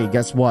hit, hey,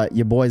 guess what?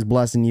 Your boy's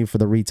blessing you for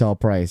the retail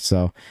price.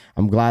 So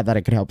I'm glad that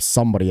I could help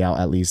somebody out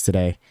at least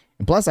today.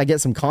 And plus, I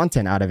get some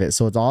content out of it,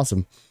 so it's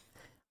awesome.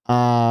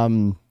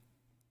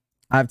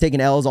 I've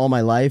taken L's all my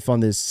life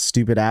on this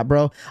stupid app,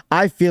 bro.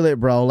 I feel it,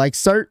 bro. Like,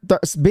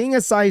 being a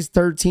size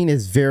 13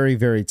 is very,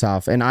 very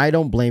tough, and I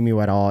don't blame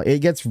you at all. It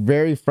gets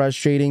very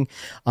frustrating,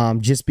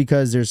 just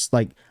because there's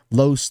like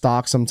low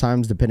stock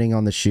sometimes depending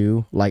on the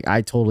shoe. Like,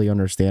 I totally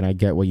understand. I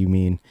get what you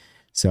mean.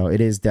 So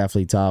it is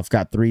definitely tough.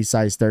 Got 3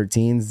 size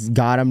 13s.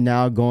 Got them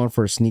now going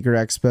for Sneaker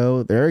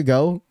Expo. There you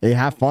go. Hey,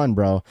 have fun,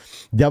 bro.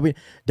 W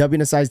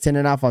to size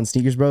 10.5 on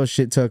sneakers, bro.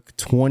 Shit took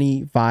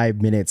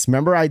 25 minutes.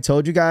 Remember I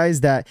told you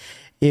guys that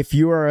if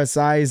you are a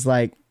size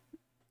like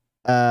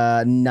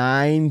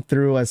 9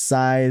 through a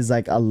size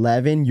like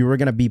 11, you were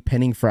going to be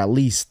pinning for at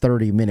least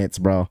 30 minutes,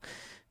 bro,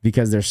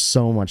 because there's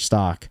so much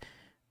stock.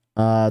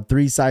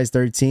 3 size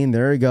 13.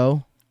 There you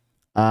go.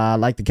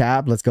 Like the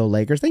cap. Let's go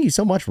Lakers. Thank you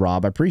so much,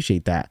 Rob. I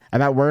appreciate that.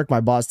 I'm at work. My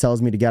boss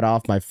tells me to get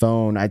off my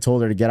phone. I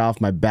told her to get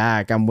off my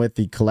back. I'm with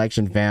the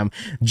collection fam.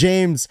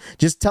 James,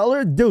 just tell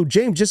her, dude,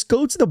 James, just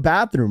go to the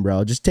bathroom,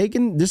 bro. Just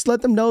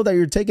let them know that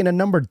you're taking a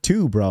number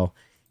 2, bro.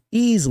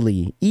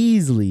 Easily,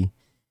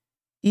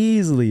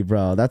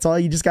 bro. That's all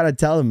you just got to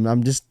tell them.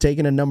 I'm just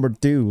taking a number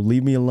 2.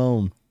 Leave me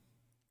alone.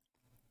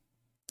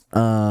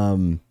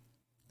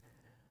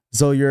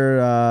 So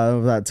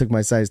that took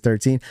my size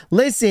 13.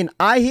 Listen,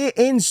 I hit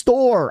in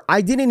store.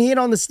 I didn't hit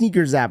on the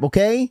sneakers app,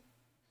 okay?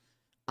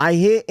 I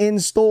hit in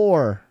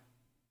store.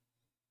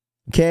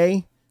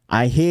 Okay?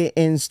 I hit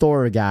in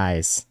store,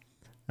 guys.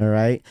 All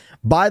right.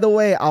 By the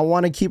way, I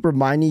want to keep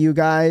reminding you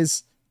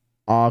guys.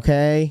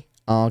 Okay.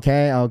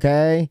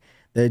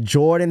 The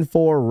Jordan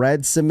 4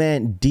 Red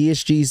Cement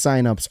DSG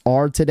signups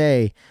are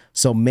today.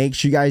 So make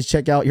sure you guys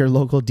check out your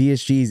local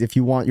DSGs if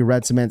you want your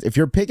Red Cements. If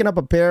you're picking up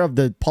a pair of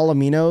the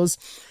Palominos,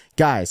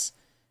 guys,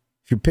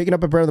 if you're picking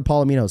up a pair of the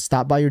Palominos,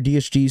 stop by your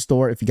DSG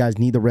store. If you guys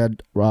need the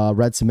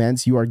red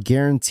cements, you are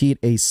guaranteed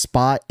a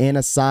spot and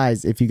a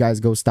size if you guys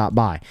go stop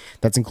by.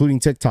 That's including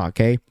TikTok,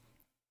 okay?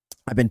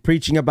 I've been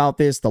preaching about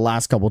this the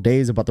last couple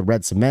days about the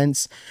red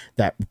cements,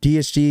 that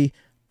DSG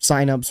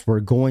signups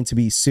were going to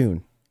be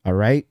soon, all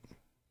right?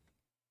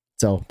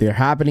 So they're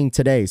happening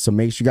today. So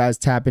make sure you guys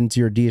tap into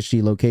your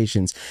DSG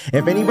locations.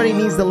 If anybody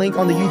needs the link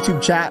on the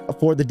YouTube chat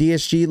for the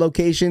DSG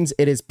locations,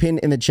 it is pinned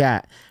in the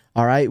chat.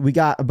 All right. We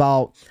got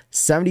about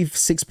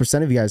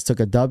 76% of you guys took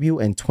a W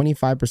and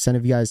 25%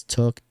 of you guys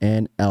took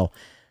an L.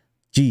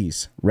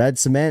 Geez, red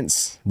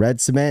cements.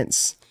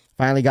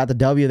 Finally got the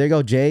W. There you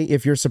go, Jay.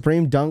 If your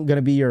Supreme Dunk going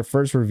to be your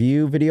first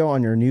review video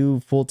on your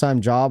new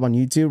full-time job on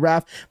YouTube,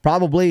 Raph,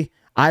 probably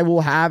I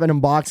will have an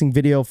unboxing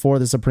video for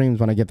the Supremes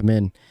when I get them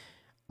in.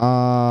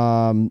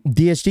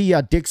 DSG, yeah,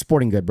 Dick's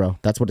Sporting Good, bro.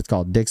 That's what it's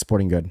called, Dick's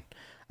Sporting Good.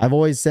 I've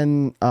always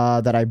said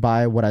that I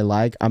buy what I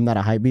like. I'm not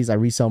a hypebeast. I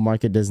resale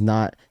market does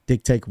not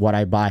dictate what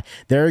I buy.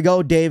 There you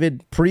go,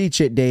 David. Preach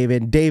it,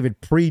 David.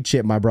 David, preach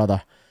it, my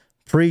brother.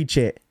 Preach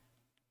it.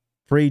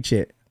 Preach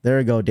it. There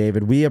you go,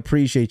 David. We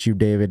appreciate you,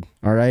 David.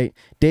 All right,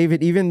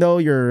 David. Even though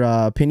your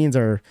opinions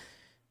are,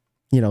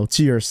 you know,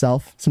 to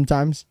yourself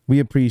sometimes, we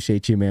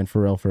appreciate you, man.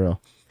 For real, for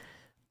real.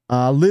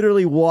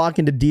 Literally walk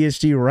into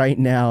DSG right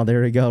now.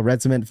 There we go.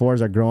 Red Cement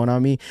 4s are growing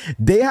on me.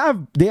 They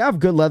have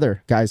good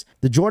leather, guys.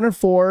 The Jordan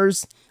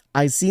 4s,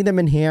 I see them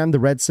in hand. The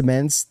Red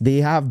Cements, they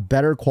have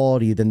better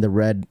quality than the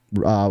red.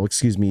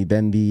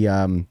 Than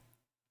the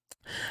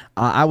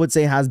I would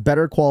say has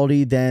better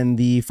quality than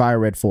the Fire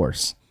Red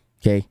 4s.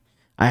 Okay,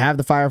 I have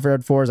the Fire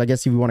Red 4s. I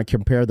guess if you want to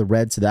compare the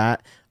red to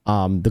that,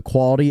 the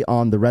quality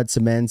on the Red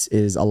Cements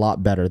is a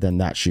lot better than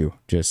that shoe.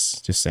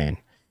 Just saying.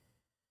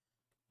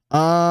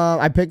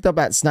 I picked up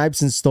at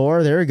Snipes in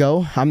store. There we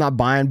go. I'm not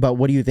buying, but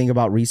what do you think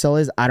about resale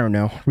is? I don't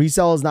know.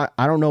 Resale is not,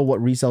 I don't know what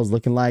resale is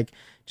looking like.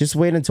 Just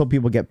wait until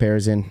people get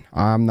pairs in.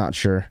 I'm not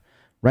sure.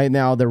 Right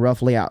now, they're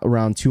roughly at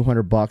around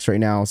 200 bucks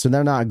right now. So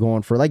they're not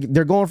going for like,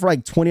 they're going for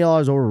like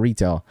 $20 over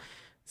retail.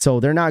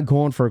 So they're not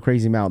going for a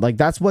crazy amount. Like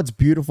that's what's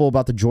beautiful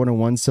about the Jordan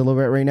 1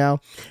 silhouette right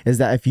now is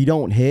that if you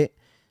don't hit,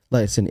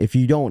 listen, if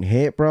you don't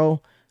hit,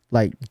 bro,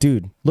 like,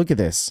 dude, look at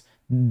this.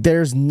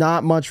 There's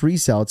not much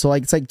resale. So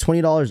like, it's like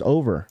 $20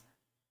 over.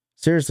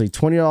 Seriously,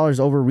 $20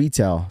 over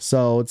retail.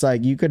 So it's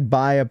like you could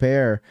buy a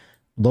pair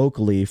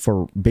locally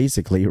for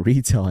basically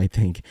retail, I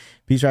think.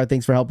 Peace out.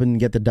 Thanks for helping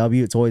get the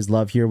W. It's always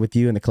love here with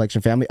you and the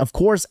collection family. Of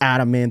course,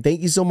 Adam, man.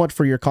 Thank you so much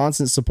for your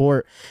constant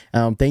support.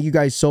 Thank you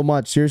guys so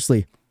much.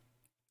 Seriously.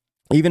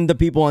 Even the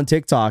people on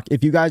TikTok,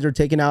 if you guys are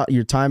taking out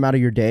your time out of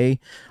your day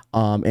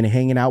and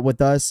hanging out with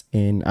us,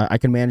 and I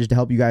can manage to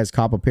help you guys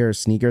cop a pair of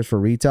sneakers for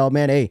retail,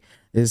 man, hey,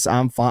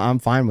 I'm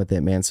fine with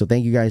it, man. So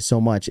thank you guys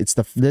so much.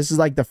 This is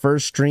like the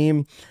first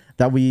stream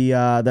that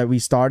we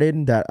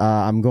started that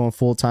I'm going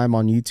full time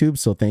on YouTube.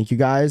 So thank you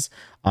guys.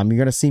 You're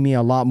gonna see me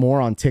a lot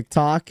more on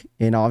TikTok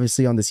and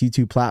obviously on this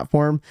YouTube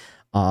platform.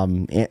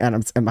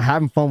 And I'm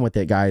having fun with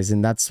it, guys,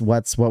 and that's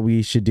what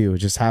we should do.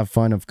 Just have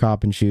fun of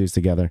copping shoes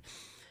together.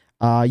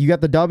 You got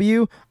the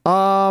W.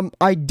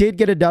 I did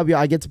get a W.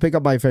 I get to pick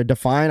up my pair.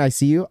 Define, I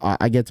see you.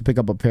 I get to pick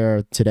up a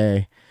pair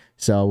today.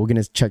 So we're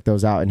going to check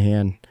those out in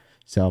hand.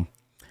 So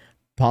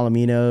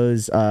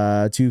Palomino's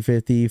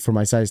 250 for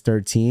my size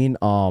 13.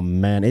 Oh,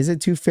 man. Is it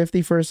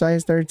 250 for a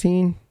size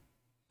 13?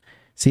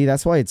 See,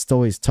 that's why it's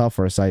always tough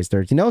for a size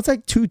 13. No, it's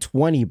like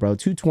 220, bro.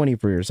 220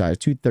 for your size.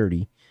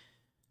 230.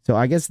 So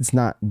I guess that's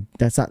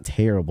not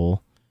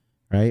terrible,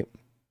 right?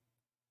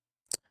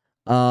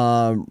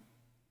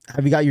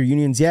 Have you got your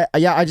unions yet?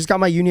 Yeah, I just got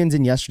my unions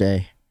in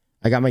yesterday.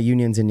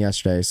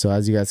 So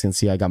as you guys can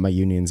see, I got my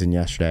unions in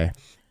yesterday.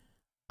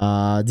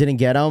 Didn't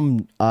get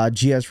them.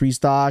 GS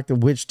restocked.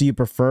 Which do you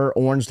prefer?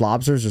 Orange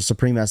Lobsters or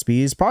Supreme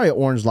SBs? Probably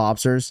Orange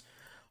Lobsters.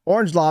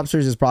 Orange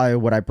Lobsters is probably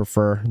what I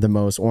prefer the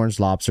most. Orange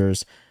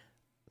Lobsters.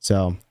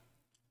 So,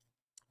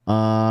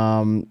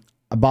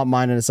 I bought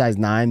mine in a size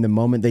 9. The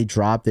moment they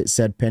dropped, it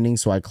said pending,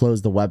 so I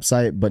closed the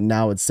website, but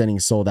now it's saying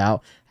sold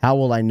out. How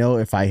will I know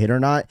if I hit or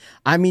not?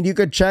 I mean, you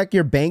could check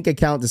your bank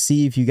account to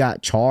see if you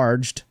got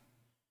charged.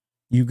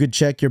 You could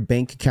check your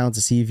bank account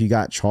to see if you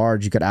got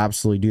charged. You could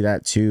absolutely do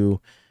that too.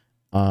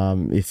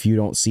 If you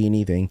don't see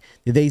anything.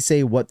 Did they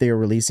say what they are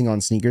releasing on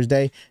Sneakers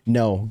Day?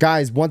 No.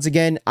 Guys, once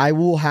again, I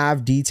will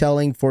have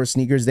detailing for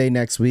Sneakers Day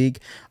next week.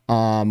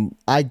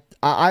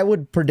 I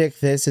would predict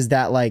this is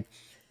that like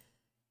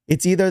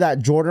it's either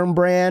that Jordan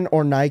brand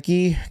or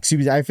Nike.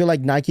 Excuse me. I feel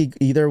like Nike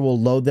either will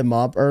load them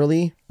up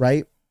early,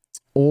 right?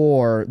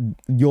 Or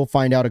you'll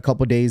find out a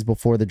couple days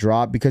before the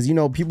drop because, you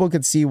know, people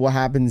could see what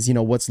happens, you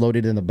know, what's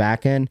loaded in the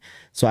back end.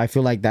 So I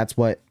feel like that's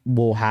what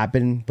will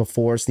happen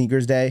before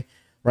Sneakers Day.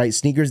 right?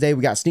 Sneakers Day.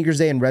 We got Sneakers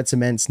Day and Red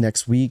Cements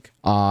next week.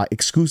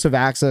 Exclusive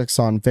access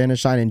on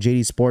Finish Line and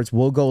JD Sports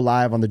will go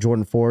live on the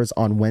Jordan 4s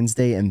on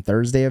Wednesday and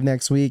Thursday of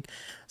next week.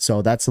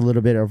 So that's a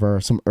little bit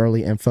of some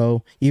early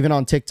info. Even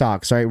on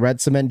TikToks, right? Red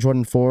Cement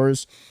Jordan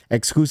 4s,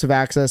 exclusive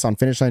access on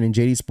Finish Line and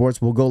JD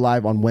Sports will go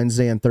live on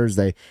Wednesday and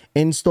Thursday.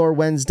 In-store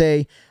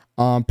Wednesday,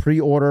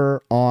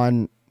 pre-order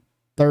on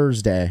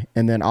Thursday.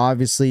 And then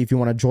obviously if you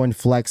want to join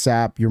Flex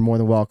app, you're more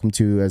than welcome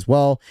to as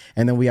well.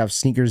 And then we have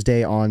Sneakers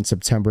Day on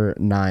September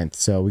 9th.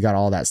 So we got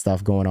all that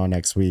stuff going on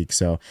next week.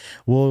 So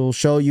we'll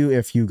show you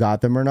if you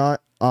got them or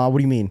not. What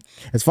do you mean?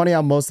 It's funny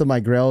how most of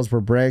my grails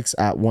were bricks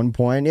at one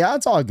point. Yeah,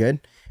 it's all good.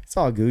 It's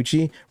all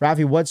Gucci.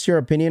 Rafi, what's your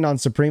opinion on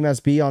Supreme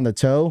SB on the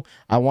toe?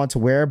 I want to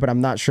wear, but I'm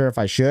not sure if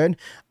I should.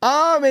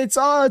 It's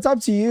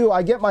up to you.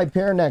 I get my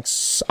pair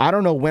next. I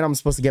don't know when I'm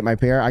supposed to get my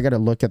pair. I got to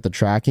look at the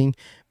tracking,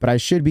 but I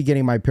should be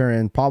getting my pair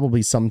in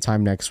probably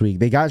sometime next week.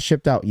 They got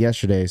shipped out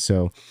yesterday,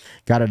 so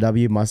got a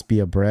W, must be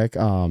a brick.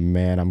 Oh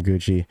man, I'm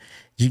Gucci.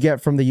 Did you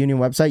get from the Union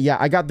website? Yeah,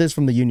 I got this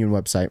from the Union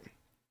website.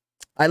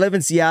 I live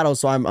in Seattle,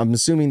 so I'm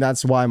assuming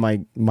that's why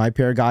my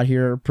pair got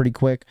here pretty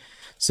quick.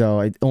 So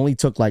it only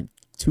took like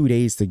 2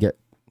 days to get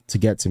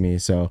to me.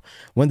 So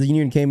when the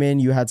Union came in,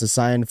 you had to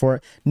sign for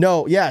it.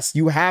 No, yes,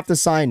 you have to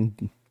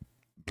sign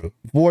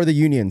for the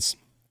unions.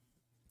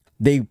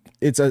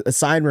 It's a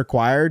sign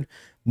required.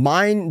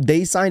 Mine,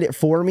 they signed it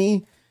for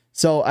me.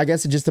 So I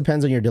guess it just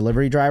depends on your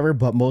delivery driver,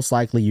 but most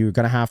likely you're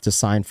gonna have to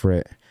sign for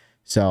it.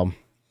 So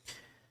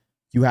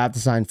you have to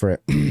sign for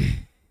it.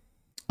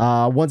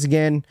 Once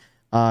again,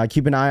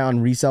 keep an eye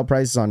on resale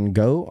prices on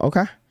Go.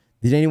 Okay.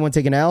 Did anyone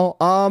take an L?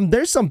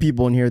 There's some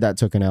people in here that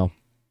took an L.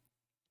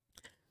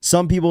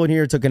 Some people in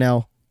here took an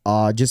L,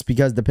 just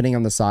because depending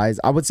on the size.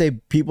 I would say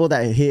people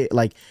that hit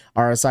like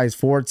are a size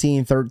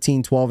 14,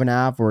 13, 12 and a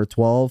half or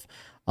 12.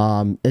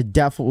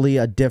 Definitely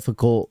a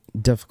difficult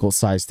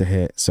size to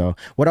hit. So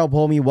what up,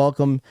 homie?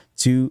 Welcome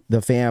to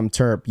the fam,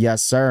 Terp.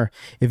 Yes, sir.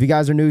 If you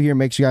guys are new here,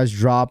 make sure you guys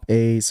drop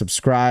a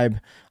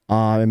subscribe.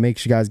 And make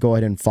sure you guys go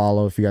ahead and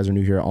follow if you guys are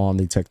new here on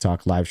the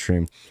TikTok live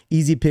stream.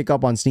 Easy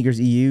pickup on Sneakers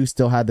EU.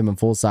 Still had them in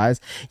full size.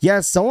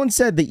 Yeah, someone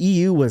said the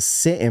EU was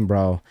sitting,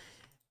 bro.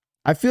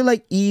 I feel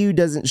like EU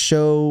doesn't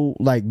show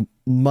like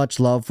much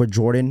love for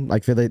Jordan.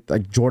 Like, feel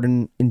like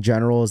Jordan in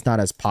general is not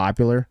as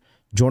popular.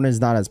 Jordan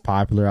is not as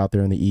popular out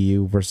there in the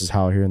EU versus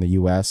how here in the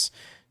US.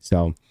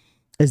 So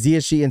is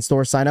DSG in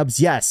store signups?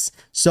 Yes.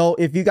 So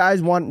if you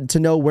guys want to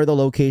know where the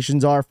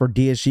locations are for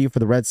DSG for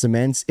the Red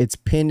Cements, it's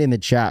pinned in the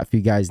chat if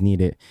you guys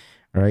need it.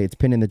 All right, it's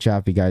pinned in the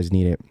chat if you guys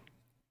need it.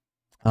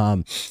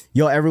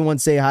 Yo, everyone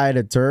say hi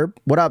to Terp.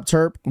 What up,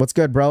 Terp? What's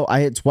good, bro? I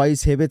hit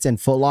twice Hibbits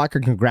and Foot Locker.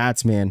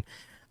 Congrats, man.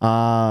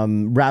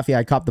 Rafi,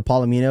 I copped the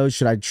Palomino.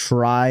 Should I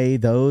try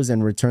those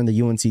and return the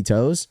UNC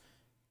toes?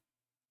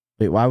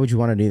 Wait, why would you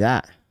want to do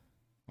that?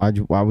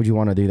 Why would you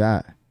want to do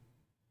that?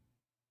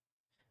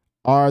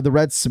 Are the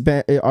red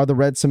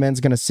cements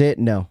gonna sit?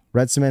 No,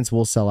 red cements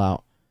will sell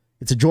out.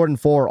 It's a Jordan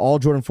 4. All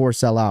Jordan 4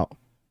 sell out.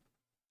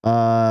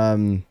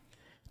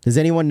 Does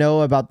anyone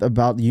know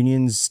about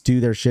unions do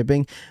their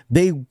shipping?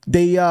 They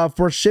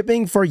for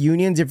shipping for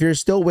unions, if you're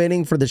still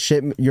waiting for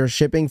your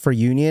shipping for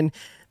union,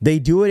 they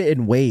do it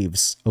in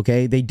waves.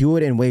 Okay, they do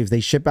it in waves. They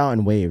ship out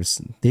in waves.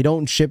 They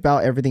don't ship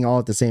out everything all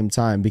at the same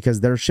time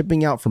because they're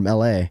shipping out from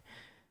LA.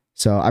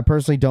 So I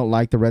personally don't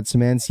like the red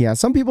cements. Yeah,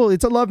 some people,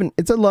 it's a love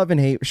and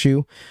hate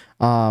shoe.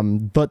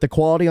 But the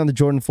quality on the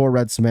Jordan 4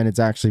 red cement, it's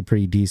actually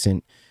pretty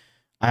decent.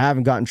 I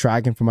haven't gotten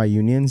tracking for my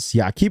unions.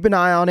 Yeah, keep an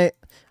eye on it.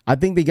 I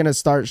think they're gonna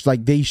start,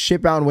 like, they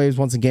ship out in waves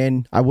once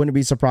again. I wouldn't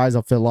be surprised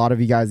if a lot of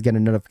you guys get a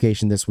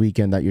notification this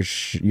weekend that your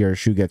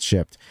shoe gets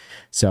shipped.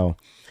 So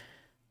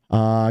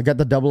I got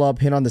the double up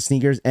hit on the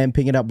sneakers and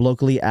picking it up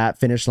locally at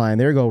Finish Line.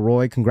 There you go,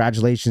 Roy.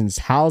 Congratulations.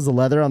 How's the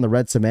leather on the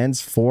red cements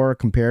 4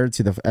 compared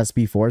to the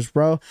SB4s,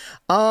 bro?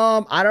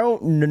 I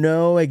don't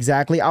know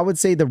exactly. I would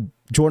say the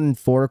Jordan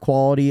 4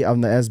 quality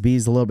on the SB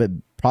is a little bit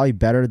probably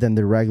better than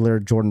the regular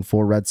Jordan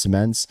 4 red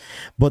cements,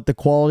 but the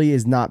quality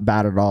is not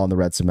bad at all on the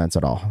red cements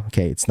at all.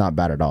 Okay, it's not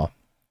bad at all.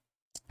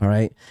 All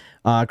right.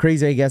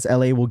 Crazy, I guess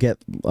LA will get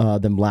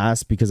them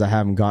last because I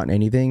haven't gotten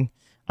anything.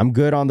 I'm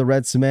good on the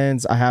red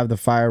cements. I have the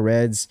fire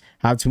reds.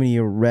 Have too many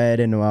red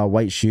and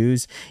white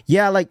shoes.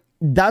 Yeah, like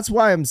that's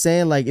why I'm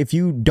saying, like, if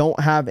you don't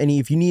have any,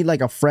 if you need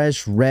like a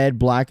fresh red,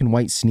 black, and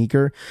white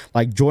sneaker,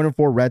 like Jordan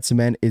 4 red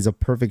cement is a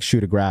perfect shoe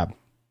to grab.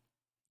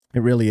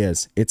 It really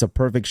is. It's a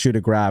perfect shoe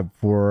to grab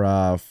for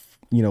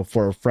you know,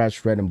 for a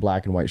fresh red and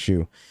black and white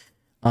shoe.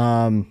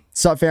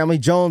 Sup, family?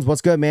 Jones,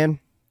 what's good, man?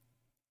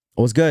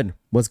 What's good?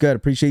 What's good?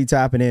 Appreciate you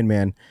tapping in,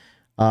 man.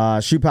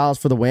 Shoe Palace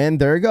for the win.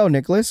 There you go,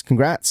 Nicholas.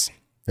 Congrats.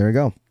 There we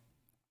go.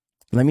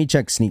 Let me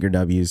check sneaker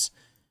W's.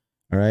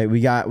 All right, we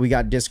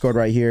got Discord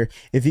right here.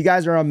 If you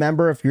guys are a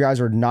member, if you guys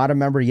are not a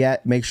member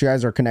yet, make sure you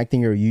guys are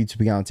connecting your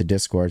YouTube account to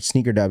Discord.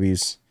 Sneaker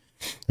W's.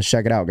 Let's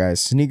check it out, guys.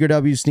 Sneaker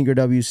W's, sneaker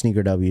W's,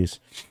 sneaker W's.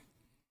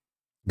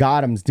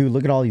 Got him, dude.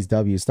 Look at all these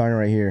W's starting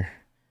right here.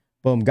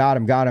 Boom, got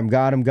him, got him,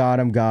 got him, got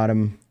him, got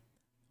him.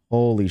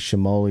 Holy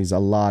shimolies, a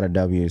lot of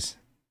W's.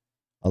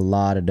 A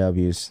lot of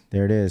W's.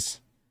 There it is.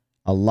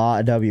 A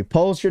lot of W.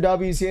 Post your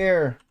W's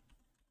here.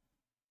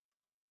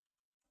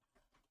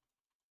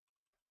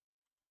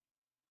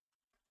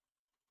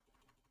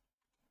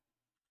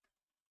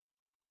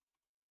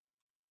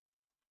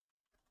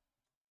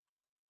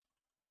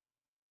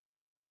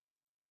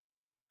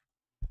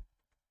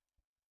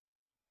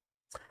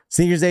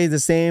 Sneakers Day is the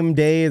same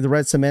day the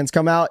red cements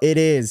come out. It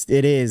is.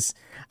 It is.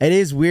 It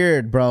is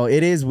weird, bro.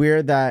 It is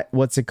weird that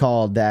what's it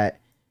called?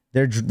 That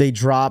they're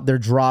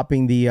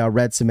dropping the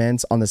red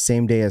cements on the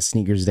same day as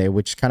Sneakers Day,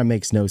 which kind of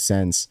makes no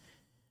sense.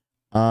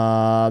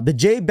 The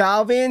J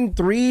Balvin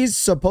 3's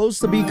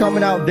supposed to be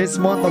coming out this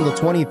month on the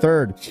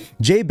 23rd.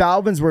 J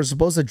Balvin's were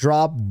supposed to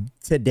drop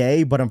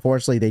today, but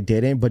unfortunately they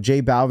didn't. But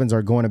J Balvin's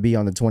are going to be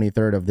on the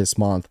 23rd of this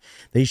month.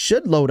 They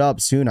should load up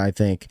soon, I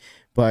think.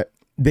 But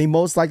they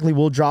most likely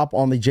will drop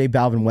on the J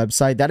Balvin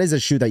website. That is a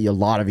shoe that a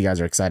lot of you guys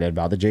are excited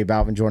about. The J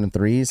Balvin Jordan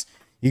 3s.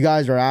 You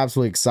guys are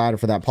absolutely excited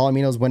for that.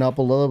 Palominos went up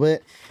a little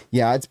bit.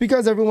 Yeah, it's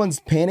because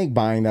everyone's panic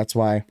buying. That's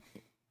why.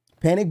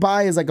 Panic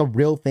buy is like a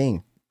real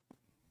thing.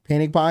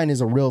 Panic buying is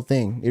a real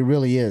thing. It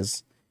really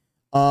is.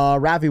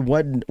 Rafi,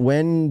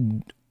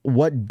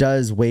 what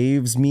does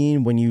waves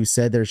mean when you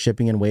said they're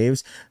shipping in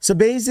waves? So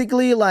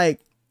basically,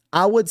 like,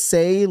 I would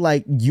say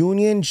like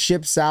Union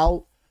ships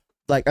out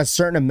like a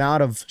certain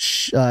amount of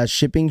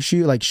shipping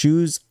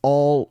shoes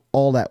all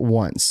at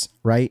once,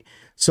 right?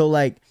 So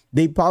like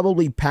they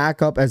probably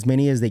pack up as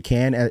many as they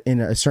can in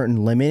a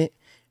certain limit,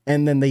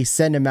 and then they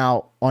send them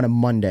out on a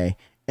Monday,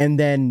 and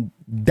then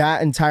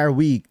that entire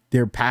week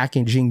they're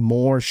packaging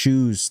more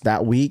shoes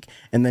that week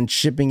and then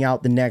shipping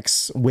out the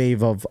next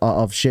wave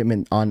of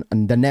shipment on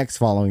the next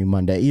following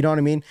Monday. You know what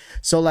I mean?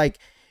 So like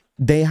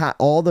they have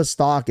all the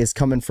stock is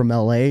coming from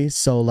LA.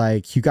 So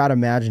like you got to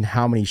imagine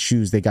how many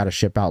shoes they got to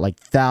ship out, like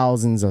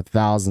thousands of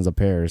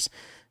pairs.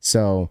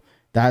 So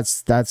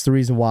that's the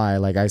reason why,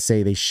 like I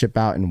say, they ship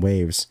out in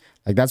waves.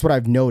 Like that's what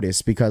I've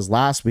noticed, because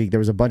last week there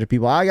was a bunch of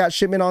people, I got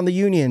shipment on the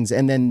Unions,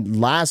 and then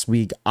last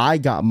week I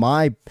got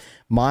my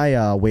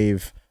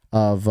wave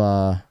of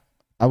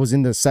I was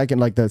in the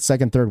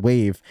second third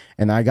wave,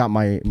 and I got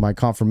my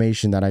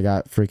confirmation that I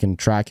got freaking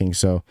tracking.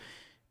 So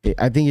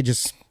I think it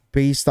just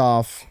based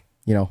off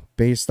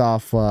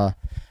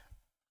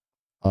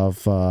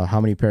of how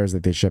many pairs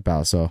that they ship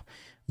out. So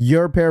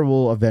your pair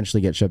will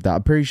eventually get shipped out.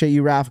 Appreciate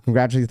you, Raph.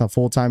 Congratulations on a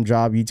full-time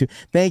job. You too.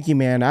 Thank you,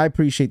 man. I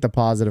appreciate the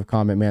positive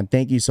comment, man.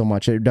 Thank you so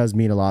much. It does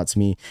mean a lot to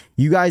me.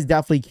 You guys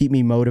definitely keep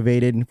me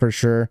motivated for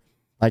sure.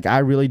 Like, I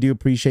really do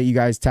appreciate you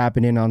guys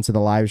tapping in onto the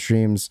live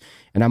streams,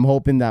 and I'm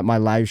hoping that my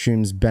live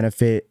streams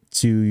benefit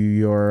to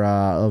your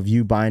of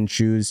you buying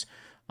shoes.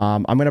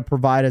 I'm going to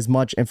provide as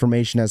much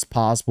information as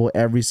possible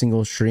every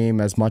single stream,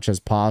 as much as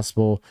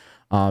possible,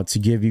 to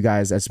give you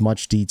guys as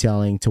much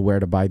detailing to where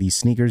to buy these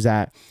sneakers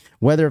at.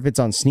 Whether if it's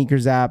on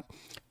Sneakers app,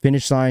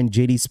 Finish Line,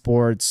 JD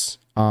Sports,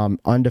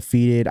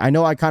 Undefeated. I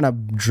know I kind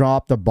of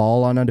dropped the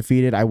ball on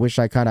Undefeated. I wish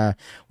I kind of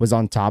was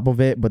on top of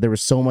it, but there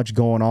was so much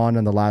going on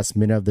in the last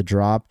minute of the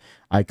drop.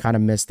 I kind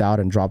of missed out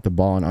and dropped the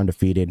ball on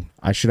Undefeated.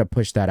 I should have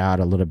pushed that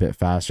out a little bit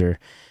faster.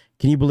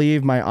 Can you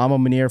believe my Amo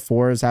Munir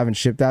 4s haven't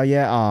shipped out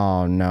yet?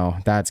 Oh, no.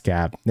 That's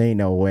cap. There ain't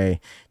no way.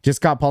 Just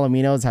got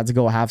Palominos. Had to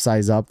go half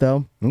size up,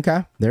 though.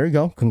 Okay. There you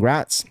go.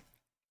 Congrats.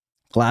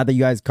 Glad that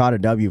you guys caught a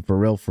W for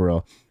real, for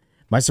real.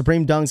 My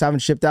Supreme Dunks haven't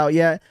shipped out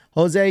yet.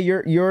 Jose,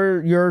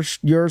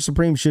 your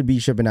Supreme should be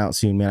shipping out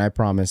soon, man. I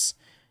promise.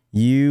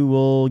 You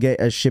will get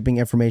a shipping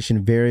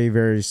information very,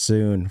 very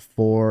soon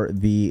for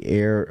the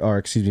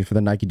for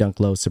the Nike Dunk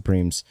Low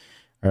Supremes.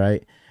 All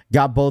right.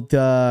 Got both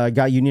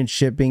got Union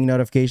shipping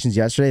notifications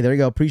yesterday. There you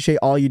go. Appreciate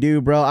all you do,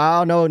 bro. I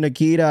don't know,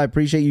 Nikita. I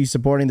appreciate you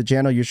supporting the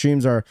channel. Your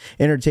streams are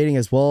entertaining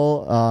as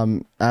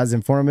well as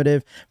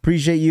informative.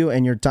 Appreciate you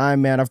and your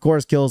time, man. Of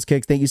course, Kills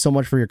Kicks. Thank you so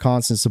much for your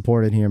constant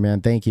support in here,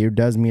 man. Thank you. It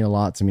does mean a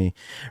lot to me.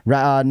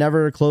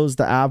 Never close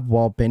the app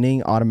while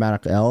pinning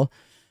automatic L.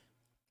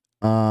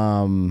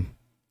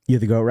 You have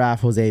to go,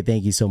 Raph. Jose,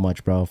 thank you so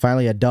much, bro.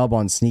 Finally a dub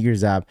on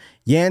Sneakers app.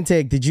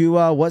 Yantic, did you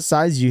what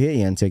size did you hit,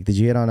 Yantic? Did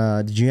you hit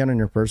on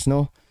your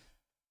personal?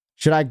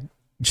 Should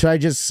I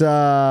just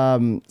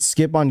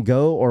skip on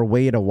go or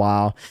wait a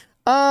while?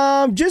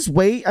 Just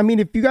wait. I mean,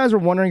 if you guys are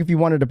wondering if you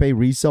wanted to pay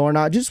resale or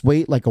not, just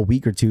wait like a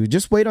week or two.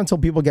 Just wait until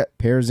people get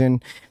pairs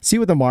in. See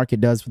what the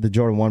market does for the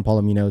Jordan 1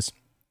 Palominos.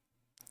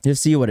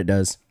 Just see what it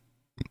does.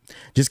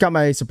 Just got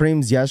my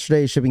Supremes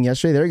yesterday, shipping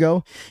yesterday. There you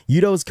go.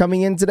 Udo's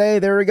coming in today.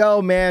 There we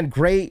go, man.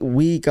 Great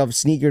week of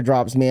sneaker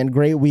drops, man.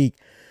 Great week.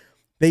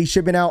 They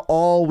shipping out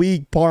all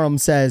week, Parham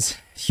says.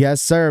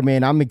 Yes, sir,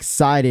 man. I'm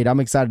excited.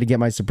 I'm excited to get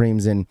my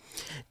Supremes in.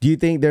 Do you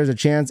think there's a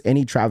chance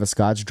any Travis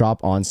Scotts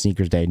drop on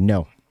Sneakers Day?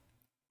 No.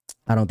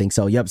 I don't think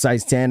so. Yep,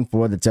 size 10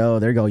 for the toe.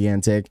 There you go,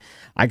 Yantic.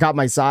 I got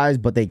my size,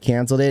 but they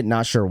canceled it.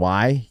 Not sure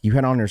why. You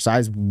had on your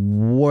size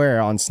where?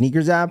 On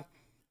Sneakers app?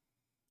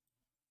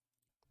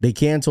 They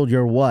canceled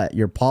your what?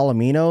 Your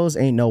Palominos?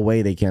 Ain't no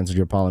way they canceled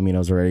your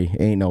Palominos already.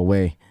 Ain't no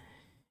way.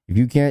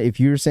 If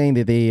you're saying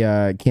that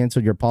they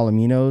canceled your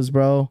Palominos,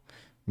 bro,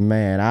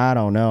 man, I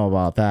don't know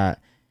about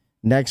that.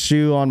 Next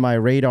shoe on my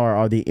radar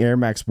are the Air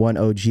Max 1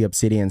 OG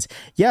Obsidians.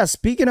 Yeah,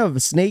 speaking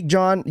of Snake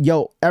John,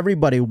 yo,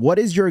 everybody, what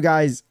is your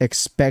guys'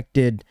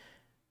 expected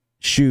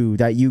shoe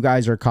that you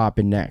guys are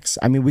copping next?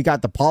 I mean, we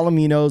got the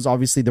Palominos,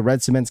 obviously the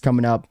Red Cement's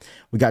coming up.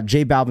 We got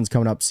J Balvin's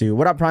coming up soon.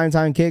 What up,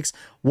 Primetime Kicks?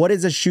 What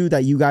is a shoe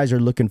that you guys are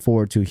looking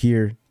forward to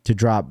here to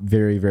drop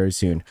very, very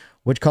soon?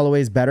 Which colorway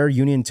is better,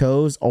 Union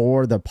Toes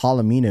or the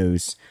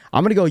Palominos?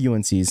 I'm going to go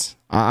UNCs.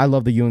 I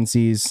love the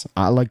UNCs.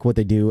 I like what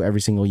they do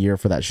every single year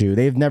for that shoe.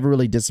 They've never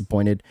really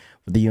disappointed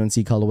with the UNC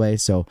colorway.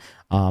 So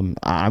I'm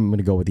going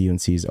to go with the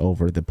UNCs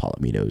over the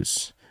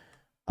Palominos.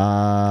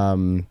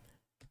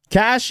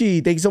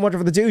 Kashi, thank you so much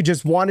for the 2.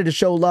 Just wanted to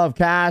show love.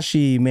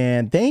 Kashi,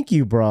 man. Thank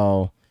you,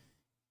 bro.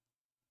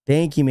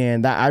 Thank you,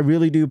 man. I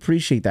really do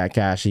appreciate that,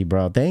 Kashi,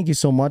 bro. Thank you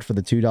so much for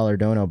the $2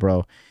 dono,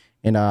 bro.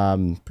 And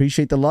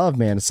appreciate the love,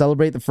 man.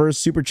 Celebrate the first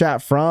super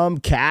chat from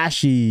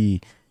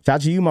Kashi. Shout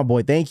out to you, my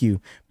boy. Thank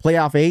you.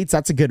 Playoff 8s,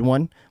 that's a good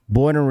one.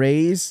 Born and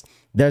raised.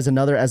 There's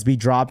another SB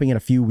dropping in a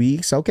few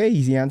weeks. Okay,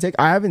 easy on take.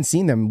 I haven't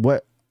seen them. I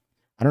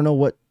don't know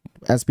what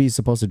SB is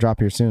supposed to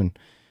drop here soon.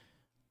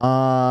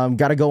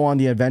 Gotta go on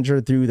the adventure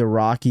through the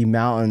Rocky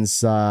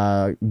Mountains,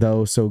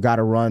 though, so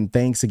gotta run.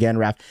 Thanks again,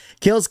 Raph.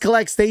 Kills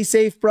Collect, stay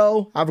safe,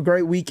 bro. Have a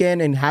great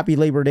weekend and happy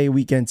Labor Day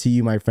weekend to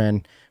you, my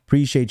friend.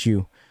 Appreciate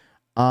you.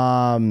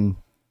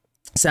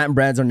 Satin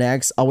Breads are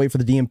next. I'll wait for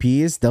the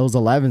DMPs. Those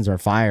 11s are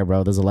fire,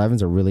 bro. Those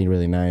 11s are really,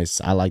 really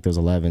nice. I like those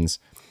 11s.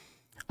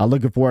 I'm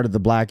looking forward to the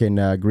black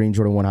and green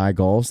Jordan 1 High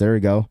Golfs. There we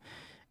go.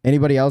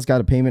 Anybody else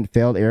got a payment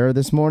failed error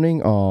this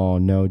morning? Oh,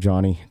 no,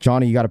 Johnny.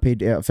 Johnny, you got a paid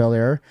failed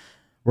error?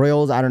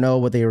 Royals, I don't know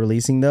what they're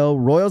releasing, though.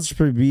 Royals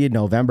should be in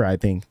November, I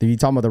think. Are you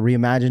talking about the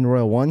reimagined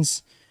Royal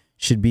ones?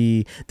 Should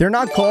be. They're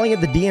not calling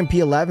it the DMP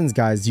 11s,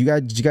 guys.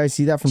 Did you guys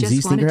see that from Z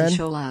Just wanted Sneakerhead? to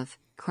show love.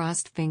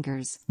 Crossed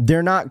fingers.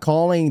 They're not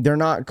calling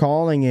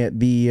it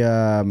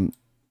the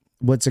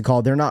what's it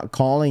called? They're not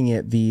calling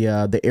it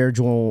the Air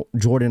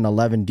Jordan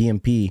 11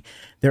 DMP.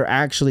 They're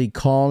actually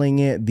calling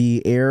it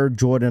the Air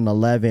Jordan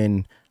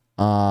 11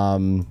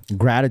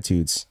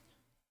 Gratitudes.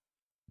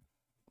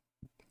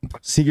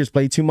 Seekers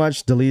play too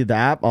much, deleted the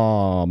app.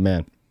 Oh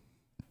man.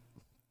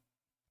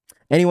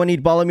 Anyone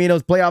need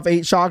Palomino's playoff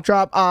 8 shock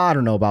drop? I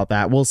don't know about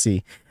that. We'll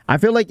see. I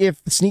feel like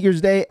if Sneaker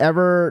Day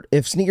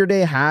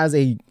has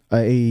a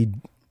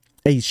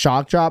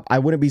shock drop, I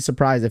wouldn't be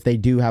surprised if they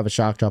do have a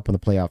shock drop on the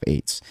playoff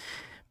 8s.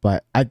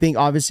 But I think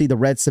obviously the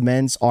Red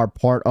Cements are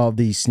part of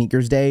the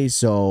Sneakers Day.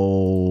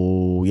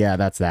 So yeah,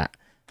 that's that.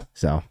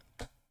 So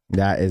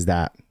that is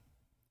that.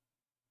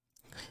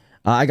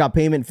 I got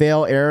payment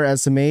fail error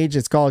SMH.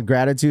 It's called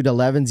Gratitude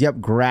 11s.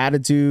 Yep,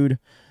 Gratitude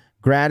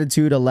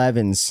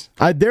 11s.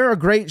 They're a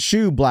great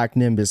shoe, Black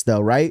Nimbus, though,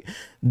 right?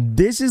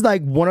 This is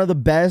like one of the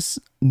best,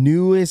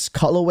 newest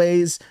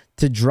colorways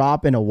to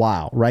drop in a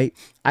while, right?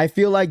 I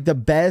feel like the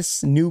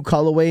best new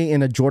colorway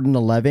in a Jordan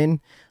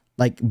 11,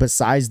 like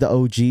besides the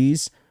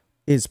OGs,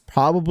 is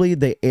probably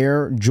the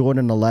Air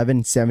Jordan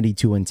 11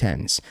 72 and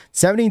 10s.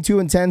 72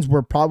 and 10s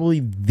were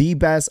probably the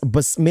best,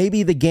 but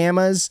maybe the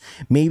Gammas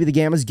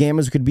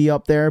could be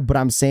up there, but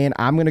I'm saying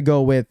I'm going to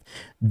go with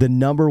the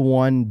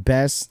 #1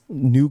 best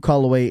new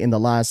colorway in the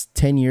last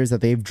 10 years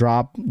that they've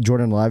dropped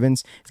Jordan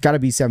 11s. It's got to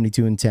be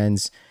 72 and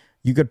 10s.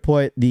 You could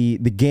put the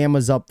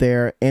Gammas up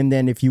there, and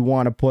then if you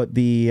want to put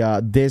the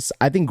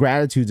I think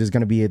Gratitudes is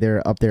going to be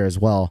up there as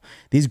well.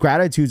 These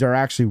Gratitudes are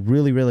actually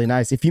really, really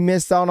nice. If you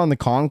missed out on the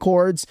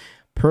Concords,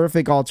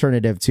 perfect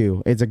alternative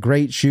too. It's a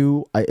great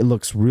shoe. It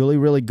looks really,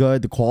 really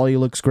good. The quality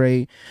looks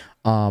great.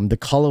 The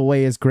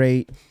colorway is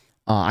great.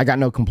 I got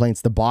no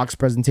complaints. The box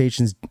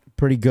presentation is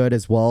pretty good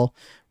as well,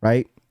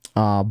 right?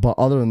 But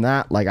other than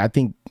that, like I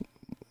think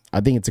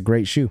it's a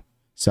great shoe.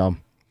 So.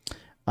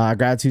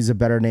 Gratitude is a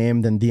better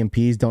name than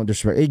DMPs. Don't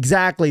disrespect.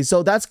 Exactly.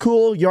 So that's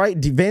cool. You're right,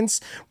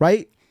 Vince,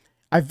 right?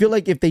 I feel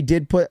like if they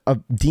did put a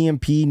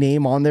DMP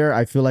name on there,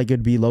 I feel like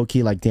it'd be low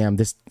key like, damn,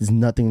 this is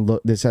nothing.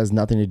 This has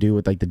nothing to do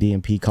with like the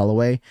DMP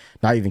colorway.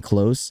 Not even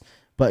close.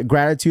 But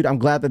Gratitude, I'm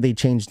glad that they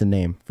changed the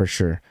name for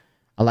sure.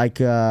 I like,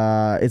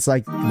 it's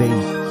like they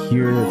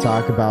hear the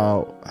talk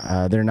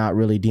about they're not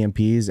really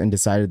DMPs and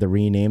decided to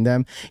rename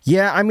them.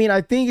 Yeah, I mean,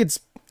 I think it's,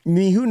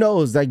 who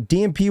knows? Like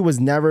DMP was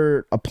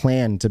never a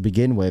plan to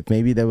begin with.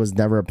 Maybe there was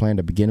never a plan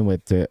to begin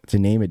with to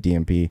name it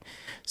DMP.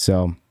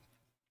 So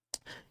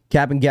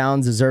Cap and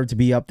Gallons deserve to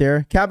be up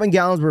there. Cap and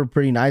Gallons were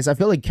pretty nice. I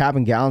feel like Cap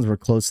and Gallons were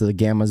close to the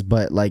Gammas,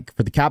 but like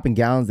for the Cap and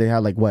Gallons, they had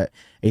like what,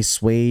 a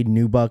suede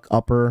nubuck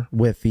upper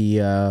with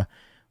the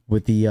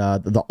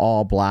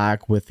all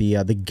black with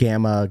the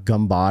Gamma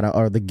Gumbata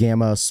or the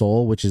Gamma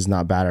Sole, which is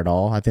not bad at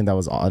all. I think that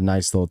was a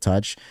nice little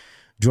touch.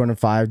 Jordan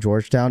 5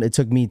 Georgetown. It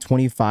took me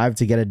 25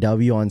 to get a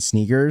W on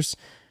sneakers.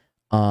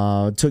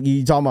 Took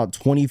you talking about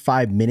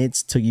 25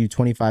 minutes? Took you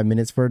 25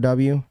 minutes for a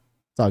W?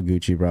 It's all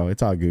Gucci, bro.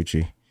 It's all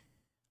Gucci.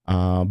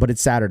 But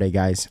it's Saturday,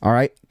 guys. All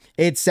right,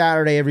 it's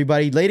Saturday,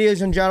 everybody.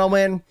 Ladies and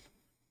gentlemen.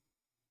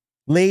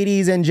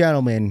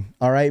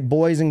 All right,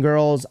 boys and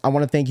girls. I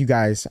want to thank you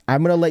guys.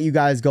 I'm gonna let you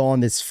guys go on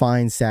this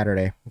fine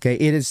Saturday. Okay,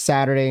 it is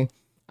Saturday.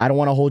 I don't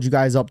want to hold you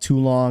guys up too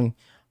long.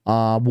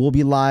 We'll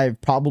be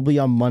live probably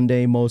on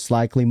Monday, most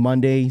likely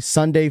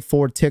Sunday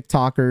for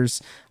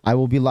TikTokers. I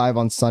will be live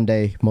on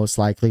Sunday, most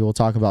likely. We'll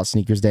talk about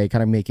Sneakers Day,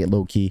 kind of make it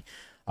low key.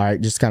 All right,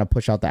 just kind of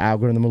push out the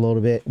algorithm a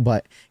little bit.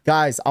 But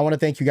guys, I want to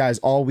thank you guys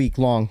all week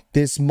long.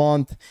 This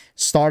month,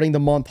 starting the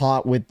month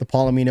hot with the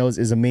Palominos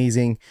is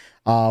amazing.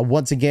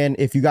 Once again,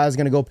 if you guys are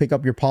going to go pick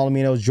up your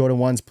Palominos Jordan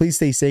 1s, please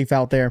stay safe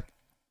out there.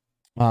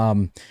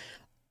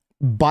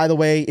 By the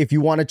way, if you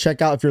want to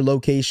check out if your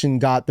location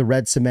got the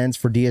red cements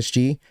for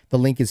DSG, the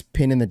link is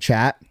pinned in the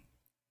chat.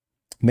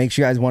 Make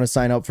sure you guys want to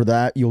sign up for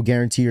that. You'll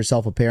guarantee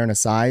yourself a pair and a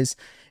size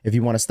if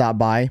you want to stop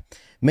by.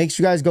 Make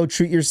sure you guys go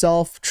treat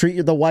yourself,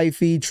 treat the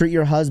wifey, treat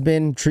your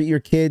husband, treat your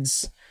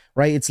kids,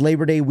 right? It's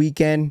Labor Day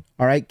weekend.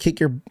 All right. Kick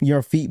your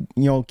feet,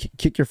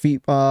 kick your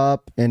feet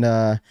up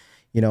and,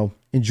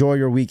 enjoy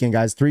your weekend,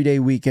 guys. 3-day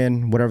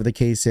weekend, whatever the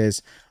case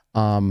is.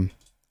 You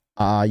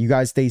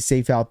guys stay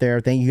safe out there.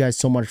 Thank you guys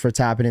so much for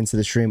tapping into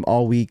the stream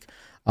all week.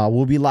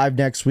 We'll be live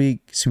next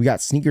week. So we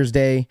got Sneakers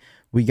Day.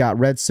 We got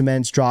Red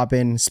Cements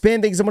dropping.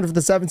 Spin, thanks so much for the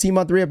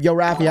 17-month re-up. Yo,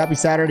 Raffy, happy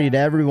Saturday to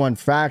everyone.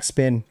 Facts,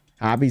 Spin.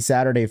 Happy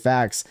Saturday,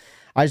 facts.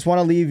 I just want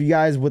to leave you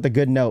guys with a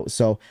good note.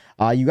 So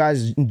you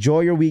guys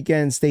enjoy your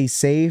weekend. Stay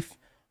safe.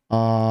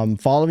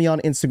 Follow me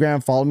on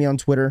Instagram. Follow me on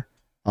Twitter.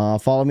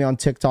 Follow me on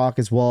TikTok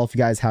as well if you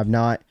guys have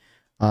not.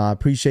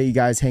 Appreciate you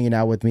guys hanging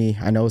out with me.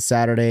 I know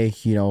Saturday,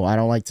 I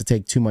don't like to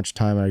take too much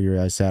time out of your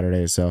guys'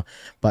 Saturday. So,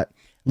 but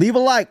leave a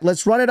like.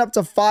 Let's run it up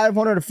to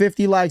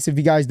 550 likes if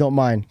you guys don't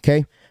mind.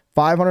 Okay.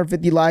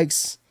 550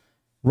 likes.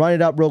 Run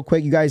it up real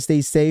quick. You guys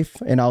stay safe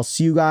and I'll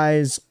see you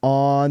guys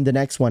on the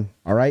next one.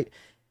 All right.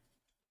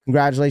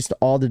 Congratulations to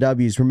all the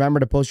W's. Remember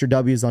to post your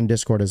W's on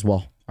Discord as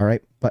well. All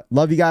right. But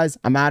love you guys.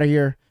 I'm out of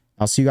here.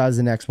 I'll see you guys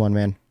in the next one,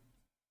 man.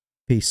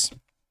 Peace.